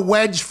he was a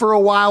wedge for a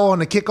while on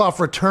the kickoff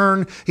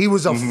return. He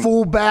was a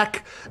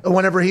fullback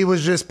whenever he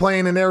was just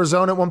playing in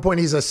Arizona. At one point,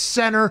 he's a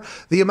center.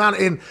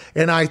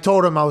 And I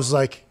told him, I was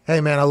like, hey,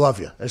 man, I love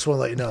you. I just want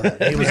to let you know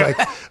that. He was like,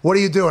 what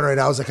are you doing right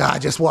now? I was like, I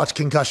just watched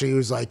Concussion. He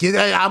was like,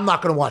 I'm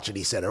not going to watch it,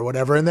 he said, or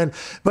whatever.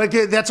 But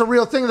that's a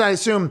real thing that I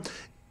assume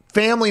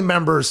family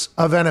members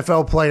of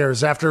NFL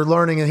players after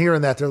learning and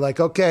hearing that. They're like,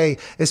 okay,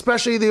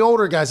 especially the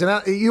older guys.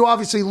 And you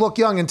obviously look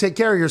young and take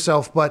care of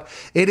yourself, but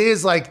it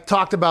is like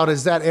talked about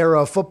as that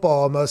era of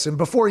football almost. And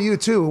before you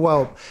too,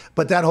 well,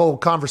 but that whole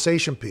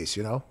conversation piece,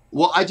 you know?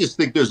 Well, I just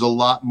think there's a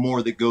lot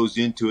more that goes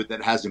into it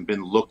that hasn't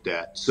been looked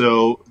at.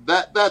 So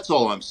that's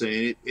all I'm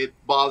saying. It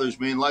bothers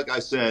me. And like I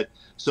said,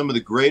 some of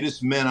the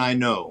greatest men I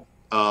know,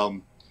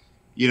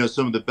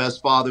 some of the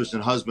best fathers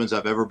and husbands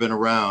I've ever been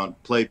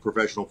around played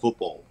professional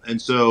football.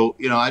 And so,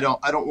 I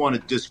don't want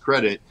to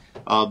discredit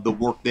the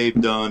work they've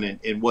done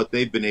and what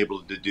they've been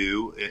able to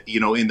do,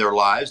 in their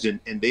lives. And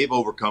they've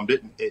overcome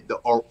it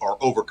or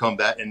overcome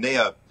that. And they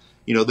have,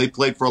 they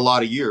played for a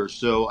lot of years.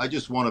 So I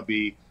just want to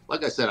be,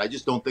 like I said, I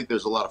just don't think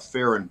there's a lot of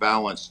fair and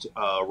balanced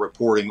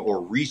reporting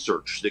or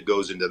research that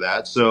goes into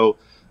that. So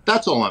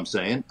that's all I'm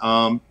saying.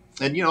 And,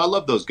 I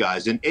love those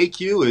guys. And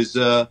AQ is,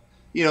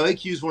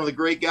 AQ is one of the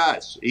great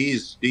guys.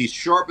 He's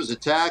sharp as a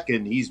tack,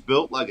 and he's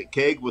built like a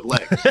keg with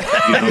legs. He's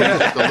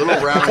just a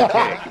little round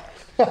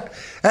keg.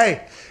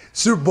 Hey,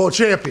 Super Bowl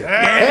champion.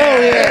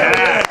 Hell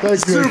yeah.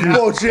 Super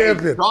Bowl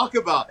champion.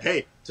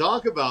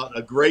 Talk about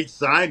a great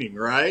signing,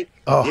 right?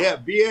 Oh. Yeah,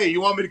 BA,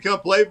 you want me to come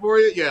play for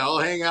you? Yeah, I'll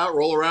hang out,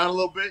 roll around a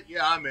little bit.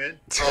 Yeah, I'm in.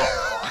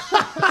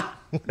 Oh.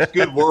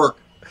 Good work.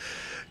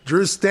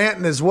 Drew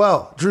Stanton as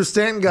well. Drew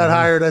Stanton got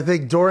hired, I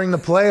think, during the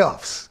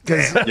playoffs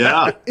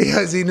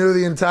because he knew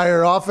the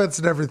entire offense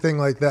and everything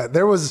like that.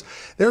 There was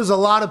a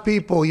lot of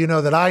people,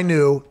 that I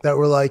knew that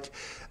were like,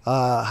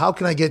 how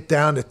can I get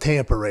down to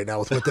Tampa right now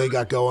with what they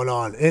got going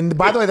on? And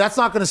by the way, that's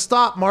not going to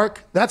stop,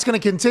 Mark. That's going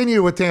to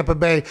continue with Tampa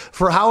Bay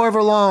for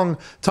however long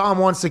Tom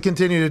wants to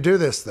continue to do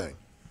this thing.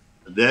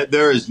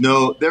 There is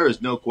no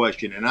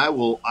question, and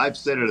I've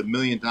said it a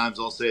million times.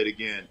 I'll say it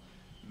again.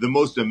 The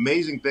most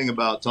amazing thing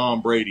about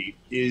Tom Brady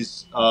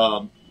is,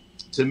 to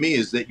me,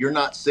 is that you're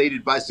not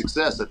sated by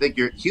success. I think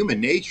your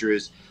human nature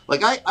is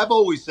like I've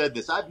always said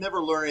this. I've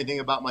never learned anything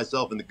about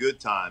myself in the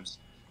good times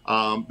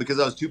because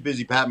I was too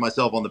busy patting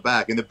myself on the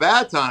back. In the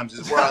bad times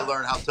is where I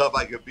learned how tough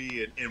I could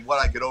be and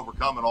what I could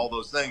overcome and all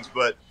those things.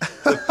 But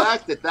the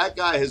fact that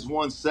guy has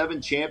won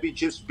 7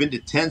 championships, been to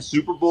 10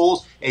 Super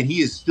Bowls, and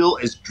he is still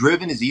as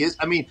driven as he is.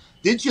 I mean,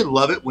 didn't you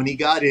love it when he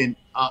got in?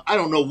 I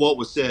don't know what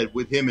was said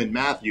with him and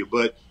Matthew,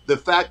 but the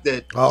fact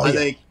that I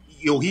think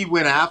he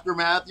went after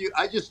Matthew,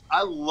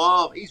 I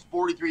love. He's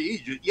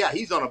 43.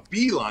 He's on a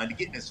beeline to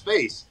get in his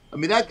face. I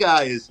mean, that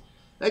guy is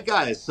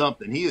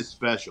something. He is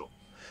special.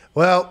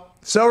 Well,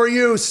 so are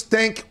you,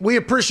 Stink. We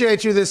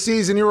appreciate you this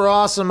season. You were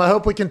awesome. I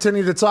hope we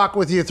continue to talk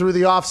with you through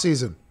the off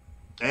season.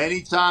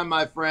 Anytime,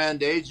 my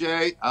friend.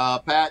 AJ,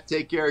 Pat,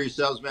 take care of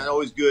yourselves, man.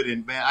 Always good.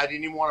 And man, I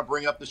didn't even want to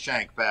bring up the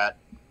shank, Pat.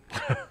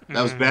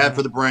 That was bad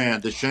for the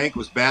brand. The shank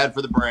was bad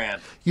for the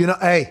brand.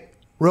 Hey,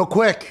 real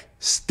quick,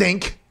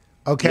 Stink,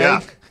 okay?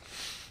 Yeah.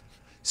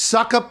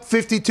 Suck up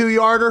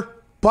 52-yarder,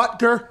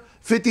 Butker,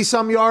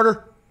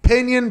 50-some-yarder,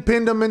 pinned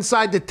him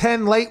inside the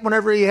 10 late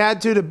whenever he had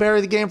to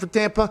bury the game for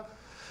Tampa.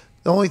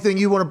 The only thing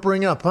you want to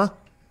bring up, huh?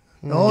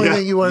 The only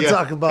thing you want to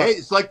talk about. Hey,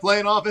 it's like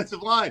playing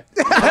offensive line.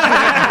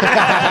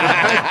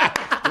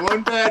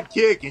 One bad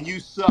kick and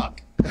you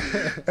suck.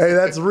 Hey,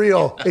 that's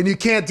real, and you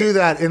can't do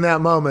that in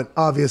that moment.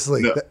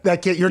 Obviously, no.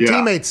 that can't, your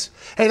teammates.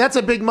 Hey, that's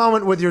a big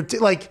moment with your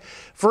like.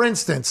 For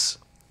instance,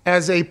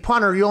 as a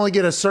punter, you only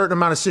get a certain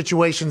amount of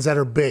situations that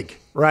are big,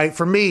 right?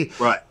 For me,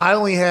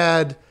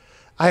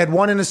 I had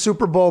one in the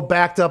Super Bowl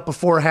backed up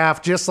before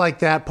half, just like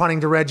that, punting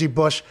to Reggie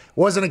Bush.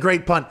 Wasn't a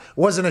great punt.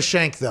 Wasn't a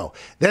shank, though.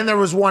 Then there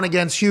was one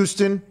against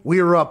Houston.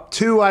 We were up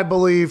 2, I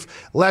believe,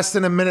 less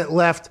than a minute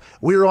left.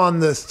 We were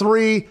on the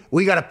 3.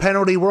 We got a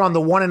penalty. We're on the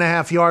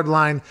 1.5-yard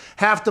line.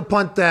 Have to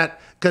punt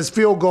that because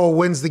field goal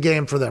wins the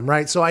game for them,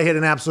 right? So I hit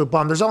an absolute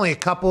bomb. There's only a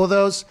couple of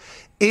those.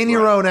 In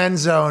your own end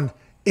zone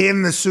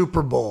in the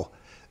Super Bowl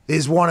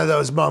is one of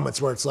those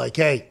moments where it's like,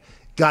 hey,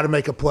 got to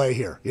make a play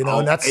here,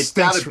 and that's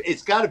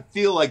it's got to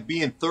feel like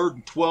being 3rd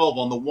and 12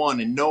 on the 1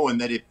 and knowing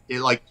that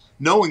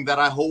knowing that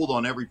I hold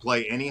on every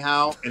play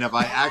anyhow, and if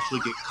I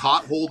actually get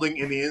caught holding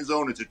in the end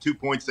zone, it's a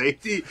 2-point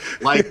safety.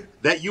 Like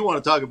that, you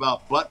want to talk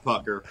about butt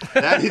pucker?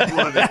 That is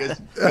one of the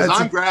because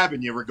I'm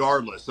grabbing you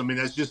regardless. I mean,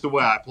 that's just the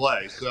way I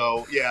play.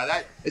 So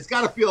yeah, it's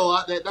got to feel a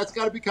lot. That's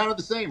got to be kind of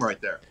the same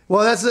right there.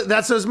 Well,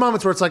 that's those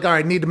moments where it's like, all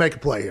right, need to make a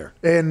play here,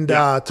 and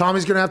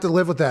Tommy's going to have to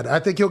live with that. I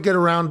think he'll get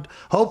around,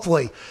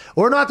 hopefully,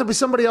 or not to be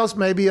somebody else,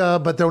 maybe,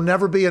 but there'll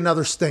never be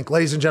another Stink,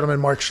 ladies and gentlemen.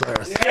 Mark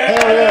Schlereth.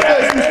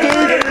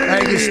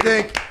 Thank you,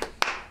 Stink.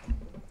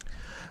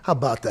 How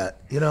about that?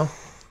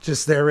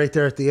 Just there, right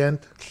there at the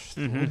end.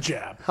 Mm-hmm.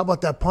 Jab. How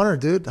about that punter,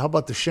 dude? How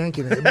about the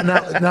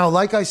shanking? Now,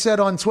 like I said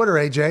on Twitter,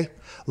 AJ, a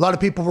lot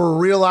of people were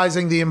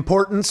realizing the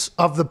importance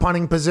of the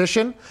punting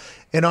position.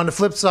 And on the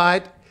flip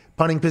side,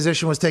 punting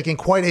position was taking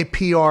quite a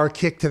PR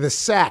kick to the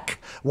sack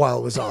while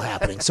it was all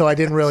happening. So I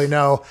didn't really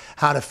know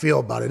how to feel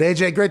about it.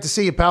 AJ, great to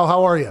see you, pal.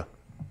 How are you?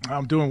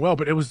 I'm doing well,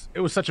 but it was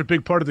such a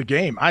big part of the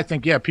game. I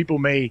think,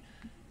 people they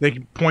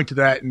can point to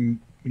that and,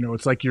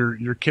 it's like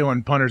you're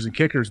killing punters and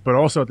kickers, but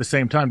also at the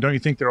same time, don't you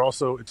think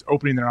it's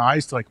opening their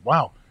eyes to like,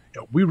 wow,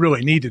 we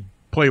really need to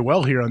play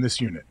well here on this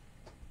unit.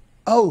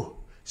 Oh,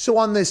 So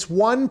on this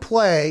one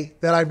play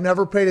that I've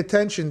never paid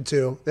attention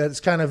to, that's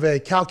kind of a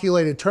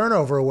calculated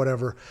turnover or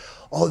whatever,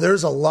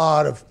 there's a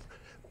lot of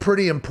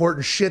pretty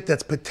important shit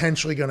that's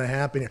potentially going to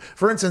happen here.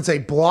 For instance, a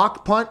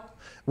block punt,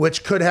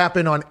 which could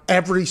happen on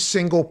every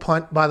single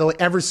punt. By the way,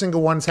 every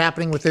single one's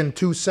happening within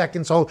 2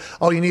 seconds. All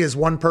you need is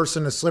one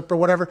person to slip or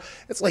whatever.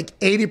 It's like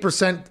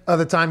 80% of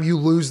the time you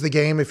lose the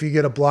game if you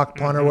get a block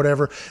punt or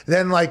whatever.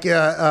 Then like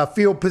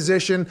field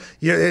position,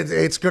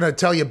 it's going to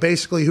tell you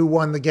basically who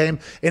won the game.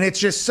 And it's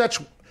just such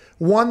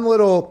one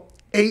little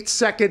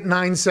 8-second,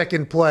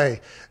 9-second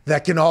play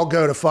that can all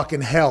go to fucking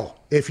hell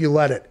if you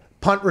let it.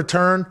 Punt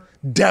return,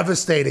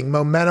 devastating,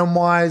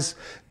 momentum-wise,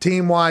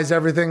 team-wise,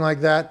 everything like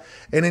that.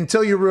 And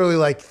until you really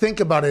like think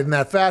about it in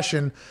that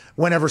fashion,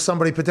 whenever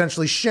somebody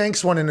potentially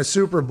shanks one in a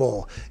Super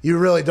Bowl, you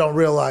really don't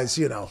realize,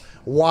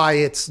 why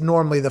it's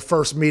normally the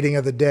first meeting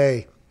of the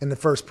day in the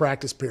first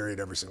practice period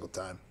every single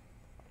time.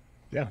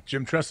 Yeah,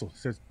 Jim Tressel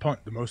says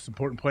punt, the most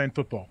important play in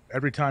football.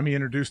 Every time he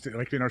introduced it,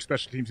 like in our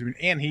special teams,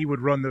 and he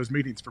would run those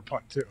meetings for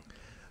punt too.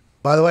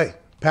 By the way,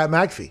 Pat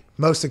McAfee,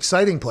 most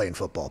exciting play in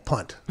football,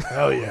 punt.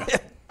 Hell yeah.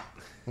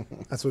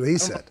 That's what he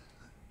said.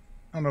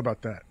 I don't know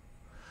about that.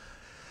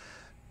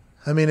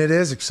 I mean, it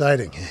is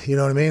exciting. You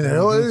know what I mean?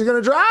 He's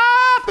going to drop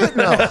it.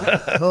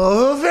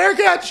 No. Fair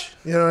catch.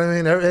 You know what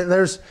I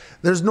mean?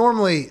 There's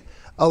normally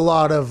a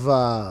lot of,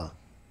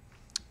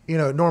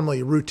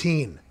 normally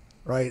routine,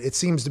 right? It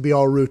seems to be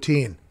all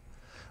routine.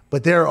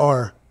 But there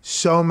are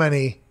so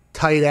many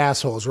tight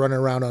assholes running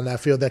around on that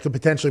field that could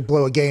potentially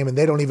blow a game, and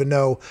they don't even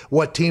know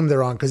what team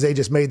they're on because they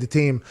just made the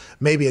team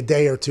maybe a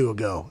day or two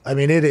ago. I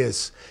mean, it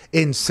is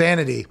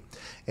insanity.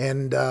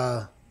 And,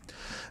 I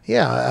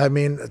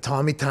mean,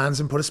 Tommy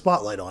Townsend put a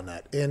spotlight on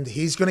that, and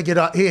he's going to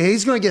get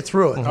he's going to get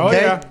through it. Okay? Oh,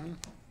 yeah.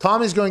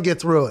 Tommy's going to get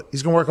through it.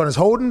 He's going to work on his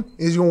holding.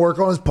 He's going to work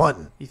on his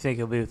punting. You think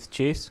he'll be with the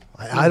Chiefs?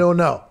 I don't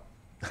know.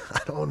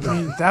 I don't know.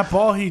 I mean, that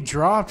ball he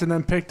dropped and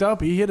then picked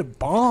up, he hit a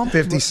bomb.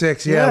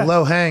 56,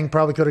 low hang,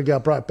 probably could have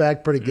got brought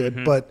back pretty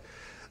good, but,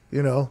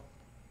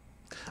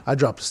 I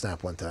dropped a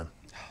snap one time.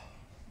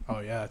 Oh,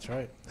 yeah, that's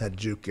right. That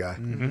juke guy.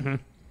 Mm-hmm.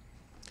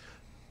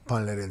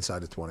 Punted it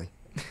inside the 20.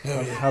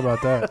 How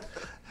about that?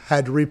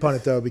 Had to repunt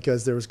it, though,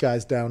 because there was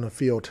guys down the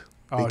field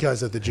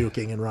because of the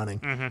juking and running.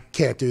 Mm-hmm.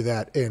 Can't do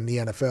that in the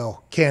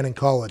NFL. Can in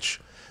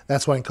college.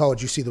 That's why in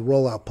college you see the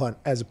rollout punt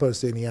as opposed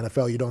to in the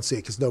NFL. You don't see it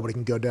because nobody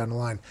can go down the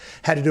line.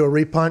 Had to do a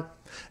repunt.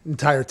 The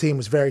entire team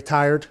was very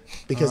tired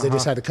because they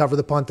just had to cover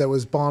the punt that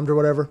was bombed or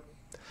whatever.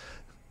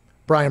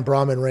 Brian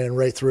Brahman ran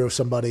right through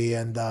somebody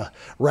and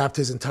wrapped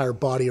his entire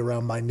body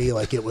around my knee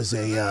like it was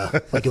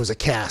a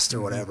cast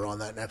or whatever on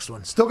that next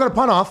one. Still got a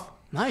punt off.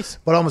 Nice.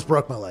 But almost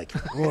broke my leg.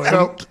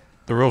 So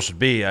the rule should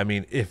be,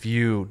 if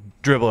you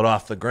dribble it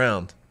off the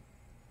ground,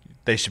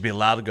 they should be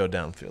allowed to go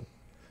downfield.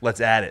 Let's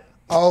add it.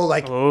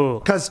 Oh,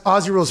 because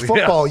Aussie rules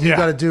football, you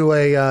got to do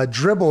a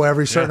dribble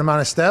every certain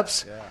amount of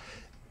steps. Yeah.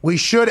 We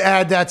should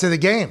add that to the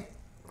game.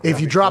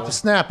 If you drop a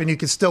snap and you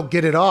can still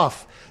get it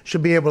off,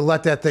 should be able to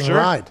let that thing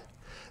ride.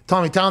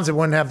 Tommy Townsend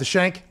wouldn't have the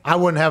shank. I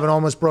wouldn't have an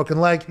almost broken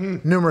leg.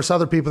 Numerous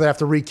other people that have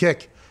to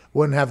re-kick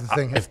wouldn't have the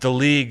thing. If the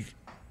league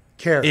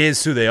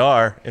is who they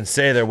are and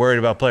say they're worried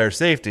about player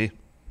safety,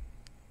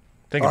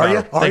 think about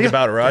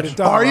it, Raj.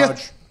 Are you?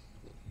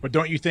 But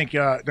don't you think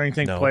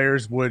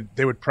players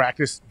would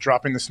practice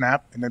dropping the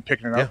snap and then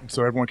picking it up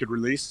so everyone could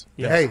release?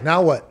 Yeah. Hey,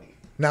 now what?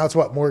 Now it's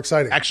what? More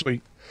exciting.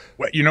 Actually,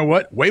 you know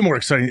what? Way more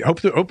exciting.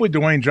 Hopefully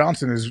Dwayne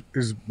Johnson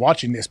is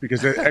watching this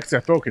because the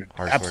XFO could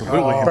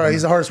absolutely. Bro,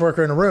 he's the hardest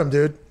worker in the room,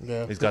 dude.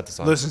 Yeah. He's got this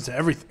on. Listens to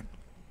everything.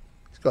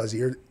 He's got his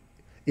ear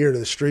to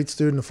the streets,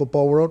 dude, in the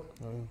football world.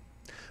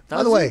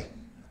 By the way,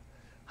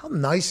 how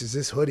nice is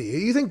this hoodie?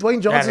 You think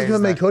Dwayne Johnson's going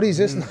to make hoodies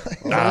this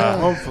nice?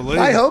 Hopefully.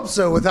 I hope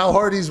so with how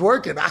hard he's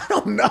working. I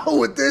don't know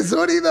with this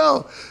hoodie,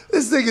 though.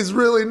 This thing is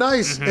really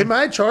nice. Am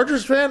I a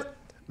Chargers fan?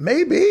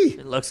 Maybe.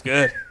 It looks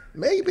good.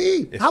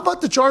 Maybe. How about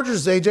the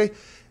Chargers, AJ?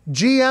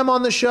 GM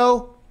on the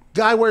show.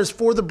 Guy wears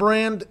for the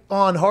brand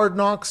on Hard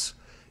Knocks.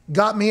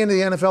 Got me into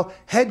the NFL.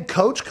 Head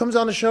coach comes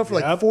on the show for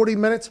like 40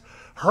 minutes.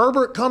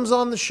 Herbert comes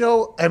on the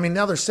show. I mean,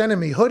 now they're sending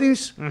me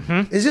hoodies.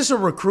 Is this a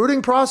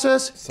recruiting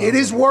process? It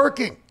is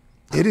working.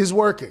 It is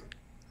working.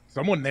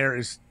 Someone there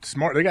is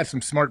smart. They got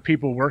some smart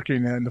people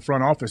working in the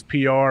front office,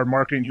 PR,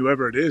 marketing,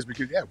 whoever it is,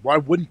 because, why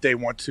wouldn't they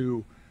want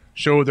to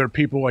show their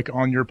people like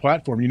on your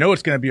platform? You know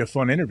it's going to be a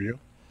fun interview.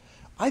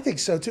 I think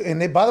so, too.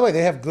 And by the way,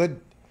 they have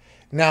good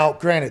 – now,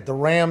 granted, the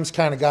Rams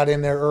kind of got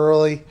in there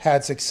early,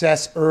 had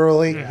success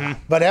early.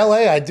 But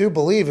L.A., I do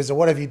believe, is a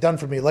what have you done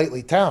for me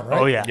lately town,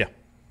 right? Oh, yeah.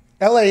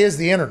 L.A. is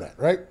the internet,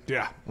 right?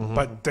 Yeah,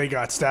 but they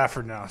got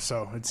Stafford now,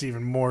 so it's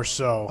even more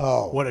so.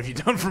 Oh. What have you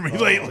done for me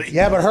lately?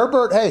 Yeah, but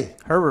Herbert,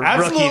 Herbert,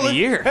 Rookie of the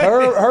Year.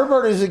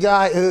 Herbert is a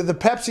guy, the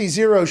Pepsi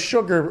Zero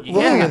Sugar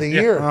Rookie of the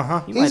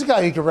Year. He's a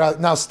guy who can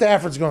route. Now,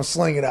 Stafford's going to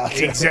sling it out.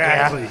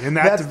 Exactly. In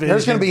that division.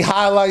 There's going to be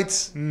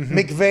highlights.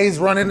 McVay's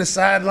running the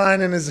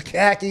sideline in his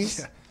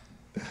khakis.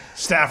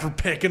 Stafford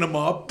picking him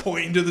up,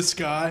 pointing to the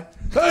sky.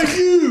 Thank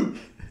you!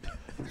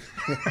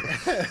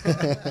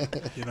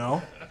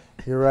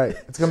 You're right.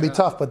 It's going to be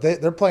tough, but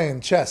they're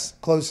playing chess,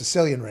 closed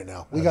Sicilian right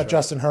now. We got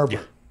Justin Herbert.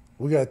 Yeah.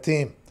 We got a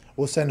team.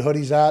 We'll send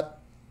hoodies out.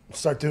 We'll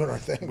start doing our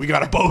thing. We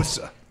got a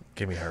Bosa.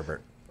 Give me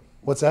Herbert.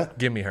 What's that?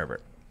 Give me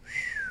Herbert.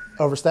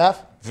 Over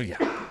staff? Yeah.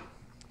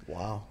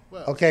 Wow.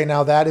 Okay,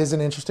 now that is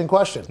an interesting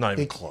question. Not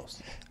even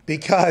close.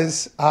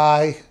 Because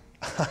I'm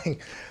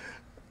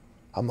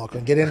not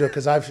going to get into it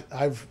because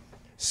I've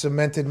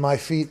cemented my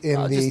feet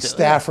in the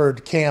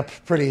Stafford camp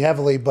pretty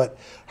heavily, but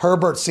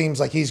Herbert seems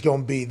like he's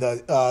going to be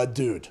the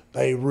dude,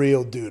 a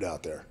real dude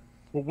out there.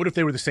 Well, what if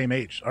they were the same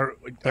age? I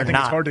think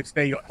not. it's hard to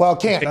stay. Well,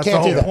 can't do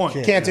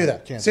that. Can't do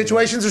that.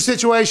 Situations are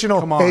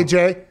situational,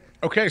 AJ.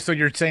 Okay, so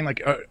you're saying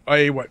like,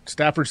 what?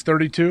 Stafford's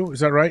 32,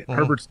 is that right?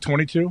 Herbert's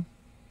 22.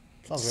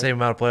 Same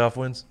amount of playoff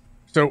wins.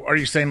 So are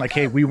you saying like,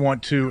 hey, we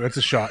want to? That's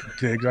a shot,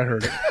 Diggs. I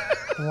heard it.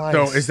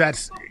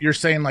 So you're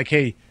saying like,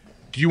 hey,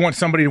 do you want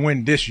somebody to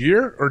win this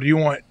year, or do you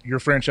want your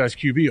franchise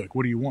QB? Like,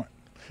 what do you want?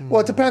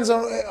 Well, it depends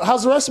on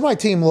how's the rest of my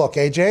team look,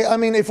 AJ. I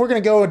mean, if we're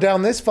going to go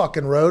down this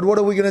fucking road, what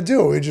are we going to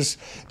do? Are we just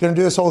going to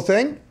do this whole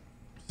thing?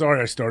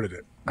 Sorry, I started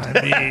it.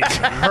 I mean,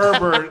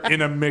 Herbert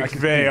in a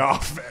McVay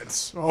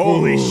offense.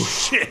 Holy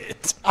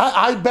shit!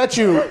 I bet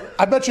you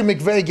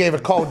McVay gave a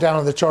call down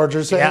to the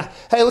Chargers saying,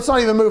 "Hey, let's not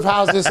even move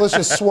houses. Let's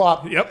just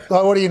swap." Yep.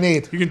 What do you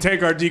need? You can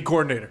take our D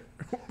coordinator.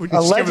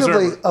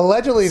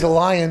 Allegedly, the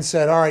Lions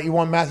said, "All right, you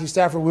want Matthew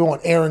Stafford? We want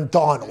Aaron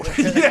Donald."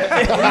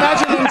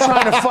 Imagine them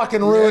trying to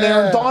fucking ruin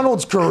Aaron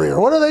Donald's career.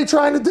 What are they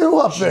trying to do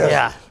up there?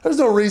 Yeah. There's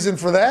no reason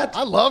for that.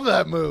 I love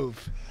that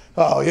move.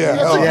 Oh yeah,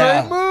 That's a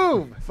great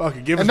move.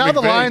 Fucking give and us now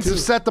the McVay, Lions too. have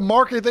set the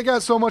market. They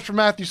got so much for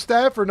Matthew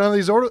Stafford. None of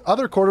these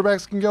other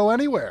quarterbacks can go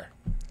anywhere.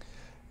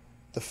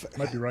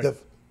 Might be right.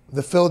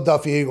 The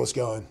Philadelphia Eagles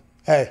going,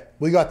 hey,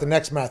 we got the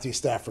next Matthew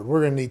Stafford. We're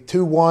going to need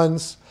 2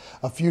 1s,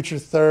 a future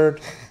third.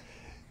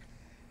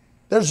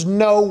 There's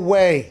no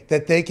way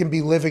that they can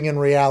be living in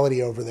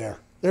reality over there.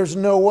 There's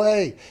no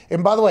way.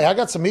 And by the way, I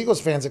got some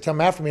Eagles fans that come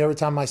after me every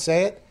time I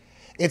say it.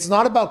 It's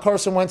not about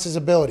Carson Wentz's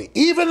ability,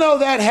 even though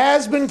that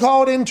has been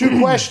called into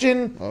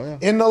question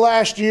in the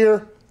last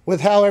year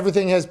with how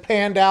everything has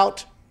panned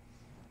out.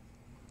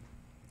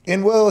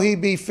 And will he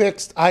be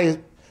fixed?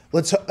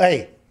 Let's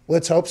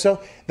hope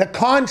so. The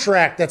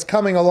contract that's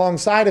coming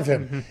alongside of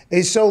him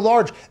is so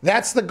large.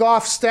 That's the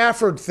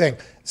Goff-Stafford thing.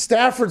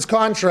 Stafford's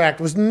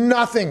contract was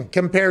nothing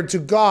compared to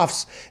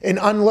Goff's. And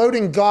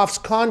unloading Goff's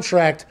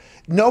contract,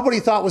 nobody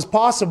thought was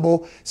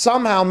possible.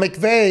 Somehow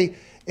McVay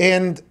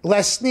and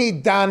Les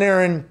Snead down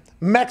there in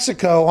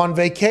Mexico on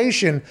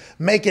vacation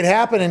make it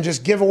happen and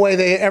just give away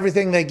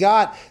everything they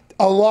got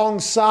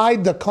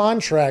alongside the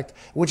contract,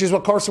 which is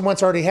what Carson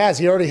Wentz already has.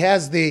 He already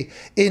has the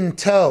in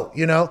tow,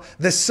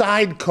 the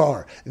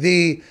sidecar,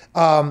 the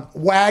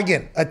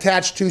wagon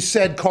attached to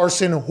said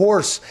Carson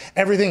horse.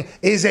 Everything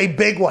is a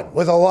big one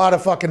with a lot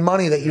of fucking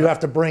money that you have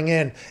to bring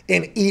in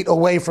and eat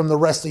away from the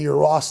rest of your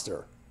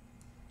roster.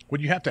 What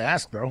you have to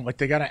ask, though, like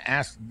they got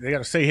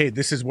to say, hey,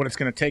 this is what it's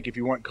going to take if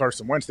you want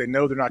Carson Wentz. They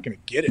know they're not going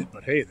to get it,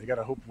 but hey, they got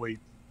to hopefully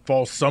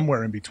fall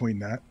somewhere in between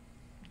that.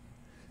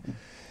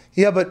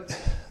 Yeah, but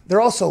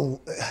they're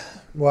also,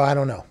 well, I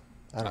don't know.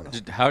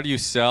 How do you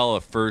sell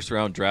a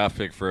first-round draft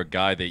pick for a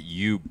guy that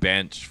you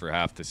benched for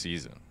half the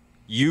season?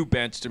 You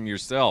benched him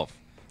yourself.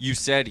 You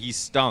said he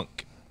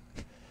stunk.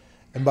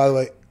 And by the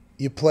way,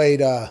 you played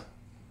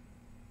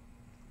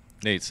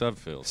Nate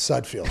Sudfeld.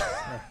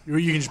 You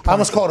can just I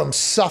almost called him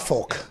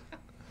Suffolk.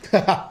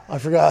 I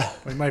forgot.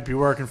 We might be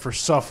working for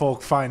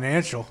Suffolk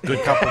Financial.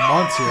 Good couple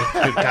months here.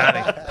 Good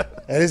county.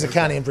 That is a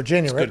county in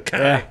Virginia, right? Good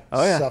county.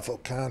 Oh, yeah.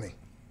 Suffolk County.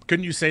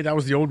 Couldn't you say that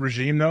was the old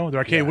regime, though?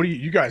 They're like, hey, what do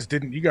you guys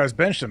didn't? You guys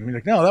benched him. You're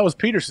like, no, that was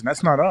Peterson.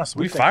 That's not us.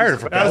 We fired him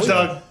for That was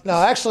Doug. No,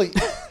 actually,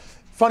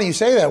 funny you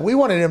say that. We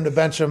wanted him to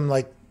bench him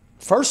like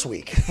first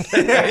week.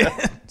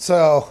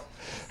 So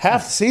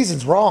half the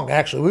season's wrong,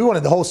 actually. We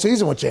wanted the whole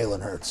season with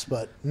Jalen Hurts,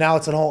 but now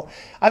it's a whole.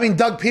 I mean,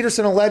 Doug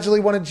Peterson allegedly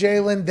wanted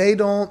Jalen. They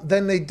don't.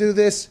 Then they do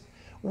this.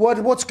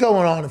 What's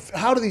going on?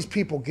 How do these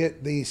people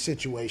get these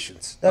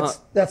situations? That's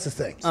the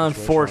thing.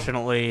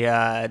 Unfortunately,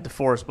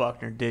 DeForest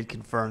Buckner did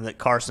confirm that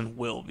Carson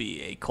will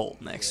be a Colt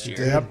next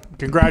year. Yep.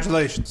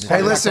 Congratulations.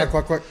 Hey, listen.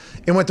 Quick.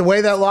 And with the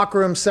way that locker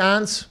room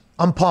sounds,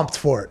 I'm pumped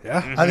for it.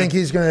 Yeah. I think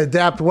he's going to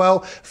adapt well.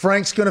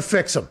 Frank's going to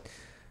fix him.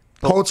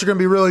 Colts are going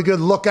to be really good.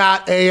 Look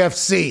out,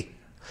 AFC.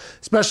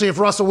 Especially if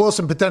Russell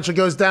Wilson potentially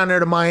goes down there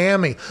to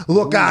Miami.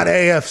 Look out,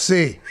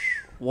 AFC.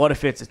 What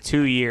if it's a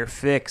 2-year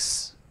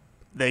fix?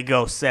 They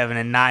go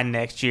 7-9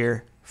 next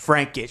year.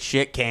 Frank gets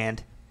shit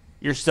canned.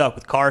 You're stuck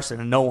with Carson,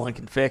 and no one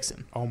can fix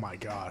him. Oh my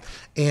God!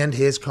 And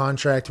his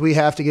contract. We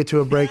have to get to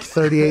a break.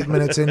 38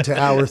 minutes into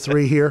hour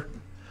 3 here.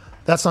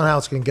 That's not how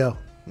it's going to go.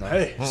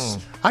 Hey,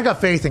 I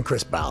got faith in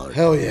Chris Ballard.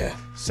 Hell yeah.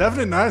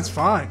 7-9's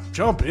fine.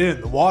 Jump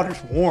in. The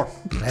water's warm.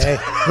 Hey,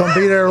 going to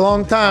be there a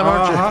long time,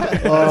 aren't you?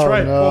 That's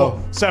right. No.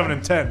 Well,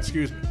 7-10.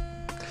 Excuse me.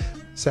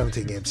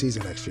 17-game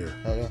season next year.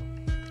 Oh yeah.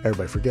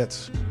 Everybody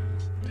forgets.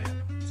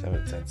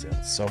 7-10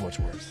 sounds so much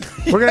worse.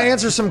 We're going to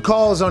answer some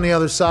calls on the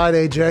other side,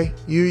 AJ.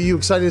 You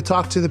excited to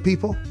talk to the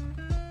people?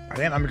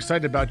 I am. I'm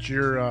excited about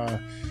your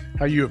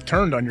how you have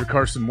turned on your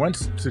Carson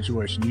Wentz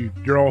situation.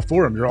 You're all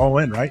for him. You're all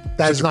in, right?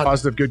 That's Such a not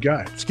positive, good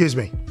guy. Excuse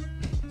me.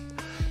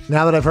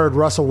 Now that I've heard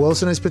Russell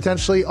Wilson is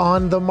potentially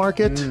on the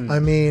market, I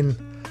mean,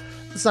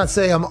 let's not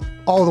say I'm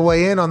all the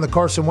way in on the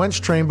Carson Wentz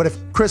train, but if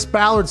Chris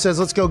Ballard says,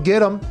 let's go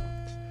get him,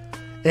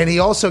 and he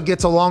also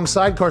gets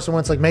alongside Carson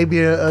Wentz, like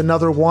maybe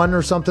another one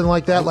or something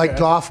like that, like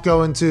Goff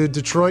going to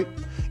Detroit,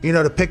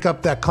 to pick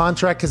up that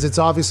contract because it's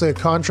obviously a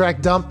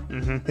contract dump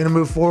and to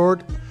move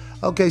forward.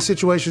 Okay,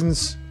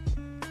 situations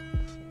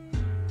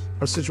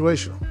are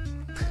situational.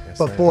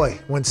 But boy,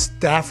 when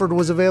Stafford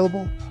was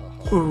available,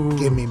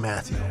 give me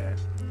Matthew.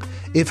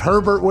 If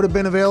Herbert would have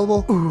been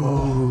available,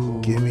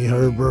 give me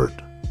Herbert.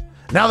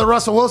 Now that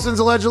Russell Wilson's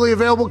allegedly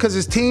available because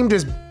his team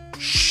just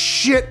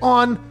shit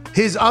on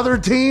his other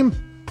team,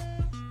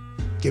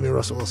 give me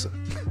Russell Wilson.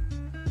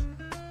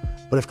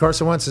 But if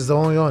Carson Wentz is the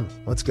only one,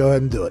 let's go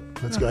ahead and do it.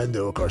 Let's go ahead and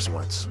do it, Carson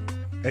Wentz.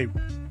 Hey,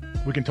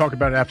 we can talk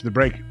about it after the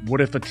break.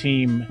 What if a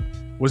team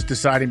was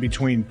deciding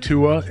between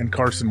Tua and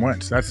Carson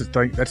Wentz? That's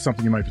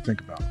something you might have to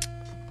think about.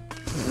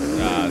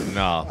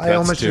 No, I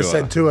almost just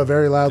said Tua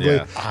very loudly,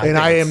 and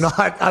I'm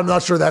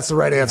not sure that's the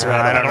right answer.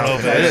 I don't know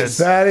if it is.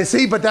 That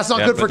is but that's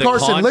not good for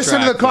Carson. Listen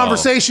to the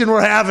conversation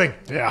we're having.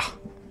 Yeah.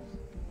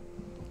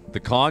 The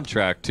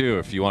contract too,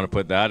 if you want to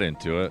put that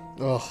into it.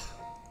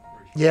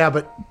 Yeah,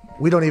 but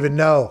we don't even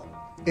know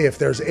if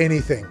there's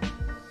anything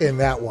in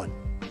that one.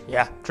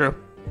 Yeah, true.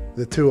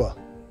 The Tua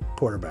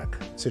quarterback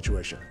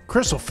situation.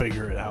 Chris will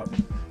figure it out.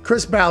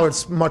 Chris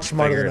Ballard's much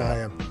smarter than I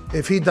am.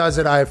 If he does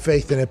it, I have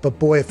faith in it. But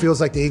boy, it feels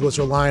like the Eagles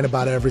are lying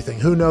about everything.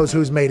 Who knows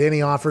who's made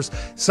any offers?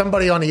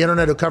 Somebody on the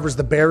internet who covers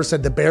the Bears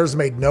said the Bears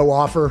made no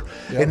offer,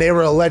 and they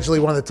were allegedly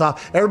one of the top.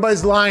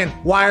 Everybody's lying.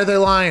 Why are they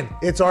lying?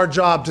 It's our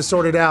job to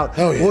sort it out.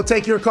 We'll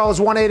take your calls,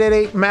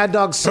 1-888-MAD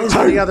DOG 6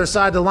 on the other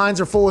side. The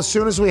lines are full. As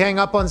soon as we hang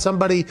up on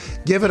somebody,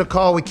 give it a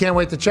call. We can't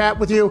wait to chat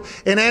with you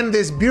and end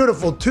this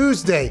beautiful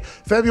Tuesday,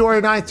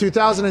 February 9th,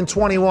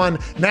 2021,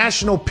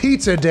 National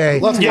Pizza Day,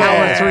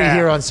 Hour 3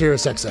 here on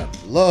Sirius XM.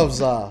 Love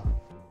za.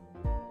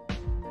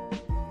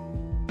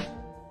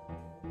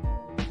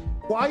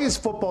 Why is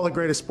football the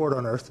greatest sport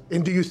on earth?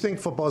 And do you think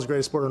football is the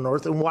greatest sport on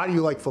earth? And why do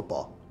you like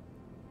football?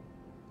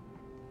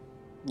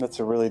 That's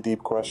a really deep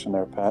question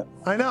there, Pat.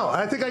 I know.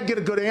 I think I can get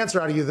a good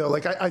answer out of you, though.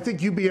 Like, I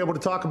think you'd be able to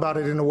talk about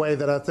it in a way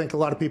that I think a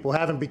lot of people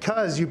haven't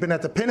because you've been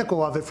at the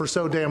pinnacle of it for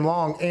so damn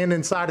long and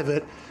inside of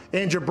it.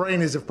 And your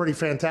brain is a pretty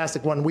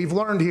fantastic one. We've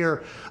learned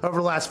here over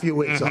the last few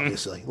weeks,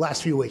 obviously.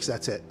 Last few weeks,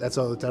 that's it. That's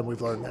all the time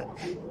we've learned that.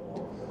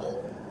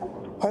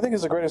 I think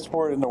it's the greatest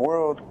sport in the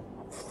world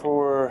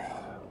for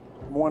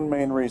one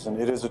main reason.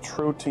 It is a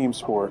true team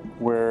sport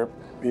where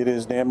it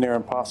is damn near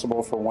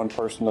impossible for one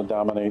person to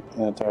dominate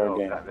an entire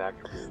game.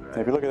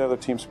 If you look at other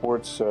team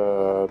sports,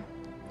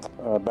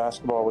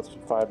 basketball with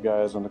 5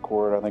 guys on the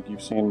court, I think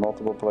you've seen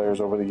multiple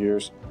players over the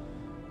years.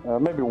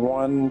 Maybe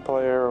one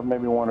player,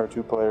 maybe 1 or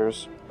 2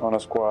 players on a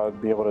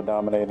squad be able to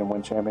dominate and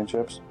win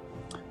championships.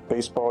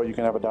 Baseball, you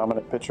can have a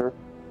dominant pitcher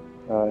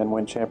and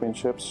win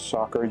championships.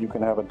 Soccer, you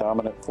can have a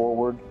dominant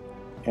forward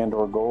and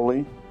or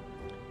goalie.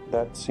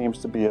 That seems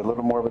to be a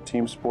little more of a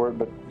team sport,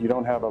 but you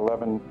don't have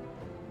 11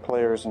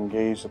 players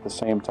engaged at the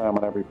same time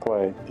on every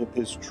play. It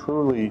is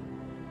truly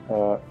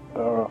a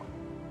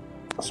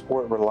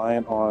sport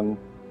reliant on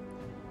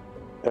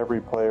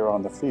every player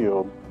on the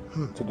field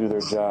to do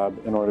their job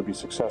in order to be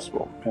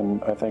successful.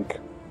 And I think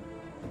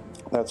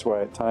that's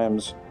why at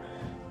times,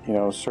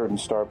 certain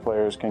star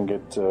players can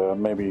get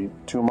maybe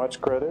too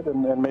much credit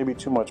and maybe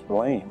too much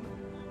blame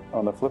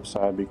on the flip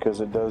side, because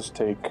it does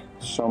take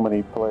so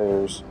many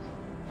players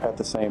at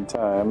the same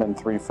time in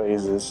 3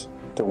 phases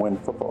to win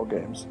football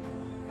games.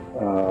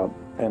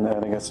 And I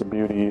think that's the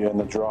beauty and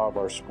the draw of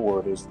our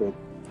sport, is that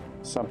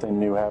something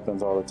new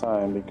happens all the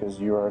time, because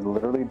you are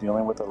literally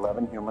dealing with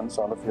 11 humans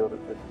on the field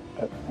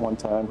at one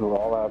time who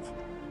all have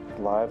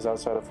lives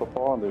outside of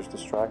football, and there's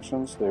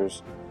distractions,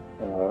 there's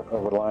a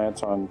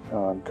reliance on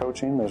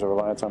coaching, there's a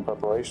reliance on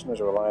preparation, there's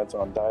a reliance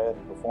on diet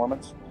and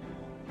performance.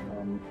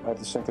 I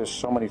just think there's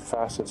so many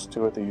facets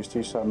to it that you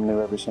see something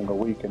new every single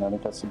week, and I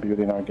think that's the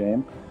beauty in our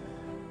game.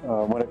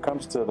 When it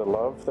comes to the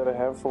love that I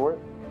have for it,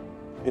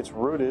 it's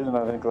rooted, and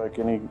I think like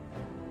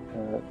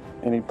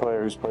any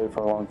player who's played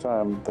for a long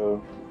time,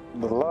 the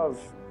love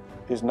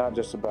is not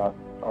just about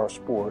our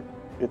sport,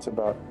 it's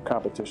about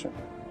competition.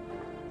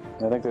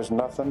 And I think there's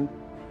nothing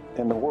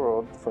in the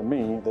world for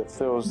me that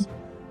fills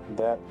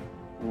that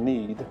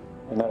need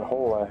and that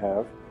hole I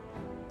have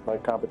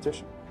like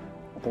competition.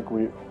 I think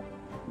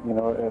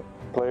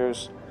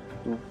players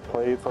who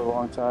play for a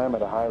long time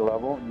at a high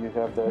level, you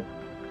have that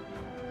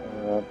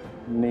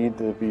need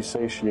to be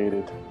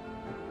satiated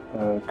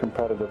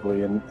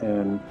competitively,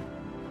 and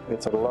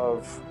it's a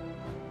love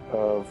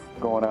of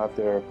going out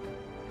there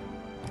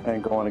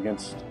and going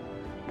against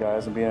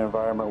guys and being in an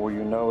environment where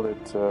you know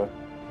that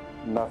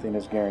nothing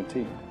is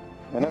guaranteed.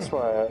 And that's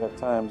why at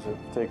times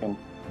I've taken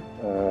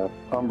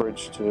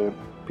umbrage to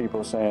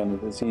people saying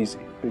that it's easy,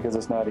 because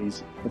it's not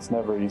easy. It's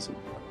never easy.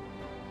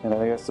 And I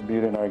think that's the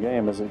beauty in our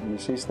game, is that you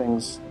see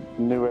things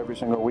new every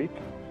single week.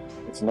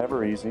 It's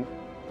never easy.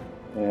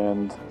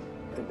 And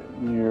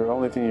your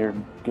only thing you're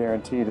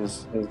guaranteed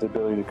is the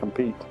ability to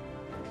compete.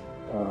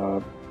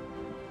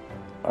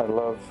 I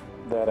love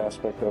that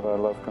aspect of it. I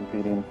love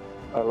competing.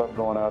 I love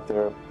going out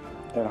there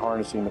and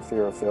harnessing the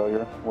fear of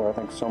failure, where I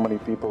think so many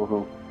people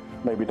who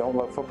maybe don't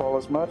love football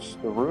as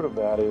much, the root of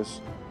that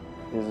is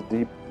a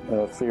deep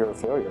fear of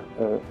failure,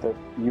 that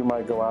you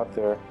might go out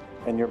there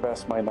and your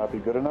best might not be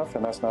good enough,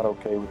 and that's not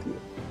okay with you.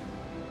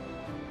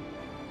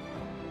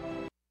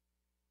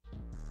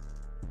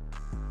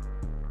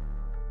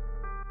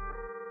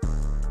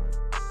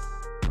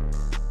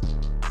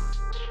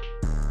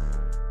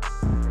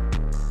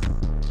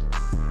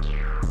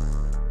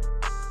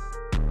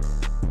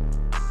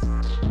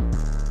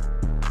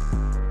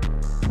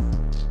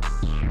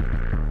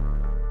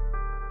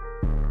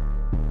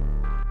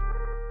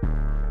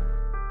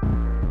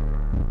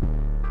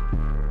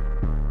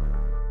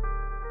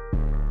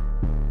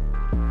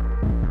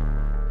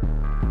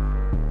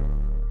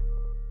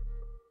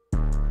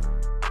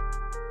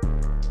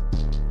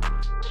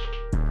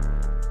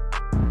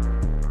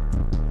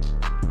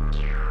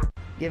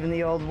 Giving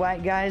the old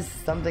white guys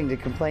something to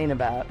complain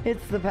about.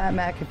 It's the Pat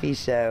McAfee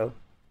Show.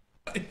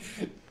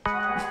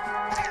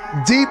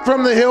 Deep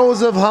from the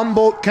hills of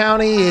Humboldt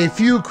County, a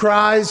few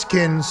cries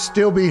can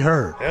still be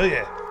heard. Hell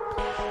yeah.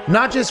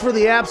 Not just for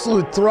the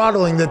absolute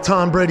throttling that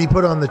Tom Brady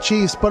put on the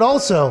Chiefs, but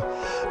also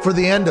for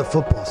the end of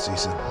football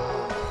season.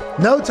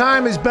 No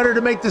time is better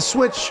to make the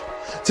switch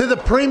to the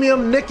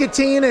premium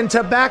nicotine and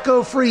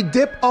tobacco-free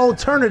dip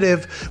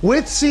alternative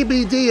with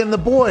CBD and the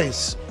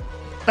boys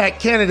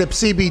at Canada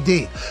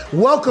CBD.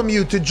 Welcome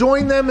you to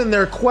join them in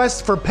their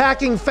quest for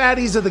packing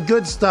fatties of the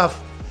good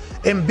stuff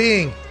and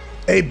being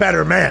a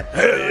better man.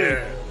 Hell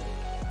yeah.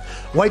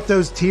 Wipe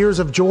those tears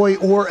of joy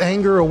or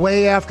anger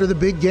away after the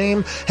big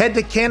game. Head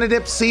to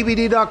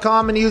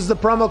CanadipCBD.com and use the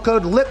promo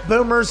code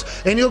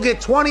LipBoomers and you'll get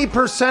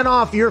 20%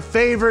 off your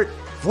favorite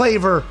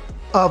flavor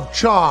of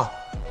chaw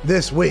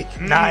this week.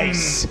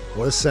 Nice.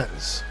 What a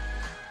sentence.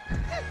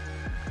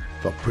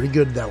 Felt pretty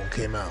good that one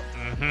came out.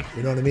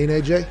 You know what I mean,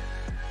 AJ?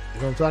 You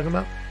know what I'm talking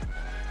about?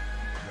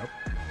 Nope.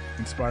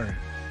 Inspiring.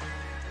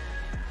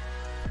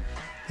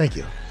 Thank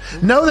you.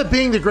 Know that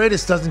being the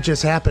greatest doesn't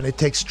just happen. It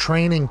takes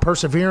training,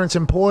 perseverance,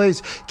 and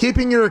poise.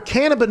 Keeping your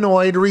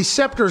cannabinoid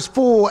receptors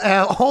full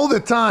all the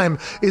time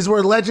is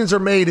where legends are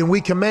made, and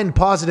we commend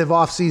positive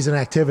off-season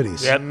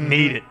activities. Yep,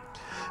 need it.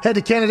 Head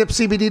to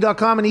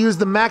CanadipCBD.com and use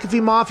the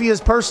McAfee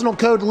Mafia's personal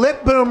code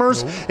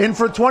LipBoomers, and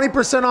for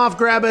 20% off,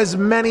 grab as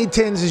many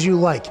tins as you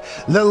like.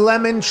 The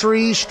lemon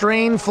tree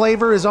strain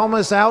flavor is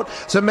almost out,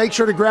 so make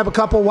sure to grab a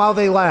couple while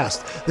they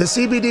last. The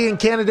CBD in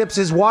Canadips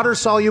is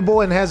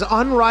water-soluble and has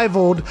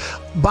unrivaled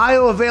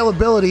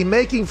bioavailability,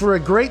 making for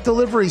a great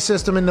delivery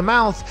system in the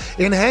mouth,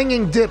 and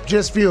hanging dip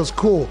just feels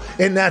cool,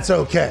 and that's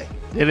okay.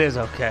 It is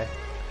okay.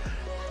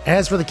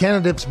 As for the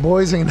Canadips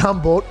boys in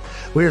Humboldt,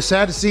 we are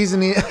sad to see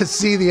the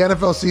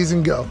NFL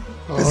season go.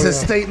 It's a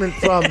statement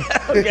from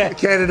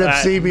Canada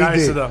CBD.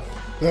 Nice of them.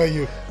 Thank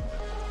you.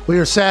 We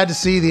are sad to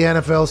see the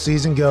NFL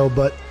season go,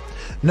 but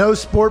no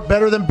sport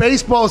better than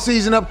baseball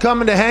season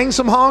upcoming to hang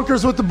some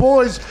honkers with the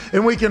boys,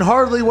 and we can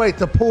hardly wait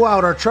to pull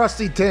out our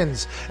trusty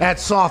tins at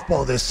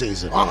softball this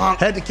season.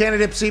 Head to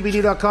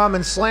CanadipCBD.com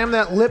and slam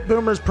that Lip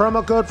Boomers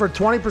promo code for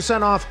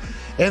 20% off,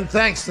 and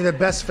thanks to the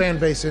best fan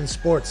base in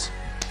sports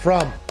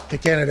from the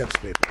Canadips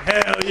people.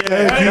 Hell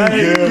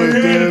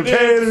yeah.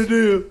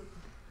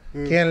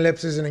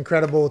 Canadips is an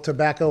incredible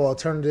tobacco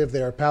alternative.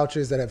 There are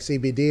pouches that have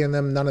CBD in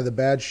them, none of the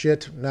bad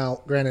shit.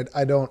 Now, granted,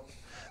 that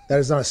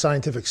is not a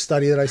scientific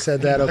study that I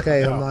said that,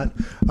 okay? I'm not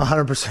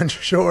 100%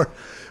 sure.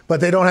 But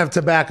they don't have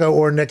tobacco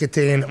or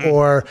nicotine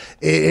or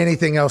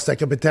anything else that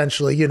could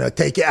potentially,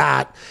 take you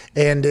out.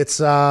 And it's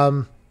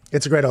a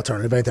great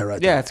alternative, ain't that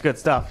right? Yeah, it's good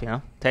stuff,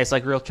 Tastes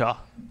like real chaw.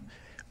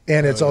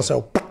 And it's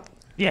also...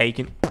 Yeah, you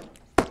can...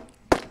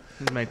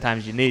 as many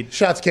times as you need.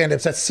 Shots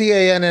Candips. That's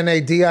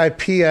CANNADIPS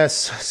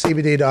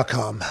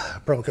CBD.com.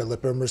 Promo code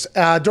Lip Boomers.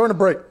 During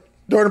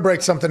the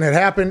break, something had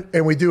happened,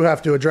 and we do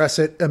have to address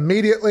it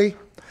immediately.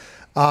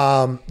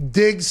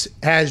 Diggs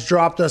has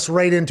dropped us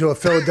right into a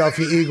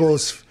Philadelphia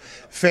Eagles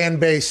fan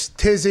base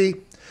tizzy.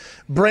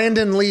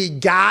 Brandon Lee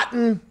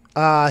Gotten,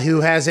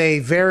 who has a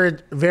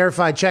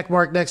verified check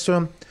mark next to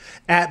him,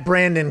 at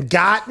Brandon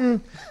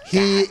Gotten.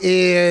 He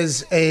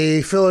is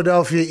a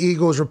Philadelphia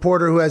Eagles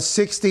reporter who has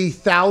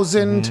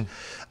 60,000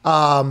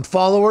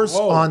 followers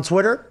on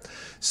Twitter.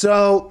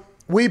 So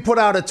we put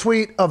out a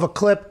tweet of a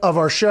clip of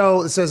our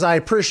show that says, "I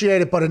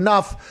appreciate it, but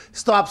enough.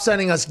 Stop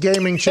sending us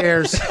gaming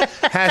chairs."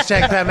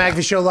 Hashtag Pat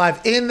McAfee Show Live.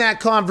 In that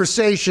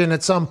conversation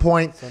at some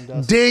point,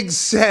 Diggs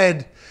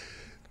said,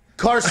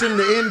 "Carson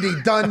to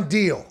Indy, done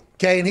deal."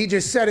 Okay, and he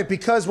just said it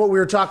because what we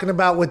were talking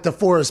about with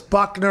DeForest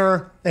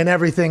Buckner and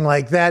everything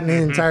like that and the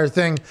entire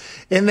thing.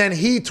 And then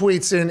he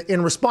tweets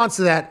in response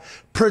to that,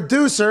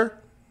 producer,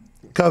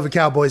 COVID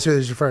Cowboys, who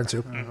he's referring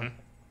to,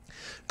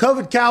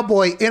 COVID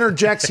Cowboy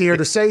interjects here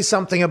to say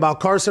something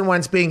about Carson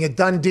Wentz being a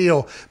done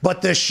deal,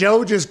 but the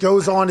show just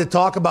goes on to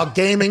talk about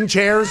gaming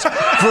chairs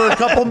for a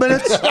couple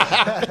minutes.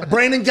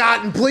 Brandon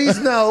Gotten, please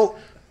know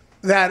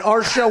that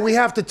our show, we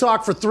have to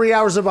talk for 3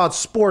 hours about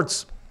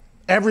sports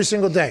every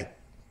single day.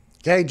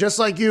 Okay, just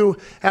like you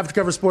have to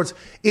cover sports.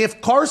 If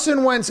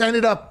Carson Wentz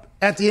ended up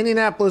at the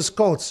Indianapolis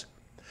Colts,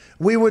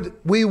 we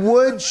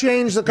would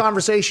change the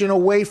conversation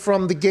away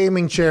from the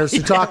gaming chairs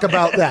to talk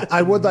about that.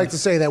 I would like to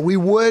say that. We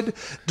would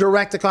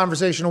direct the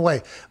conversation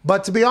away.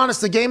 But to be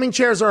honest, the gaming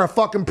chairs are a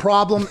fucking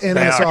problem in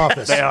this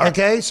office. They are.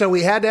 Okay, so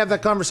we had to have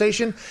that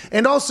conversation.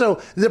 And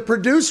also, the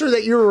producer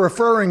that you're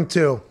referring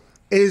to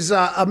is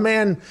a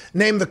man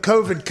named the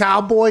COVID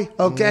Cowboy.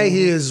 Okay,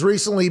 he has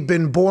recently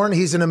been born.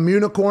 He's an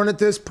immunicorn at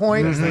this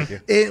point.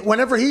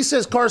 Whenever he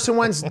says Carson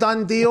Wentz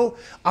done deal,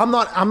 I'm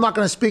not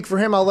going to speak for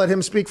him. I'll let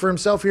him speak for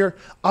himself here.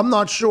 I'm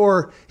not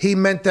sure he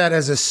meant that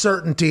as a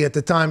certainty at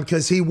the time,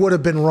 because he would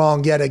have been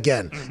wrong yet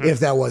again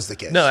if that was the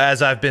case. No,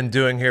 as I've been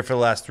doing here for the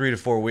last 3 to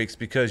 4 weeks,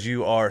 because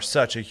you are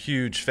such a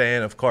huge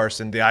fan of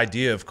Carson, the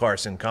idea of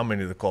Carson coming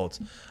to the Colts,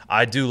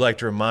 I do like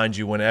to remind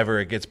you whenever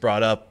it gets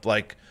brought up,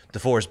 like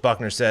DeForest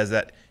Buckner says,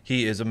 that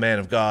he is a man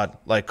of God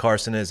like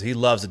Carson is. He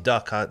loves a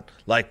duck hunt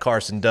like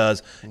Carson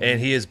does, and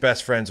he is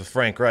best friends with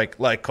Frank Reich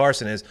like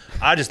Carson is.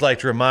 I just like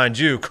to remind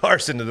you,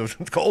 Carson to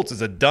the Colts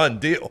is a done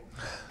deal.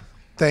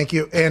 Thank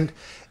you. And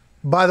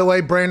by the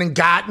way, Brandon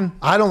Gotton,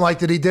 I don't like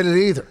that he did it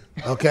either.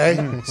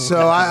 Okay, so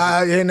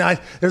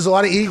there's a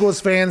lot of Eagles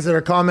fans that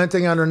are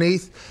commenting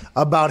underneath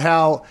about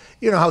how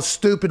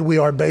stupid we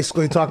are.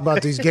 Basically, talk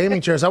about these gaming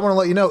chairs. I want to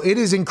let you know it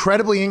is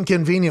incredibly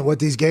inconvenient what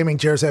these gaming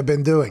chairs have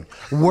been doing.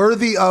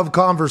 Worthy of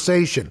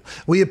conversation.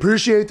 We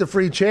appreciate the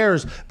free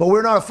chairs, but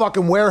we're not a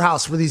fucking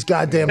warehouse for these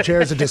goddamn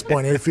chairs at this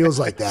point. It feels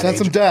like that. Send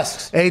some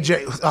desks.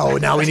 AJ. Oh,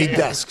 now we need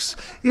desks.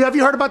 Have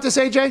you heard about this,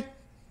 AJ?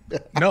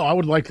 No, I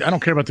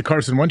don't care about the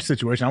Carson Wentz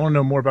situation. I want to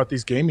know more about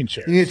these gaming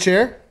chairs. You need a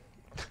chair?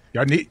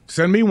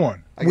 Send me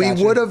one. We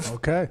would have.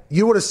 Okay.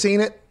 You would have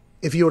seen it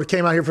if you would have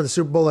came out here for the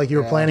Super Bowl like you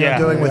were planning on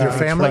doing with your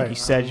family. Like you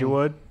said you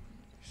would.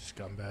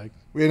 Scumbag.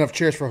 We didn't have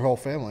chairs for our whole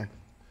family.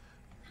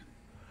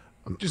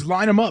 Just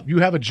line them up. You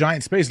have a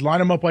giant space. Line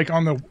them up like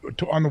on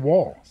the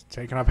wall. It's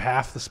taking up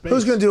half the space.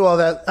 Who's going to do all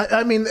that?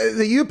 I mean,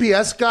 the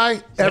UPS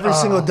guy, every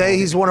single day,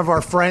 he's one of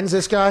our friends,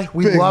 this guy.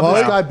 We love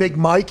this guy, Big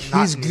Mike.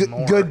 He's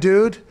a good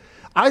dude.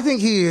 I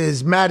think he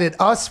is mad at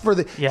us for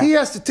he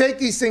has to take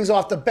these things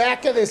off the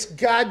back of this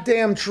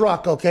goddamn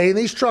truck, okay? And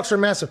these trucks are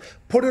massive.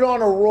 Put it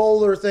on a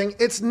roller thing.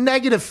 It's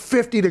negative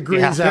 50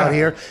 degrees out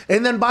here.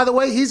 And then, by the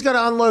way, he's got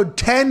to unload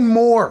 10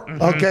 more,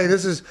 okay?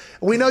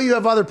 We know you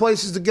have other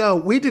places to go.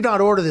 We did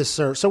not order this,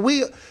 sir. So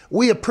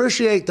we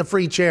appreciate the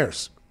free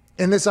chairs.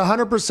 And this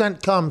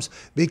 100% comes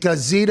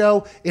because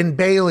Zito and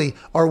Bailey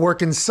are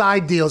working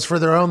side deals for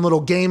their own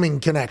little gaming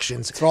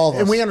connections. For all of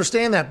us. And we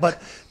understand that.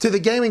 But to the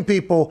gaming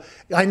people,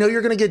 I know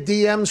you're going to get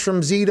DMs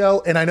from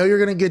Zito, and I know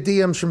you're going to get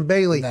DMs from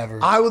Bailey.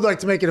 Never. I would like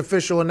to make an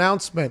official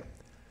annannount.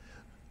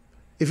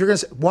 If you're going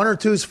to say 1 or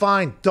 2 is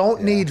fine.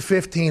 Don't need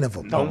 15 of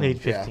them. Don't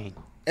need 15. Yeah.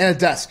 And a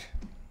desk.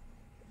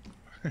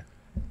 I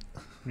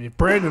mean, if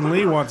Brandon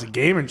Lee wants a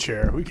gaming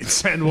chair, we can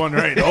send one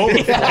right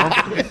over for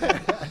him.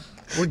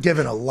 We're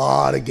giving a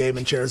lot of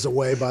gaming chairs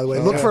away, by the way.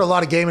 Look for a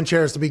lot of gaming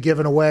chairs to be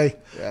given away.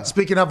 Yeah.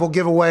 Speaking of, we'll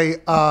give away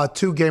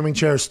 2 gaming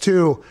chairs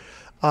to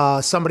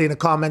somebody in the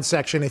comment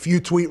section. If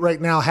you tweet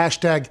right now,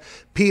 hashtag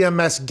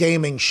PMS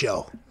Gaming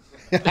Show.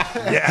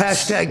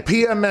 Hashtag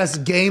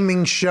PMS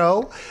Gaming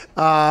Show.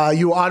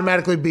 You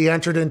automatically be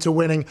entered into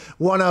winning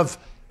one of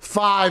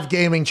 5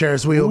 gaming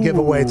chairs we will give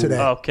away today.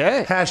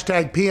 Okay.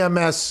 Hashtag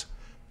PMS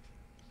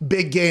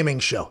Big Gaming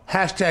Show.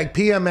 Hashtag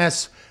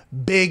PMS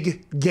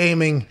Big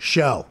Gaming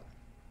Show.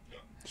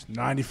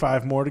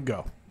 95 more to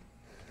go.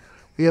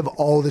 We have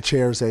all the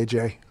chairs,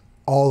 AJ.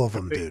 All of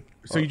them, dude.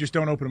 So you just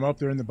don't open them up?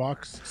 They're in the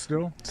box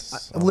still?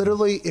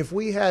 Literally, if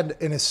we had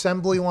an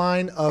assembly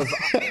line of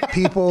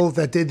people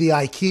that did the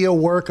IKEA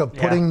work of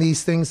putting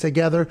these things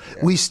together,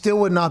 we still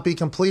would not be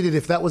completed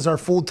if that was our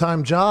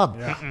full-time job.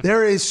 Yeah.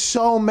 There is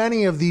so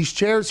many of these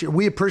chairs here.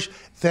 We appreciate.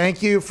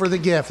 Thank you for the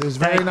gift. It was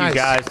very nice. Thank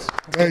you, guys.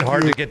 It's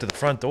hard to get to the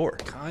front door.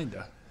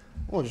 Kinda.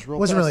 Well, just it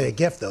wasn't really a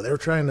gift, though. They were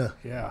trying to.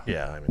 Yeah.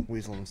 Yeah, I mean,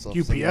 weasel themselves.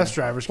 UPS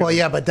drivers. Well,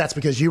 yeah, but that's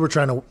because you were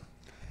trying to.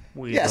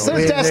 Yeah, send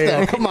a desk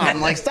though. Come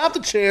on, stop the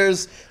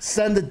chairs.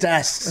 Send the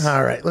desks.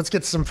 All right, let's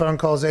get some phone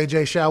calls,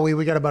 AJ, shall we?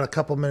 We got about a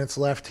couple minutes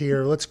left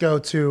here. Let's go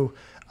to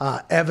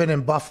Evan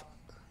and Buff.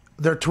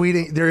 They're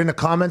tweeting. They're in the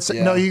comments.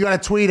 Yeah. No, you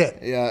got to tweet it.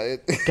 Yeah,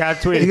 got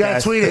to tweet it. You got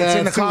to tweet it. It's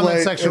in the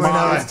comment section right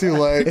now. It's too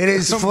late. It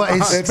is.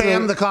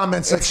 Spam the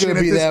comment section at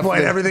this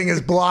point. Everything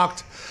is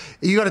blocked.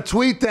 You got to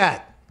tweet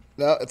that.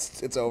 No,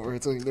 it's over.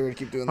 They're gonna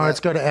keep doing that. All right, let's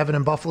go to Evan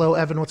in Buffalo.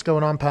 Evan, what's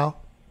going on, pal?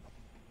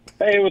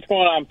 Hey, what's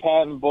going on,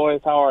 Pat and boys?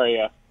 How are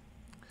you?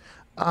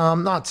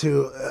 Not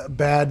too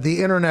bad.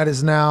 The internet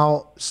is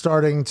now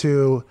starting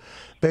to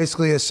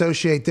basically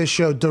associate this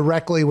show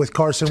directly with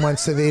Carson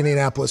Wentz to the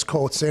Indianapolis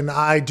Colts, and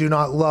I do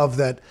not love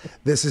that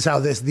this is how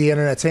the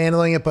internet's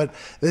handling it, but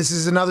this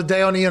is another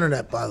day on the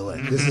internet, by the way.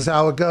 This is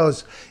how it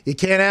goes. You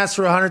can't ask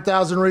for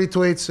 100,000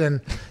 retweets, and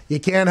you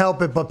can't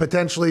help it but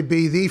potentially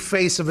be the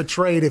face of a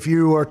trade if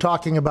you are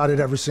talking about it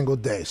every single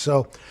day.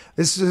 So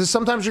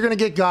sometimes you're going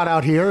to get got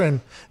out here, and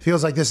it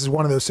feels like this is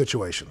one of those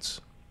situations.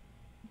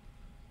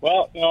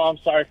 Well, I'm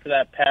sorry for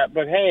that, Pat.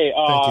 But hey,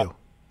 Thank you.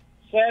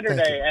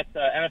 Saturday at the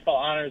NFL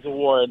Honors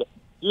Award,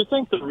 do you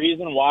think the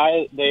reason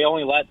why they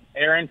only let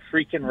Aaron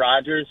freaking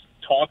Rodgers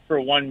talk for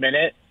 1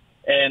 minute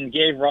and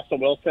gave Russell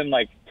Wilson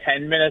like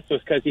 10 minutes was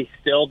because he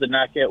still did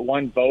not get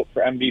one vote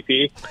for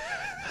MVP?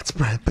 That's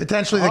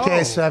potentially the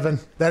case, Evan.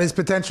 That is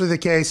potentially the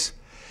case.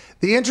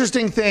 The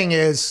interesting thing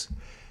is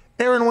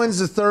Aaron wins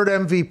the third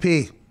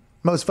MVP,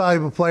 most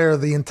valuable player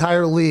of the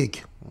entire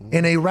league,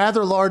 in a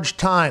rather large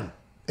time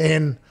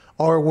in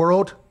our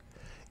world.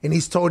 And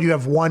he's told you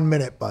have 1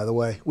 minute, by the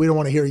way. We don't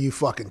want to hear you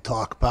fucking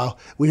talk, pal.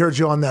 We heard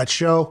you on that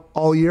show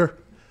all year.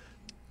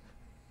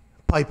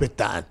 Pipe it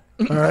down.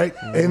 All right.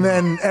 And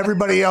then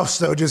everybody else,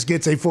 though, just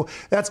gets a full.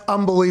 That's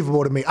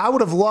unbelievable to me. I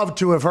would have loved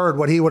to have heard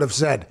what he would have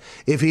said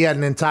if he had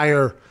an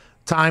entire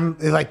time,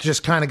 like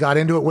just kind of got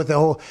into it with the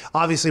whole,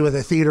 obviously with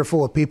a theater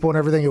full of people and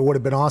everything. It would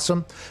have been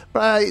awesome.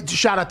 But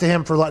shout out to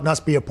him for letting us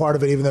be a part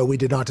of it, even though we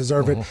did not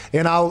deserve it.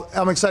 And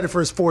I'm excited for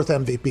his fourth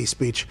MVP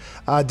speech.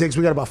 Diggs,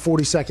 we got about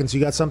 40 seconds. You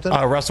got something?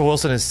 Russell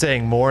Wilson is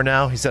saying more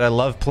now. He said, I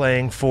love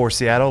playing for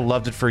Seattle.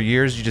 Loved it for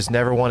years. You just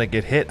never want to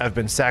get hit. I've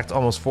been sacked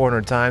almost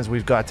 400 times.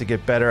 We've got to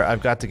get better.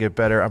 I've got to get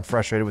better. I'm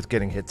frustrated with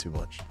getting hit too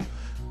much.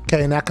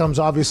 Okay, and that comes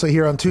obviously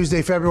here on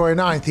Tuesday, February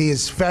 9th. He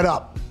is fed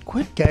up.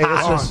 Okay,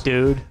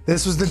 dude.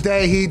 This was the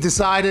day he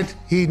decided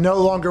he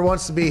no longer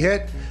wants to be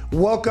hit.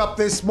 Woke up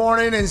this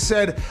morning and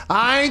said,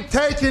 I ain't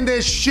taking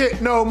this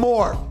shit no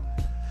more.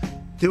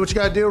 Do what you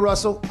got to do,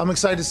 Russell. I'm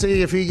excited to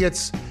see if he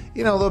gets, a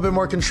little bit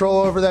more control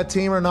over that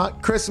team or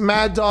not. Chris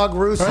Mad Dog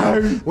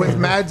Russo with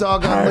Mad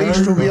Dog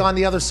Unleashed will be on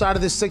the other side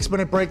of this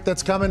 6-minute break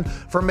that's coming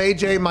from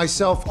AJ,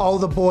 myself, all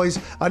the boys.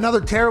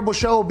 Another terrible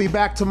show will be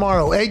back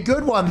tomorrow. A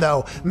good one,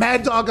 though.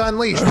 Mad Dog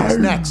Unleashed is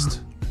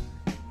next.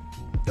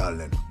 Got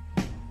it in.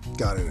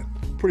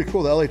 Pretty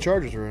cool. The LA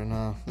Chargers were in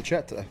the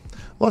chat today.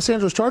 Los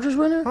Angeles Chargers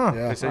were in here?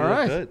 Yeah. They say you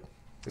look good.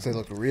 They say they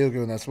look real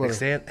good in that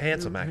sweater.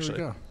 Handsome,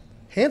 actually.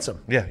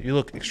 Handsome? Yeah, you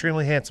look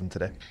extremely handsome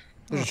today.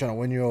 They're just trying to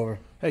win you over.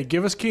 Hey,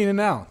 give us Keenan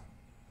Allen.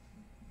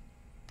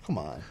 Come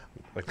on.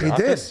 Like He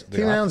did.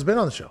 Keenan Allen's been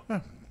on the show.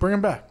 Yeah, bring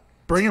him back.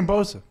 Bring in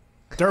Bosa.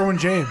 Derwin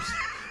James.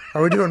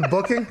 Are we doing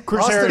booking?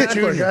 Chris Austin Harris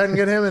Eckler, Jr. go ahead and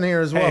get him in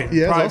here as well.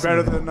 Hey, probably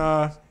better than...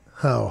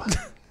 Oh.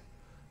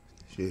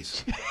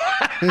 Jeez.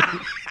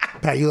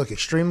 Pat, you look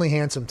extremely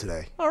handsome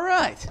today. All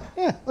right.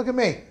 Yeah, look at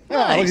me.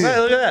 Nice. Yeah,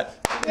 Look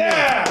at that.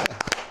 Yeah.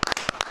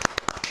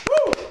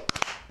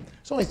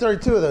 There's only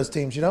 32 of those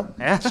teams, Yeah.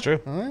 That's true.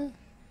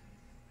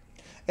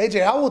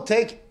 AJ, I will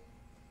take,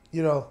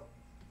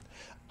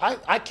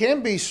 I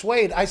can be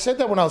swayed. I said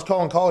that when I was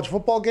calling college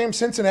football games.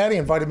 Cincinnati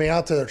invited me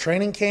out to their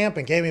training camp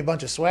and gave me a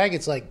bunch of swag.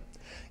 It's like,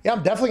 yeah,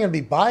 I'm definitely going to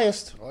be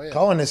biased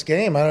calling this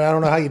game. I don't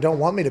know how you don't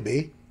want me to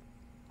be.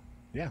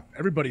 Yeah,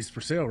 everybody's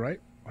for sale, right?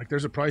 Like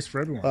there's a price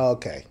for everyone.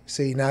 Okay.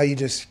 See, now you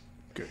just,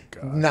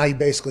 now you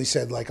basically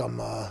said like I'm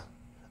a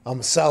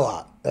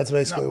sellout. That's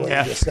basically what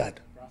you just said.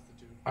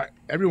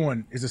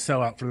 Everyone is a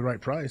sellout for the right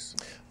price.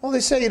 Well, they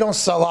say you don't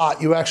sell out,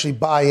 you actually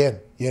buy in,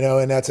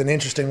 and that's an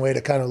interesting way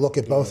to kind of look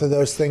at both of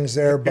those things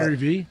there. But Gary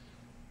V?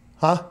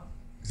 Huh?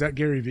 Is that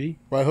Gary V?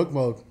 Right hook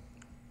mode.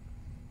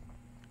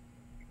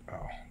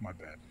 Oh, my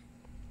bad.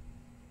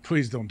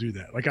 Please don't do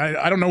that. Like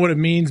I don't know what it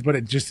means, but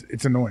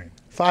it's annoying.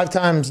 5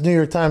 times New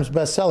York Times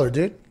bestseller,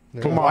 dude.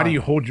 Come on. Why do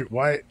you hold it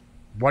like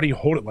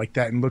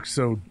that and look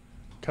so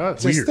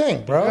It's his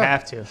thing, bro. You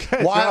have to.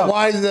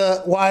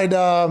 Why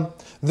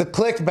the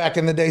click back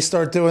in the day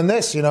start doing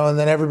this, and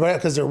then everybody,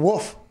 because they're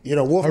wolf,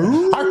 wolf.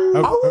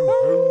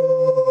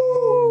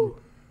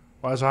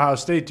 Why does Ohio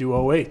State do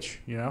OH,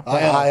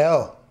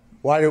 IO.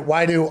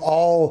 Why do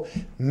all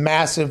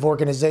massive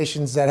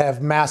organizations that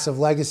have massive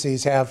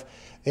legacies have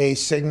a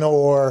signal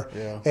or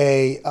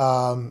a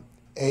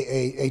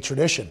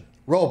tradition?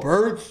 Roll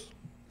birds.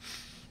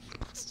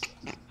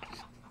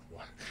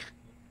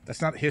 That's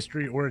not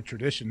history or a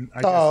tradition.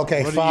 I Oh, guess.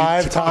 okay. What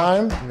are you 5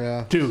 time.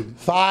 Yeah. Dude.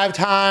 5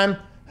 time.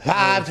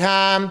 5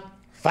 time.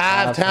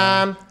 5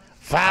 time.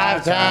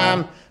 5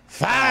 time.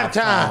 5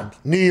 time.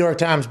 New York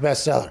Times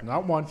bestseller.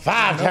 Not one.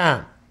 5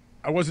 time.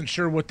 I wasn't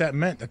sure what that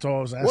meant. That's all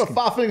I was asking. What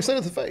 5 fingers say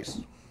to the face?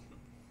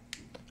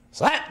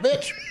 Slap,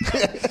 bitch.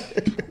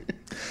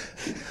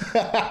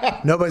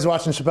 Nobody's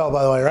watching Chappelle,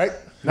 by the way, right?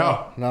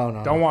 No.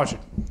 Don't watch it.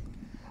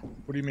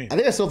 What do you mean? I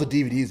think I still have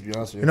the DVDs, to be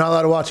honest with you. You're not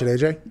allowed to watch it,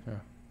 AJ. Yeah.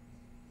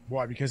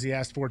 Why? Because he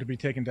asked for it to be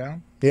taken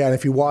down? Yeah, and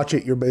if you watch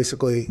it, you're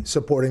basically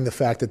supporting the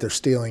fact that they're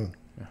stealing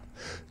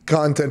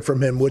content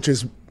from him, which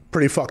is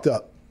pretty fucked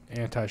up.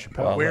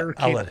 Anti-Chappelle.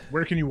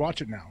 Where can you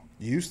watch it now?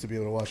 You used to be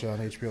able to watch it on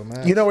HBO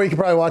Max. You know where you could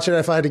probably watch it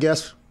if I had to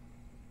guess?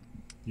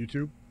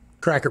 YouTube?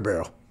 Cracker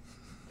Barrel.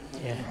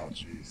 Yeah. Oh,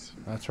 jeez.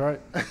 That's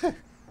right.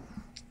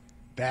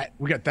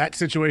 We got that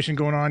situation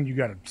going on. You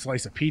got a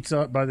slice of pizza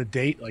up by the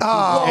date. Like, It's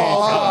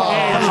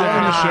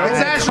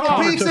National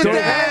Pizza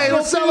Day.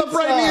 We're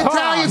celebrating the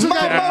Italians. We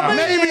got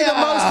maybe the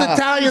most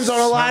Italians on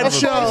a live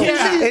show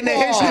in the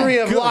history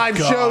of live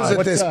shows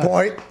at this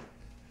point.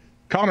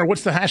 Connor,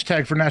 what's the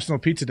hashtag for National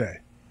Pizza Day?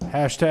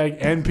 Hashtag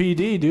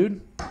NPD, dude.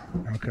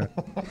 Okay.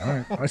 All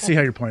right. I see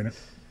how you're playing it.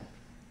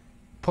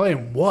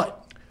 Playing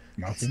what?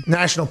 Nothing.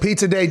 National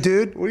Pizza Day,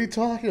 dude. What are you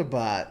talking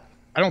about?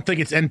 I don't think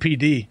it's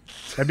NPD.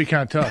 That'd be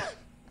kind of tough.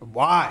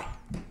 Why?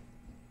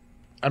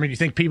 I mean, you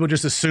think people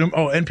just assume,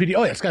 oh, NPD?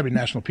 Oh, yeah, it's got to be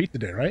National Pizza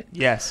Day, right?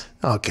 Yes.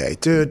 Okay,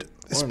 dude.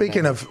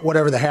 Speaking of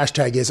whatever the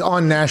hashtag is,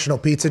 on National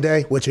Pizza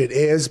Day, which it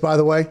is, by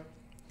the way,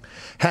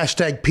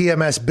 hashtag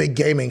PMS Big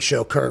Gaming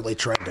Show currently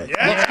trending.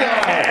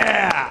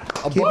 Yeah.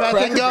 Keep that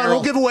thing going.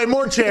 We'll give away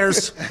more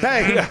chairs.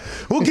 Hey,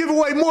 we'll give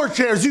away more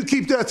chairs. You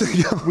keep that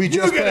thing going. We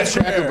just passed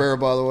Cracker Barrel,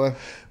 by the way.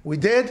 We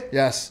did?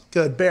 Yes.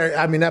 Good. Barry.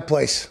 I mean, that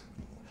place.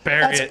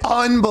 Bury That's it.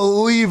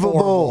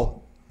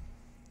 unbelievable.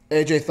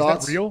 AJ,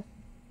 thoughts? Is that real?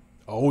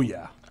 Oh,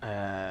 yeah.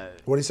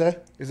 What do you say?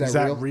 Is Is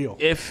that that real? real?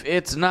 If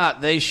it's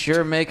not, they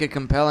sure make a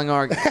compelling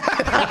argument.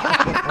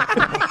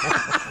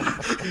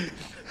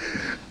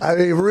 I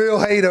mean, real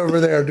hate over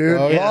there, dude.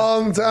 Oh, yeah.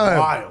 Long time.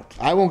 Wild.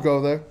 I won't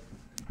go there.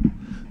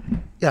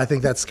 Yeah, I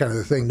think that's kind of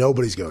the thing.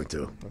 Nobody's going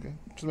to. Okay,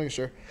 just making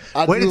sure.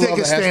 Way to do take love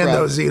a the hash stand, brown.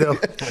 though,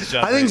 Zito.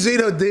 I think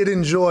Zito did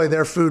enjoy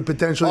their food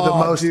potentially the Oh,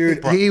 most.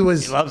 dude. He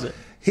was. He loves it.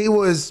 He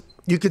was.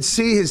 You could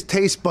see his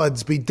taste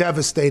buds be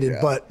devastated,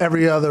 but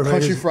every other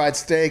Country fried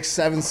steak,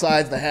 7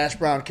 sides, the hash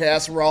brown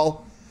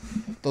casserole,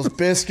 those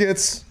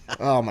biscuits.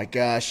 Oh my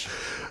gosh!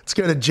 Let's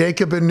go to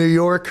Jacob in New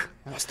York.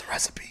 What's the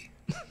recipe?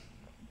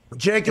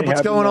 Jacob, Hey, what's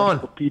happy going on?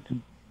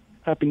 National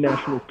Happy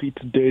National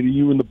Pizza Day to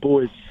you and the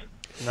boys.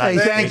 Hey,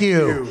 thank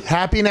you.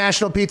 Happy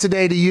National Pizza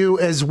Day to you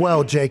as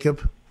well,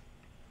 Jacob.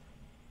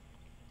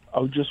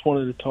 I just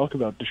wanted to talk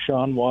about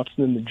Deshaun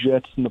Watson and the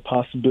Jets and the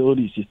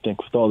possibilities you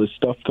think with all this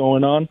stuff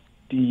going on,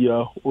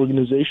 the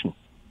organization.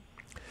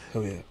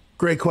 Oh, yeah.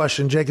 Great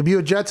question, Jacob. You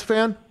a Jets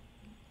fan?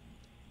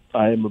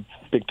 I am a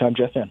big-time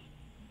Jet fan.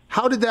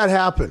 How did that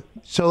happen?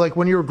 So, like,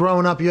 when you were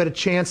growing up, you had a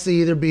chance to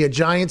either be a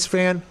Giants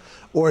fan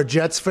or a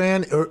Jets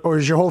fan, or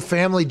is your whole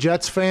family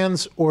Jets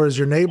fans, or is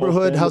your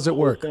neighborhood? How's it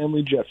work? Whole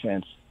family Jet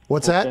fans.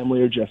 What's Whole that?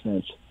 Family or Jet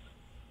fans.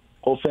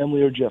 Whole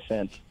family or Jet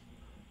fans.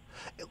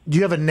 Do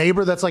you have a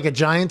neighbor that's like a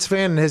Giants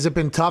fan, and has it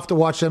been tough to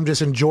watch them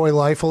just enjoy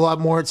life a lot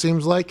more, it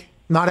seems like?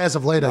 Not as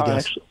of late, I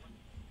guess.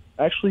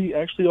 Actually,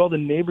 all the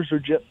neighbors are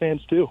Jet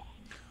fans, too.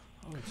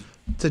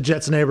 It's a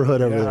Jets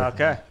neighborhood over there.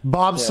 Okay.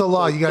 Bob Yeah,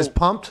 Salah, so- you guys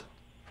pumped?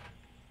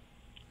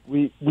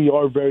 We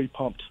are very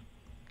pumped.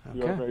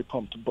 We are Okay. very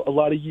pumped. But a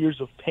lot of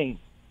years of pain.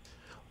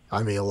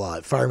 I mean, a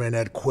lot. Fireman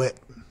Ed quit.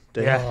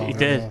 Yeah, he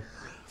did.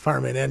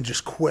 Fireman Ed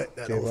just quit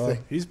that whole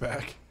thing. He's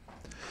back.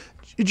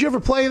 Did you ever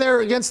play there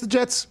against the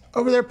Jets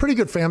over there? Pretty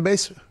good fan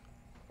base.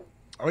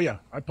 Oh, yeah.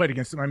 I played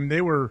against them. I mean,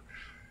 they were,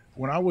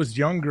 when I was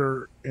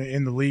younger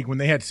in the league, when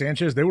they had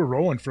Sanchez, they were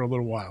rolling for a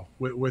little while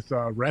with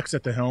Rex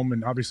at the helm,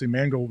 and obviously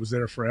Mangold was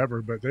there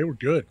forever, but they were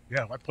good.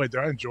 Yeah, I played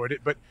there. I enjoyed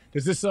it. But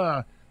does this,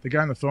 the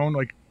guy on the phone,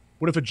 like,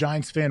 what if a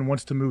Giants fan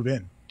wants to move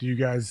in? Do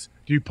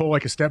you pull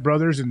like a Step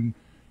Brothers and,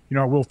 you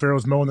know, Will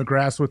Ferrell's mowing the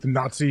grass with the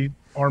Nazi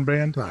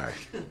armband? All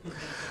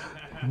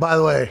right. By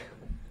the way,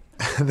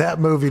 that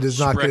movie does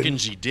not Sprechen get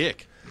Sie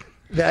Dick.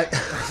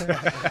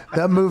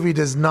 that movie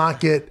does not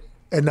get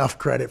enough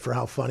credit for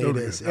how funny it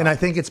is, and I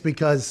think it's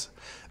because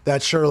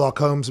that Sherlock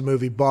Holmes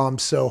movie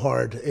bombed so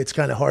hard. It's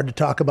kind of hard to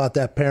talk about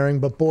that pairing,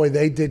 but boy,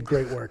 they did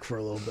great work for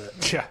a little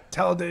bit. Yeah,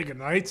 Talladega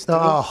Nights. Dude.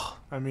 Oh.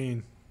 I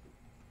mean,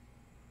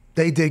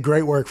 They did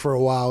great work for a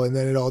while, and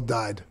then it all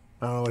died.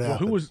 I don't know what Well,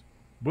 happened.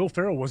 Will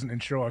Ferrell wasn't in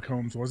Sherlock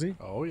Holmes, was he?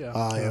 Oh, yeah.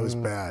 Yeah, it was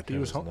bad. He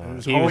was He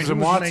Holmes was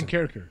and the Watson. main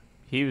character.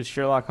 He was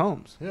Sherlock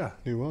Holmes. Yeah,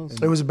 he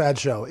was. It was a bad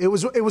show. It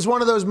was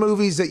one of those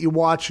movies that you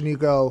watch and you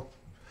go,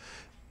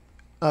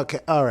 okay,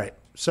 all right,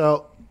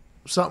 so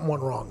something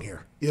went wrong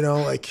here. You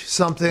know, like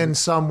something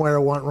somewhere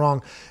went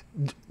wrong.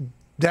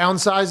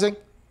 Downsizing,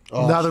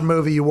 another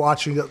movie you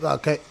watch and you go,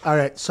 okay, all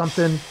right,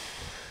 something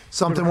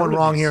went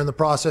wrong here in the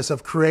process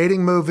of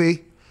creating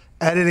movie,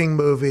 editing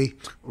movie,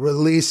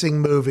 releasing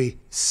movie.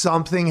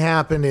 Something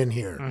happened in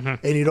here,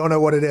 and you don't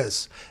know what it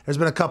is. There's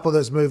been a couple of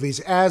those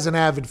movies as an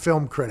avid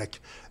film critic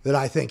that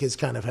I think has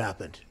kind of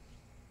happened.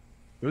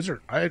 Those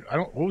are I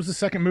don't. What was the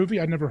second movie?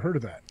 I'd never heard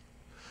of that.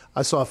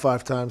 I saw it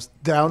 5 times.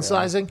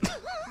 Downsizing.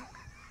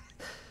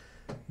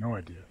 No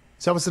idea.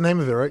 Is that what's the name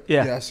of it, right?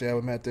 Yeah. Yes, yeah,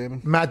 with Matt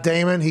Damon. Matt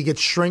Damon, he gets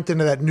shrinked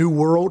into that new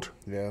world.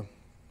 Yeah.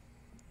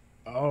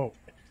 Oh,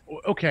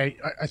 okay.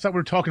 I thought we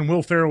were talking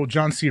Will Ferrell,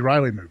 John C.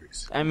 Reilly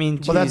movies. I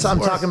mean, Well, that's I'm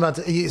talking about.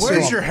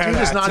 Where's your head You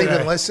just at not today?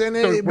 even listen.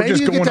 So we're Maybe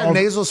just you get going that all-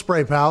 nasal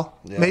spray, pal.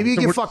 Yeah. Maybe you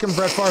So get we're- fucking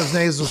Brett Favre's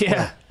nasal spray.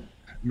 Yeah.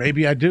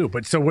 Maybe I do,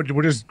 but so we're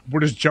just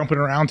jumping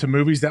around to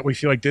movies that we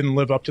feel like didn't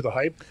live up to the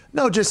hype.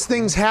 No, just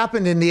things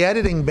happened in the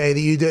editing bay that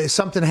you did.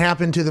 Something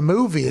happened to the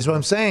movie, is what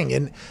I'm saying.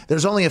 And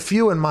there's only a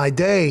few in my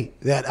day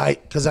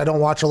that because I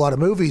don't watch a lot of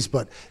movies,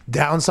 but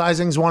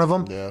Downsizing's one of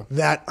them. Yeah.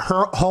 That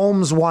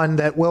Holmes one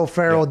that Will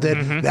Ferrell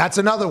did, that's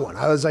another one.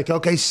 I was like,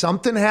 okay,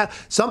 something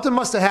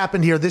must have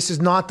happened here. This is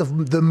not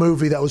the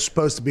movie that was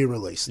supposed to be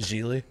released.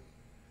 Geely.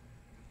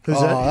 Who's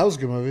Oh, that? that was a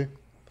good movie.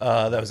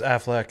 That was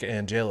Affleck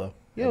and J-Lo.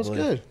 Yeah, it was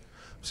good.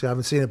 See, I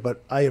haven't seen it,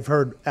 but I have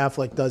heard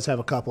Affleck does have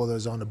a couple of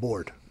those on the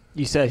board.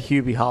 You said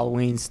Hubie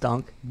Halloween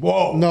stunk.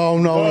 Whoa. No.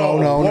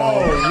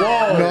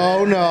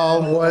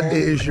 What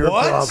is your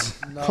problem?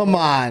 Come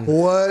on.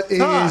 What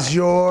is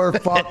your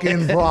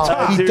fucking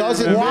problem? He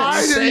doesn't.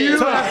 Why do you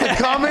have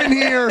to come in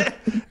here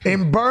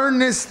and burn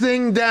this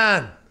thing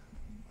down?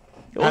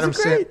 Adam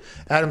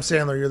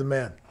Sandler, you're the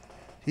man.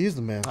 He's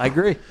the man. I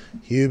agree.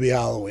 Hubie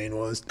Halloween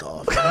was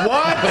tough.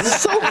 What?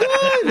 It's so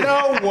good.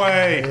 No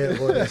way. It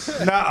was.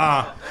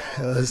 Nuh-uh.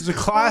 It's a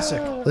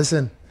classic.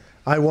 Listen,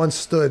 I once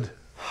stood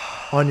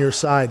on your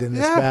side in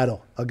this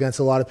battle against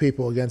a lot of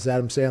people against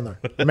Adam Sandler.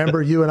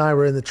 Remember, you and I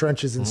were in the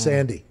trenches in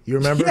Sandy. You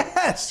remember?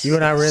 Yes. You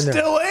and I were in there.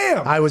 Still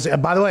am. I was.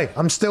 By the way,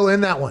 I'm still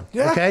in that one.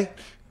 Yeah. Okay.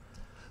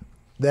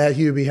 That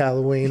Hubie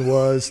Halloween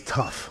was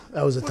tough.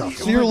 That was a tough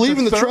So one. you're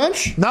leaving the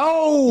trench?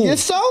 No. It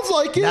sounds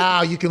like it.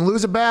 Now you can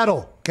lose a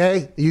battle.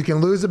 Okay, you can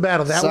lose a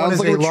battle. That Sounds one is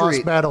like a a lost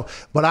retreat. battle.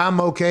 But I'm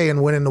okay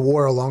in winning the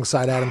war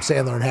alongside Adam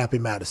Sandler and Happy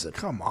Madison.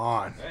 Come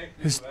on.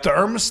 His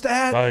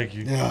thermostat? Thank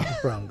you. Yeah,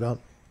 Brown Gump.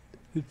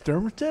 His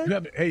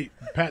thermostat? Hey,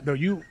 Pat, though,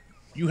 you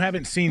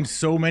haven't seen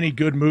so many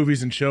good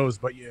movies and shows,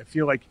 but I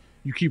feel like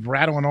you keep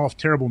rattling off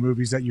terrible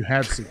movies that you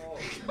have seen.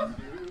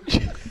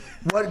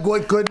 What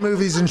good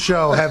movies and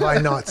show have I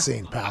not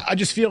seen, pal? I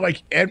just feel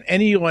like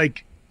any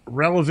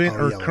relevant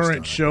or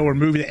current show or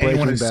movie that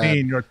anyone has Breaking Bad.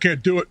 seen, you're like,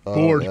 can't do it,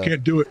 bored, yeah.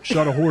 can't do it,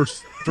 shot a horse,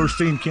 first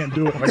scene, can't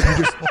do it. Like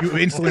you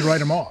instantly write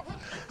them off.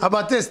 How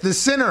about this? The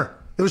Sinner.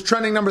 It was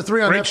trending number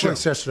 3 on Great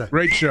Netflix show. yesterday.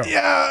 Great show.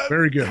 Yeah.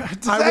 Very good.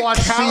 I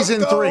watched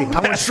season 3. I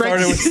went straight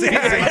to season.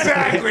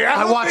 Exactly. I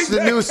don't watched think the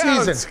that new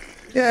counts. season.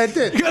 Yeah, it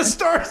did. You gotta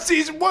start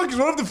season 1 because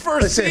one of the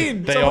first Listen,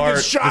 scene, They someone are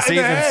gets the shot in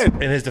the head.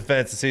 seasons. In his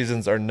defense, the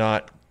seasons are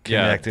not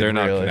Yeah, connected. they're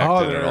not really.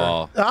 connected at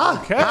all.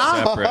 Okay.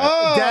 Separate.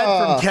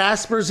 Dad from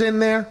Casper's in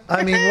there.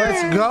 I mean,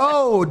 let's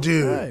go,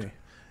 dude.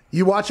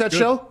 You watch that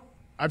show?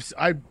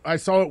 I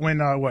saw it when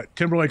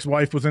Timberlake's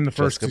wife was in the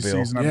first Jessica two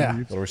Biel. seasons. I Yeah.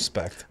 believe. Little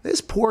respect.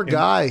 This poor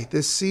guy.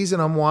 This season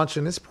I'm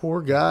watching. This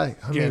poor guy.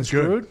 I mean, Getting it's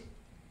good.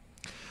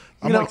 good.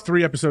 I'm like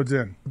 3 episodes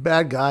in.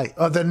 Bad guy.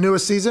 Oh, the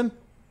newest season.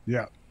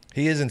 Yeah.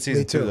 He is in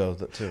season Me too. 2 though.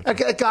 Too. A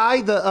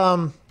guy.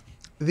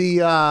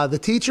 The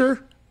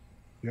teacher.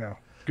 Yeah.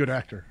 Good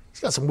actor. He's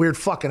got some weird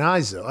fucking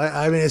eyes, though.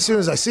 I mean, as soon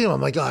as I see him,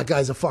 I'm like, oh, that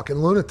guy's a fucking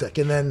lunatic.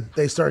 And then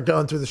they start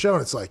going through the show,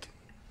 and it's like,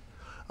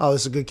 oh,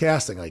 this is good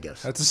casting, I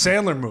guess. That's a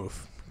Sandler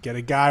move. Get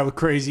a guy with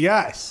crazy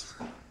eyes.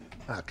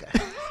 Okay.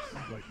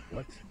 Like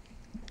what?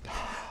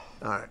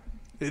 All right.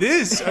 It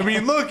is. I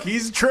mean, look,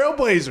 he's a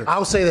trailblazer.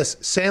 I'll say this.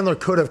 Sandler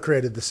could have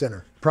created The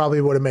Sinner.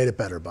 Probably would have made it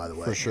better, by the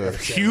way. For sure.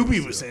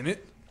 Hubie was in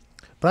it.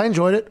 But I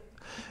enjoyed it.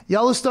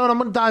 Yellowstone, I'm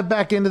going to dive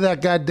back into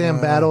that goddamn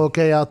battle,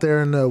 okay, out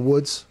there in the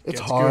woods. It's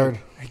Gets hard.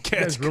 It You gets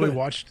guys really good.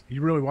 watched?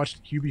 You really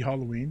watched Hubie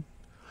Halloween?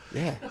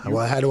 Yeah. Well,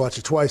 I had to watch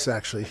it twice,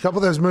 actually. A couple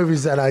of those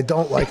movies that I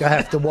don't like, I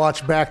have to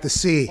watch back to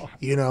see,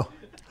 you know.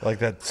 Like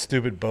that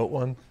stupid boat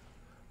one.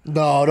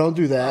 No, don't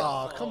do that.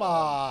 Oh, come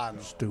on.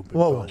 Stupid.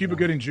 Whoa. Cuba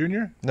Gooding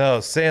Jr.? No,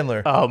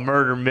 Sandler. Oh,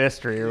 Murder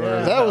Mystery. Or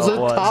whatever That was a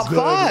top Good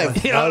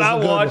 5. You know, That I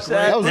was a good watched one.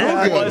 that. That was real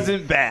That good.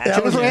 wasn't bad.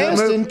 That was a Jennifer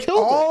good Aniston movie.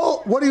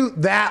 killed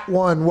it. That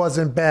one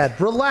wasn't bad.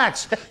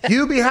 Relax.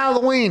 Hubie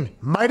Halloween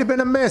might have been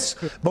a miss,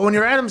 but when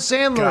you're Adam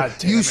Sandler, God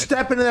damn you it.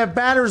 step into that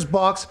batter's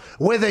box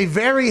with a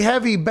very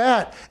heavy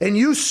bat and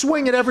you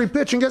swing at every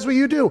pitch. And guess what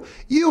you do?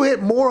 You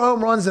hit more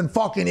home runs than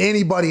fucking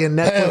anybody in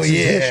Netflix's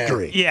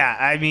history. Yeah,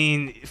 I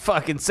mean,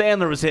 fucking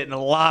Sandler was hitting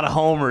a lot of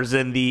homers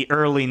in the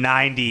early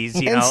 90s,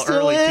 you And know, still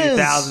early is.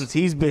 2000s.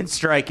 He's been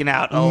striking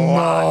out a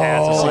lot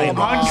as of late.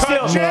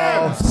 Uncut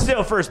Gems.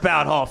 Still first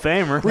ballot Hall of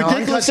Famer. Now,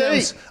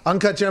 Ridiculous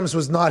Uncut Gems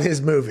was not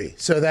his movie,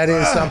 so that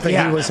is something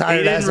yeah, he was he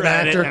hired didn't as an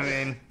write it, actor. I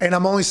mean. And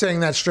I'm only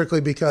saying that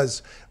strictly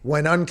because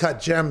when Uncut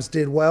Gems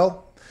did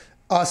well,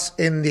 us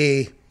in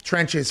the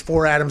trenches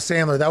for Adam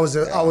Sandler,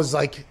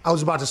 I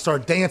was about to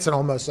start dancing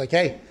almost like,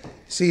 hey,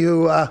 see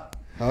who.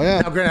 Oh,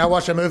 yeah. Now, granted, I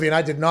watched that movie and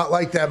I did not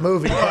like that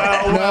movie. No,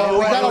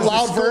 we got a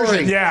loud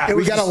version. Yeah.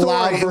 We got a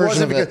loud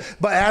version of it.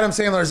 But Adam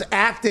Sandler's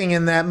acting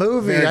in that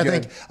movie, Very I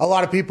good. think a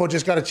lot of people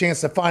just got a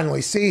chance to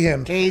finally see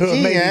him, who have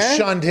KG, maybe eh?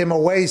 shunned him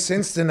away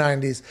since the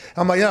 90s.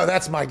 I'm like, no,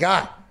 that's my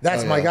guy.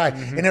 That's my guy.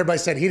 Mm-hmm. And everybody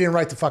said he didn't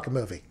write the fucking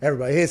movie.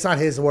 Everybody, it's not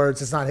his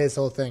words. It's not his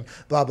whole thing.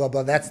 Blah, blah,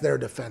 blah. That's their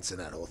defense in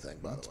that whole thing,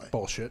 by the way.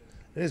 Bullshit.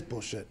 It is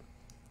bullshit.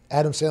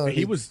 Adam Sandler.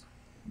 He was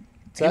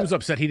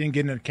upset he didn't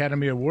get an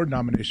Academy Award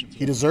nomination.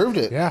 He deserved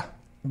it. Yeah.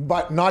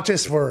 But not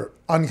just for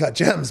Uncut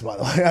Gems, by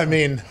the way. I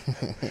mean,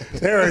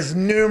 there is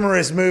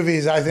numerous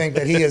movies I think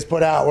that he has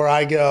put out where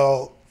I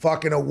go,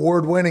 fucking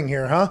award winning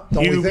here, huh?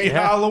 Don't we Hubie think?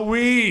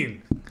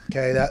 Halloween.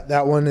 Okay,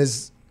 that one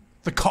is.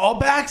 The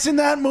callbacks in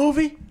that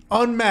movie,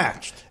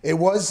 unmatched.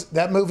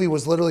 That movie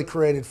was literally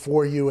created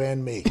for you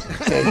and me.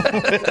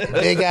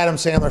 Big Adam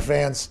Sandler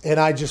fans. And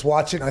I just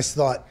watched it and I just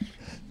thought,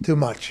 too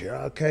much here,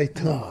 okay?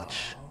 Too much.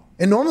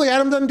 And normally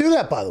Adam doesn't do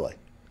that, by the way.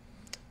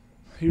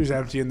 He was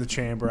empty in the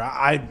chamber.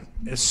 I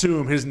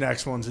assume his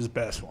next one's his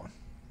best one.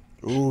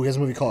 Ooh, he has a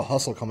movie called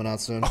Hustle coming out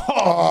soon.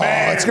 Oh,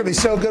 man. It's going to be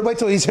so good. Wait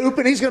till he's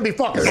hooping. He's going to be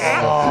fucking.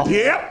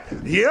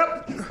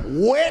 Yep.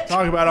 Wet.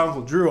 Talk about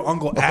Uncle Drew.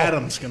 Uncle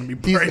Adam's going to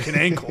be breaking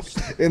ankles.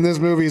 In this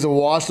movie, he's a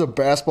washed-up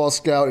basketball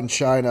scout in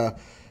China,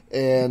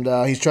 and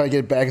he's trying to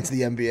get back into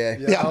the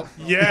NBA. Yeah.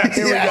 Yes.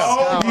 Here we go.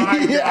 Oh, my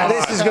Yeah,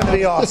 God. this is going to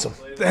be awesome.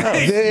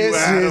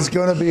 This is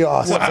going to be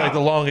awesome. Looks like the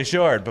longest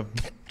yard, but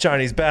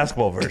Chinese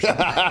basketball version.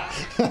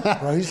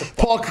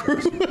 Paul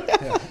Cruz.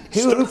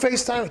 Who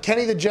FaceTimed?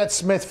 Kenny the Jet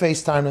Smith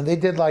FaceTimed, and they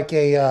did like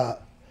a.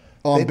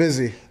 I'm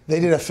busy. They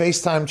did a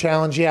FaceTime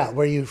challenge,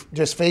 where you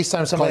just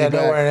FaceTime somebody Call out you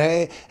of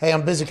nowhere back. and hey,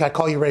 I'm busy. Can I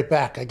call you right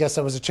back? I guess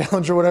that was a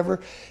challenge or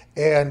whatever.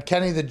 And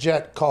Kenny the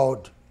Jet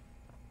called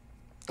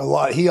a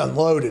lot. He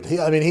unloaded. He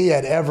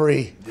had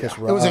every. It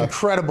was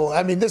incredible.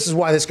 I mean, this is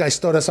why this guy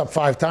stood us up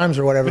 5 times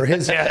or whatever.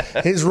 His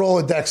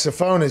Rolodex of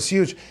phone is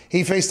huge.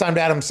 He FaceTimed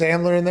Adam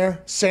Sandler in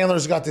there.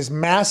 Sandler's got this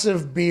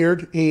massive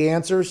beard. He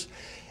answers.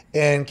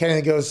 And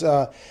Kenny goes,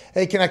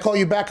 hey, can I call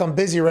you back? I'm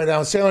busy right now.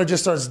 And Sandler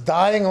just starts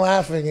dying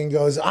laughing and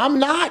goes, I'm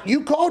not.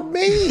 You called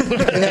me. And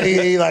then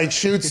he like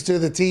shoots to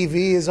the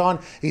TV is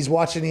on. He's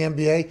watching the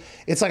NBA.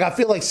 It's like I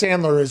feel like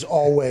Sandler is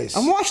always.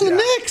 I'm watching the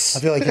Knicks. I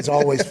feel like it's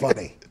always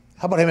funny.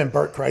 How about him and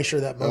Bert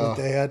Kreischer, that moment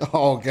they had?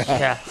 Oh, God.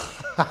 Yeah.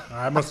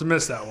 I must have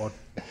missed that one.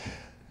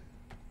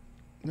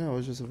 No, it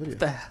was just a video. What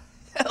the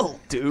hell,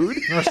 dude?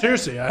 No,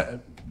 seriously, I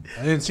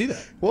didn't see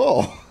that.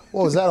 Whoa.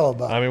 What was that all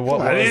about? I mean,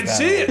 what I was didn't that?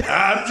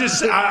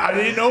 see it. I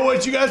didn't know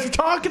what you guys were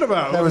talking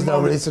about. There was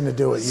no reason to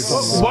do it. You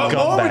What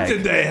moment Scumbag.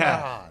 did they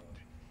have?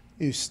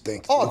 You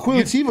stink. Oh,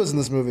 Queen Latifah's in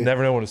this movie.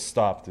 Never know when to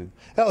stop, dude.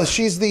 Oh,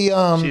 she's the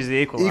She's the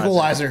equalizer.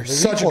 Equalizer.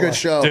 Such a good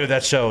show. Dude,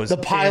 that show is The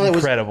pilot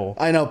incredible.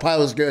 I know,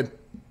 pilot was good.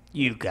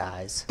 You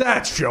guys.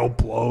 That show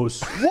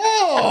blows.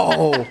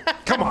 Whoa!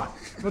 Come on.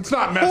 Let's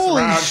not mess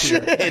Holy around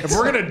shit. here. If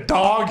we're going to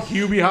dog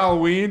Hubie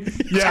Halloween,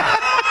 yeah,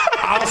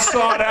 I'll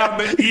saw down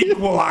the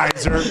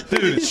Equalizer.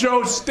 Dude, the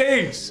show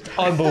stinks.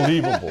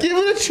 Unbelievable. Give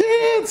it a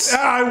chance.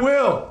 Yeah, I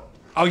will.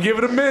 I'll give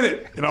it a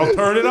minute, and I'll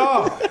turn it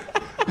off.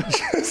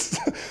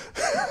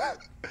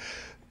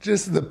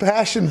 just the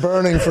passion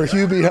burning for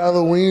Hubie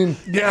Halloween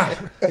Yeah,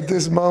 at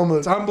this moment.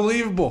 it's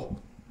unbelievable.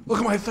 Look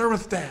at my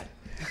thermostat.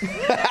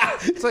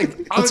 It's like,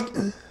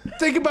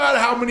 think about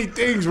how many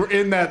things were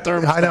in that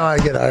thermostat. I know, I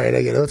get it. All right,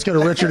 I get it. Let's go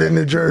to Richard in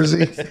New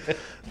Jersey.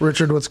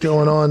 Richard, what's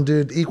going on,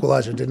 dude?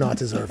 Equalizer did not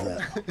deserve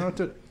that. No, it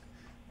did.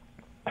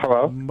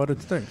 Hello? But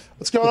it stinks.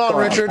 What's going on,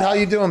 Richard? How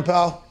you doing,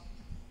 pal?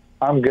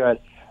 I'm good.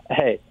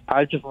 Hey,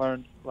 I just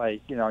learned, you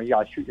got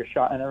to shoot your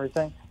shot and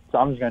everything. So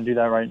I'm just going to do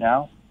that right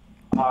now.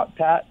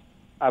 Pat,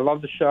 I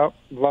love the show.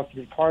 Love to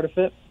be part of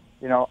it.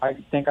 I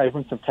think I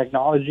bring some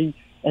technology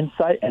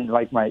insight and,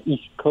 my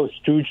East Coast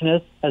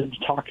stoogeness, as the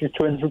Talking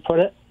Twins would put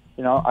it.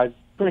 I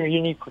bring a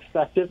unique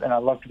perspective, and I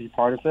love to be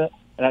part of it.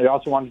 And I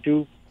also want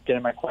to get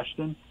in my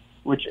question,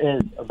 which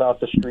is about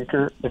the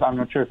streaker, if I'm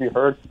not sure if you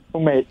heard, who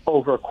made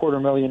over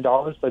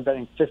 $250,000 by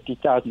betting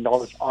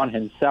 $50,000 on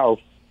himself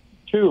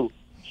to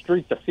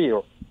streak the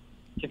field.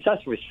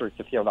 Successfully streak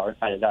the field,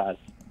 I'd add.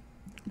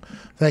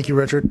 Thank you,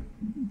 Richard.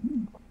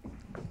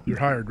 You're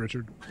hired,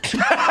 Richard.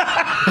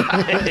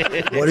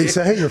 What did he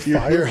say? You're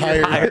fired? You're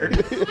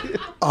hired.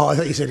 Oh, I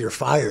thought you said you're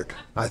fired.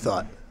 I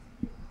thought.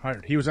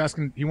 Hired. He was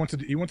asking. He wants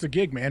a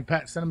gig, man.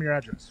 Pat, send him your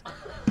address.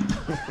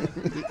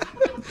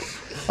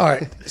 All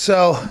right.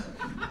 So,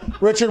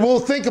 Richard, we'll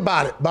think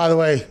about it, by the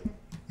way.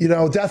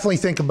 Definitely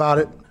think about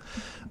it.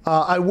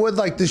 I would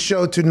like this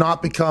show to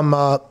not become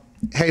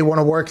hey, want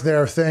to work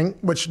there thing,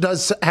 which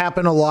does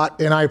happen a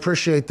lot, and I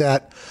appreciate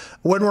that.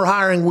 When we're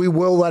hiring, we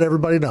will let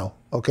everybody know.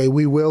 Okay,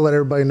 we will let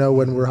everybody know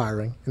when we're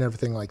hiring and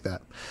everything like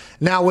that.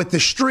 Now, with the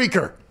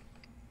streaker,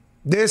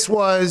 this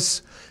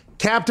was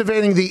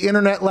captivating the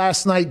internet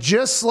last night,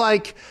 just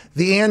like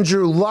the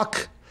Andrew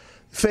Luck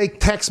fake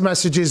text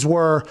messages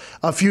were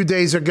a few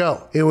days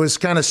ago. It was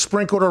kind of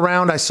sprinkled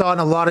around. I saw it in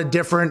a lot of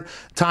different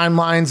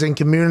timelines and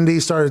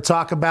communities started to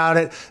talk about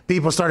it.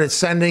 People started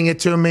sending it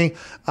to me.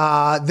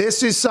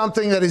 This is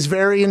something that is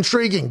very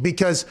intriguing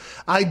because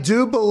I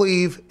do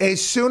believe as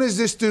soon as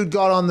this dude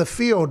got on the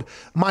field,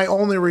 my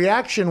only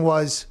reaction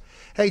was,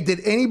 hey, did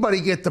anybody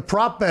get the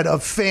prop bet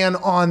of fan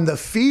on the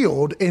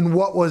field and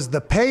what was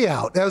the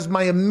payout? That was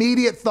my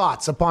immediate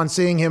thoughts upon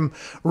seeing him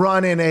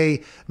run in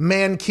a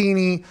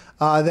mankini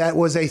that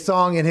was a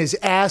thong and his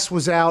ass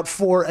was out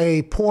for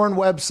a porn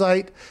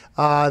website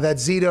that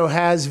Zito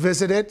has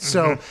visited.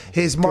 So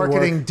his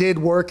marketing did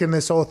work in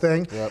this whole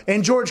thing. Yep.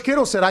 And George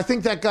Kittle said, I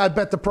think that guy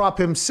bet the prop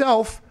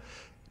himself.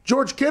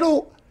 George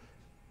Kittle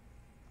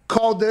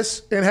called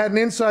this and had an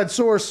inside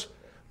source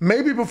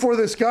maybe before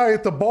this guy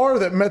at the bar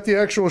that met the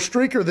actual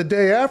streaker the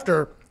day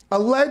after.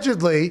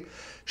 Allegedly,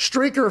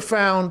 streaker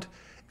found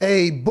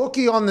a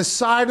bookie on the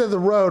side of the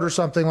road or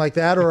something like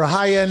that, or a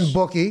high-end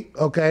bookie,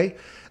 okay?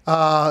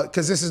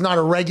 Because this is not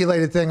a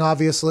regulated thing,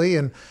 obviously,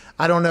 and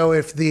I don't know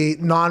if the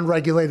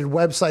non-regulated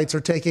websites are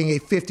taking a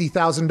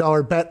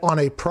 $50,000 bet on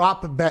a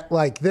prop bet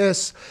like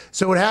this.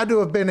 So it had to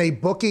have been a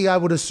bookie, I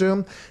would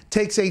assume,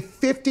 takes a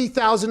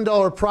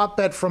 $50,000 prop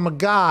bet from a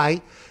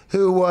guy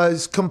who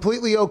was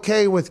completely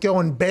okay with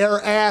going bare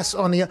ass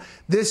on the.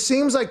 This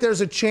seems like there's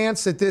a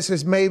chance that this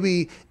is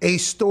maybe a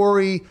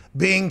story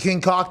being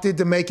concocted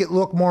to make it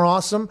look more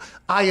awesome.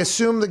 I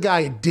assume the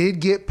guy did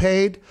get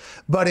paid,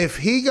 but if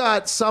he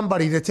got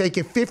somebody to take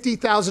a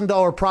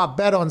 $50,000 prop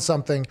bet on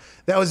something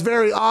that was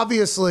very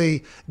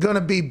obviously going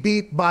to be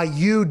beat by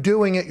you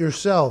doing it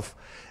yourself,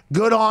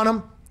 good on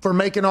him for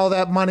making all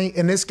that money.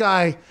 And this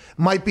guy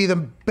might be the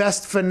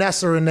best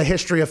finesser in the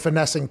history of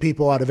finessing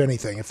people out of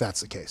anything, if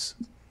that's the case.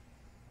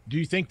 Do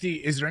you think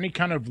is there any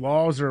kind of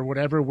laws or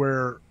whatever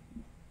where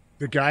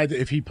the guy,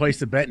 if he placed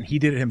a bet and he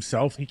did it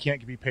himself, he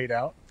can't be paid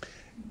out?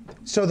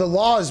 So the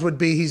laws would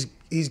be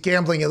he's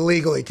gambling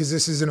illegally because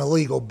this is an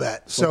illegal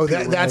bet. So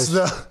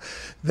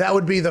that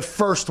would be the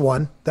first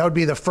one. That would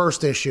be the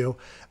first issue.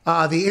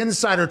 The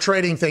insider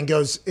trading thing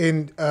goes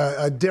in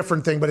a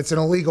different thing, but it's an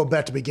illegal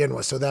bet to begin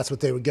with. So that's what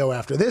they would go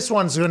after. This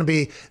one's going to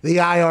be the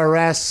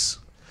IRS.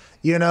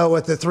 You know,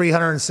 with the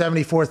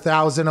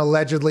 $374,000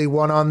 allegedly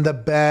won on the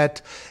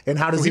bet, and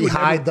how does he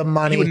hide the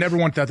money? He would never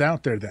want that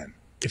out there then.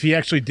 If he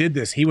actually did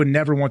this, he would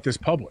never want this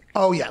public.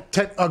 Oh, yeah.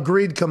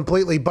 Agreed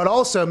completely. But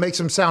also it makes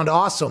him sound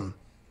awesome.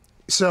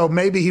 So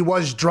maybe he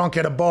was drunk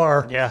at a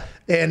bar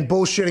and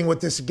bullshitting with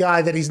this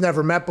guy that he's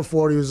never met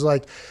before. He was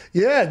like,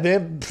 yeah,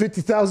 man,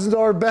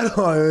 $50,000 bet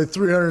on it,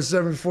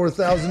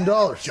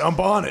 $374,000. Jump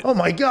on it. Oh,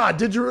 my God.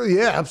 Did you really?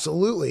 Yeah,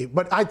 absolutely.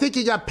 But I think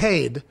he got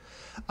paid.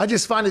 I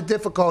just find it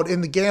difficult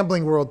in the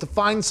gambling world to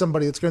find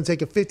somebody that's going to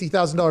take a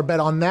 $50,000 bet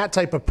on that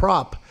type of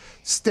prop,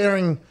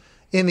 staring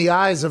in the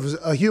eyes of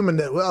a human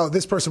that, well,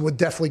 this person would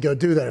definitely go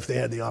do that if they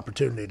had the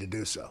opportunity to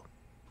do so.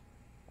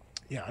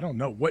 Yeah, I don't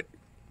know. What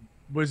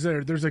was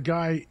there? There's a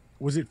guy,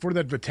 was it for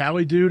that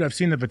Vitali dude? I've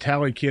seen the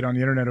Vitali kid on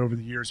the internet over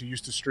the years who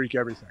used to streak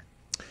everything.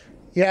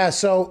 Yeah,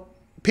 so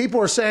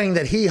people are saying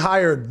that he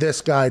hired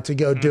this guy to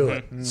go do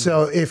it.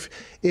 So if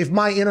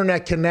my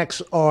internet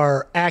connects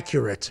are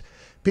accurate,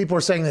 people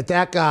are saying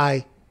that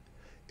guy,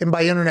 and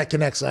by internet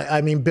connects, I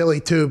mean Billy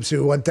Tubes,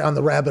 who went down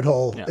the rabbit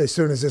hole as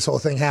soon as this whole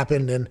thing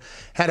happened and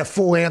had a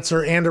full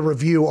answer and a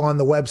review on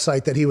the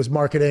website that he was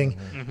marketing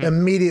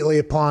immediately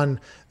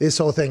upon this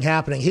whole thing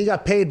happening. He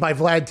got paid by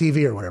Vlad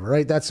TV or whatever,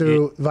 right? That's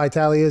who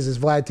Vitali is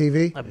Vlad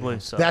TV? I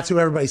believe so. That's who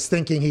everybody's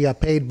thinking he got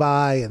paid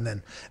by, and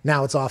then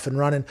now it's off and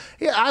running.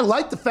 Yeah, I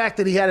like the fact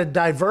that he had a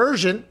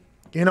diversion.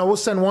 You know, we'll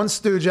send one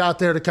stooge out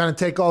there to kind of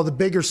take all the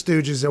bigger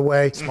stooges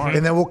away,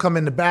 and then we'll come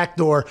in the back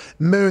door,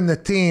 moon the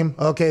team.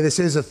 Okay, this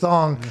is a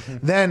thong.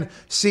 Then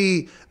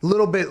see a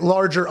little bit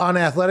larger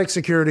unathletic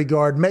security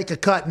guard make a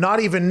cut, not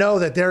even know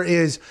that there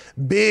is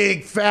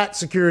big fat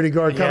security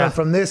guard coming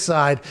from this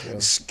side,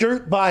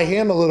 skirt by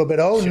him a little bit.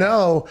 Oh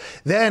no!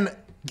 Then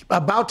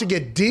about to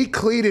get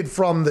decleated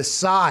from the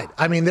side.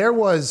 I mean, there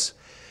was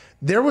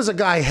a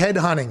guy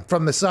headhunting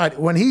from the side.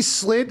 When he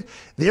slid,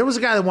 there was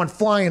a guy that went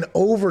flying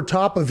over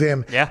top of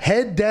him,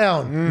 head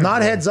down,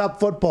 not heads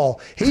up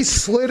football. He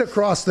slid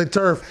across the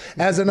turf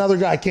as another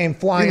guy came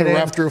flying in,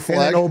 after a flag,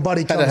 and then old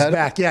buddy comes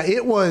back. Yeah,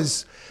 it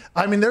was,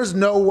 I mean, there's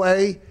no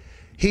way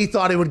he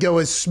thought it would go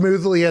as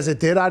smoothly as it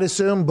did, I'd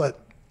assume.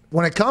 But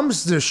when it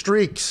comes to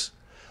streaks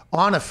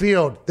on a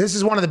field, this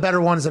is one of the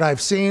better ones that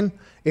I've seen.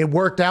 It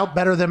worked out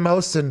better than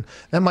most, and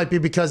that might be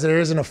because there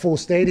isn't a full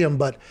stadium,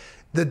 but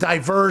the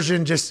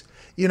diversion just,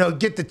 you know,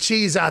 get the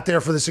cheese out there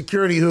for the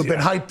security who've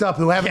been hyped up,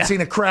 who haven't seen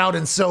a crowd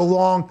in so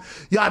long.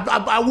 Yeah,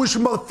 I wish a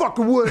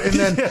motherfucker would. And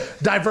then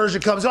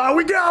diversion comes, oh,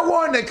 we got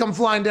one. They come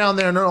flying down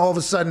there, and then all of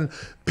a sudden,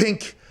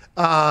 pink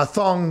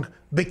thong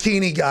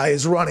bikini guy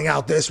is running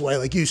out this way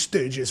like, you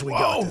stooges, we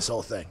got this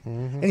whole thing.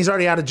 And he's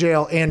already out of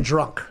jail and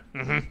drunk.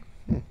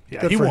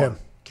 Yeah, good for him.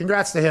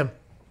 Congrats to him.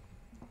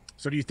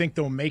 So do you think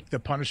they'll make the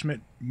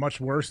punishment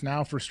much worse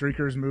now for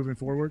streakers moving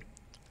forward?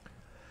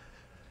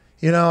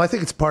 You know, I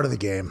think it's part of the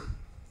game.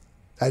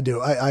 I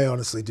do. I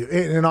honestly do.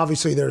 And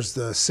obviously there's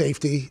the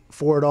safety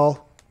for it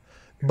all.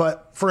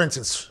 But for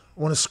instance,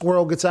 when a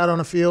squirrel gets out on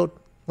a field,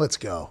 let's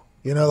go.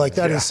 You know, like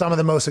that is some of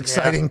the most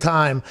exciting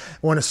time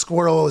when a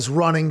squirrel is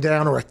running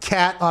down, or a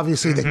cat.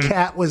 Obviously the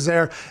cat was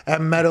there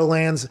at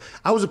Meadowlands.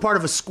 I was a part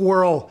of a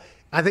squirrel,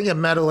 I think at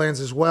Meadowlands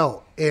as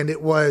well. And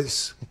it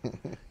was,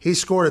 he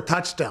scored a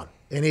touchdown.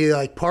 And he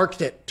like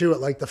parked it to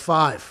it like the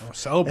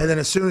 5. And then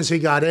as soon as he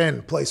got in,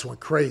 the place went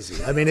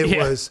crazy. I mean, it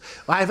was,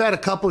 I've had a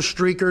couple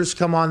streakers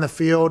come on the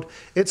field.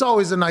 It's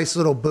always a nice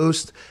little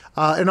boost.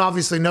 And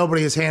obviously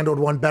nobody has handled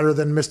one better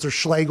than Mr.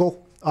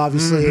 Schlegel.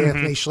 Obviously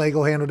Anthony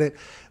Schlegel handled it.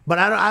 But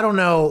I don't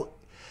know.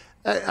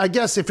 I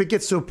guess if it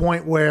gets to a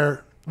point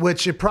where,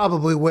 which it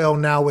probably will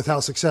now with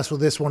how successful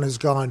this one has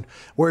gone,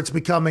 where it's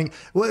becoming,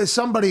 well,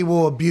 somebody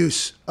will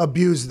abuse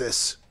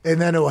this. And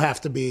then it will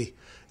have to be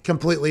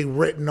completely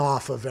written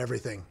off of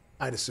everything,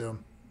 I'd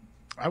assume.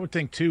 I would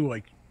think too,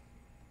 like,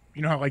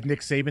 you know how like Nick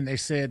Saban, they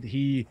said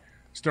he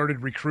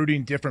started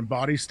recruiting different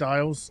body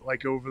styles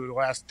like over the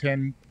last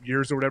 10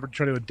 years or whatever to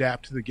try to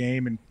adapt to the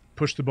game and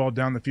push the ball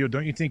down the field.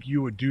 Don't you think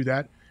you would do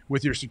that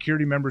with your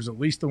security members, at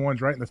least the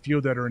ones right in the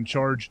field that are in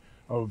charge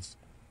of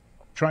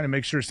trying to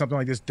make sure something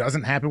like this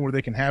doesn't happen, where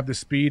they can have the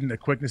speed and the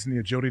quickness and the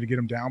agility to get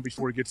him down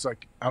before he gets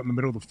like out in the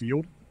middle of the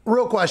field?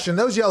 real question: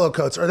 those yellow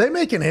coats, are they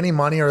making any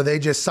money, or are they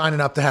just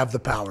signing up to have the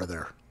power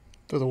there?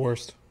 They're the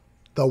worst.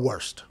 The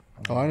worst.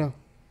 Oh, I know.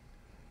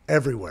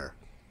 Everywhere.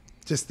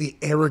 Just the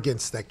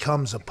arrogance that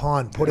comes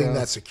upon putting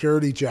that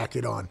security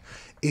jacket on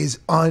is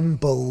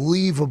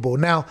unbelievable.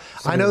 Now,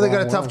 I know they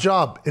got a tough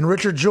job, and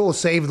Richard Jewell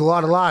saved a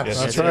lot of lives. Yes,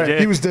 that's right.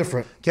 He was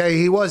different. Okay,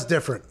 he was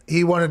different.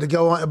 He wanted to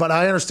go on, but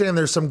I understand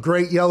there's some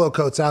great yellow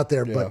coats out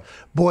there. But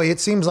boy, it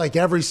seems like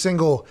every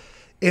single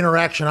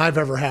interaction I've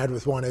ever had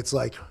with one, it's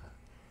like,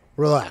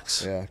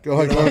 relax. Yeah, go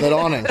ahead, go to that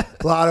awning.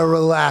 A lot of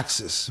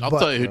relaxes. I'll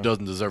tell you who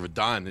doesn't deserve a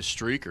dime. This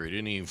streaker. He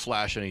didn't even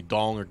flash any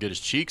dong or get his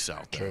cheeks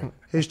out there.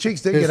 His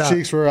cheeks did get out. His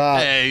cheeks were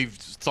out. Hey,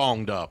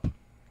 thonged up.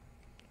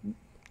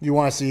 You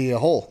want to see a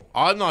hole?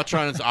 I'm not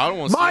trying to. I don't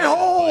want to my see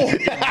hole.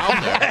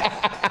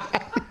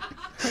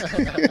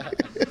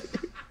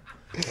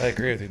 I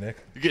agree with you, Nick.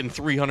 You're getting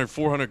 300,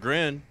 400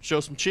 grand. Show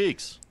some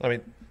cheeks. I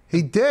mean,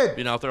 he did.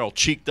 Being out there all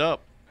cheeked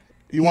up.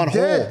 You want a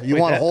hole. You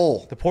want a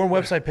hole. The porn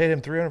website paid him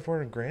 300,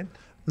 400 grand?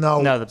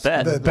 No, No, the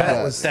bet. The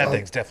bet was That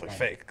thing's definitely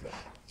fake, though.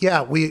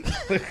 Yeah, we.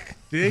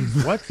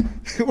 What?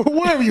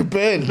 Where have you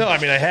been? No, I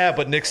mean, I have,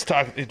 but Nick's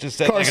talking. It just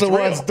said Carson like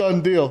Wentz, it's real.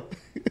 done deal.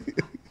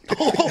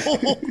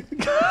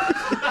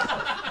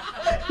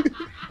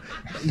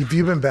 Have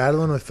you been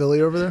battling with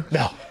Philly over there?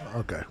 No.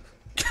 Okay.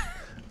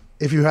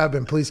 If you have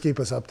been, please keep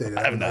us updated.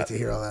 I'd like to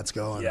hear how that's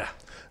going. Yeah.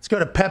 Let's go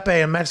to Pepe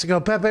in Mexico.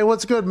 Pepe,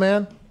 what's good,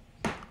 man?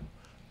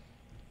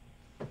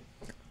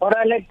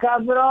 Orale,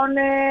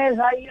 cabrones.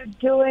 How you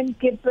doing?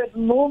 Keep it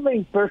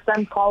moving. First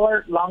time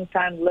caller, long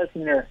time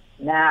listener.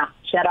 Nah,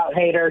 shout out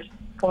haters.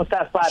 ¿Cómo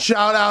estás, Pat?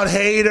 Shout out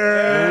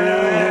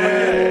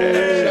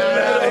haters. Shout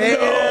out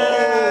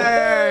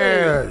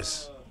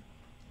haters.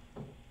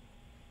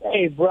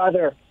 Hey,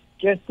 brother.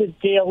 Just to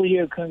tell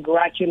you,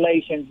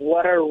 congratulations.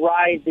 What a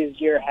ride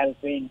this year has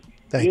been.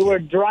 Thank you were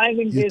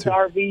driving this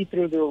RV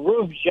through the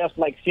roof just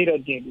like Cito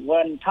did.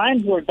 When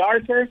times were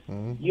darker,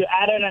 you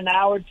added an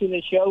hour to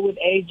the show with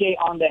AJ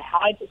on the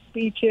hype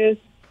speeches.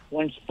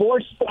 When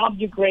sports stopped,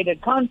 you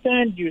created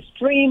content, you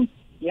streamed,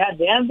 you had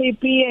the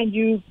MVP, and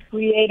you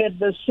created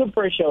the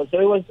Super Show. So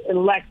it was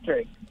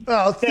electric.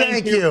 Oh,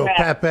 thank you,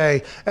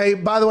 Pepe. Hey,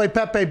 by the way,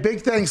 Pepe,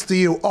 big thanks to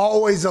you.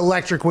 Always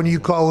electric when you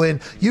call in.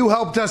 You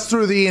helped us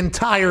through the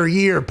entire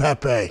year,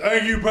 Pepe.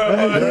 Thank you, Pepe.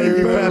 Thank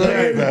you,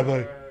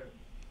 Pepe.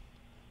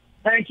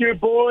 Thank you,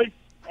 boys.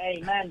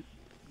 Hey, man,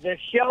 the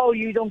show,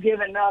 you don't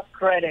give enough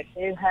credit.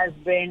 It has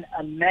been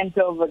a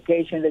mental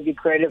vacation that you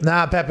created.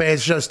 Nah, Pepe, it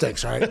just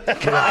stinks, all right?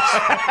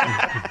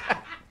 Relax.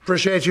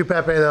 Appreciate you,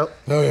 Pepe, though.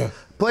 Oh, yeah.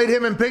 Played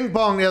him in ping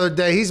pong the other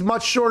day. He's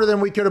much shorter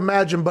than we could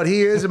imagine, but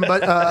he is a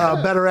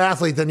better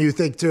athlete than you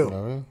think,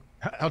 too.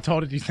 How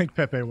tall did you think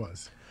Pepe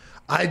was?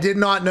 I did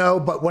not know,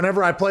 but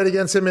whenever I played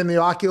against him in the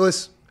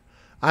Oculus,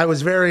 I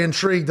was very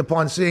intrigued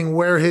upon seeing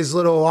where his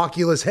little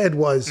Oculus head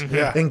was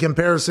in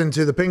comparison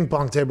to the ping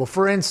pong table.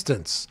 For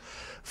instance,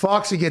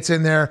 Foxy gets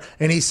in there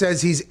and he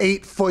says he's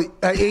 8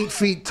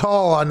 feet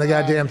tall on the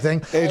goddamn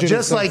thing. AJ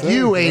Just like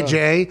you,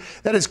 AJ.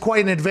 That is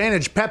quite an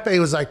advantage. Pepe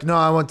was like, no,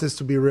 I want this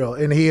to be real.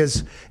 And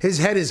his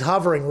head is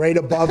hovering right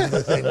above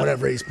the thing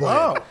whenever he's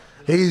playing.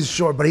 He's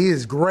short, but he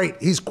is great.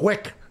 He's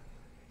quick.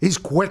 He's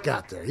quick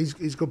out there. He's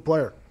a good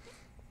player.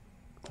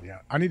 Yeah,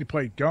 I need to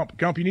play Gump.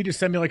 Gump, you need to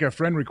send me like a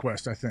friend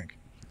request, I think.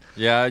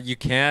 Yeah, you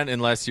can't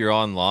unless you're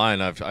online.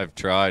 I've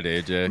tried,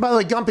 AJ. By the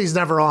way, Gumpy's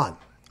never on.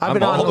 I've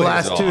been I'm on the always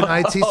last 2 on.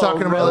 nights. He's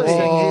talking about this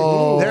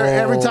thing.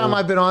 Every time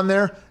I've been on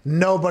there,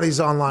 nobody's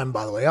online,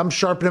 by the way. I'm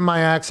sharpening my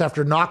axe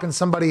after knocking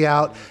somebody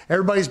out.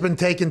 Everybody's been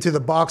taken to the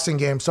boxing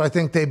game, so I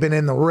think they've been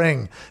in the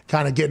ring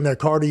kind of getting their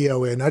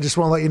cardio in. I just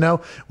want to let you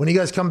know, when you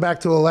guys come back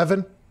to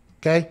 11,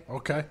 okay?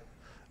 Okay.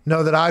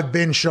 Know that I've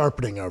been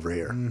sharpening over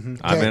here.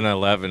 I'm in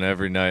 11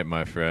 every night,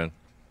 my friend.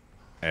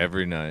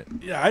 Every night.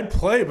 Yeah, I'd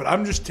play, but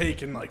I'm just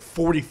taking like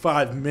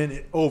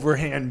 45-minute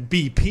overhand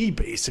BP,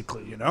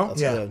 basically. You know.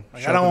 That's good.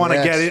 Like, I don't want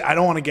to get it. I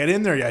don't want to get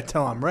in there yet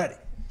till I'm ready.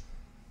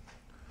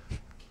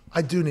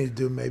 I do need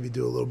to maybe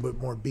do a little bit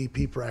more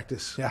BP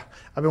practice. Yeah.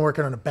 I've been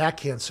working on the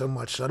backhand so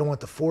much, so I don't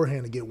want the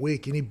forehand to get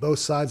weak. You need both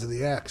sides of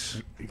the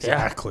axe.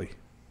 Exactly.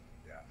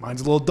 Yeah.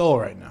 Mine's a little dull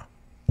right now.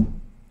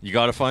 You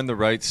got to find the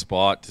right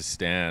spot to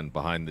stand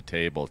behind the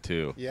table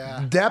too.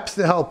 Yeah. Depth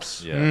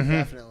helps. Yeah.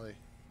 Definitely.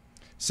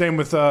 Same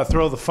with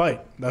throw the fight.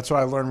 That's what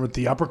I learned with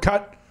the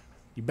uppercut.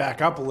 You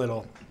back up a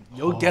little,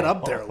 you'll get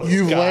up there a little.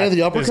 You've landed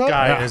the uppercut? This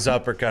guy and his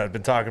uppercut. I've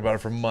been talking about it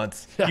for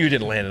months. You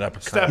didn't land an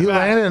uppercut. Step You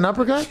back. landed an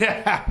uppercut?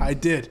 Yeah, I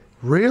did.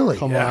 Really?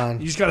 Come Yeah. on.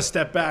 You just got to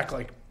step back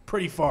like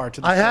pretty far to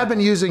the I front. have been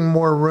using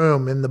more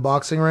room in the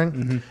boxing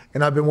ring,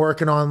 and I've been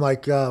working on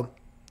like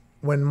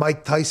when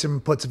Mike Tyson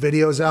puts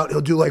videos out,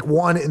 he'll do like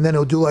one, and then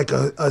he'll do like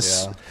and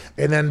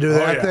then do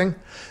that yeah. thing.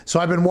 So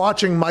I've been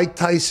watching Mike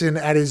Tyson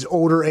at his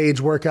older age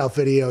workout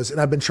videos,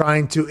 and I've been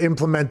trying to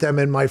implement them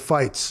in my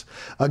fights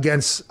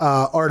against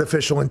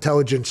artificial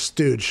intelligence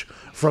stooge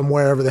from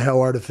wherever the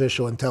hell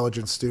artificial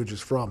intelligence stooge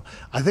is from.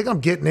 I think I'm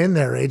getting in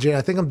there, AJ.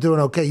 I think I'm doing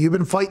okay. You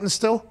been fighting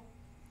still?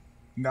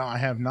 No, I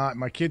have not.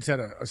 My kids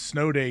had a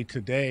snow day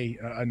today,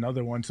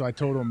 another one. So I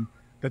told them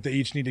that they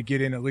each need to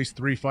get in at least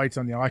 3 fights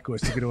on the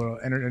Oculus to get a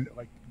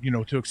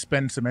little to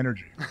expend some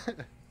energy.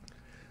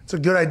 It's a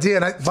good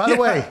idea. And by the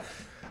way,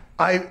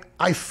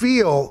 I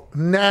feel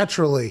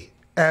naturally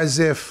as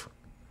if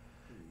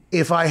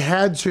I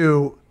had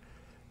to,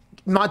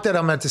 not that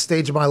I'm at the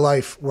stage of my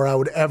life where I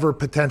would ever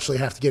potentially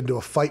have to get into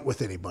a fight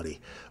with anybody,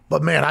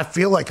 but man, I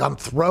feel like I'm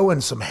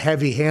throwing some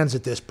heavy hands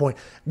at this point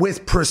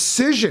with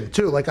precision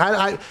too. Like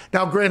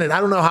now granted, I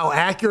don't know how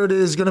accurate it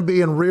is going to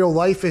be in real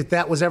life if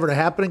that was ever to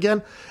happen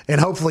again, and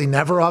hopefully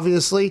never,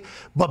 obviously.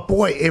 But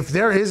boy, if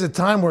there is a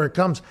time where it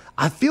comes,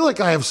 I feel like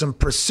I have some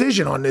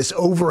precision on this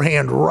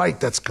overhand right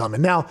that's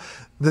coming. Now,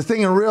 the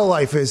thing in real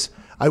life is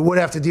I would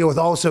have to deal with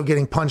also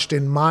getting punched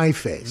in my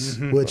face,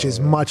 which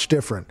is much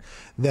different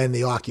than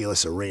the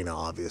Oculus Arena,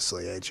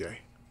 obviously, AJ.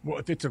 Well,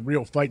 if it's a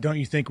real fight, don't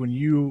you think when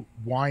you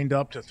wind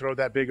up to throw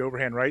that big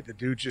overhand right, the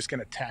dude's just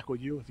going to tackle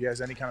you if he has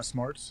any kind of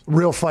smarts?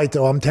 Real fight,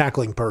 though, I'm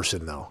tackling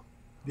person, though.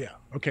 Yeah.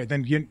 Okay,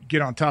 then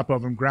get on top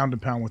of him, ground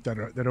and pound with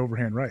that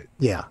overhand right.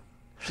 Yeah.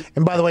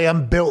 And by the way,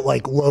 I'm built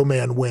like low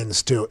man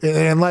wins, too.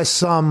 Unless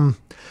some,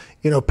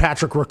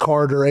 Patrick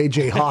Ricard or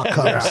AJ Hawk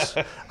comes,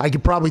 I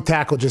could probably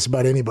tackle just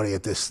about anybody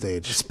at this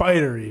stage.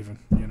 Spider even,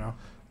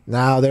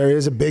 Now, there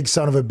is a big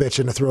son of a bitch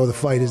in the throw of the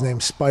fight. His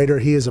name's Spider.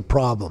 He is a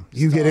problem.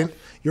 You get in,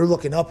 you're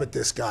looking up at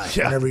this guy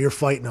whenever you're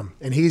fighting him.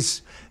 And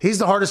he's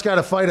the hardest guy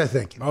to fight, I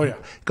think. Oh, yeah.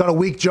 Got a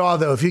weak jaw,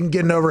 though. If you can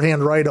get an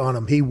overhand right on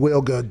him, he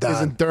will go down.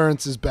 His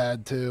endurance is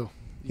bad, too.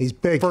 He's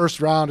big. First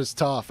round is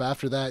tough.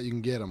 After that, you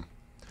can get him.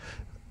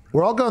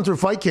 We're all going through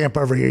fight camp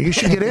over here. You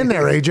should get in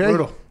there, AJ.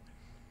 Brutal.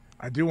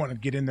 I do want to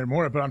get in there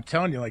more, but I'm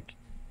telling you,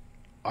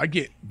 I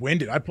get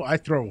winded. I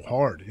throw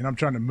hard, and I'm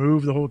trying to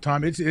move the whole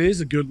time. It is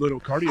a good little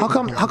cardio.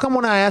 How come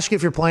when I ask you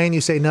if you're playing,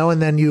 you say no,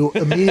 and then you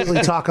immediately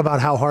talk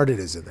about how hard it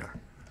is in there?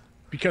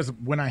 Because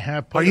when I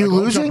have Are you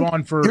losing?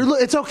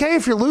 It's okay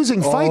if you're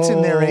losing fights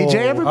in there, AJ.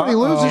 Everybody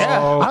loses.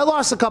 I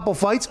lost a couple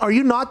fights. Are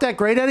you not that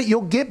great at it?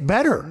 You'll get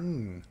better.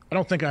 I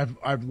don't think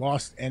I've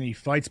lost any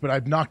fights, but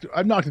I've knocked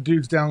the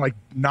dudes down like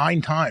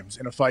 9 times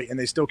in a fight, and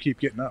they still keep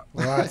getting up.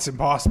 Well, that's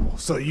impossible.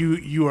 So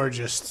you are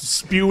just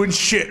spewing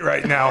shit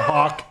right now,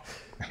 Hawk.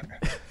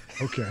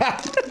 Okay.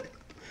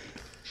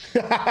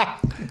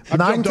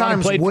 9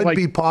 times would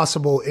be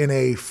possible in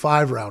a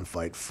 5-round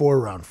fight,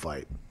 4-round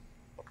fight,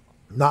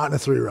 not in a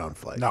 3-round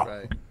fight. No.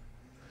 Right.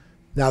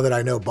 Now that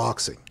I know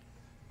boxing.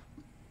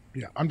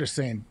 Yeah, I'm just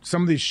saying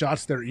some of these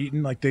shots they're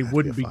eating, like they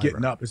wouldn't be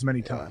getting up as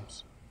many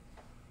times.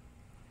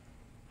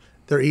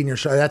 They're eating your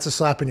shot. That's a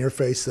slap in your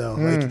face, though.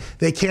 Like,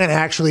 they can't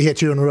actually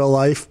hit you in real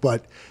life,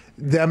 but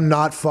them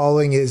not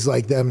falling is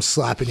like them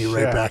slapping you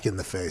right back in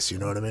the face. You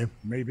know what I mean?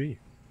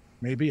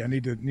 Maybe I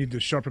need to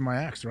sharpen my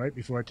axe right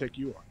before I take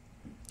you on.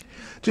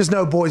 Just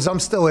know, boys, I'm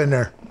still in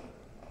there.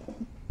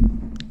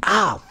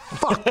 Ow,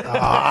 fuck.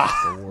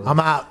 I'm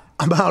out.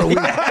 I'm out a week.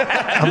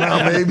 I'm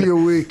out maybe a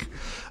week.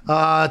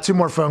 2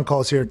 more phone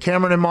calls here.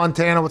 Cameron in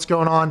Montana, what's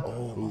going on?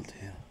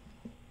 Montana.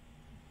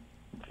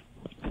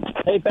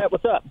 Hey, Pat,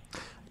 what's up?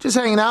 Just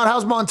hanging out.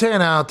 How's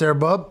Montana out there,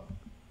 bub?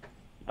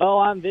 Oh,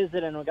 I'm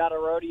visiting. We got a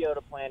rodeo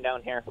to plan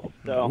down here.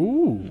 So.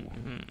 Ooh.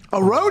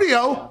 A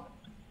rodeo?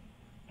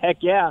 Heck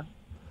yeah.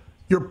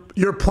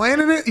 You're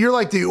planning it? You're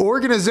like the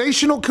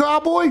organizational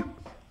cowboy?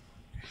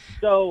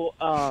 So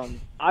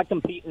I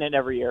compete in it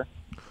every year.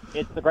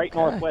 It's the Great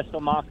Northwest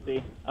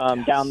Omoxie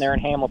down there in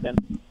Hamilton,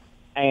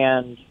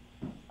 and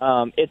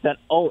it's an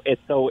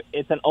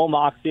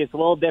Omoxie. It's a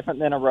little different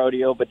than a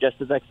rodeo, but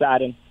just as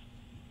exciting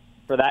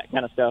for that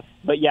kind of stuff.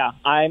 But yeah,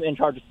 I'm in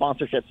charge of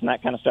sponsorships and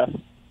that kind of stuff.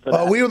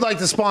 We would like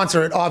to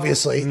sponsor it,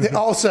 obviously.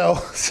 Also,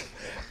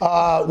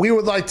 we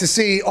would like to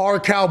see our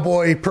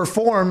cowboy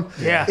perform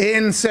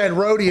in said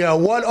rodeo.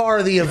 What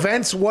are the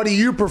events? What do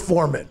you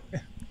perform in?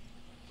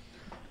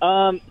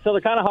 So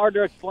they're kind of hard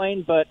to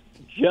explain, but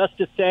just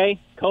to say,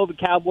 COVID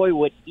Cowboy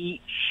would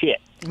eat shit.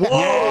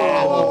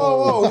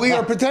 Whoa. We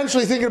are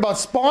potentially thinking about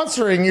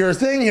sponsoring your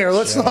thing here.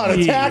 Let's not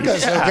attack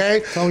us,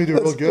 okay? Tell me you do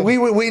real good.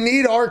 We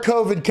need our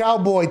COVID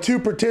Cowboy to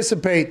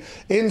participate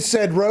in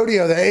said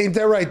rodeo. Ain't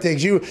that right,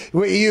 Diggs? You've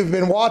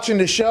been watching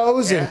the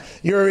shows and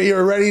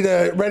you're ready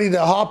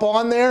to hop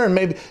on there, and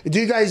maybe do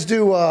you guys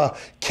do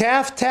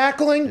calf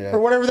tackling or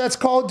whatever that's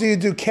called? Do you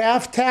do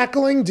calf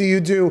tackling? Do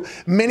you do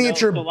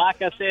miniature? So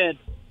like I said,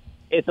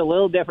 it's a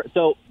little different.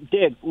 So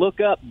Diggs,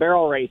 look up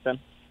barrel racing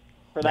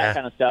for that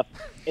kind of stuff.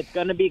 It's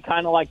going to be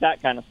kind of like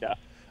that kind of stuff.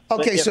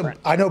 Okay, so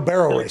I know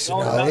barrel racing.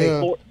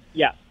 Well,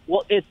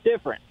 it's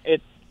different.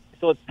 It's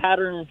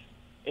pattern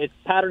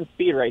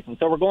speed racing.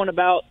 So we're going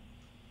about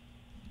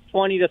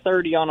 20 to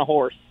 30 on a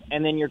horse,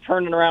 and then you're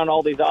turning around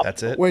all these obstacles.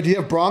 That's it. Wait, do you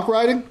have bronc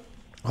riding?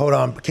 Hold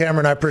on,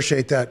 Cameron. I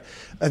appreciate that.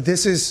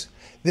 This is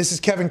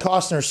Kevin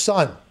Costner's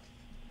son.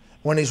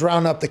 When he's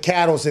rounding up the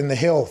cattles in the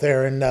hill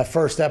there in the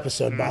first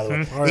episode, by the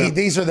way. Oh, yeah.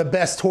 These are the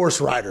best horse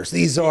riders.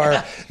 This is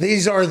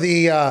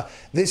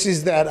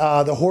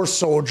the horse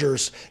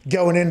soldiers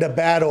going into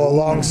battle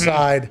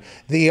alongside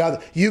the other.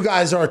 You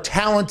guys are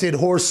talented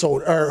horse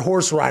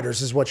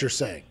riders, is what you're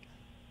saying.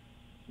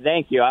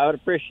 Thank you. I would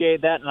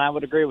appreciate that, and I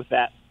would agree with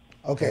that.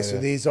 Okay, so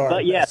these are.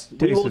 But yes,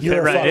 we will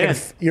you're a fit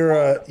fucking,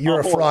 you're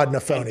a fraud and a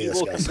phony. and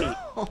This we guy. will said.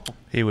 compete.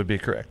 He would be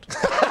correct.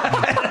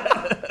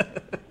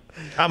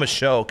 I'm a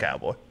show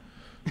cowboy.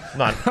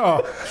 Not.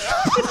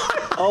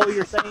 Oh,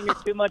 you're saying you're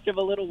too much of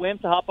a little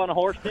wimp to hop on a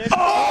horse dick?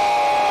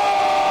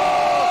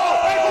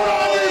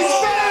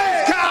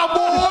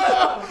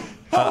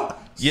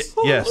 Yes.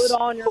 Put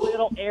on your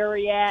little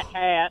Ariat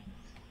hat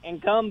and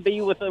come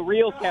be with the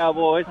real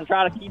cowboys and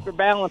try to keep your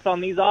balance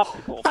on these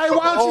obstacles. Hey,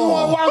 why don't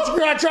you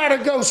not try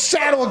to go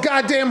saddle a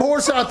goddamn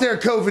horse out there,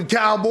 COVID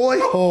cowboy?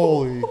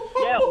 Holy.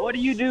 Yeah, what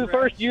do you do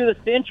first? You do the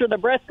cinch or the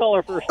breast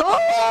collar first? You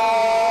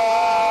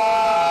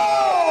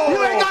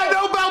ain't got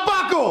no belt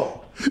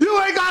buckle.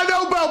 You ain't got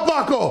no belt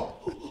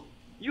buckle.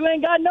 You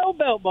ain't got no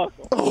belt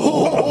buckle.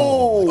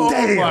 Oh,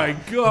 damn. my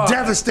God.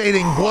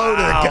 Devastating blow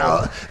to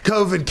the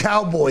COVID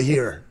cowboy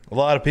here. A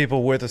lot of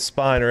people with a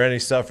spine or any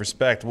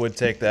self-respect would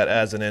take that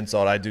as an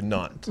insult. I do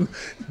not.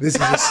 This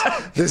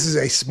is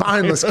a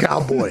spineless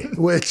cowboy,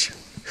 which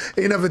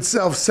in of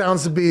itself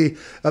sounds to be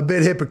a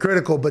bit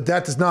hypocritical, but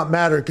that does not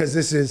matter because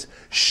this is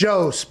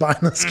show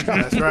spineless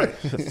cowboy. That's right.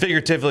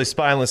 Figuratively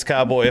spineless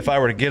cowboy. If I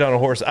were to get on a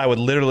horse, I would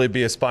literally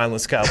be a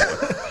spineless cowboy.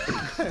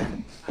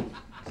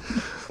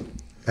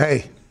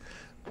 Hey,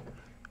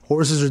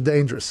 horses are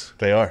dangerous.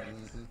 They are.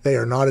 They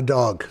are not a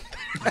dog.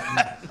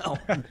 No.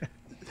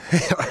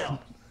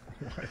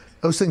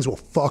 Those things will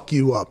fuck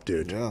you up,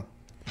 dude.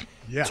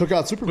 Yeah. Took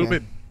out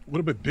Superman. A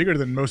little bit bigger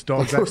than most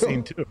dogs I've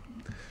seen too.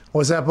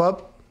 What's that,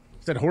 bub?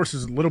 Said horse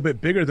is a little bit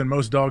bigger than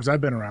most dogs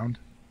I've been around.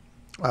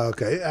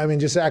 Okay, I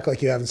mean, just act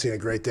like you haven't seen a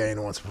Great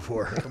Dane once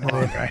before. Come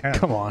on, I have.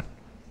 Come on.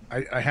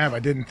 I have. I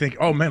didn't think.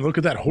 Oh man, look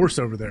at that horse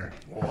over there.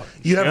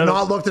 You have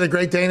not looked at a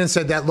Great Dane and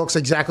said that looks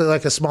exactly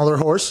like a smaller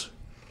horse?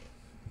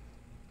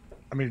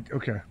 I mean,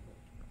 okay.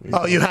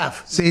 Oh, you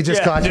have. See, he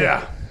just caught you.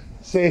 Yeah.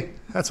 See,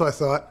 that's what I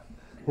thought.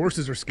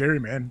 Horses are scary,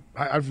 man.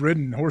 I've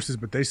ridden horses,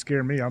 but they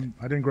scare me. I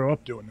didn't grow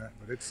up doing that,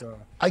 but it's.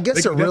 I guess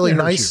they they're can really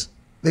definitely hurt nice.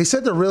 They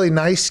said they're really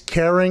nice,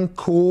 caring,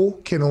 cool,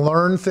 can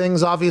learn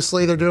things.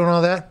 Obviously, they're doing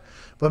all that.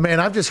 But man,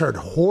 I've just heard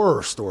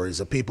horror stories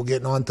of people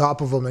getting on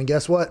top of them, and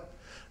guess what?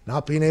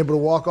 Not being able to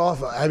walk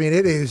off. I mean,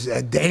 it is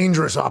a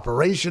dangerous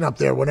operation up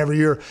there whenever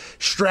you're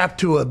strapped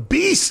to a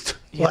beast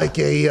like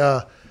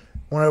a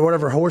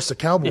whatever horse the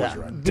Cowboys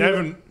run.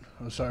 Devin.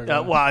 Oh, sorry.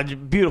 Well,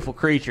 beautiful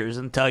creatures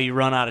until you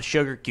run out of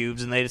sugar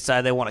cubes and they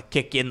decide they want to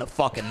kick you in the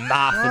fucking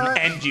mouth and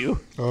end you.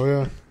 Oh,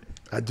 yeah.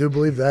 I do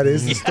believe that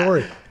is the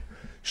story.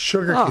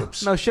 Sugar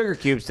cubes. No sugar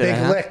cubes today.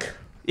 Big huh? lick.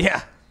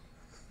 Yeah.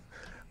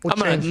 We'll I'm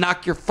going change. to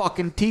knock your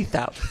fucking teeth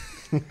out.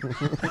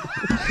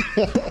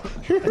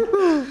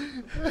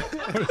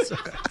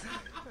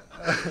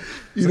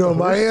 You know,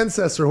 my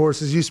ancestor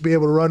horses used to be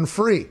able to run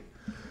free.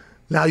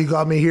 Now you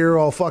got me here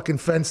all fucking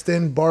fenced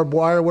in, barbed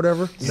wire,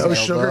 whatever. No Sailed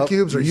sugar up.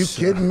 cubes. Are you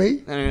kidding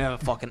me? I don't even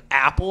have a fucking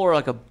apple or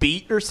like a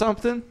beet or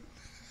something.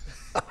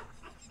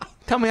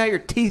 Tell me how your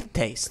teeth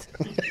taste.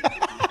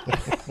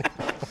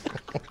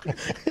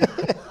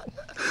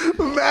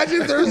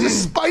 Imagine if there was a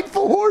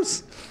spiteful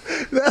horse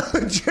that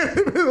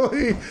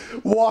legitimately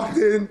walked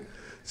in,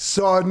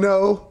 saw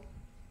no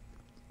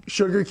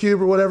sugar cube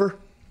or whatever,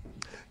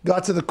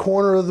 got to the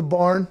corner of the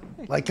barn,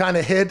 like kind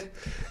of hid,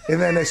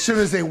 and then as soon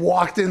as they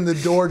walked in the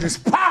door,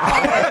 just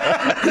pow!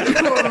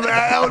 Man,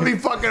 that would be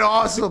fucking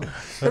awesome.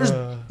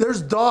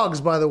 There's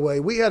dogs, by the way.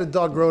 We had a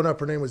dog growing up.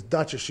 Her name was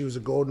Duchess. She was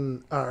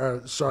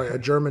a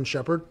German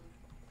Shepherd,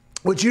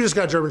 which you just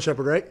got German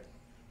Shepherd, right?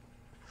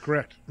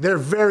 Correct. They're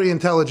very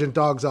intelligent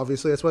dogs,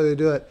 obviously. That's why they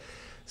do it.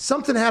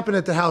 Something happened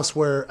at the house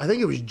where I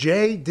think it was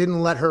Jay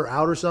didn't let her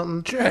out or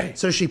something. Jay.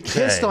 So she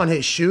pissed on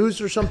his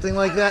shoes or something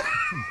like that.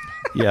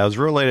 Yeah, it was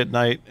real late at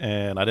night,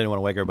 and I didn't want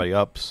to wake everybody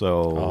up,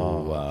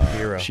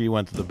 so she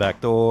went to the back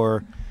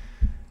door.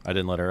 I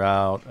didn't let her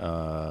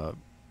out.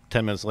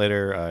 10 minutes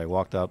later, I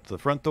walked out to the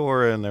front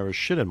door, and there was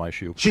shit in my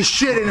shoe. She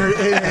shit in her.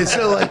 And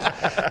so,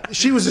 like,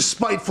 she was a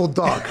spiteful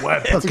dog.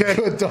 That's a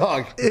good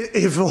dog.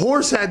 If a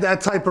horse had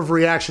that type of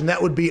reaction, that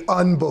would be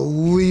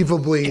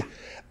unbelievably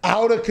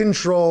out of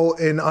control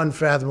and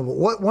unfathomable.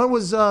 What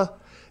was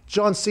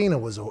John Cena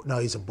was? No,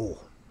 he's a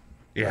bull.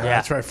 Yeah,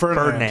 that's right.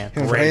 Ferdinand.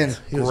 Great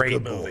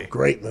movie.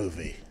 Great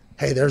movie.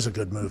 Hey, there's a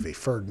good movie,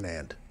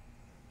 Ferdinand.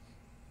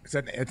 It's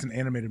an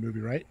animated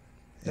movie, right?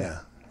 Yeah,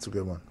 it's a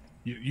good one.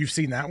 You've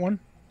seen that one?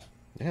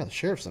 Yeah, the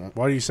sheriff's in it.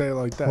 Why do you say it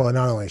like that? Well,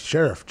 not only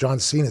Sheriff, John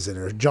Cena's in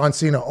there. John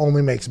Cena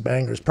only makes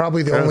bangers.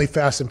 Probably the only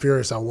Fast and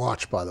Furious I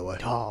watch, by the way.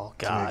 Oh,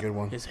 God. good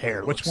one. His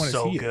hair Which looks one is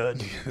so he in?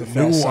 good. The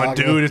new one,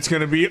 dude. It's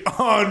going to be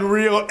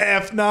unreal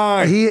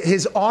F9.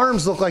 His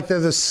arms look like they're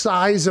the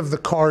size of the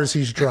cars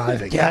he's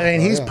driving. I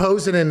mean, he's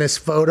posing in this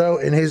photo,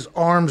 and his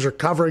arms are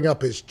covering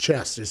up his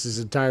chest. This is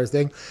his entire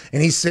thing.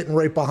 And he's sitting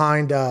right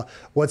behind,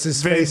 what's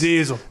his Vin face?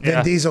 Diesel.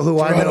 Vin Diesel,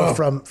 who I know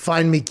from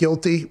Find Me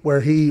Guilty,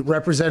 where he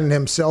represented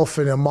himself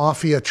in a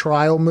mafia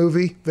trial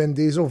movie. Vin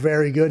Diesel,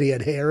 very good. He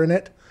had hair in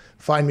it.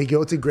 Find Me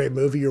Guilty, great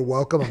movie. You're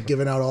welcome. I'm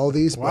giving out all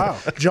these. Wow.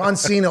 But John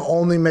Cena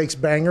only makes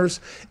bangers.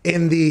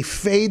 And the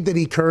fade that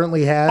he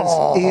currently has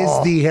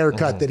is the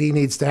haircut that he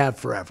needs to have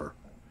forever.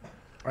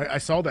 I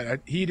saw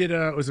that. He did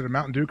was it a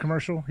Mountain Dew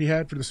commercial he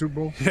had for the Super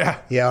Bowl?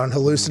 Yeah, on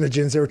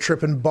hallucinogens. They were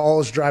tripping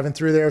balls driving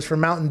through there. It was for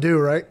Mountain Dew,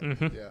 right?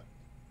 Mm-hmm. Yeah.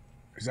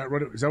 Is that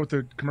what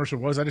the commercial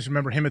was? I just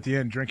remember him at the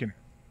end drinking.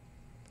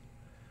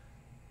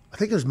 I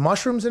think there's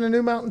mushrooms in a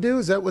new Mountain Dew.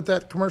 Is that what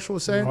that commercial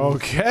was saying?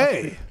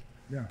 Okay.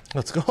 Yeah.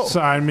 Let's go.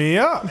 Sign me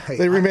up.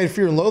 They remade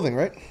Fear and Loathing,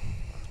 right?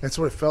 That's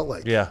what it felt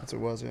like. Yeah. That's what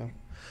it was, yeah.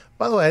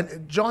 By the way,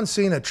 John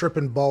Cena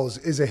tripping balls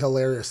is a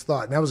hilarious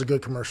thought. And that was a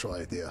good commercial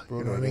idea. You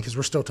know what I mean? Because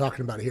we're still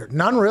talking about it here.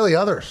 None really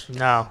others.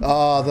 No.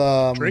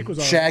 The Drake was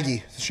on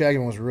Shaggy. The Shaggy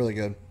one was really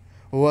good.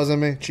 What was it,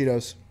 me?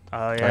 Cheetos.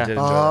 Oh, yeah. I did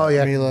enjoy Oh, that.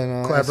 yeah. Mila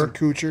and Clever.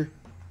 Ashton Kutcher.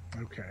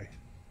 Okay.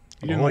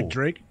 You didn't like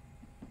Drake?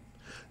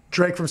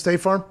 Drake from State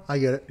Farm? I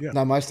get it. Yeah.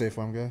 Not my State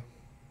Farm guy.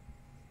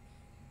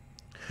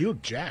 He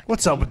looked jacked.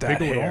 What's up with that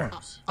Big old hair?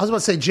 arms. I was about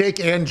to say Jake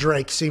and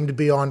Drake seem to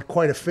be on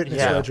quite a fitness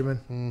Yeah.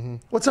 regimen.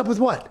 What's up with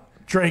what?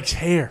 Drake's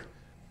hair.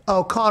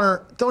 Oh,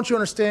 Connor, don't you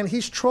understand?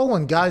 He's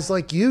trolling guys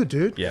like you,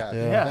 dude.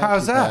 Yeah.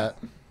 How's that?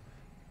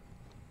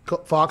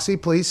 Foxy,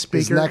 please, His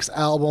speaker. next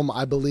album,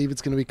 I believe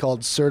it's going to be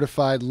called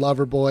Certified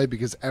Lover Boy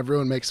because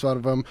everyone makes fun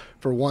of him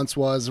for once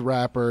was a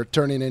rapper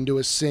turning into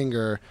a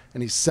singer,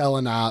 and he's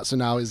selling out, so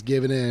now he's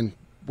giving in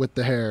with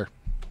the hair.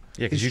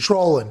 Yeah, because He's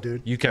trolling,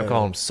 dude. you kept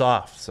calling him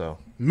soft, so.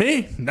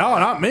 Me? No,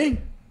 not me.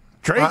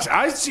 Drake's.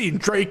 I seen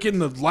Drake in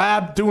the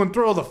lab doing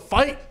Thrill of the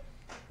Fight.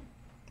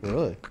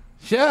 Really?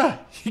 Yeah,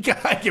 he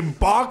can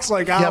box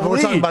like Ali. Yeah, but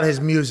we're talking about his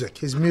music.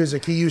 His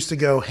music, he used to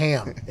go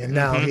ham, and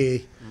now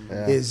he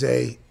is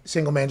a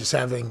single man just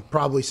having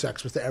probably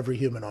sex with every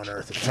human on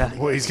earth.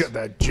 Well, he's got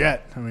that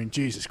jet. I mean,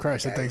 Jesus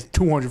Christ, that thing's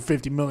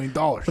 $250 million.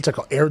 What's that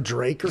called? Air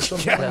Drake or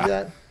something like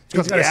that?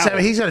 He's got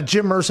He's got a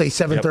Jim Mersey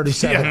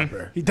 737 up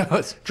there. He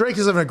does. Drake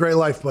is living a great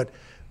life, but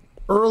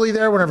early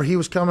there, whenever he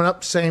was coming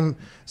up, same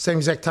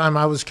exact time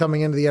I was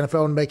coming into the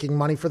NFL and making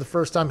money for the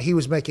first time, he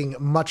was making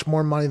much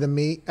more money than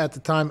me at the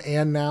time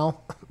and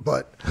now.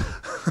 But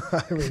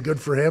I mean, good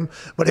for him.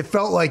 But it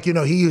felt like,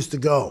 he used to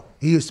go.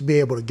 He used to be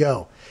able to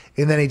go.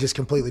 And then he just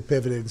completely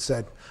pivoted and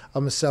said,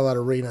 I'm going to sell out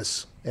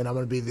arenas, and I'm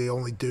going to be the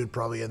only dude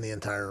probably in the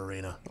entire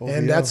arena.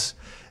 And that's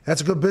a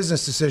good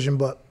business decision,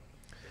 but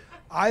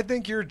I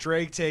think your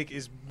Drake take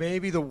is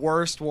maybe the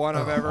worst one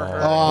I've ever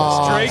heard.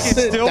 Oh, Drake is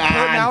still sit putting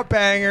down. out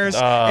bangers,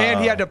 and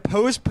he had to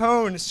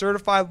postpone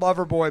Certified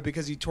Lover Boy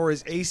because he tore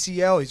his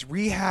ACL. He's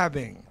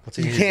rehabbing.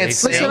 You can't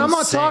listen. I'm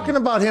not talking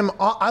about him.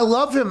 I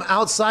love him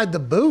outside the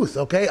booth.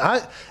 Okay,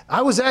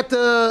 I was at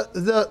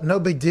the no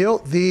big deal.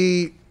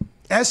 The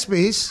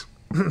ESPYs.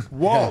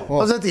 Whoa! I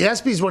was at the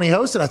ESPYs when he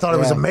hosted. I thought it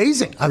was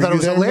amazing. I thought it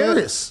was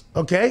hilarious.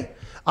 Okay.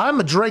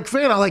 I'm a Drake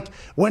fan. I like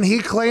when he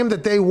claimed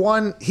that he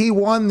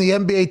won the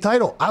NBA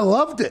title. I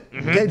loved it.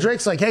 Okay,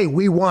 Drake's like, hey,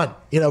 we won,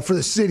 for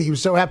the city. He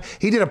was so happy.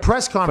 He did a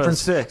press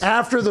conference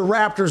after the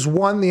Raptors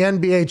won the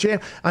NBA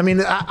champ. I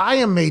mean, I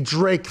am a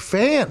Drake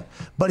fan,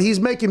 but he's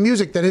making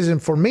music that isn't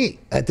for me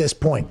at this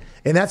point.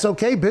 And that's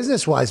okay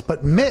business-wise.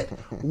 But Mitt,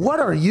 what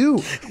are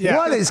you? Yeah.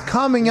 What is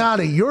coming out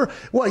of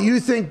what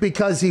you think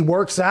because he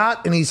works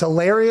out and he's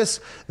hilarious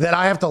that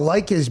I have to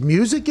like his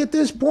music at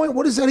this point?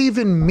 What does that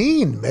even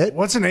mean, Mitt?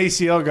 What's an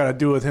ACL got to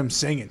do with him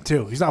singing,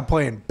 too? He's not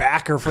playing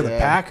backer for the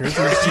Packers.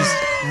 He's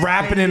just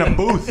rapping in a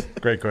booth.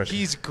 Great question.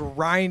 He's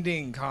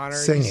grinding, Connor.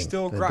 Singing He's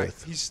still in grinding.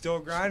 booth. He's still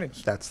grinding.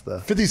 That's the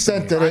 50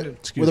 Cent did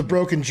it with a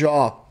broken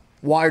jaw,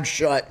 wired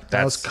shut.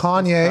 That was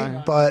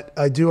Kanye, but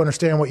I do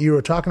understand what you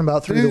were talking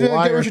about through Did the you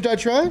wire. get Richard Dye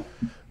trying?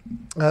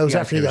 It was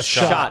after he got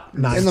shot.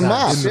 in the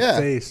mouth, yeah.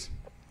 Face.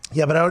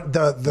 Yeah, but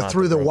the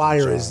Through the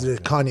Wire is the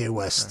Kanye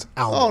West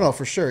album. Oh no,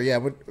 for sure, yeah.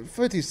 But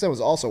 50 Cent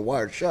was also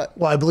wired shut.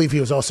 Well, I believe he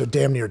was also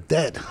damn near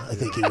dead. I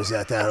think he was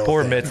at that old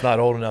Poor thing. Mitt's not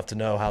old enough to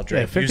know how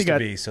Drake 50 used to got-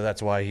 be, so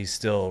that's why he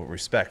still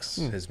respects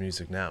his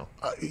music now.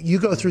 You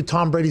go through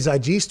Tom Brady's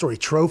IG story,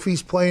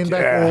 trophies playing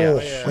back. Yeah. Oh,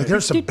 Yeah. like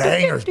there's some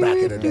bangers back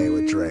in the day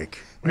with Drake.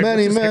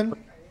 Many men.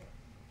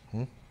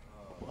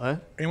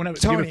 What? Anyone have,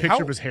 do you have a Tony, picture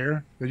how- of his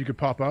hair that you could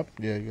pop up?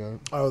 Yeah, you got it.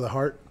 Oh, the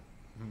heart.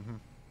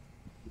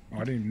 Oh, I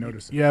didn't even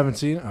notice it. You haven't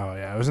seen it? Oh,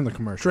 yeah. It was in the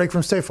commercial. Drake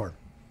from State Farm.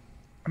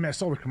 I mean, I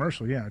saw the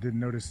commercial. Yeah, I didn't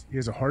notice. He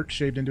has a heart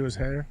shaved into his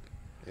hair.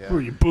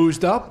 Were you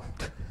boozed up?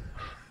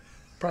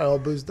 Probably all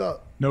boozed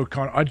up. No,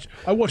 Connor.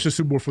 I watch the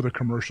Super Bowl for the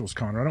commercials,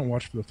 Connor. I don't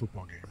watch for the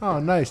football game. Oh,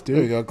 nice, There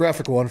you dude. go.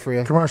 Graphic one for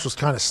you. Commercials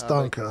kind of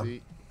stunk like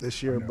it.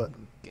 this year, but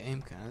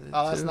Game kind of.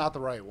 Oh, that's not the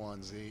right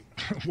one, Z.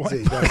 What?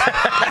 see,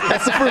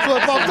 That's the first one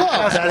that popped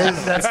up.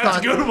 that's not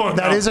a good one,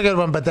 That though. is a good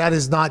one, but that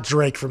is not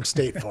Drake from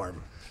State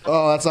Farm.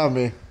 Oh, that's on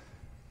me.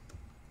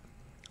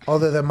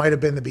 Although that might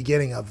have been the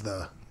beginning of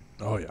the.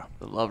 Oh, yeah.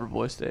 The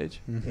Loverboy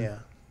stage. Yeah.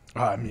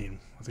 I mean,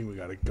 I think we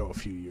got to go a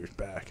few years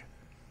back.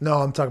 No,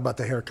 I'm talking about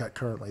the haircut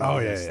currently. Oh,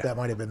 That yeah, is- yeah. That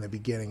might have been the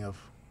beginning of,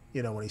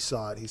 when he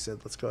saw it, he said,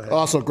 let's go ahead.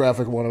 Also,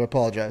 graphic one. I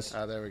apologize.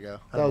 Oh, there we go.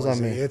 That was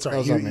on me. It's all That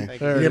right. was on me. You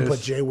There it didn't is.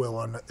 put J Will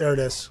on it. There it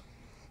is.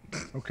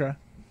 Okay.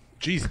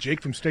 Jeez,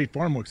 Jake from State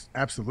Farm looks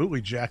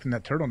absolutely jacked in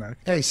that turtleneck.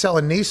 Hey, he's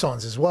selling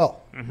Nissans as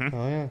well.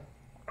 Oh yeah.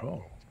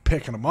 Oh.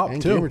 Picking them up,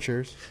 And too. gamer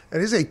chairs.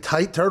 It is a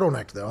tight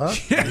turtleneck, though, huh?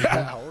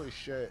 Yeah, holy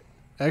shit.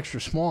 Extra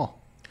small.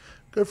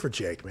 Good for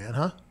Jake, man,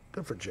 huh?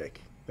 Good for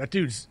Jake. That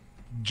dude's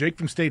Jake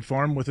from State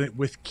Farm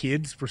with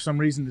kids for some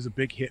reason is a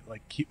big hit.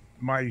 Like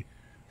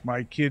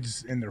my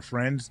kids and their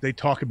friends, they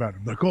talk about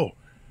him. Like, oh,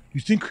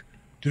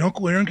 did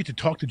Uncle Aaron get to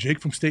talk to Jake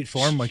from State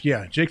Farm? Like,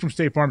 yeah, Jake from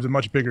State Farm is a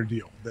much bigger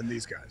deal than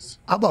these guys.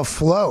 How about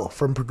Flo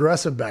from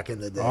Progressive back in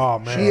the day? Oh,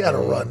 man. She had a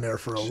run there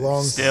for a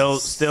long time.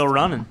 Still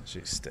running.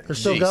 They're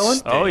still going?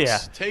 Oh, yeah.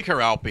 Take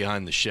her out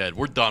behind the shed.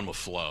 We're done with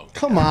Flo.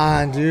 Come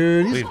on,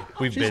 dude.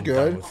 We've She's been good.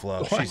 done with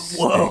Flo. She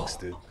Whoa. stinks,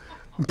 dude.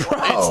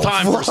 It's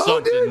time for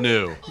something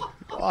new.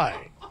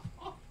 Why?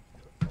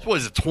 What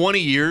is it, 20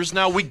 years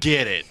now? We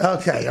get it.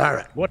 Okay, all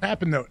right. What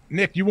happened, though?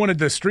 Nick, you wanted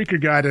the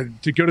streaker guy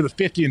to go to the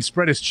 50 and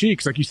spread his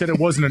cheeks. Like you said, it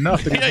wasn't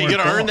enough. Yeah, you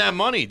got to earn that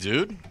money,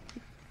 dude.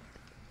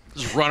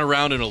 Just run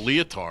around in a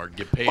leotard,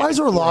 get paid. Why is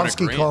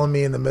Orlovsky $400,000. calling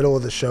me in the middle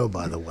of the show,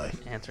 by the way?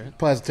 Answer it.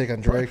 Probably has to take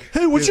on Drake.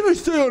 Hey, what should I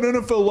say on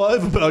NFL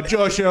Live about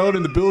Josh Allen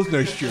and the Bills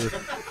next year?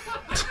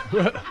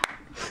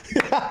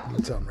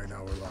 I'm telling him right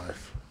now we're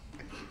live.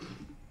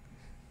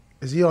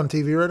 Is he on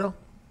TV right now?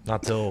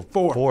 Not till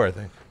 4, I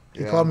think.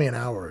 He called me an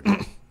hour ago.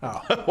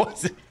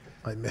 What's it?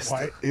 I missed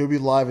it. He'll be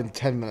live in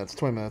 10 minutes,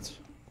 20 minutes.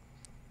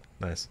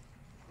 Nice.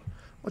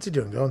 What's he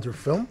doing? Going through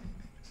film?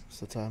 What's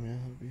the time? Yeah,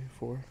 it'll be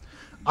 4.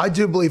 I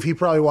do believe he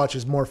probably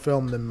watches more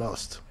film than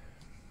most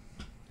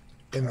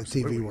in the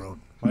TV world.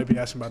 Might be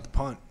asking about the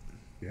punt.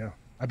 Yeah,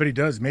 I bet he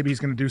does. Maybe he's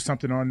going to do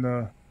something on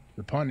the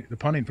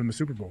punting from the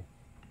Super Bowl.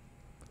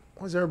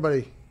 What's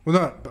everybody? Well,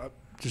 not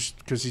just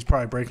because he's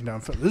probably breaking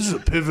down film. This is a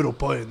pivotal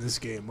play in this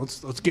game.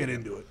 Let's get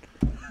into it.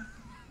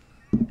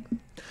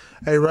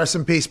 Hey, rest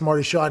in peace,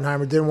 Marty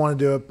Schottenheimer. Didn't want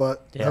to do it,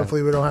 but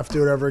hopefully we don't have to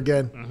do it ever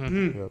again.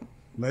 Mm-hmm. Yep.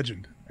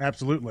 Legend.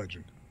 Absolute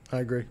legend.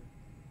 I agree.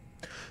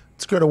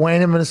 Let's go to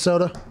Wayne in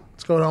Minnesota.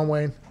 What's going on,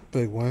 Wayne?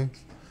 Big Wayne.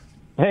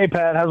 Hey,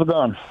 Pat. How's it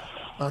going?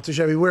 Not too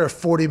shabby. We're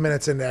 40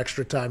 minutes into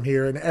extra time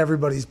here, and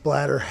everybody's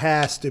bladder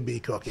has to be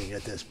cooking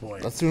at this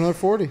point. Let's do another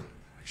 40.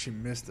 Actually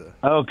missed it.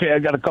 Okay, I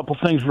got a couple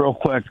things real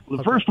quick.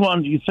 The first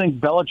one, do you think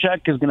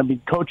Belichick is going to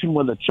be coaching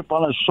with a chip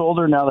on his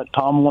shoulder now that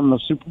Tom won the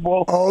Super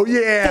Bowl? Oh,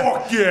 yeah.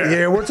 Fuck yeah.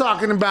 Yeah, we're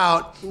talking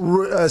about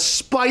a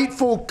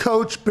spiteful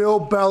coach Bill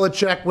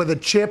Belichick with a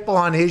chip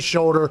on his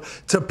shoulder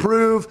to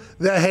prove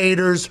the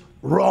haters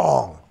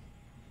wrong.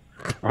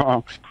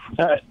 I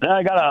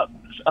got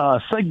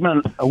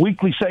a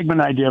weekly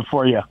segment idea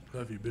for you.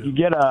 You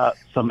get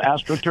some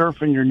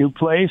AstroTurf in your new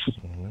place,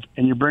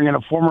 and you bring in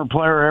a former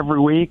player every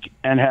week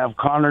and have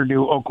Connor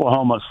do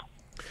Oklahoma's.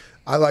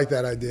 I like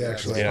that idea,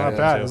 actually. Not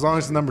bad. As long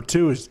as the number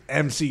 2 is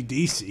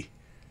MCDC.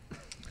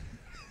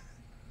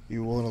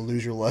 You willing to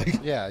lose your leg?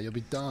 Yeah, you'll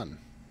be done.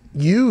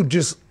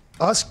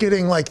 Us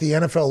getting like the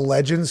NFL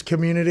Legends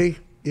community,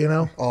 you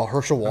know? Oh,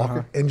 Herschel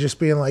Walker. And just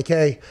being like,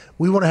 hey,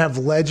 we want to have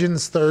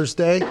Legends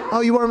Thursday.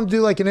 Oh, you want them to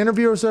do like an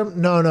interview or something?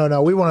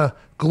 No. We want to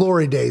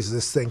glory days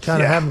this thing.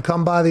 Kind of have them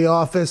come by the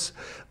office,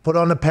 put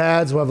on the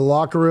pads. We'll have a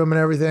locker room and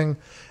everything.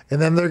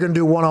 And then they're going to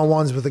do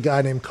one-on-ones with a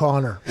guy named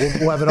Connor.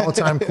 We'll have an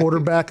all-time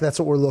quarterback. That's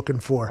what we're looking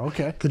for.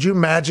 Okay. Could you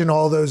imagine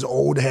all those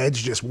old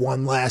heads just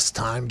one last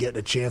time getting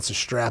a chance to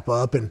strap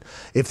up? And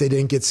if they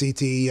didn't get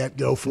CTE yet,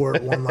 go for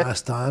it one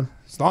last time?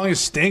 As long as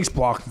Stink's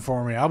blocking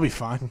for me, I'll be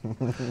fine.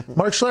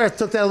 Mark Schlereth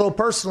took that a little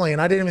personally,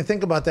 and I didn't even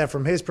think about that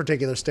from his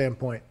particular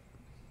standpoint.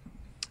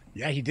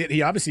 Yeah, he did.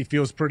 He obviously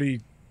feels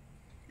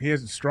he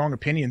has strong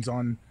opinions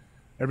on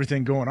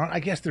everything going on. I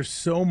guess there's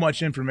so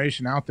much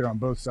information out there on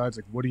both sides.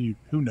 Like,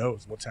 who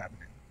knows what's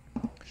happening?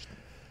 All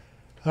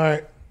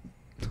right.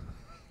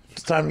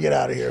 It's time to get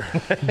out of here.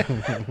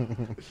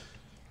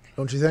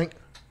 Don't you think?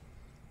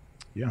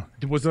 Yeah.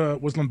 Was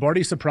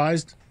Lombardi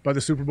surprised by the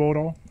Super Bowl at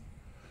all?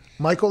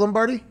 Michael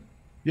Lombardi?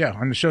 Yeah,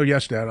 on the show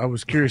yesterday. I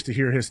was curious to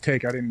hear his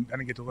take. I didn't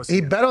get to listen. He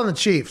bet on the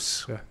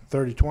Chiefs. Yeah,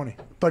 30-20.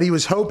 But he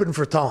was hoping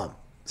for Tom.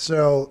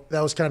 So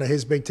that was kind of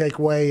his big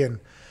takeaway, and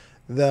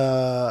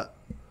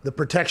the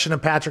protection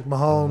of Patrick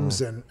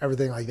Mahomes and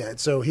everything like that.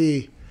 So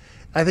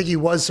I think he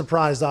was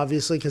surprised,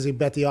 obviously, because he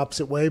bet the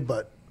opposite way.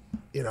 But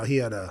you know, he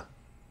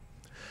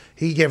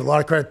gave a lot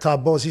of credit to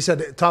Todd Bowles. He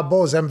said Todd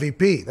Bowles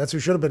MVP. That's who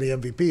should have been the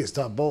MVP is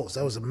Todd Bowles.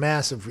 That was a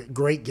massive,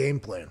 great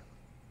game plan.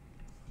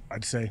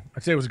 I'd say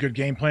it was a good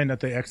game plan that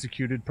they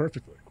executed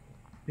perfectly.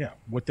 Yeah,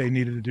 what they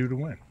needed to do to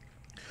win.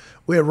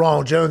 We had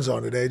Ronald Jones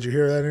on today. Did you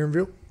hear that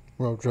interview?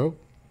 Ronald Joe?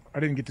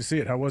 I didn't get to see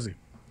it. How was he?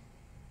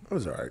 It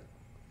was all right.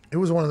 It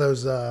was one of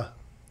those. It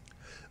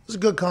was a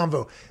good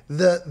convo.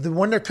 The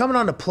when they're coming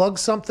on to plug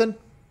something,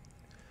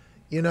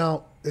 you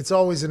know, it's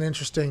always an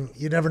interesting.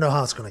 You never know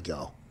how it's going to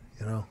go.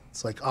 You know,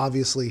 it's like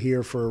obviously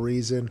here for a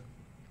reason.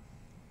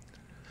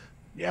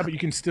 Yeah, but you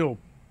can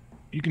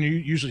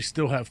usually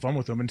still have fun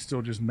with them and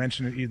still just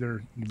mention it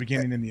either in the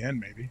beginning and the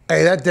end, maybe.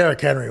 Hey, that Derrick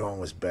Henry one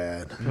was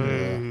bad.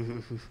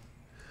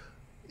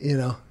 You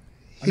know,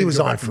 he was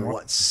on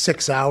for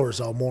 6 hours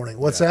all morning.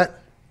 What's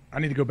that? I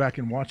need to go back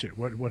and watch it.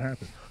 What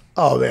happened?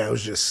 Oh man,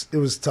 it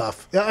was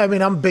tough. I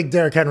mean, I'm a big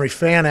Derrick Henry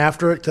fan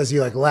after it because he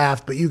like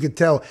laughed, but you could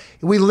tell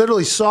we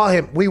literally saw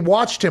him. We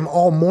watched him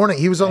all morning.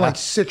 He was on like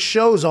 6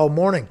 shows all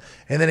morning,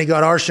 and then he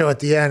got our show at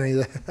the end.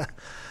 And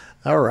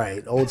All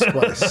right, Old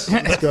Spice.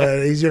 Let's go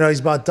ahead. He's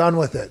about done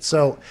with it.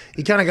 So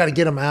you kind of got to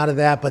get him out of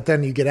that, but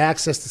then you get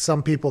access to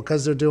some people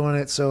because they're doing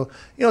it. So,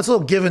 it's a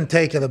little give and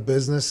take of the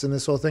business and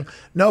this whole thing.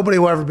 Nobody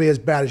will ever be as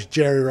bad as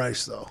Jerry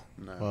Rice, though.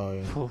 No. Oh,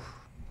 yeah.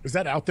 Is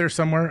that out there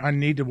somewhere? I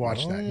need to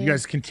watch that. You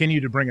guys continue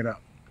to bring it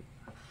up.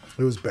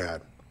 It was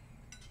bad.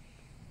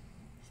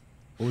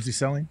 What was he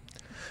selling?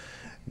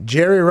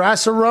 Jerry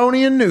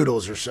Rice-A-Roni and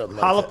noodles or something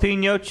like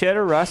Jalapeno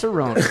cheddar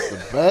rice-a-roni.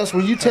 The best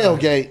when you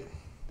tailgate.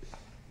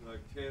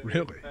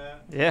 Really?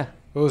 Yeah.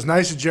 It was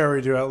nice of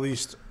Jerry to at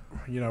least,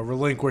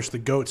 relinquish the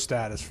GOAT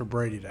status for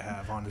Brady to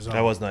have on his own.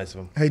 That was nice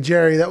of him. Hey,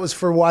 Jerry, that was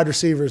for wide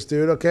receivers,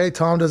 dude, okay?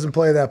 Tom doesn't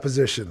play that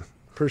position.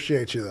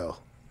 Appreciate you, though.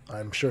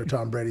 I'm sure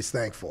Tom Brady's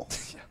thankful.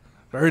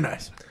 Very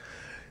nice.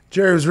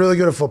 Jerry was really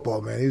good at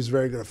football, man. He was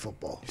very good at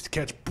football. Used to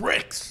catch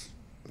bricks.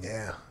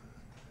 Yeah.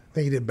 I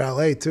think he did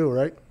ballet, too,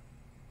 right?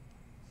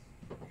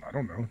 I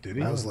don't know. Did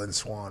he? That was Lynn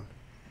Swan.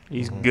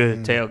 He's good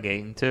at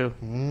tailgating, too.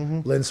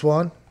 Lynn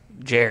Swan?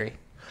 Jerry,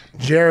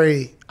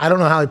 I don't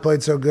know how he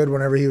played so good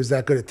whenever he was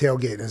that good at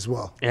tailgating as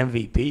well.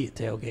 MVP at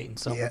tailgating,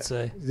 some would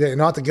say. Yeah,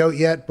 not the GOAT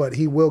yet, but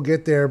he will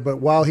get there. But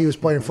while he was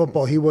playing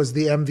football, he was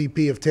the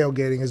MVP of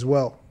tailgating as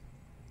well.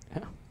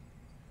 Yeah.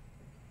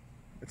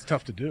 It's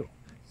tough to do.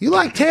 You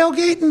like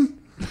tailgating?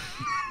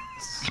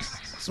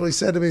 That's what he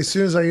said to me as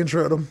soon as I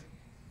introed him.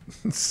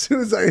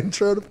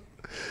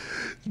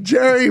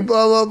 Jerry,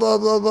 blah, blah, blah,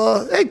 blah,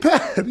 blah. Hey,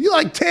 Pat, you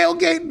like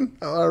tailgating?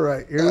 All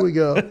right, here we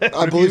go.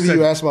 I believe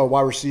you asked about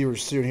wide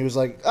receivers, too, and he was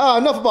like,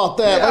 enough about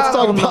that. Yeah, Let's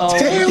talk about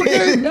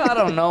tailgating. I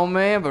don't know,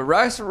 man, but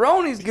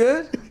rice-a-roni's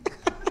good.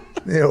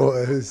 It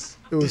was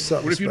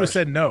something What if you would have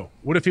said no?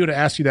 What if he would have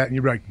asked you that and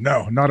you'd be like,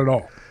 no, not at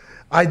all?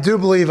 I do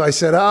believe I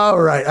said, all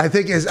right. I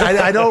think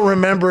I don't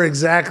remember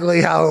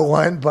exactly how it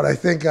went, but I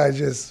think I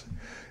just,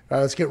 all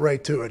right, let's get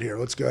right to it here.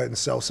 Let's go ahead and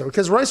sell some.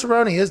 Because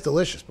rice-a-roni is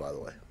delicious, by the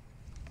way.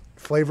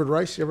 Flavored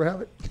rice, you ever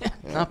have it? Yeah,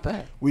 not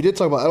bad. We did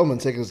talk about Edelman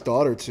taking his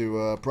daughter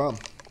to prom.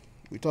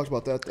 We talked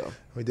about that, though.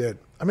 We did.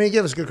 I mean, he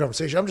gave us a good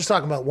conversation. I'm just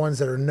talking about ones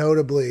that are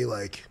notably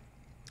like,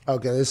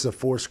 okay, this is a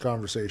forced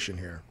conversation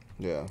here.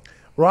 Yeah.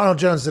 Ronald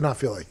Jones did not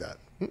feel like that.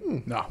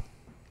 No.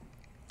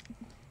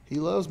 He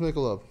loves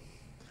Michelob.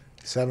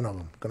 7 of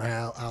them. Going to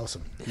house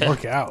him.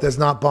 Look out. Does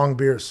not bong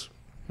beers.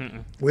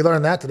 We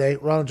learned that today.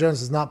 Ronald Jones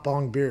does not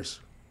bong beers.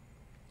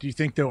 Do you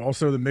think, though,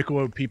 also the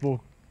Michelob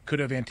people could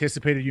have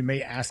anticipated you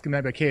may ask him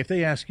that? Like, hey, if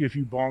they ask you if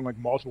you bong like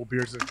multiple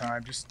beers at a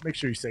time, just make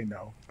sure you say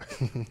no.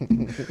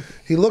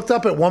 He looked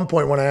up at one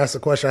point when I asked the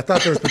question. I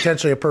thought there was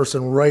potentially a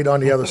person right on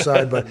the other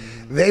side, but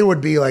they would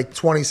be like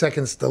 20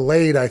 seconds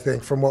delayed, I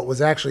think, from what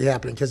was actually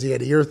happening because he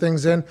had ear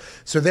things in.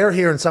 So they're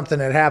hearing something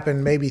that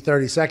happened maybe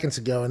 30 seconds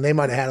ago, and they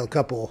might have had a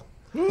couple.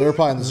 They were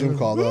probably on the Zoom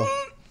call, though.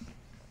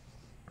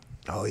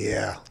 Oh,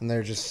 yeah. And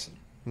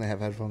they have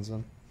headphones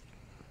in.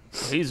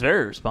 He's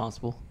very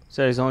responsible.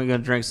 Said he's only going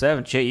to drink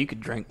 7. Shit, you could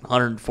drink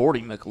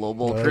 140 Michelob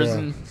Ultras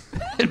and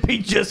it'd be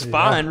just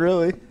fine,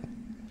 really.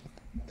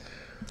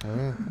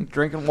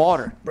 Drinking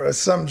water. Bro,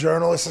 some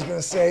journalist is going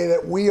to say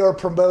that we are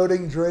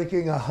promoting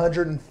drinking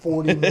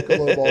 140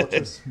 Michelob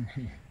Ultras.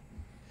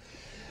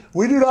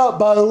 We do not,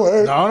 by the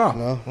way.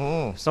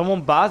 No. If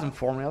someone buys them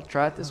for me, I'll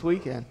try it this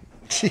weekend.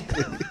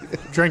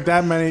 Drink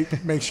that many,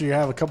 make sure you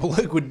have a couple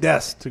liquid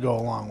deaths to go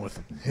along with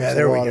it. Yeah,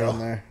 there we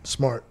go.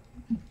 Smart.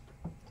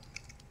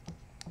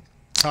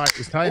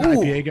 Is Ty an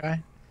IPA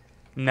guy?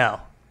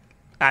 No.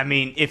 I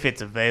mean, if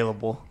it's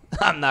available,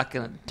 I'm not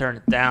going to turn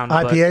it down.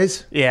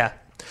 IPAs? But yeah.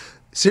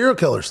 Serial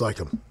killers like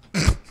them.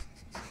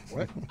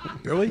 What?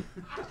 Billy?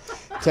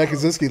 Ted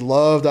Kaczynski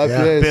loved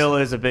IPAs. Bill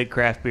is a big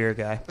craft beer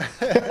guy.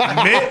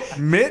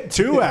 Mitt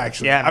too,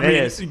 actually. Yeah, I Mitt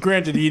mean, is.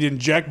 granted, he'd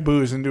inject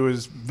booze into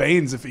his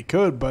veins if he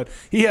could, but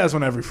he has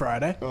one every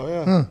Friday. Oh,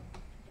 yeah.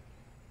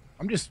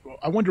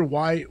 I wonder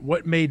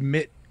what made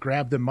Mitt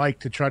grab the mic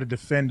to try to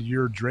defend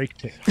your Drake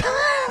take?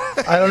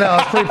 I don't know. I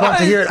was pretty pumped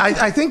to hear it.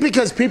 I think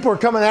because people were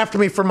coming after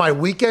me for my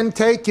weekend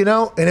take, and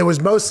it was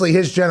mostly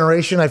his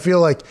generation. I feel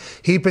like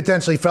he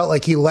potentially felt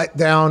like he let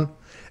down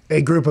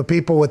a group of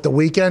people with the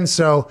weekend.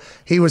 So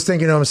he was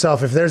thinking to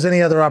himself, if there's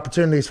any other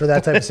opportunities for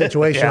that type of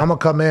situation, I'm going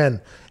to come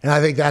in. And I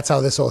think that's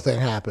how this whole thing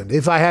happened.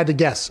 If I had to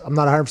guess, I'm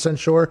not 100%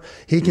 sure.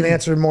 He can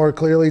answer more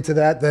clearly to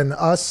that than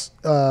us.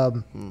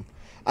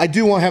 I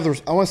do want to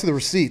have I want to see the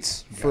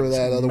receipts for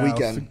that other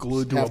weekend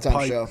Glued to a halftime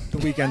pipe. show. The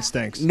weekend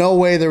stinks. No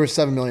way there was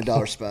 $7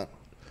 million spent.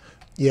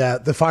 Yeah,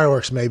 the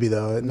fireworks maybe,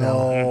 though.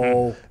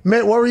 No.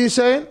 Mitt, what were you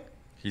saying?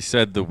 He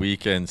said the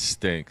weekend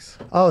stinks.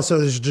 Oh, so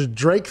there's the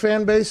Drake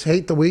fan base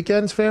hate the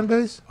Weeknd's fan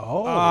base?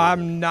 Oh,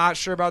 I'm not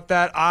sure about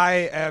that.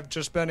 I have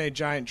just been a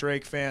giant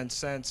Drake fan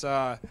since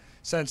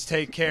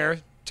Take Care,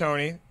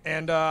 Tony,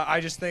 and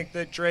I just think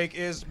that Drake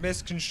is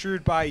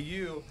misconstrued by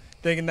you,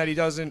 thinking that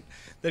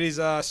he's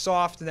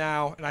soft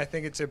now, and I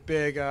think it's a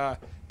big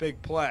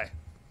play.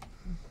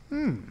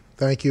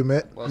 Thank you,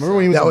 Mitt. Remember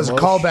when he was that was a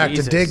callback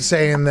Jesus. to Dig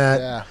saying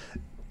that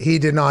he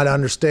did not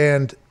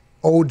understand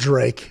old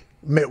Drake.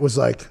 Mitt was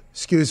like,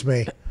 excuse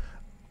me,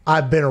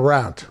 I've been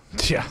around.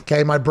 Yeah.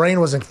 Okay, my brain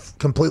wasn't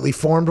completely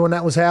formed when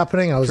that was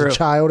happening. I was True. a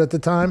child at the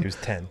time. He was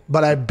 10.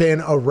 But I've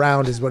been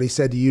around, is what he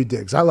said to you,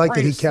 Diggs. I like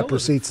that he kept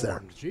receipts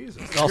there.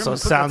 Jesus. It also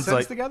sounds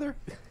like together?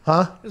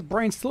 Huh? His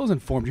brain still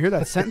isn't formed. You hear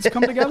that sentence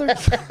come together?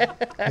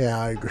 Yeah,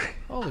 I agree.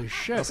 Holy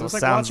shit. Also It was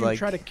like sounds watching like- you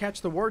try to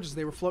catch the words as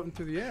they were floating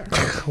through the air.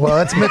 Well,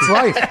 that's Mitt's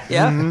life.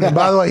 Yeah. And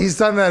by the way, he's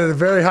done that at a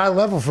very high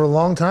level for a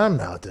long time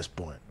now at this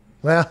point.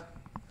 Well,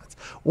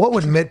 what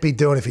would Mitt be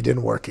doing if he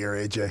didn't work here,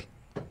 AJ?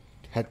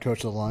 Head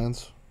coach of the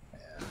Lions.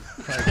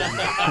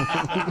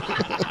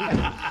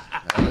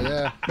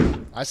 Yeah.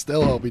 I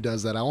still hope he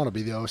does that. I want to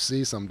be the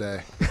OC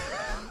someday.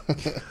 All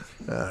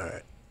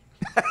right.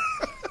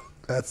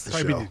 That's the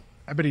Probably show.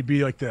 I bet he'd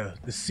be like the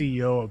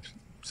CEO of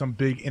some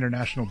big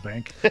international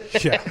bank.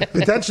 Yeah.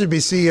 Potentially be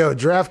CEO of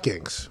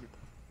DraftKings.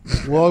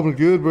 Welcome to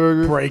Good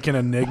Burger. Breaking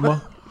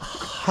Enigma.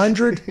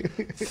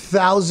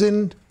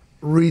 100,000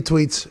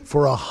 retweets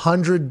for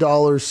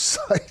 $100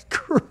 site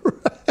credit.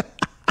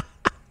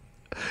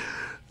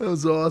 That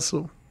was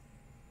awesome.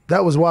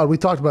 That was wild. We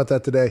talked about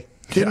that today.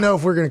 Didn't know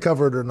if we were going to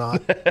cover it or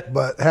not,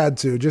 but had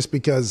to just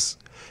because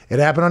it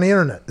happened on the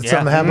internet. It's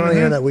something that happened on the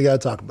internet. We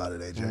got to talk about it,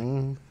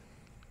 AJ.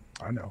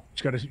 I know.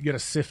 You got to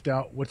sift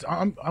out what's.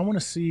 I want to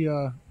see.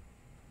 I'm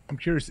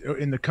curious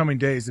in the coming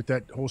days if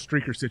that whole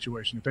streaker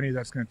situation, if any of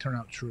that's going to turn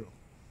out true.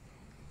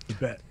 You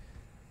bet.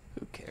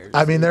 Who cares?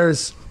 I mean,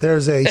 there's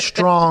a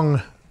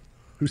strong.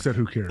 Who said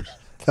who cares?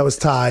 That was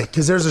Ty,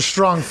 because there's a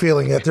strong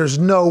feeling that there's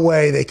no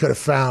way they could have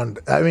found.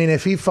 I mean,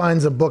 if he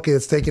finds a bookie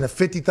that's taking a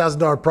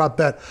 $50,000 prop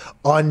bet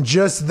on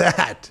just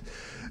that,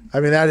 I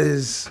mean, that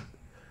is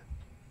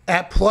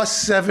at plus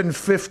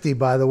 750,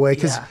 by the way,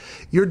 because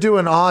you're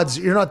doing odds.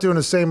 You're not doing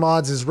the same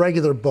odds as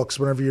regular books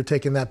whenever you're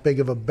taking that big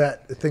of a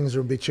bet. Things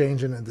will be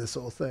changing in this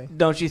whole thing.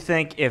 Don't you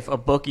think if a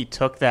bookie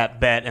took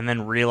that bet and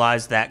then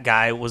realized that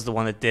guy was the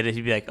one that did it,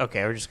 he'd be like,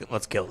 okay,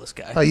 let's kill this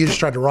guy. Oh, you just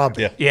tried to rob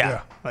him.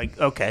 Yeah. Like,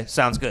 okay,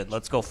 sounds good.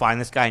 Let's go find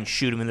this guy and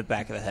shoot him in the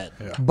back of the head.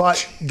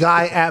 But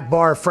guy at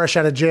bar, fresh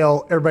out of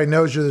jail, everybody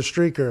knows you're the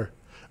streaker.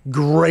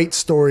 Great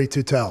story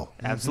to tell.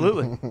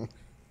 Absolutely.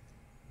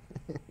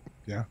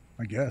 Yeah,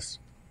 I guess.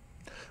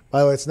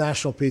 By the way, it's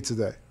National Pizza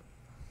Day.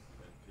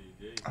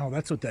 Oh,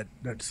 that's what that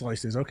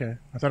slice is. Okay.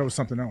 I thought it was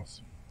something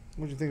else.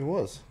 What do you think it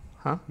was?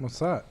 Huh? What's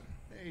that?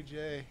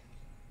 AJ.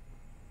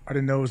 I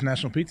didn't know it was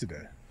National Pizza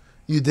Day.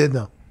 You did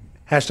know.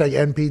 Hashtag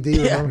NPD.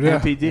 remember?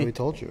 NPD. Yeah, we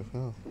told you.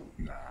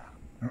 Yeah.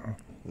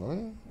 Oh,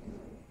 yeah.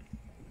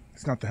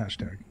 It's not the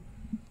hashtag.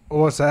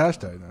 Well, what's the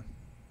hashtag then?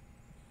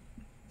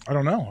 I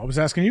don't know. I was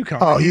asking you,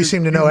 Colin. Oh, you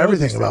seem to know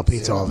everything these about things.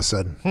 pizza all of a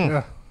sudden.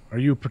 Yeah. Are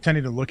you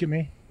pretending to look at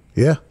me?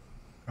 Yeah.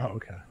 Oh,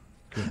 okay.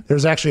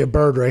 There's actually a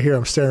bird right here.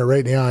 I'm staring it right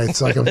in the eye.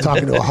 It's like I'm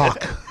talking to a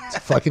hawk. It's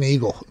a fucking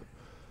eagle.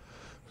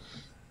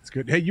 It's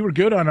good. Hey, you were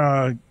good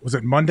on, was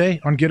it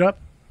Monday on Get Up?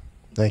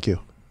 Thank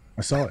you.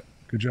 I saw it.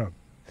 Good job.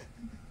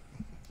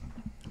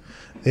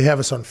 They have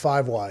us on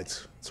 5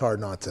 wides. It's hard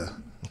not to.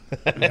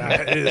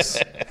 Yeah, it is.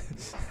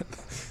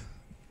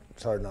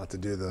 It's hard not to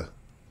do the.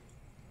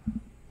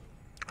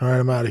 All right,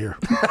 I'm out of here.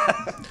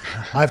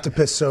 I have to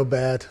piss so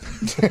bad.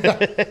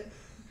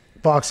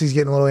 Foxy's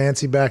getting a little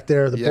antsy back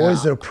there. The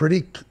boys are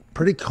pretty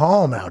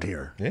calm out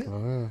here.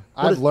 Yeah.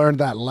 I've learned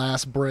that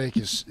last break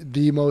is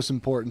the most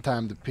important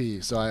time to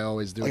pee, so I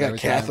always do it. I got every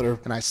a catheter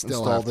time, and I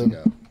still have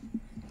installed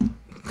to go.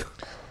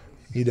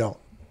 You don't.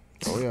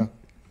 Oh yeah.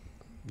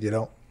 You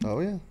don't. Oh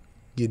yeah.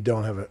 You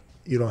don't have a.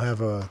 You don't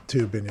have a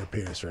tube in your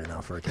penis right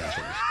now for a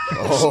catheter.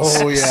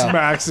 Oh yeah.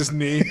 Smacks his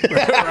knee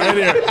right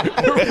here.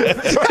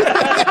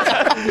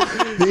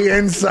 The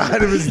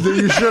inside of his.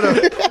 You should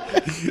have.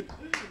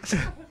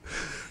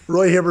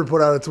 Roy Hibbert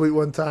put out a tweet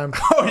one time.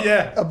 Oh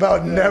yeah.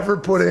 About never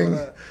putting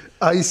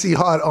icy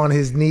hot on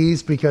his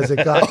knees because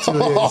it got to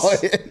his.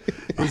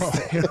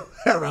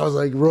 I was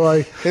like,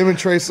 Roy. Him and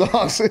Trey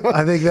Songz.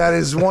 I think that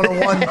is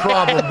 101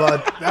 problem,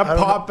 but That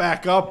popped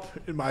back up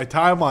in my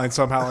timeline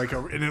somehow,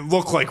 and it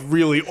looked like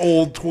really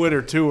old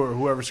Twitter too, or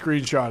whoever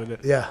screenshotted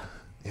it. Yeah.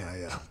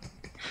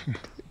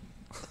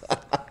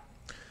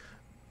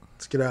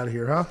 Let's get out of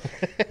here, huh?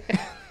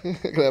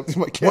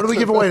 What did we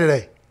give away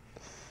today?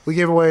 We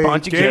gave away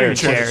Bunch of gaming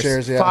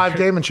chairs. Yeah. 5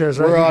 gaming chairs,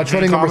 right? We're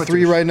trending number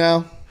 3 right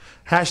now.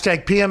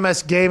 Hashtag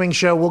PMS Gaming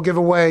Show. We'll give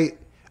away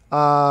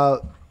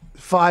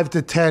 5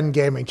 to 10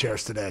 gaming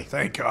chairs today.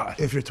 Thank God.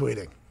 If you're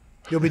tweeting.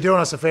 You'll be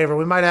doing us a favor.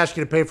 We might ask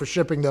you to pay for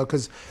shipping, though,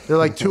 because they're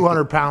like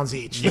 200 pounds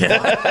each.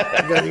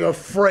 Yeah. You go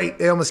freight.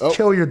 They almost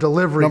kill your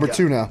delivery. Number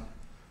 2 now.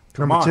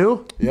 Number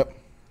 2? Yep.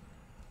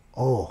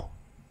 Oh.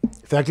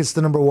 If that gets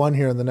to number 1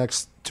 here in the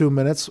next 2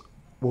 minutes,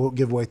 we'll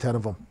give away 10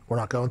 of them. We're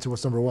not going to.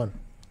 What's number 1?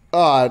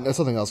 There's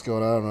something else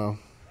going on. I don't know.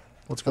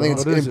 What's I going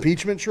think on? it's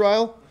impeachment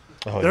trial.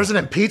 Oh, There's an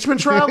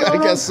impeachment trial going on?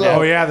 I guess so.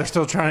 Oh yeah, they're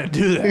still trying to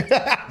do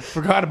that.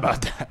 Forgot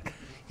about that.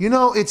 You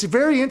know, it's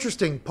very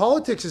interesting.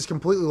 Politics has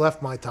completely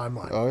left my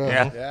timeline. Oh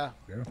yeah. Yeah.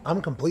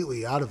 I'm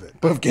completely out of it.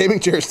 But if gaming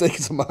chairs taking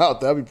some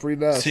out, that'd be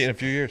pretty nice. See you in a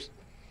few years.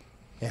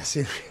 Yeah,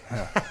 see.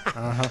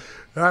 All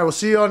right, we'll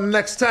see you on the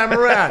next time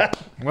around.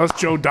 Unless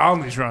Joe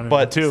Donnelly's running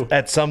But too.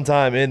 at some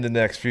time in the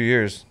next few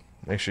years,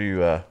 make sure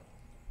you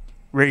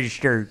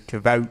register to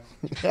vote.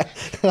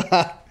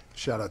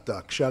 Shout out,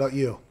 Duck. Shout out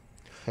you.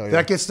 Hell yeah.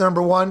 That gets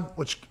number one,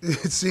 which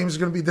it seems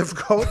going to be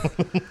difficult.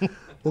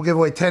 We'll give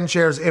away 10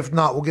 chairs. If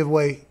not, we'll give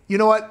away. You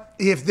know what?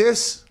 If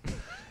this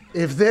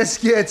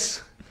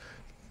gets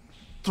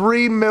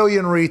 3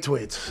 million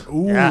retweets,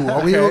 we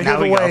will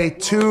give away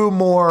 2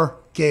 more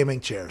gaming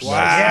chairs. Wow.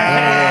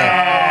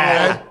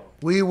 Yeah.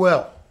 We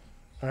will.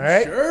 All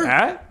right. Sure. All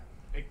right.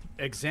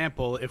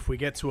 Example: if we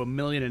get to 1.5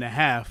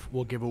 million,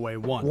 we'll give away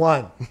 1.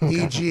 1.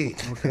 E.g.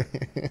 Okay.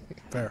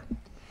 Fair.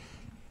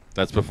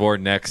 That's before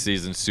next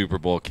season's Super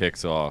Bowl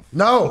kicks off.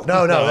 No.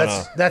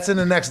 That's in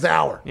the next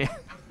hour.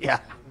 Yeah.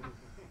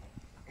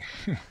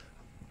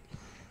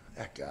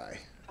 That guy.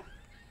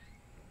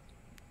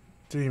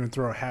 Didn't even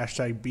throw a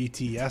hashtag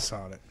BTS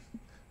on it.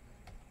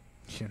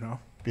 You know?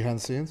 Behind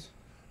the scenes?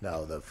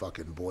 No, the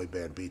fucking boy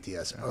band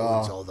BTS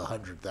owns all the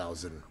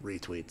 100,000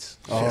 retweets.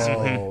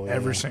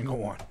 Every single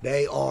one.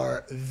 They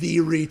are the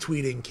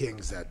retweeting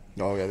kings.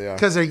 Oh, yeah, they are.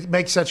 Because they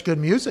make such good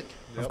music.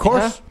 Of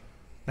course.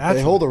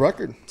 They hold the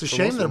record. It's a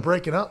shame they're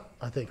breaking up,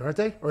 I think, aren't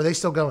they? Or are they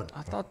still going?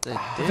 I thought they did.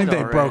 I think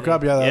they broke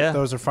up. Yeah,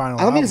 those are final.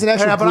 I don't think it's an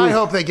actual Yeah, but I group.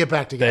 hope they get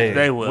back together.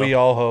 They will. We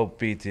all hope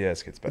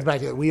BTS gets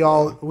back. We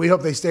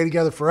hope they stay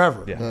together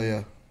forever. Yeah. Oh,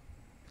 yeah.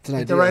 It's an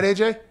Ain't idea. that right,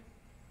 AJ?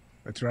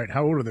 That's right.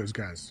 How old are those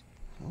guys?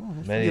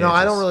 Many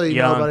I don't ages. really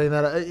know about any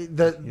of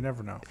that. You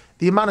never know.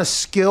 The amount of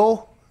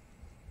skill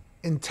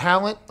and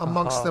talent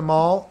amongst them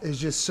all is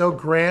just so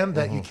grand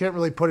that you can't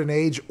really put an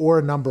age or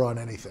a number on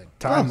anything.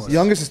 Timeless.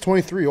 Youngest is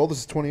 23.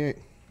 Oldest is 28.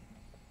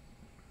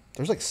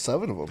 There's like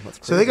 7 of them. That's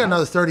crazy. So they got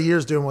another 30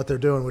 years doing what they're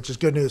doing, which is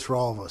good news for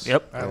all of us.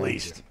 Yep. At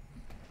least.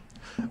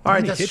 All right,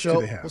 many that's the hits do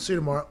show. they have? We'll see you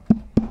tomorrow.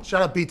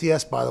 Shout out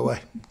BTS, by the way.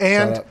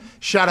 And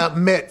shout out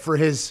Mitt for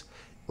his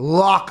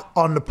lock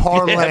on the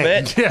parlay.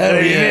 Mitt.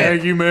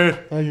 Thank you, man.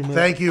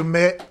 Thank you,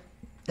 Mitt.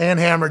 And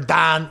Hammer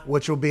Don,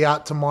 which will be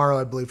out tomorrow,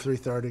 I believe,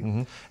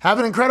 3:30. Have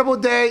an incredible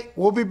day.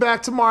 We'll be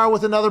back tomorrow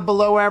with another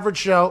below average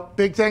show.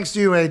 Big thanks to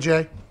you,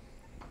 AJ.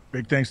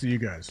 Big thanks to you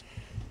guys.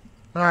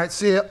 All right,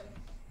 see ya.